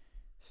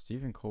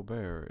 Stephen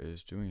Colbert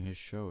is doing his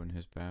show in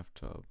his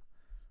bathtub.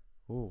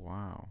 Oh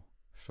wow,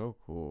 so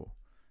cool.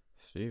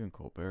 Stephen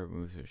Colbert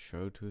moves his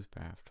show to his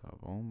bathtub.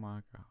 Oh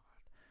my god.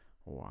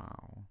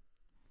 Wow.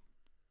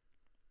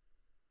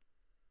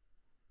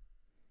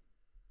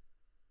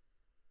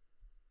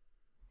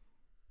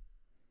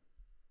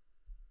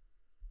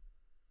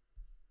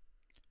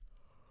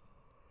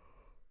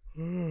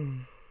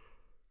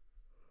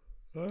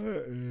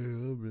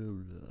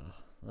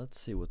 Let's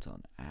see what's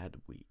on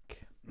Ad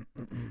Week.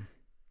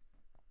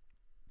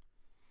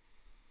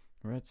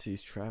 Red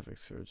Sea's traffic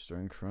surge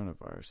during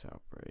coronavirus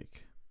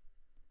outbreak.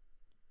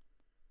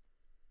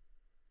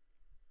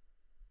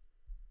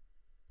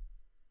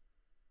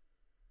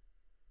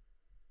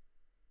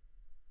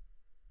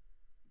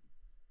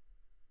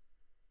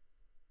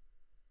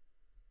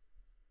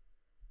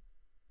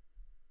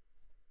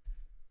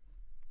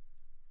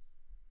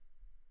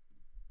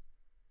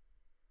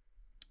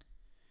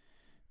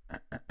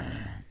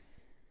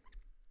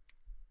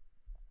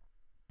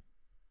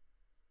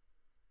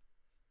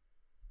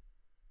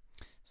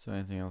 So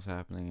anything else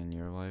happening in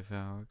your life,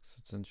 Alex?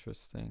 It's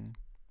interesting.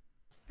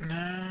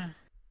 Nah,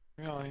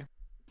 really.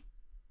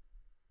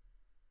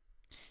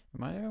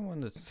 Am I the only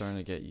one that's starting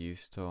to get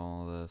used to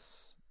all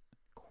this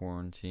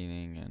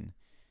quarantining and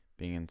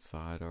being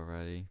inside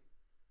already?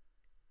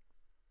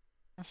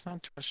 It's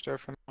not too much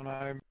different than what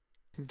I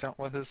dealt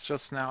with. It's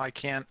just now I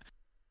can't.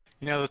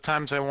 The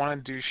times I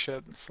want to do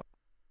shit. It's like,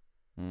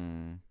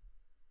 Hmm.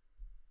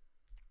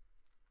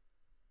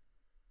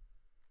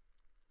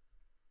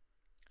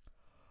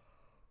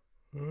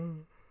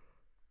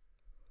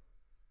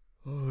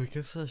 Oh, I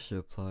guess I should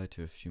apply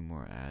to a few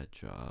more ad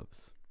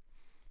jobs.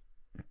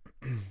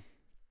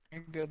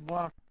 good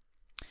luck.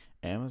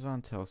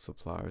 Amazon tells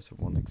suppliers it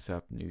won't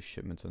accept new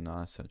shipments of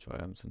non-essential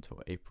items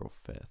until April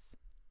 5th.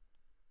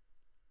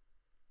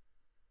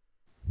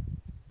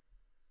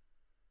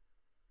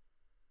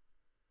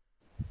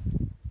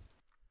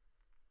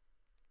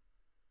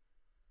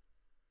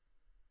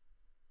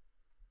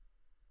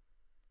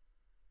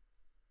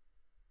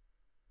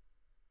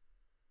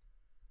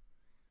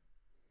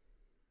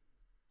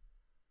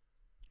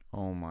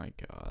 Oh my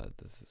god,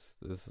 this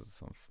is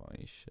some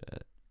funny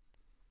shit.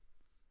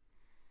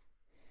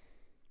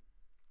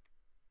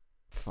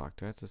 Fuck,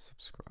 do I have to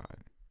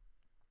subscribe?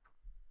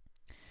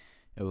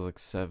 It was like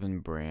 7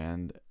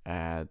 brand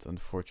ads.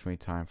 Unfortunately,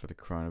 time for the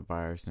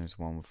coronavirus, and there's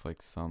one with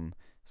like some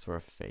sort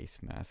of face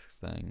mask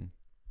thing.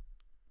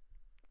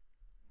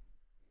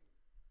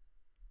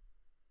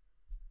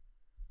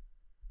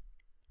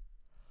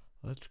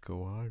 Let's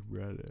go on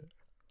Reddit.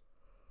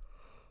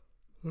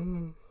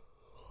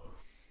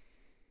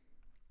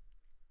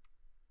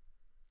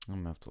 I'm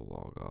gonna have to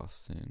log off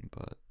soon,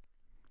 but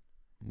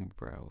we'll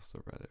browse the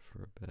Reddit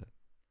for a bit.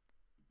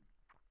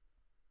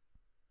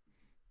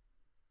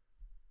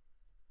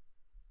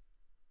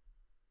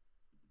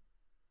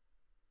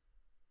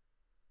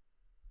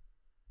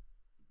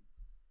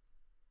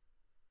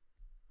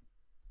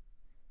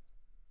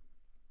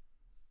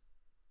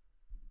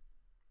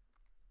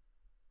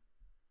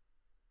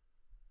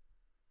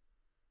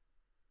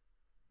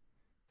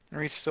 Are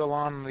we still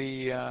on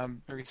the? Are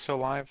we still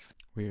live?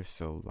 We are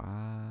so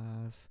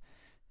live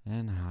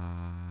and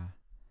high.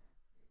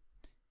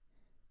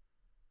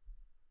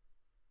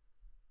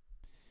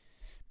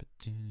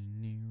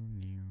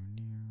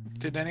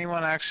 Did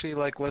anyone actually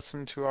like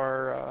listen to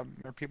our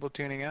people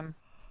tuning in?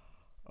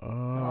 Do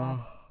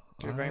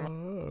you have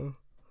anyone?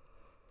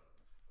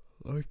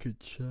 I could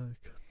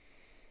check.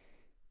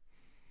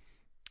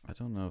 I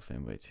don't know if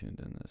anybody tuned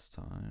in this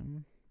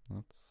time.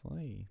 Let's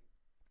see.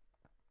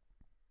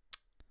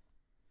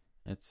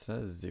 It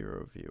says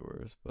 0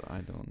 viewers, but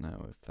I don't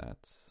know if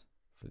that's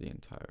for the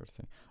entire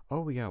thing.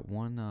 Oh, we got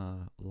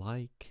one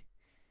like.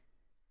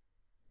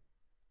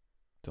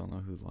 Don't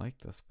know who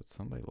liked us, but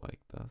somebody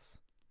liked us.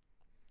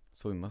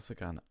 So we must have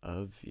gotten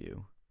a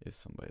view if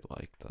somebody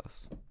liked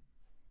us.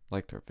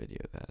 Liked our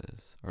video, that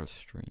is. Our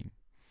stream.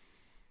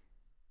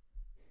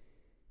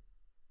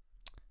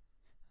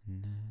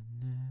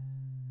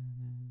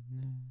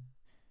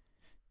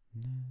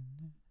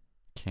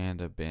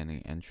 Canada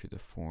banning entry to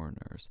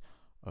foreigners.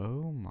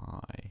 Oh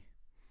my.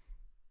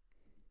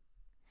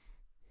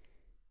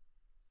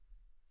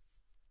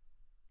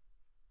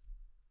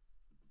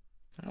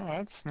 Oh,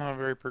 that's not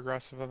very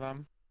progressive of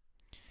them.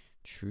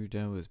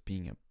 Trudeau is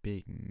being a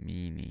big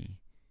meanie.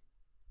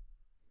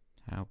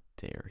 How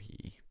dare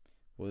he?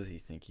 What does he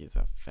think? He's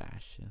a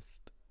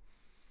fascist?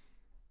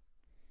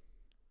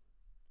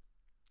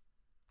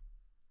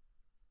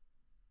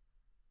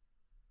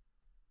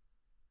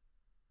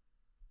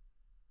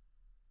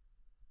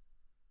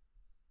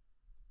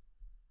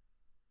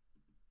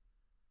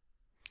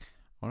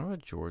 I wonder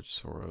what George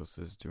Soros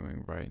is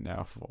doing right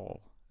now for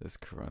all this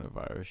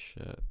coronavirus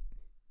shit.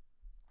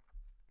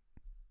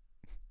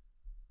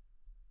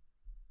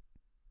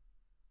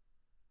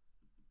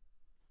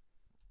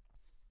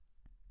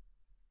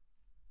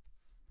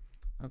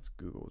 Let's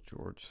Google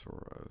George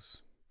Soros.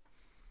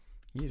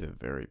 He's a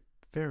very,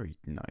 very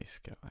nice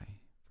guy.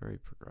 Very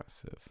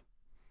progressive.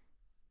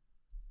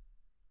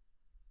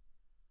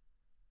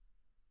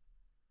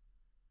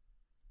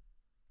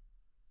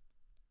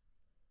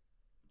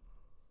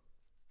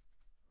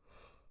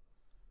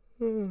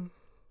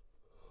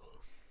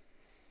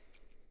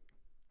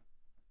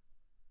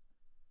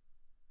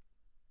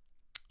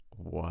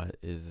 What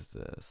is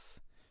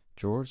this?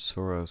 George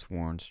Soros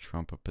warns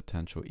Trump of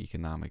potential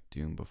economic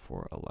doom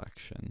before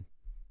election.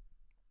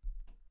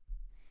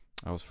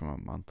 That was from a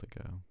month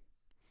ago.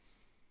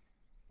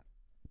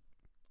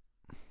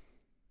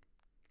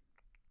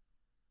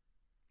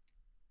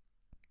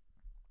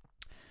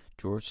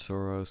 George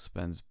Soros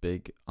spends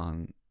big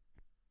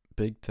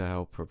to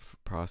help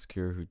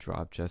prosecutor who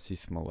dropped Jesse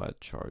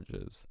Smollett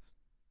charges.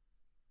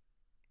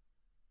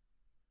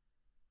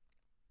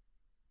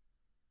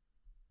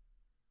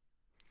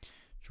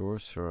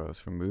 George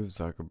Soros removes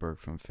Zuckerberg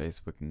from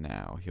Facebook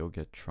now. He'll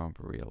get Trump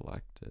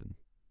reelected.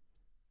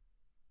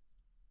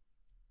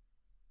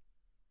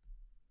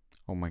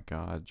 Oh my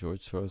God,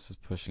 George Soros is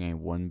pushing a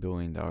 $1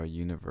 billion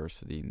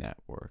university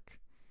network.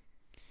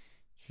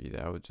 Gee,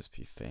 that would just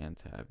be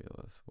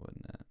fantabulous,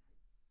 wouldn't it?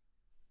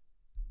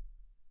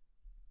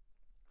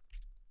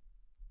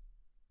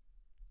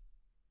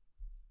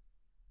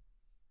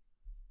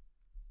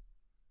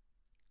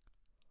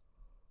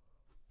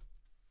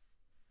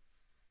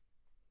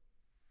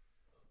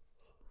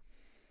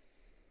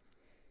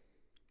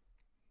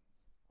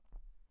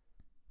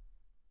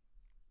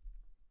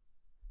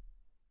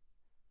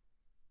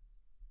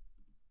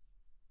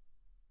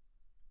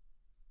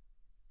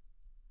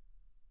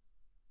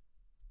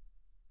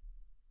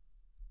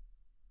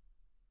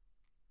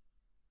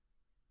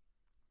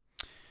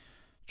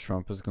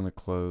 Trump is going to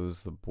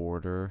close the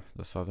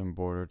southern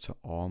border, to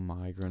all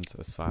migrants,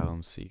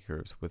 asylum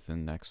seekers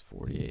within the next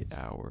 48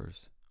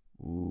 hours.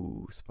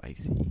 Ooh,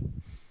 spicy.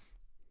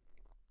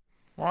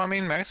 Well, I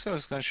mean,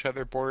 Mexico's gonna shut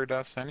their border to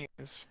us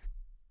anyways.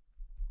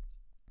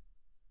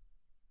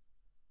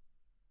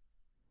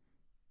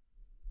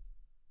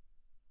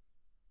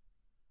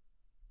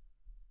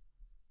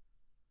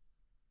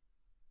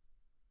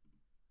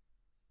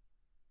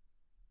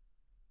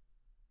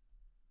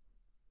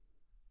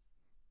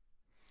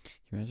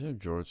 Can you imagine if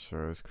George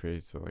Soros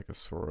creates a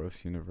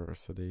Soros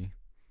University?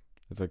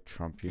 It's like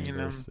Trump You know.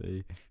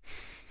 University.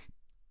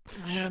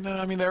 Yeah, no,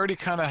 I mean they already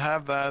kind of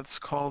have that. It's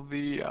called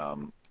the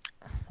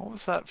what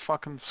was that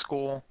fucking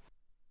school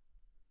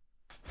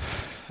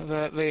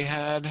that they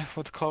had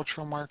with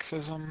cultural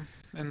Marxism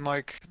in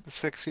like the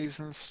 60s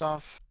and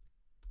stuff?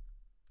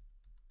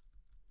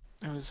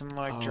 It was in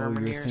like Oh,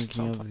 Germany you're or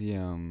thinking something. of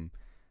the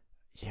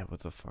yeah, what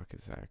the fuck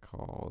is that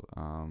called?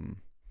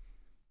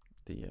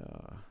 The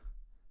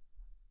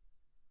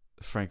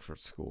Frankfurt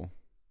School.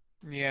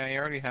 Yeah, he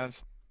already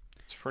has.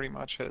 It's pretty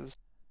much his,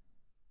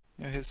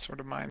 you know, his sort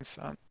of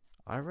mindset.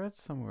 I read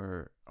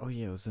somewhere, oh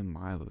yeah, it was in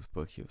Milo's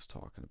book, he was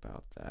talking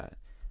about that.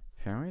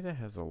 Apparently that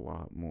has a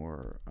lot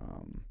more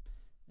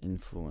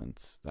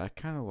influence. That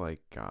kind of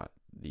got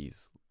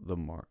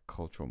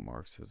cultural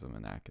Marxism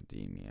in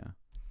academia.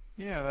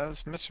 Yeah, that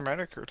was Mr.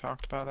 Medicare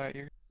talked about that.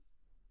 You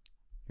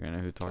You know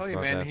who talked tell you,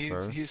 about man, that he's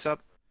first?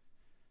 up.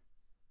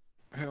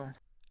 Who?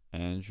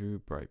 Andrew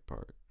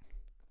Breitbart.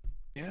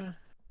 Yeah,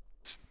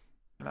 it's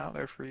been out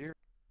there for years.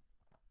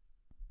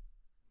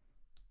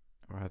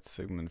 Or had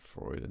Sigmund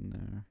Freud in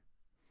there.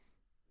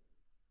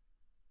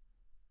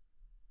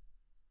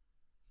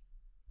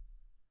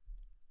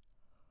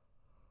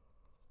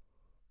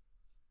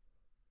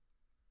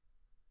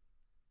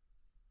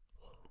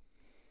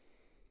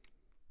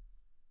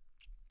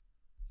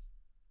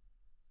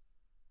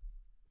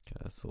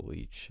 Yeah, this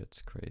elite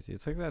shit's crazy.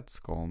 It's like that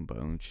Skull and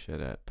Bone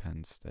shit at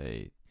Penn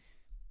State.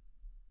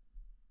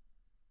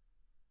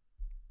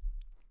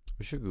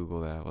 We should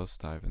Google that. Let's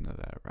dive into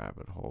that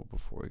rabbit hole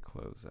before we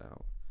close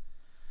out.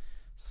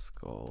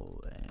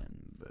 Skull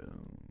and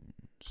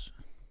Bones.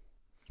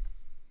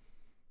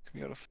 Could be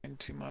able to find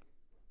too much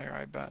there,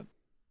 I bet.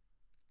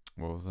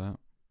 What was that?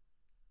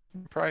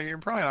 You're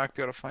probably not gonna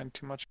be able to find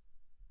too much.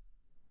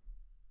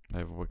 I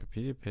have a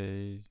Wikipedia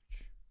page.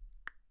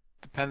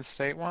 The Penn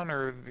State one,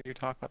 or you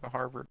talk about the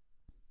Harvard?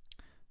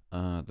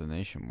 The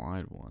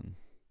nationwide one.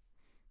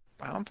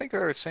 I don't think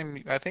they're the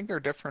same. I think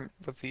they're different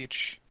with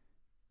each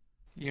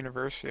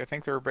university. I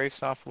think they were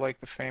based off of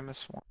like the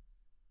famous one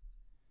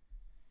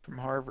from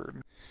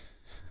Harvard.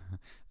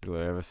 They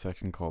have a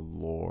section called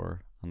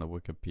lore on the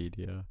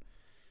Wikipedia.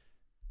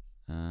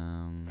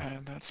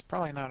 And that's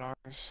probably not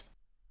ours.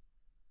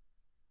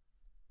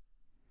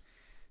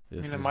 I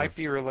This mean, it is might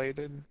be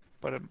related,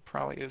 but it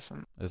probably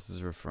isn't. this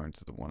is referring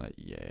to the one at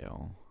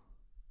Yale.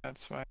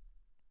 That's why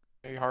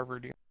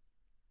Harvard.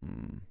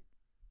 Hmm.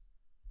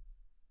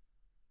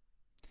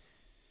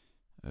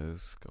 Oh,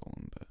 Skull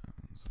and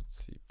Bones.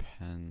 Let's see.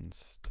 Penn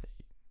State.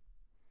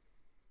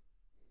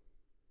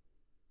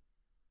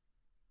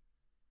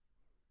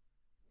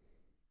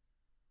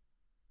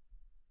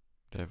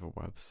 They have a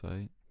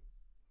website.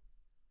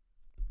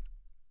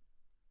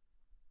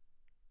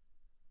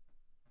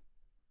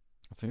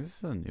 think this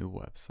is a new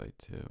website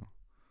too.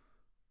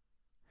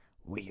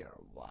 We are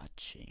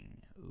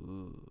watching.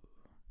 Ooh.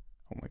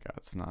 Oh my god,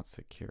 it's not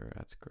secure.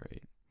 That's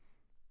great.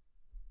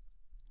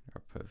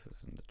 I'll post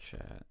this in the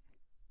chat.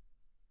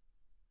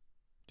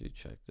 Do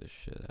check this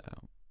shit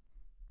out.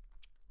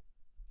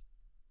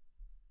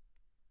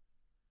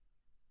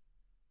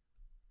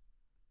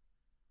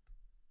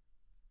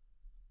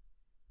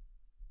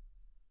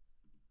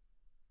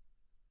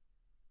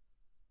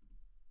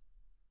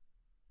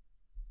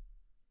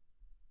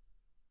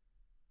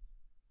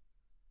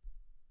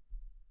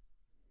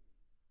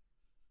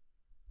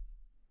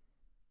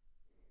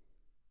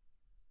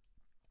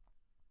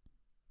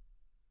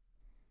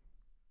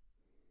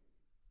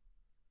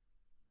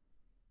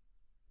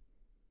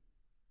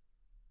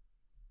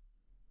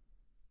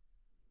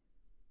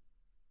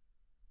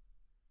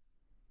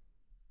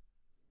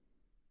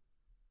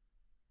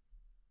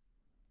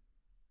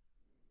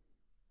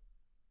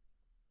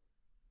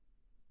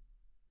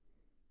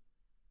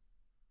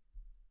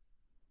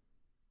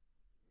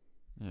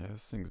 Yeah,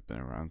 this thing's been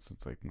around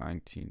since like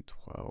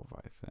 1912,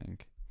 I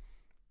think.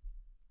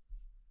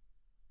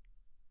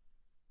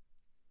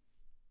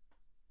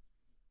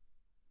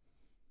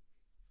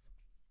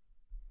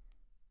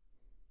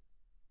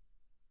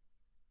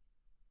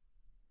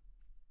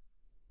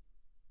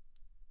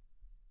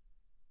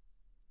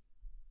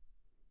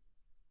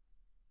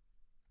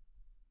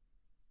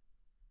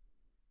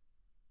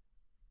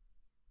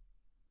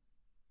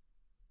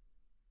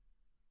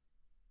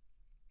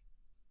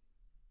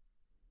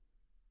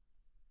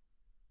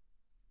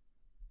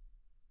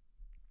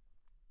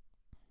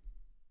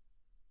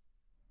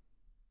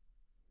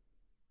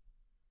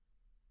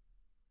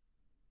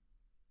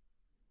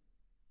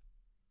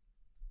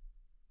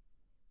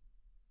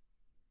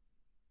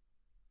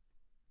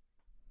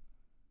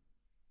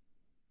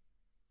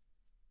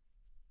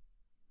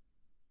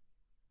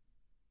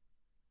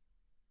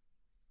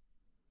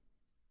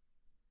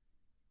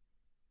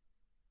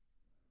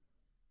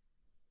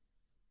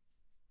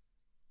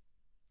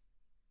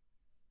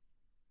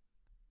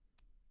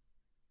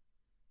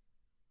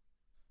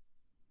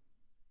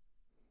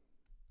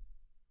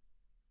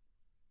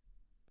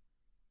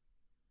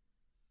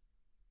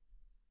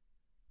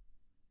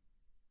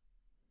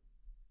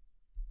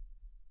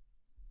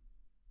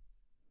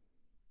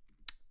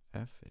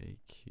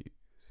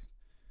 FAQs.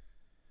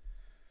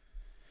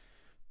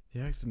 The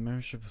active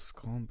membership of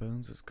Skull and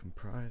Bones is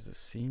comprised of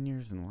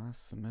seniors and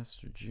last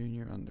semester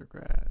junior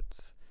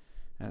undergrads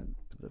at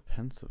the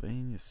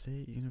Pennsylvania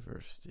State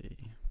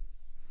University.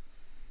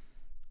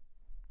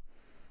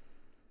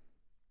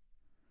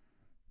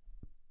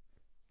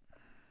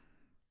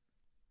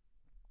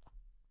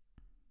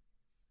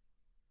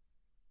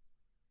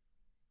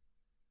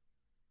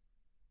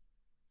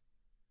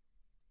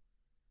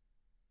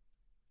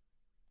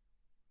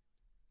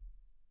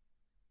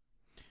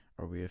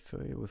 Are we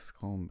affiliated with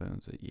Skull and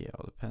Bones at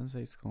Yale? The Penn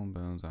State Skull and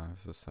Bones Honor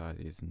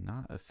Society is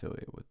not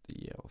affiliated with the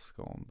Yale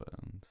Skull and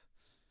Bones.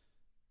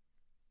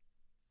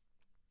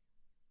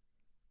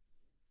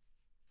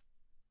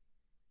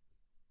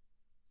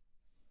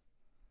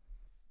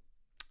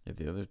 Yeah,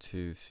 the other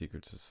two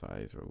secret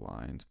societies are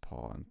Lions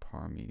Paw and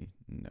Parmi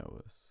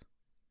Noas.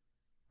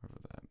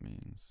 Whatever that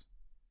means.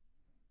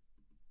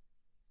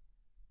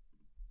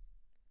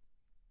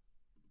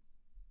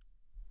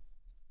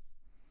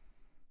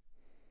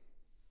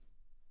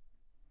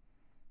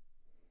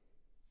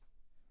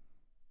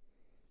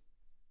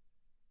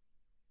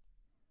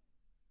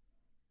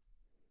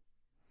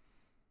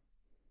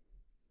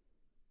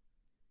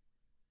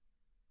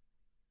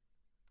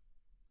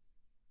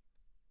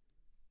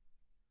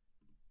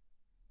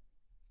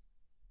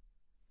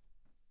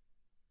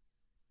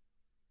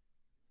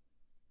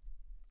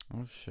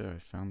 Oh shit, I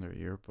found their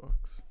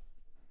yearbooks.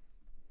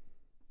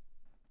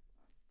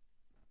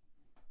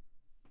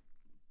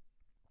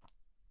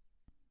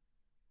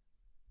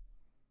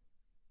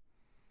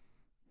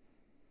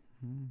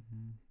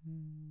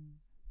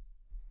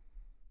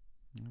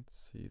 Let's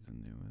see the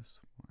newest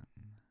one.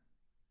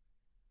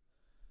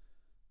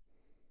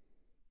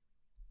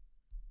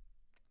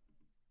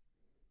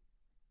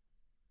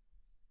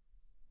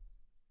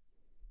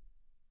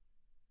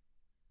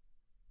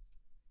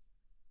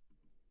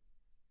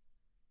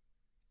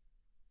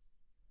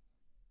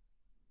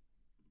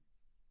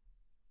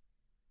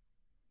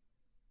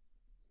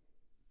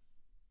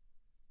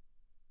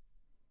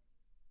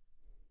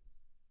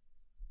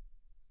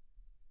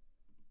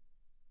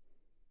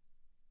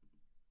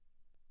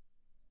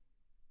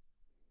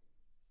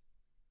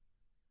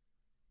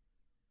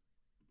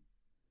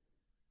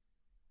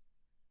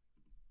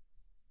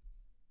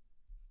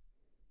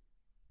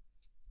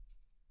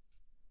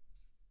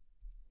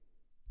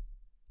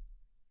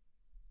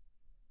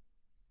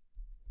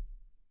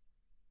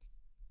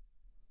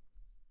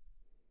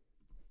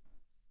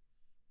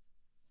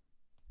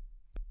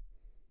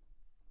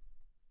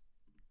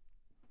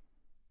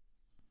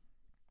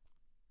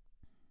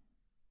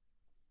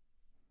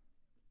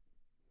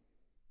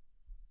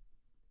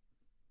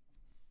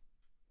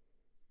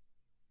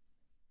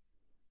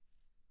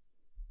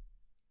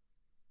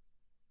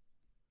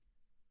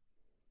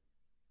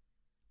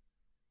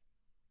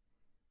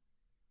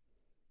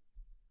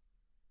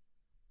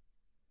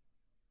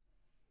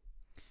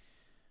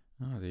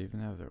 Oh, they even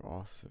have their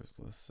officers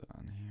listed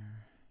on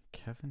here.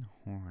 Kevin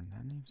Horn.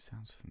 That name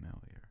sounds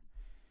familiar.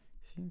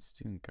 Is he in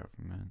student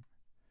government?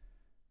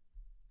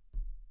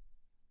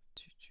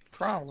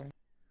 Probably.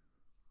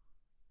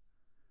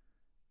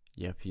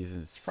 Yep, he's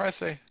in.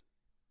 Surprised they.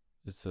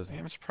 It says.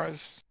 I'm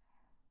surprised.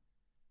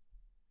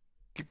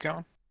 Keep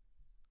going.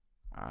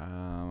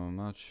 I'm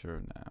not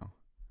sure now.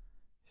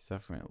 He's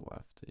definitely a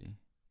lefty.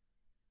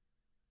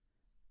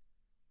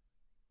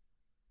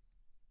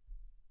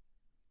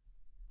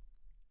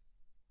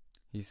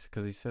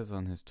 Because he says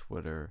on his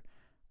Twitter,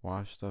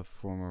 washed up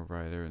former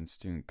writer and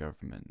student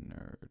government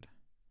nerd.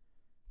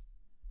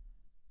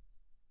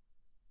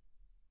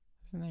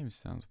 His name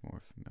sounds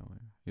more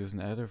familiar. He was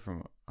an editor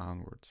from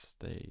Onward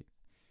State.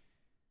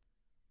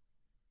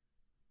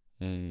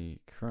 And he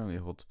currently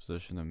holds the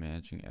position of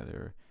managing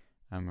editor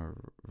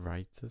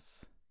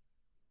emeritus,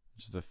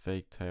 which is a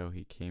fake title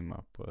he came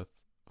up with.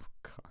 Oh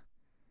god.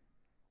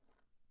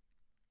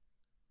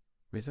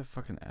 Wait, is that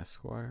fucking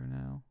Esquire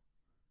now?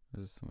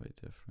 Or is it somebody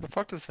different? The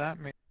fuck does that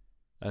mean?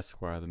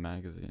 Esquire, the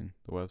magazine,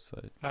 the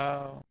website.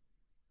 Oh.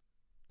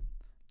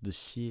 The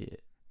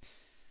shit.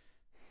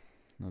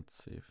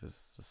 Let's see if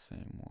it's the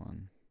same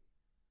one.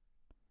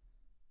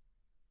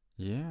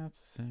 Yeah, it's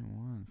the same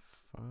one.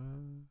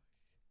 Fuck.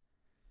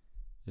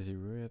 Is he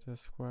really at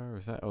Esquire? Or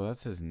is that? Oh,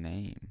 that's his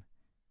name,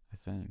 I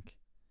think.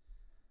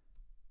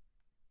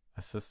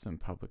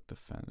 Assistant Public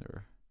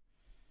Defender.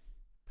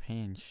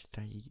 Penn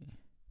State.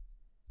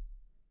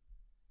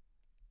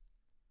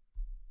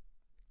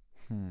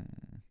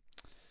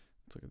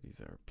 Let's look at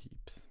these our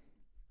peeps.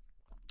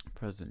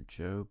 President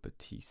Joe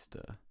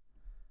Batista.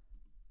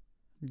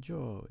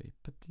 Joy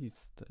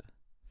Batista.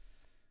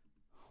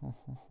 Ho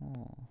ho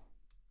ho.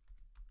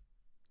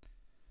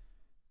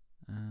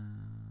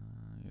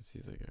 I guess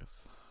he's like a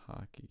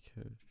hockey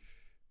coach.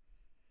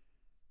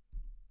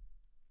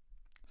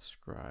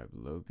 Scribe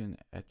Logan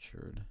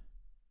Eckerd.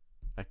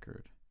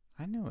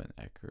 I know an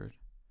Eckerd.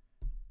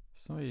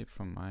 Somebody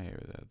from my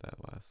area that had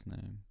that last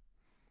name.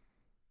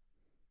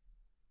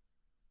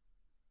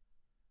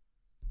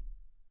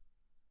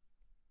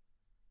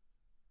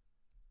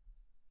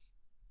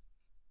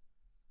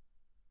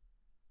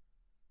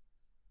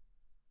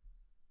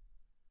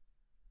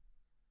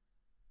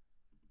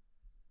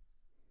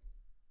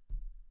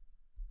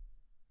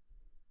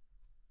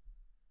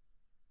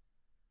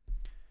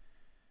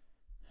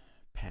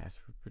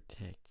 Password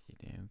protected,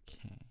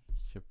 okay.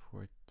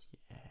 Support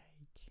the egg.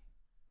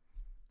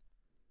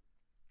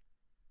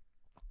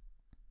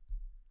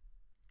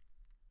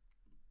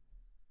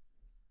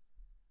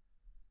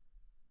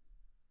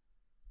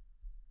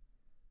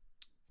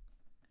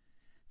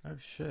 Oh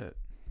shit.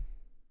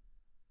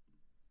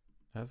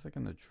 That's like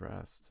an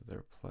address to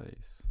their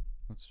place.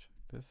 Let's check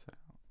this out.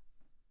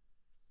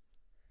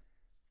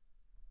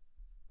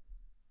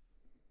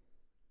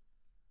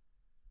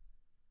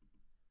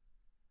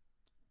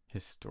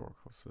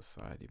 Historical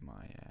Society,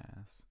 my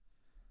ass.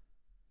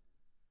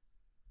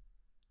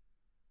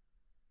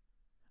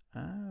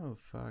 Oh,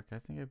 fuck. I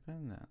think I've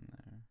been down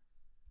there.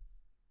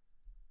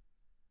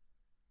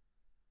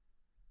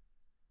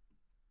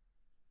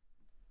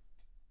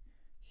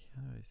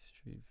 How do I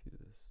street view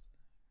this?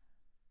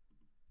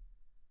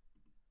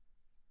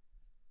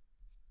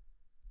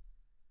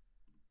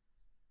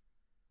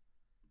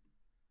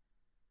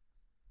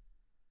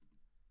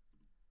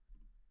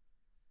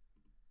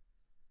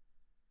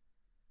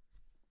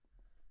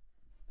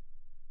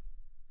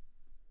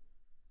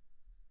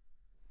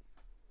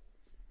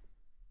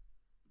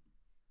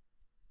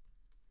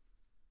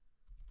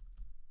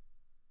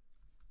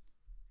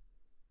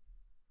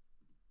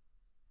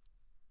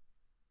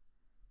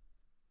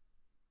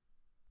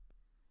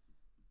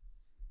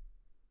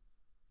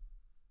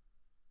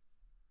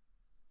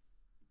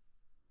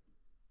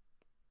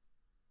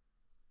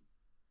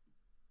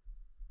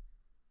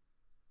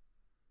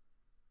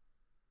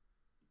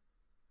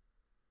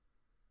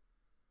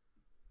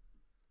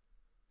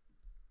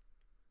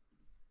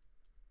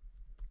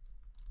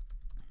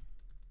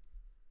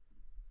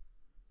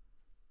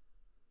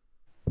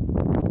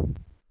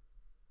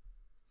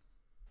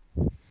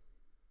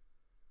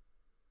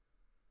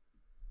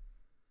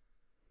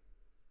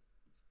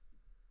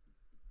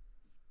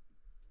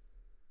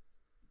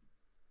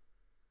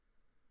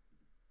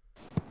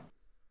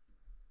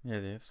 Yeah,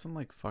 they have some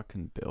like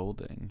fucking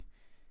building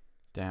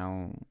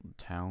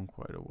downtown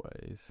quite a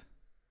ways.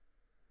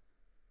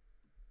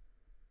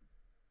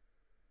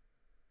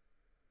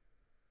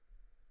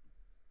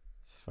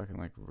 It's fucking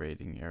like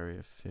rating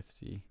area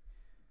 50.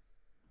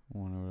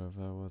 One or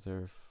whatever that was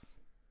there.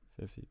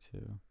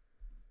 52.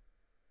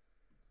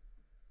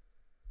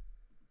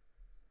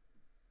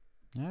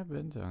 Yeah, I've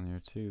been down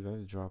here too. I had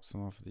to drop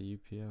some off at the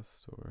UPS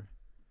store.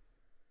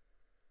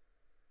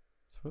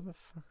 So where the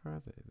fuck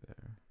are they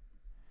there?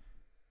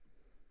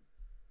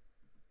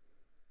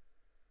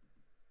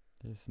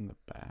 They're just in the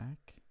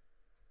back?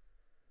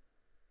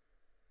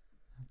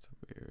 That's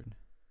weird.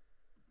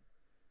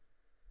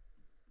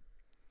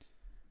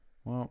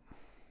 Well,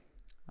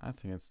 I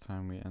think it's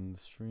time we end the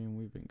stream.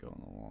 We've been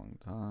going a long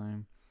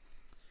time.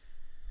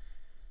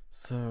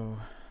 So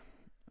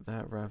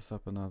that wraps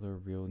up another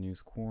Real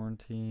News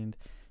Quarantined.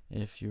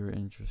 If you're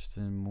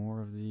interested in more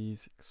of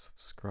these,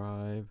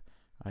 subscribe.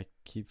 I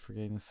keep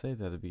forgetting to say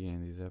that at the beginning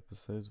of these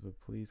episodes, but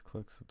please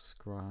click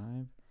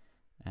subscribe,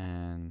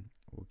 and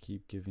we'll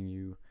keep giving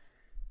you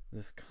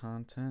this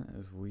content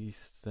as we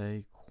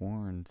stay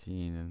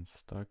quarantined and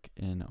stuck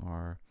in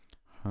our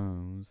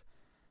homes.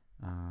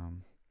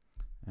 And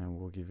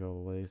we'll give you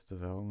all the latest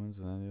developments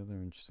and any other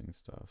interesting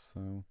stuff.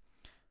 So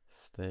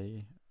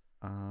stay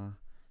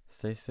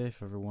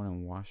safe, everyone,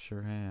 and wash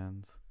your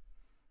hands.